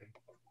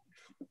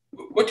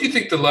 What do you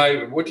think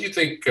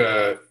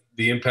the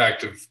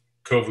impact of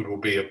COVID will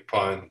be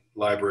upon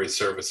library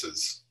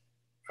services?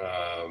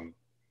 I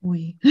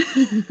mean,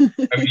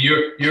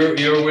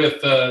 you're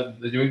with the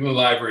New England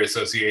Library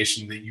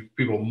Association. That you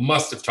people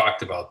must have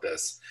talked about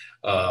this.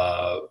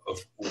 Of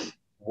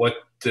what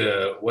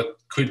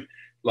could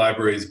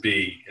libraries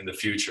be in the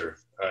future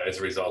as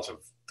a result of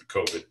the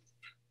COVID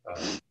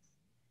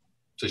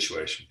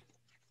situation?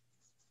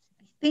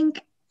 I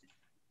think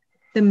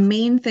the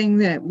main thing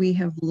that we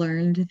have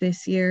learned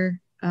this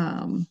year,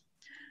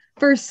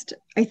 first,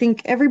 I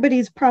think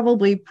everybody's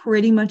probably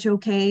pretty much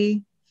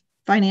okay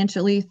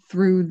financially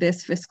through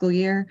this fiscal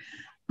year,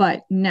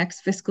 but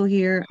next fiscal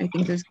year, I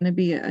think there's going to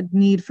be a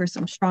need for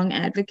some strong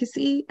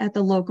advocacy at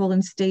the local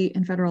and state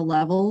and federal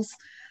levels.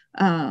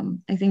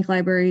 I think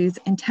libraries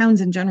and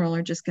towns in general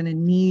are just going to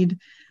need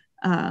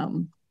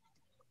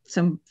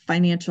some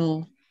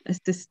financial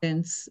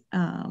assistance.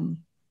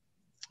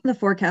 The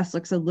forecast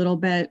looks a little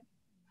bit,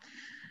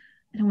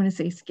 I don't want to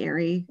say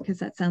scary because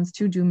that sounds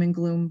too doom and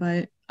gloom,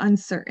 but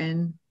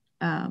uncertain.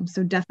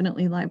 So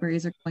definitely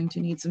libraries are going to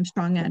need some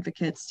strong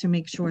advocates to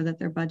make sure that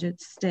their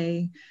budgets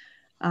stay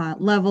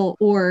level,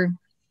 or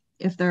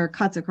if there are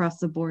cuts across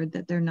the board,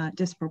 that they're not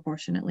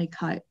disproportionately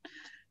cut,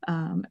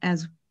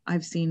 as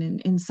I've seen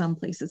in some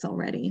places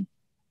already.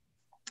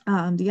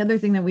 The other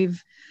thing that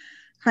we've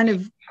kind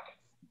of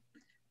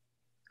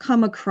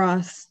come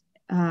across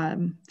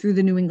through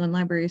the New England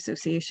Library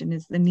Association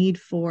is the need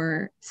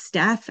for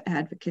staff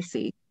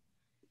advocacy.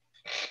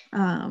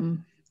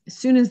 As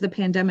soon as the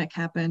pandemic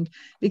happened,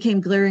 it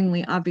became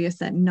glaringly obvious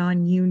that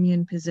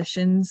non-union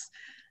positions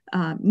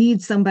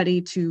need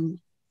somebody to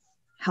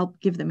help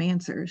give them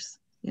answers.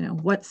 You know,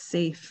 what's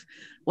safe,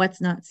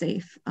 what's not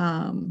safe.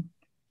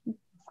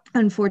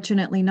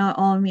 Unfortunately, not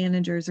all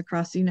managers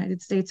across the United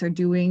States are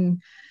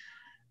doing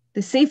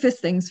the safest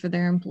things for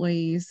their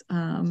employees.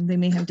 They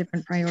may have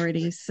different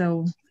priorities.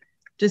 So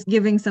just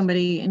giving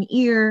somebody an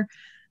ear,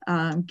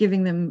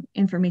 giving them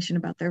information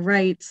about their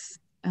rights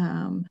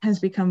has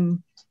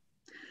become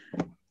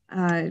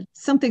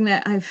something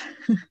that I've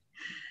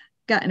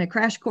gotten a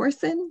crash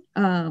course in.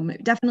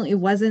 It definitely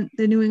wasn't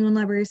the New England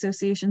Library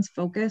Association's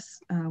focus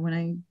when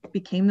I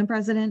became the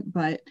president,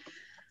 but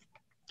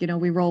you know,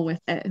 we roll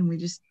with it and we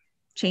just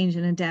change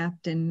and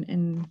adapt.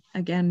 And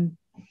again,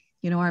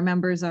 you know, our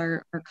members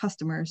are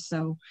customers.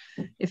 So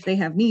if they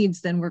have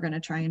needs, then we're going to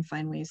try and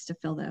find ways to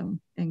fill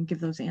them and give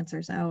those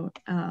answers out.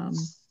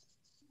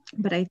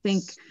 But I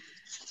think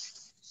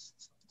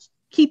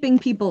keeping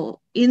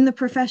people in the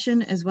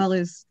profession, as well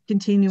as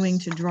continuing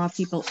to draw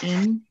people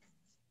in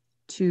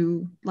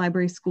to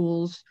library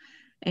schools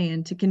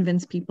and to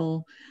convince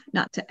people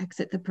not to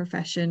exit the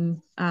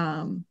profession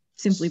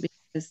simply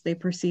because they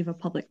perceive a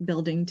public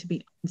building to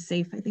be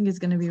unsafe, I think is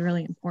going to be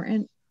really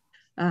important.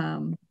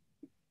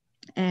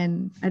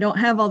 And I don't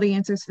have all the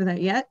answers for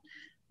that yet,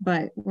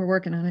 but we're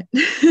working on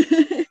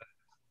it.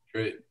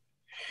 Great.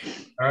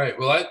 All right.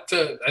 Well,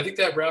 I think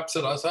that wraps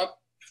us up.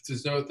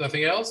 If there's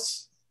nothing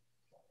else.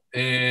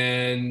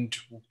 And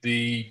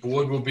the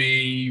board will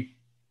be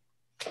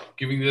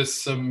giving this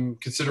some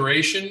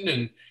consideration.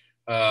 And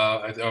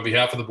on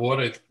behalf of the board,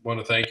 I want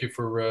to thank you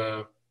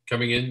for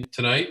coming in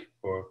tonight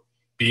or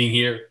being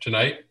here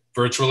tonight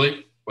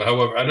virtually. Well,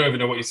 however, I don't even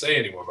know what you say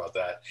anymore about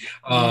that.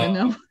 I don't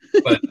know.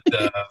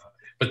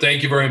 But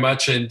thank you very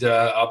much, and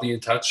I'll be in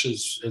touch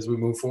as we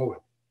move forward.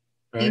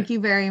 All Thank right? you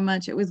very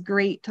much. It was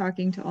great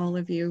talking to all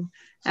of you.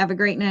 Have a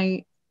great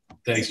night.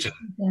 Thanks, Jen.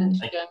 Thanks,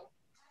 Jen.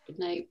 Good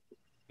night.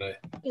 Night.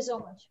 Thank you so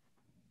much.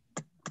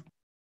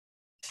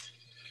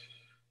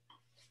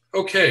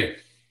 Okay.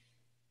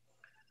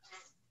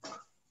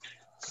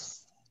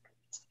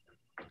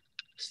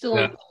 Still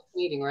in the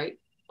meeting, right?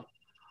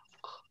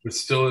 We're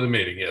still in the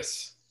meeting,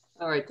 yes.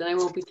 All right, then I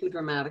won't be too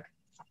dramatic.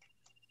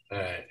 All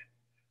right.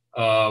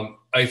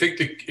 I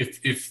think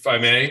if I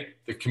may,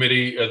 the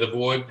committee, the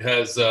board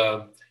has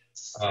a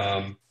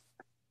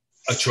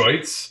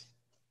choice.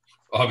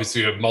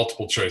 Obviously, you have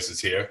multiple choices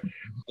here.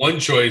 One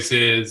choice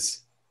is,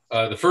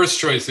 the first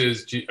choice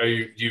is, do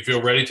you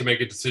feel ready to make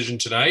a decision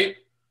tonight?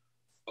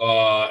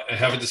 And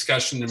have a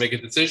discussion and make a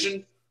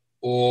decision?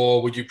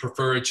 or would you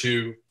prefer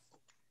to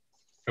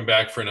come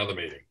back for another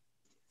meeting?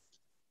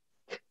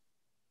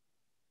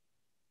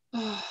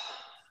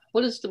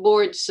 What does the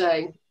board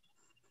say?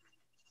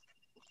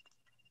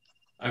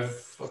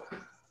 I've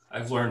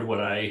learned what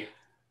I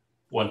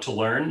want to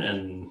learn,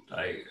 and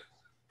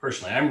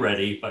I'm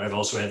ready, but I've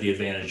also had the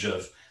advantage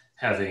of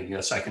having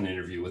a second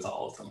interview with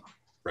all of them.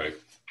 Right.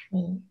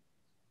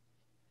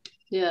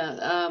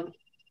 Yeah,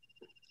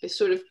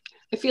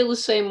 I feel the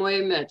same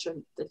way, Mitch. I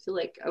feel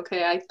like,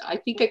 okay, I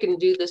think I can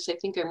do this. I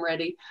think I'm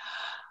ready.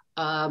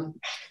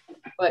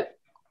 But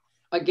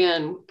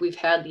again, we've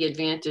had the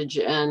advantage,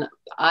 and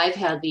I've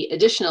had the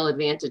additional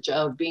advantage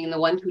of being the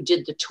one who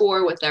did the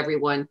tour with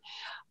everyone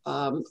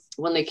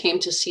when they came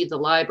to see the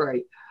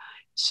library.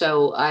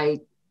 So I,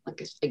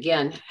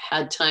 again,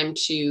 had time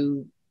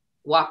to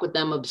walk with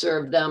them,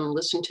 observe them,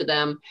 listen to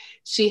them,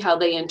 see how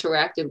they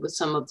interacted with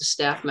some of the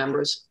staff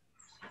members.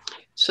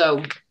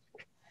 So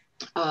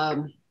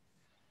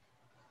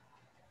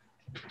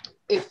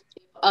if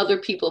other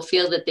people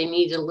feel that they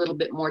need a little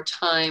bit more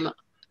time,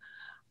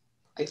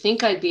 I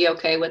think I'd be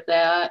okay with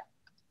that.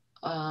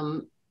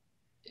 And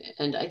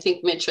I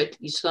think, Mitch,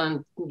 you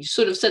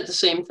sort of said the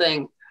same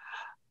thing.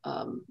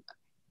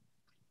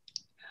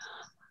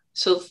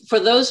 So for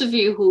those of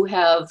you who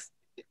have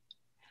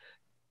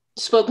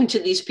spoken to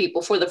these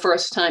people for the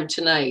first time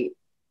tonight,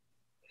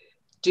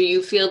 do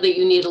you feel that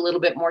you need a little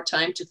bit more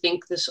time to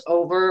think this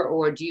over,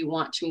 or do you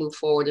want to move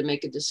forward and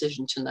make a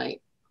decision tonight?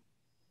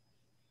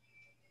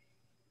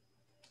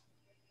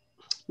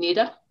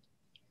 Nita?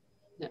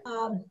 Yeah.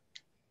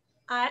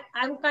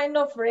 I'm kind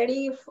of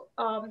ready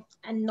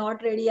and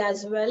not ready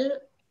as well.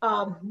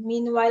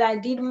 Meanwhile, I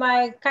did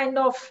my kind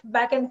of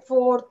back and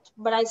forth,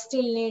 but I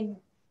still need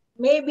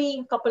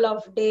maybe a couple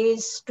of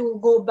days to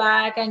go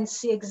back and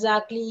see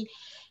exactly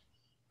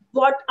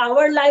what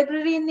our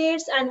library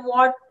needs and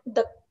what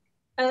the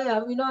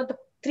the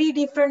three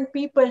different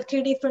people,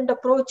 three different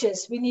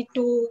approaches. We need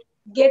to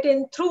get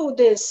in through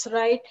this,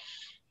 right?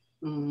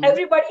 Mm-hmm.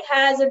 Everybody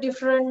has a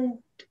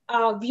different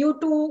view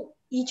to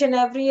each and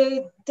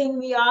every thing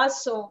we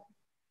ask. So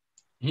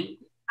mm-hmm.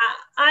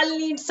 I'll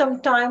need some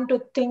time to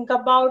think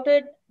about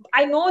it.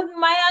 I know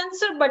my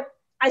answer, but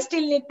I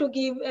still need to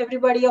give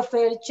everybody a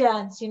fair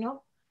chance,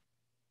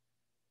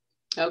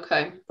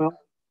 Okay. Well,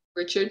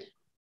 Richard?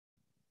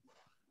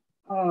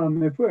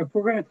 If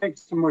we're going to take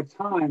some more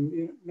time,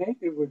 maybe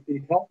it would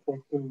be helpful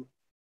to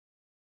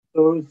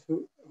those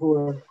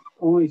who have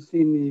only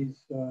seen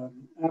these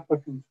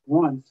applicants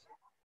once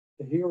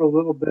to hear a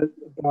little bit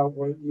about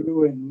what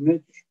you and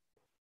Mitch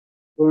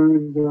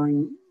learned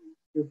during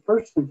your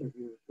first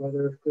interviews,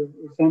 whether if there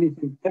was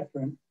anything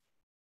different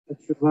that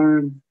you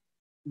learned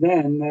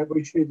then that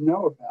we should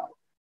know about.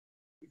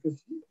 Because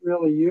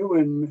really you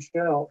and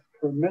Michelle,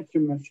 or Mitch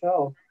and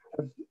Michelle,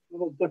 have a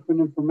little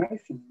different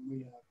information than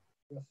we have.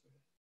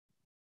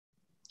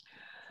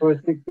 So I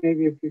think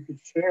maybe if you could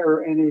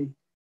share any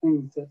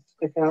things that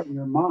stick out in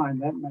your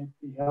mind, that might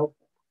be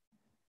helpful.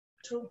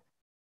 True.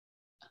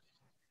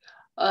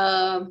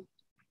 And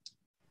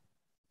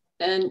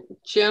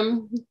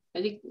Jim,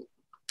 I think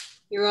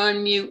you're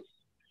on mute.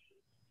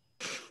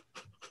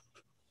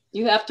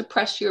 You have to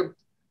press your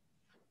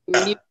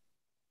mute.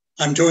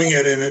 I'm doing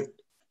it in it.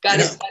 Got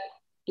it.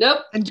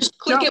 Nope. And just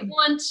click it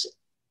once.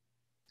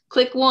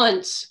 Click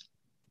once.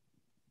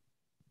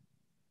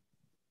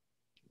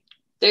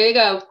 There you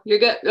go. You're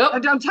good. Nope. Oh,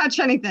 don't touch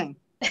anything.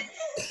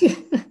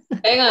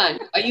 Hang on.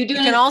 Are you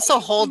doing? You can also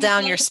hold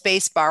down your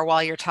space bar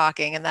while you're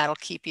talking, and that'll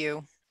keep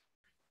you.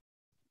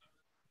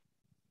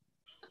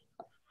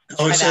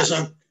 Oh, it says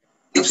I'm.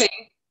 Okay.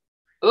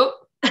 Oh.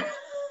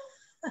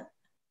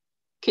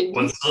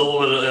 One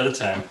syllable at a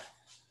time.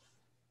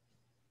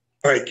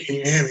 All right. Can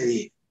you hear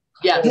me?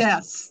 Yes.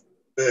 Yes.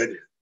 Good.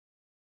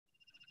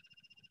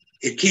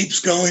 It keeps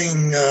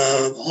going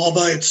all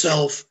by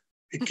itself.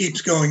 It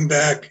keeps going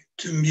back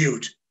to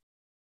mute.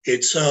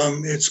 It's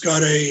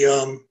got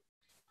a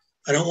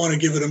I don't want to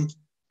give it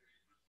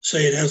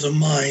say it has a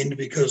mind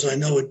because I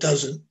know it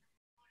doesn't,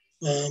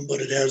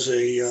 but it has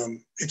a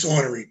it's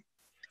ornery.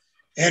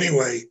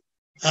 Anyway,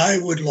 I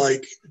would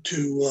like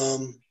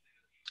to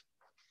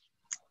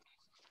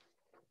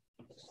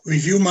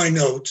review my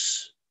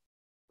notes,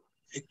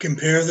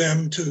 compare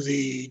them to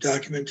the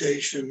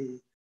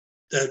documentation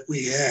that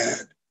we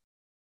had,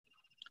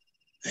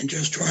 and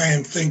just try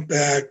and think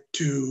back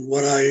to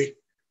what I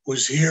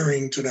was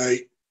hearing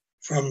tonight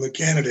from the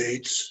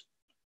candidates.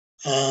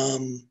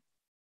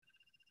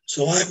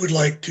 So I would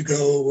like to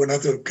go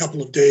another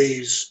couple of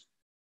days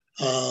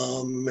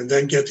and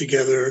then get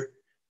together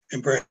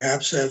and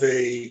perhaps have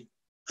a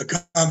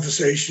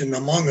conversation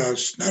among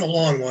us, not a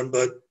long one,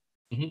 but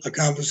a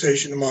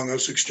conversation among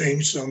us,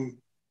 exchange some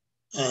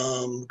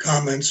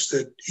comments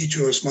that each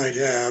of us might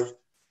have.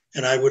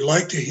 And I would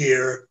like to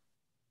hear,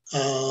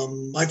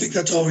 I think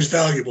that's always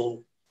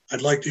valuable.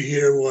 I'd like to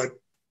hear what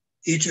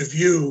each of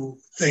you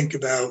think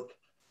about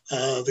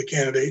the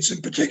candidates,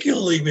 and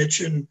particularly Mitch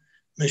and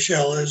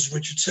Michelle, as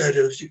Richard said,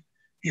 as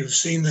you've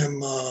seen them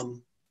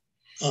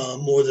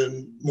more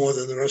than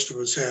the rest of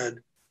us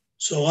had.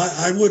 So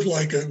I would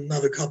like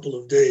another couple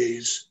of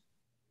days.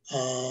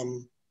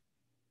 I'm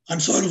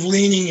sort of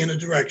leaning in a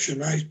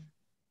direction. I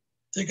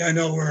think I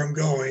know where I'm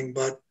going,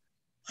 but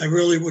I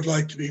really would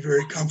like to be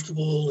very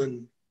comfortable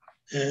and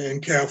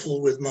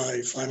careful with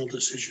my final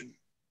decision.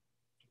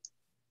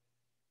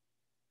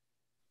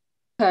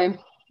 Okay.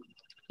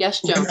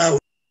 Yes, Joe.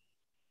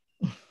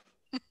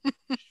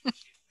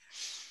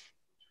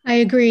 I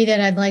agree that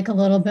I'd like a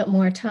little bit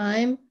more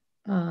time.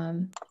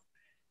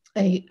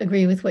 I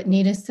agree with what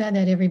Nita said,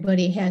 that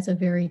everybody has a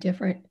very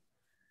different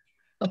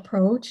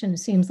approach, and it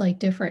seems like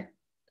different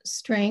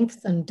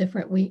strengths and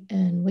different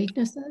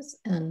weaknesses.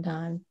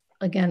 And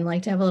again,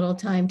 like to have a little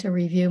time to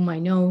review my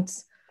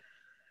notes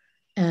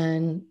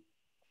and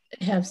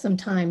have some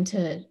time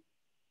to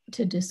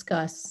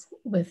discuss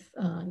with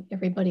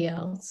everybody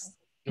else,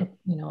 you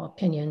know,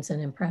 opinions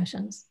and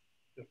impressions.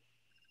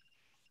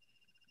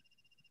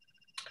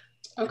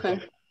 Okay.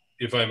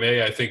 If I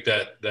may, I think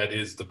that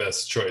is the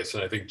best choice,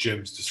 and I think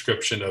Jim's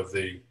description of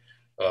the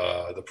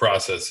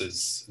process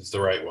is the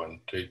right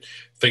one. To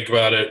think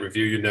about it,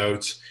 review your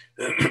notes.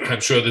 I'm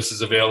sure this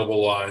is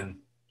available on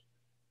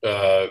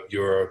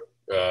your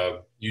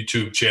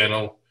YouTube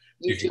channel.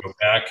 You can go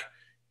back.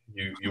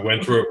 You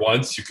went through it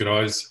once. You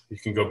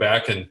can go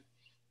back and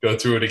go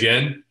through it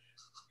again.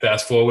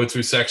 Fast forward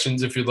through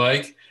sections if you'd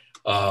like,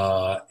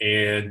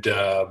 and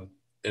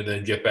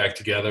then get back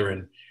together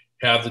and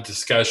have the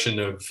discussion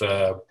of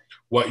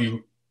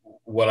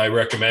what I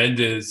recommend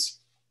is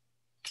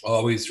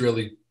always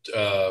really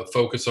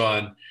focus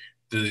on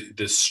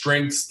the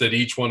strengths that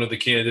each one of the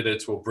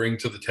candidates will bring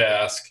to the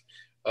task,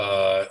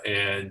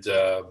 and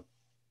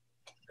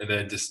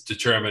then just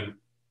determine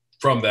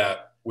from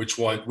that which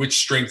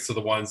strengths are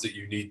the ones that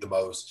you need the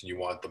most and you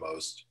want the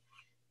most,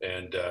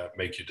 and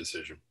make your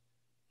decision.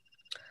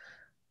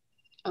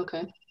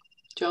 Okay.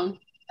 Joan?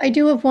 I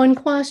do have one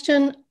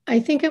question. I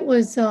think it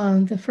was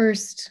the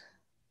first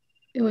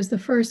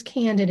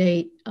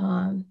candidate,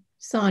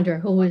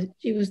 Sandra,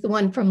 she was the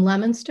one from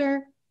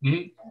Leominster.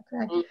 Mm-hmm.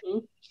 Correct? Mm-hmm.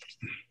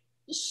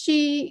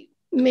 She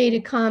made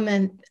a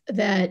comment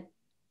that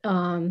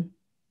the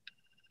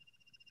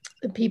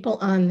people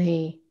on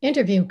the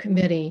interview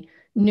committee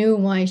knew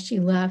why she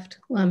left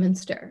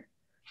Leominster,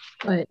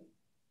 but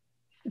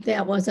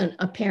that wasn't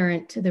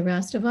apparent to the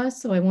rest of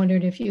us. So I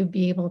wondered if you'd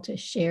be able to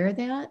share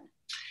that.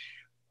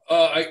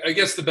 I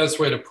guess the best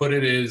way to put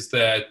it is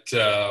that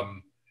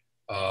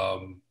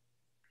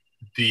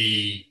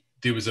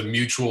there was a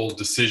mutual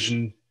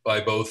decision by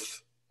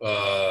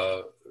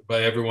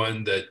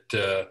everyone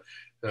that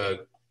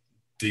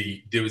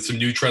there was some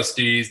new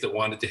trustees that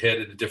wanted to head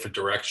in a different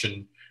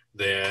direction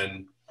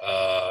than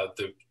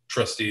the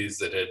trustees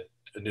that had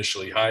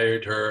initially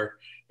hired her,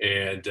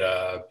 and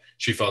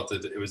she felt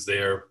that it was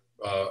their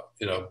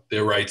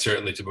right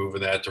certainly to move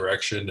in that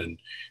direction, and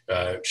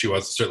she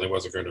certainly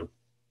wasn't going to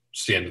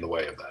stand in the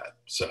way of that.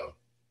 So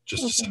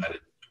just decided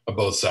on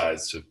both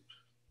sides to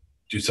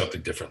do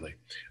something differently.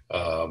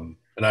 And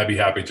I'd be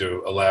happy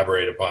to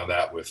elaborate upon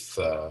that with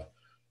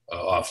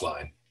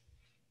offline.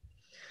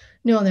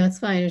 No, that's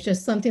fine. It's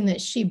just something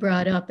that she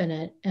brought up in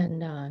it,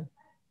 and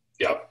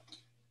yep.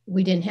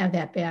 We didn't have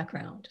that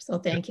background. So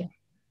thank you.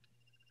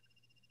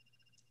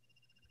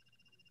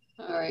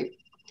 All right.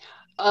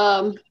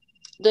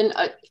 Then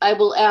I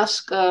will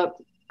ask a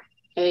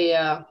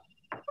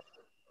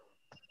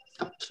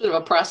sort of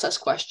a process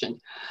question.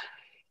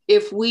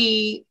 If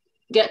we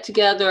get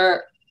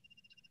together,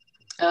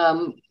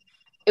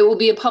 it will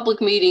be a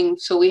public meeting,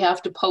 so we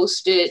have to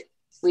post it.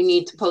 We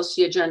need to post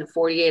the agenda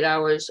 48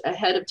 hours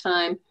ahead of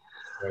time,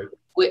 right.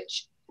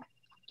 which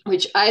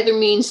either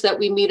means that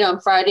we meet on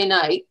Friday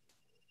night,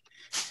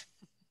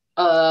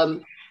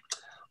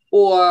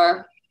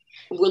 or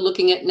we're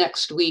looking at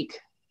next week,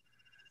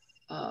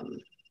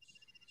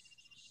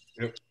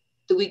 yep.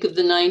 The week of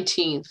the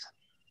 19th.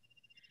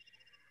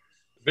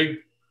 I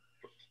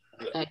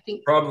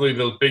think probably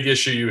the big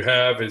issue you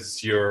have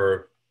is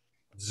your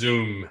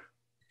Zoom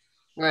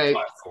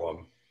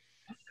platform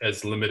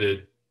has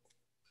limited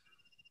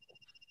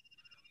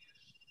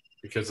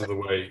because of the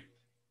way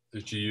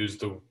that you use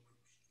the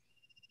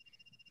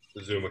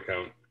Zoom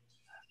account.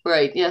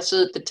 Right. Yeah.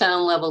 So at the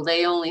town level,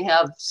 they only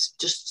have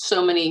just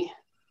so many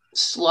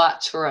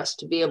slots for us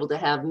to be able to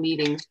have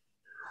meetings.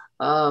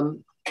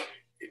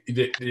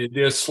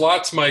 Their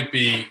slots might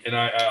be, and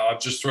I'll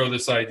just throw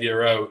this idea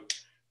out.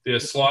 Their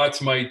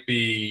slots might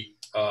be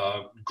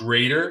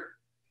greater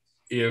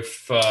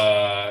if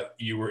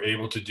you were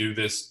able to do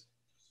this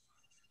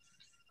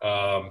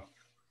at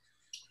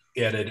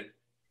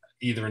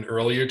either an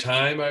earlier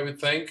time, I would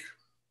think,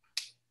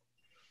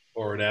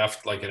 or an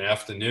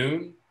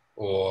afternoon,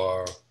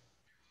 or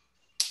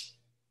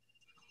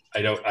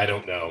I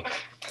don't know.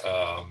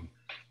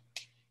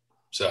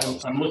 So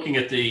I'm looking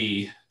at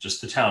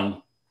just the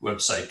town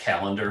website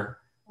calendar.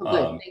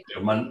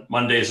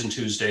 Mondays and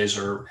Tuesdays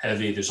are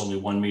heavy. There's only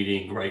one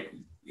meeting, right?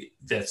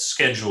 That's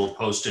scheduled,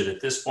 posted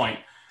at this point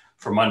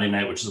for Monday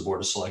night, which is the Board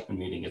of Selectmen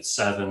meeting at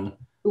 7.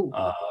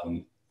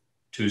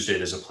 Tuesday,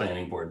 there's a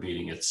planning board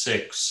meeting at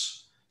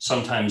 6.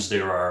 sometimes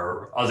there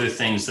are other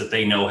things that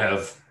they know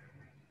have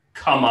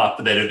come up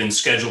that have been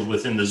scheduled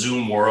within the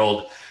Zoom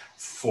world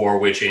for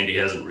which Andy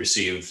hasn't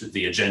received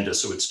the agenda,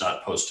 so it's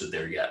not posted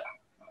there yet.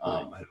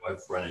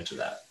 I've run into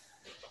that.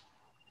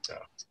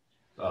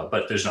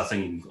 But there's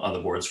nothing on the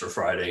boards for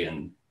Friday,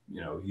 and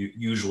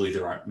usually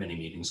there aren't many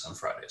meetings on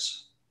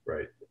Fridays.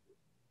 Right.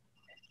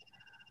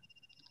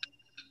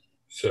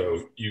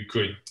 So you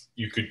could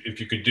if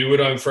you could do it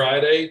on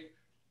Friday,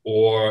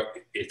 or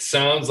it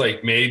sounds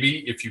like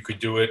maybe if you could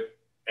do it,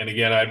 and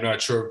again, I'm not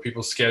sure of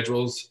people's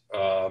schedules,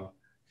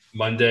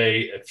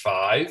 Monday at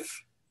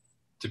 5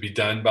 to be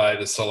done by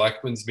the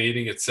selectmen's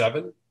meeting at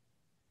 7.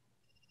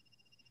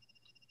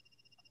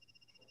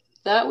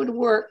 That would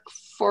work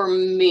for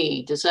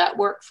me. Does that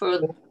work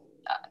for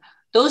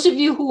those of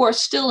you who are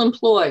still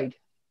employed?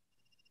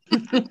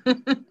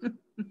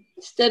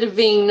 Instead of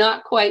being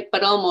not quite,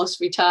 but almost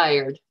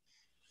retired.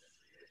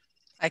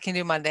 I can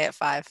do Monday at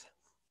 5.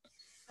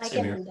 I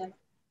can do that.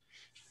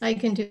 I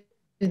can do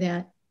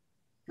that.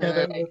 Yeah,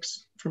 that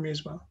works for me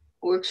as well.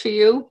 Works for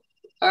you?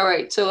 All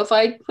right. So if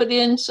I put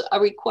in a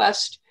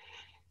request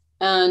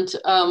and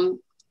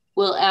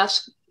we'll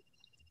ask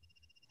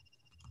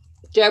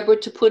Deborah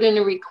to put in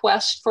a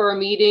request for a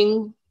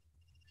meeting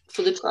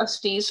for the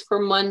trustees for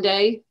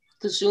Monday,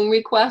 the Zoom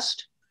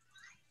request.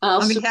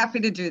 I'll be happy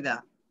to do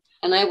that.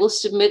 And I will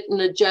submit an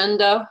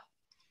agenda.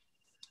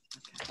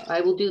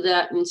 I will do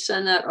that and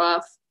send that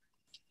off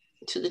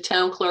to the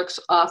town clerk's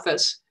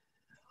office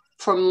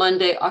for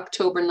Monday,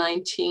 October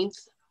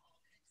 19th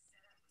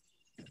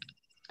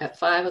at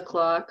 5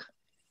 o'clock.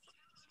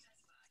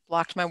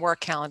 Blocked my work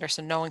calendar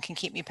so no one can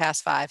keep me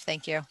past 5.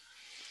 Thank you.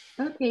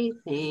 Okay,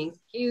 thank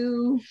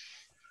you.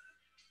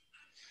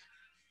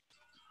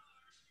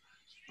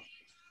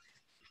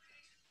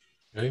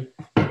 Okay.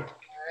 All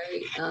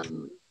right.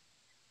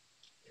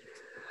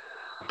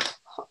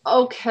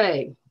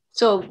 Okay,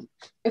 so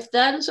if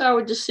that is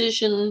our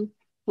decision,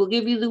 we'll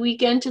give you the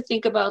weekend to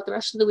think about the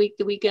rest of the week,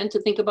 the weekend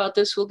to think about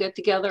this. We'll get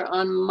together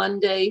on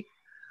Monday.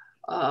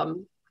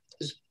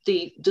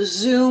 The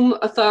Zoom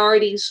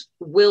authorities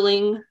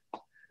willing,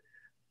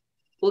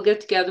 we'll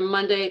get together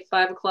Monday at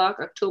 5 o'clock,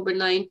 October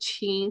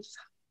 19th.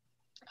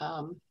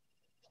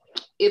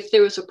 If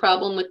there is a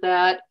problem with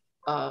that,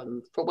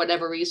 for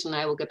whatever reason,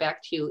 I will get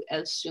back to you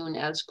as soon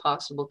as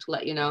possible to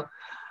let you know.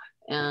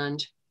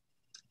 And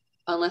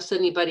unless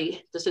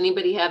does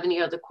anybody have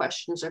any other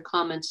questions or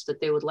comments that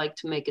they would like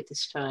to make at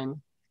this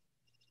time?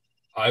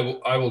 I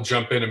will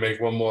jump in and make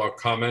one more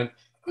comment,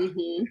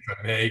 if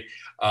I may.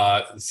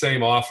 The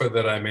same offer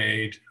that I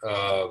made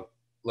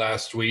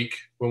last week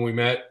when we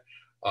met.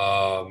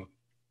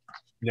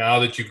 Now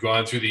that you've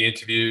gone through the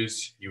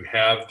interviews, you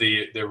have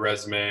their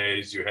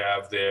resumes, you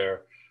have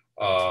their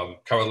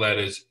cover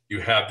letters,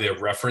 you have their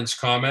reference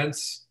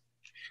comments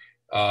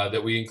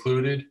that we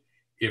included.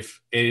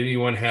 If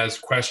anyone has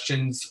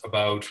questions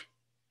about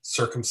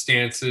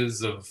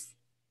circumstances of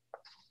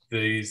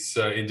these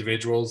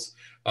individuals,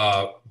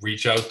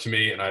 reach out to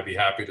me and I'd be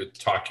happy to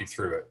talk you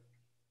through it.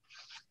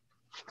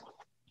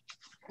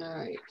 All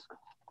right.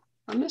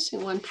 I'm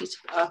missing one piece.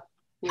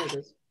 Here it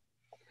is.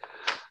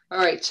 All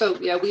right. So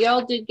yeah, we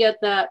all did get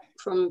that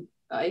from,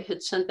 I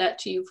had sent that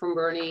to you from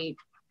Bernie.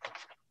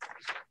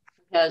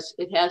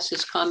 It has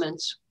his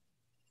comments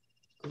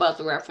about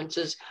the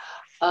references.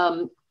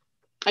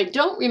 I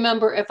don't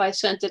remember if I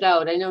sent it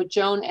out. I know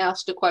Joan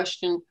asked a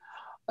question.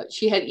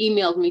 She had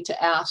emailed me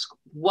to ask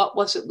what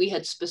was it we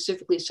had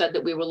specifically said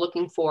that we were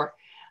looking for.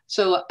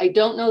 So I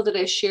don't know that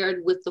I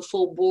shared with the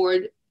full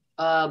board.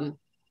 Bernie,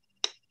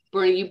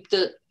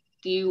 the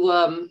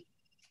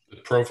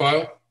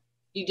profile?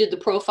 You did the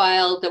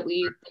profile that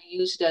we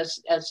used as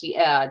the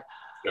ad.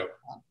 Yep.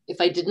 If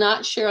I did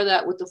not share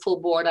that with the full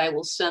board, I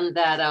will send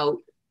that out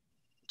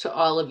to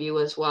all of you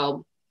as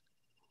well.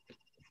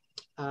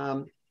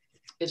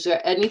 Is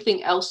there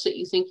anything else that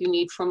you think you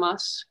need from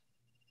us?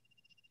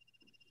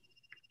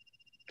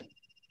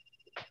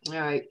 All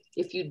right,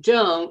 if you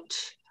don't,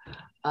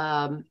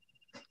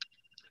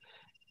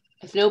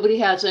 if nobody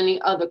has any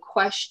other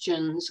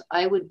questions,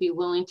 I would be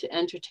willing to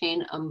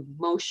entertain a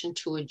motion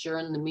to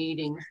adjourn the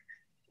meeting.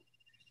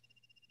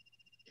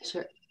 Is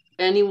there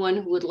anyone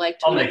who would like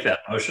to? I'll make that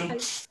motion.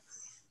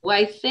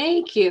 Why,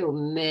 thank you,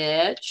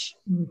 Mitch.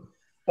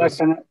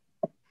 Second it.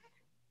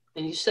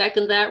 And you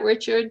second that,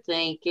 Richard?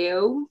 Thank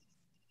you.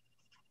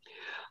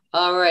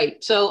 All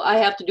right, so I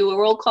have to do a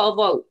roll call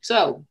vote.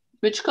 So,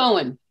 Mitch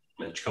Cohen.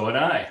 Mitch Cohen,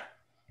 aye.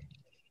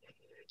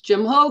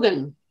 Jim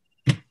Hogan.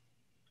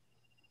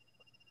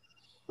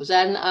 Was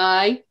that an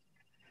aye?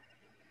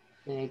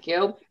 Thank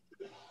you.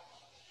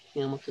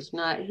 Hamilton's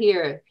not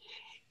here.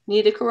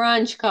 Nita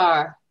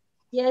Karanjkar.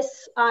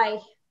 Yes, aye.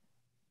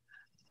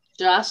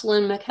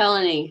 Jocelyn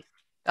McKelney.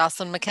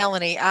 Jocelyn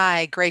McKelney,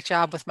 aye. Great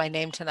job with my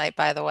name tonight,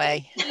 by the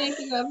way. Thank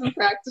you. I've been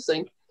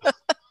practicing.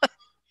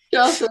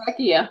 Charles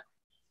Recchia.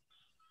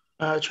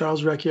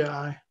 Charles Recchia,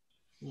 aye.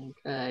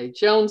 Okay.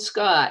 Joan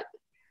Scott.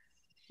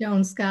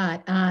 Joan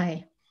Scott,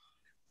 aye.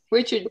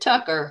 Richard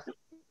Tucker.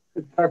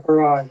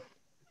 Tucker, aye.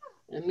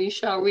 And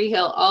Michelle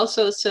Rehel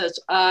also says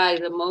aye.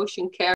 The motion carries.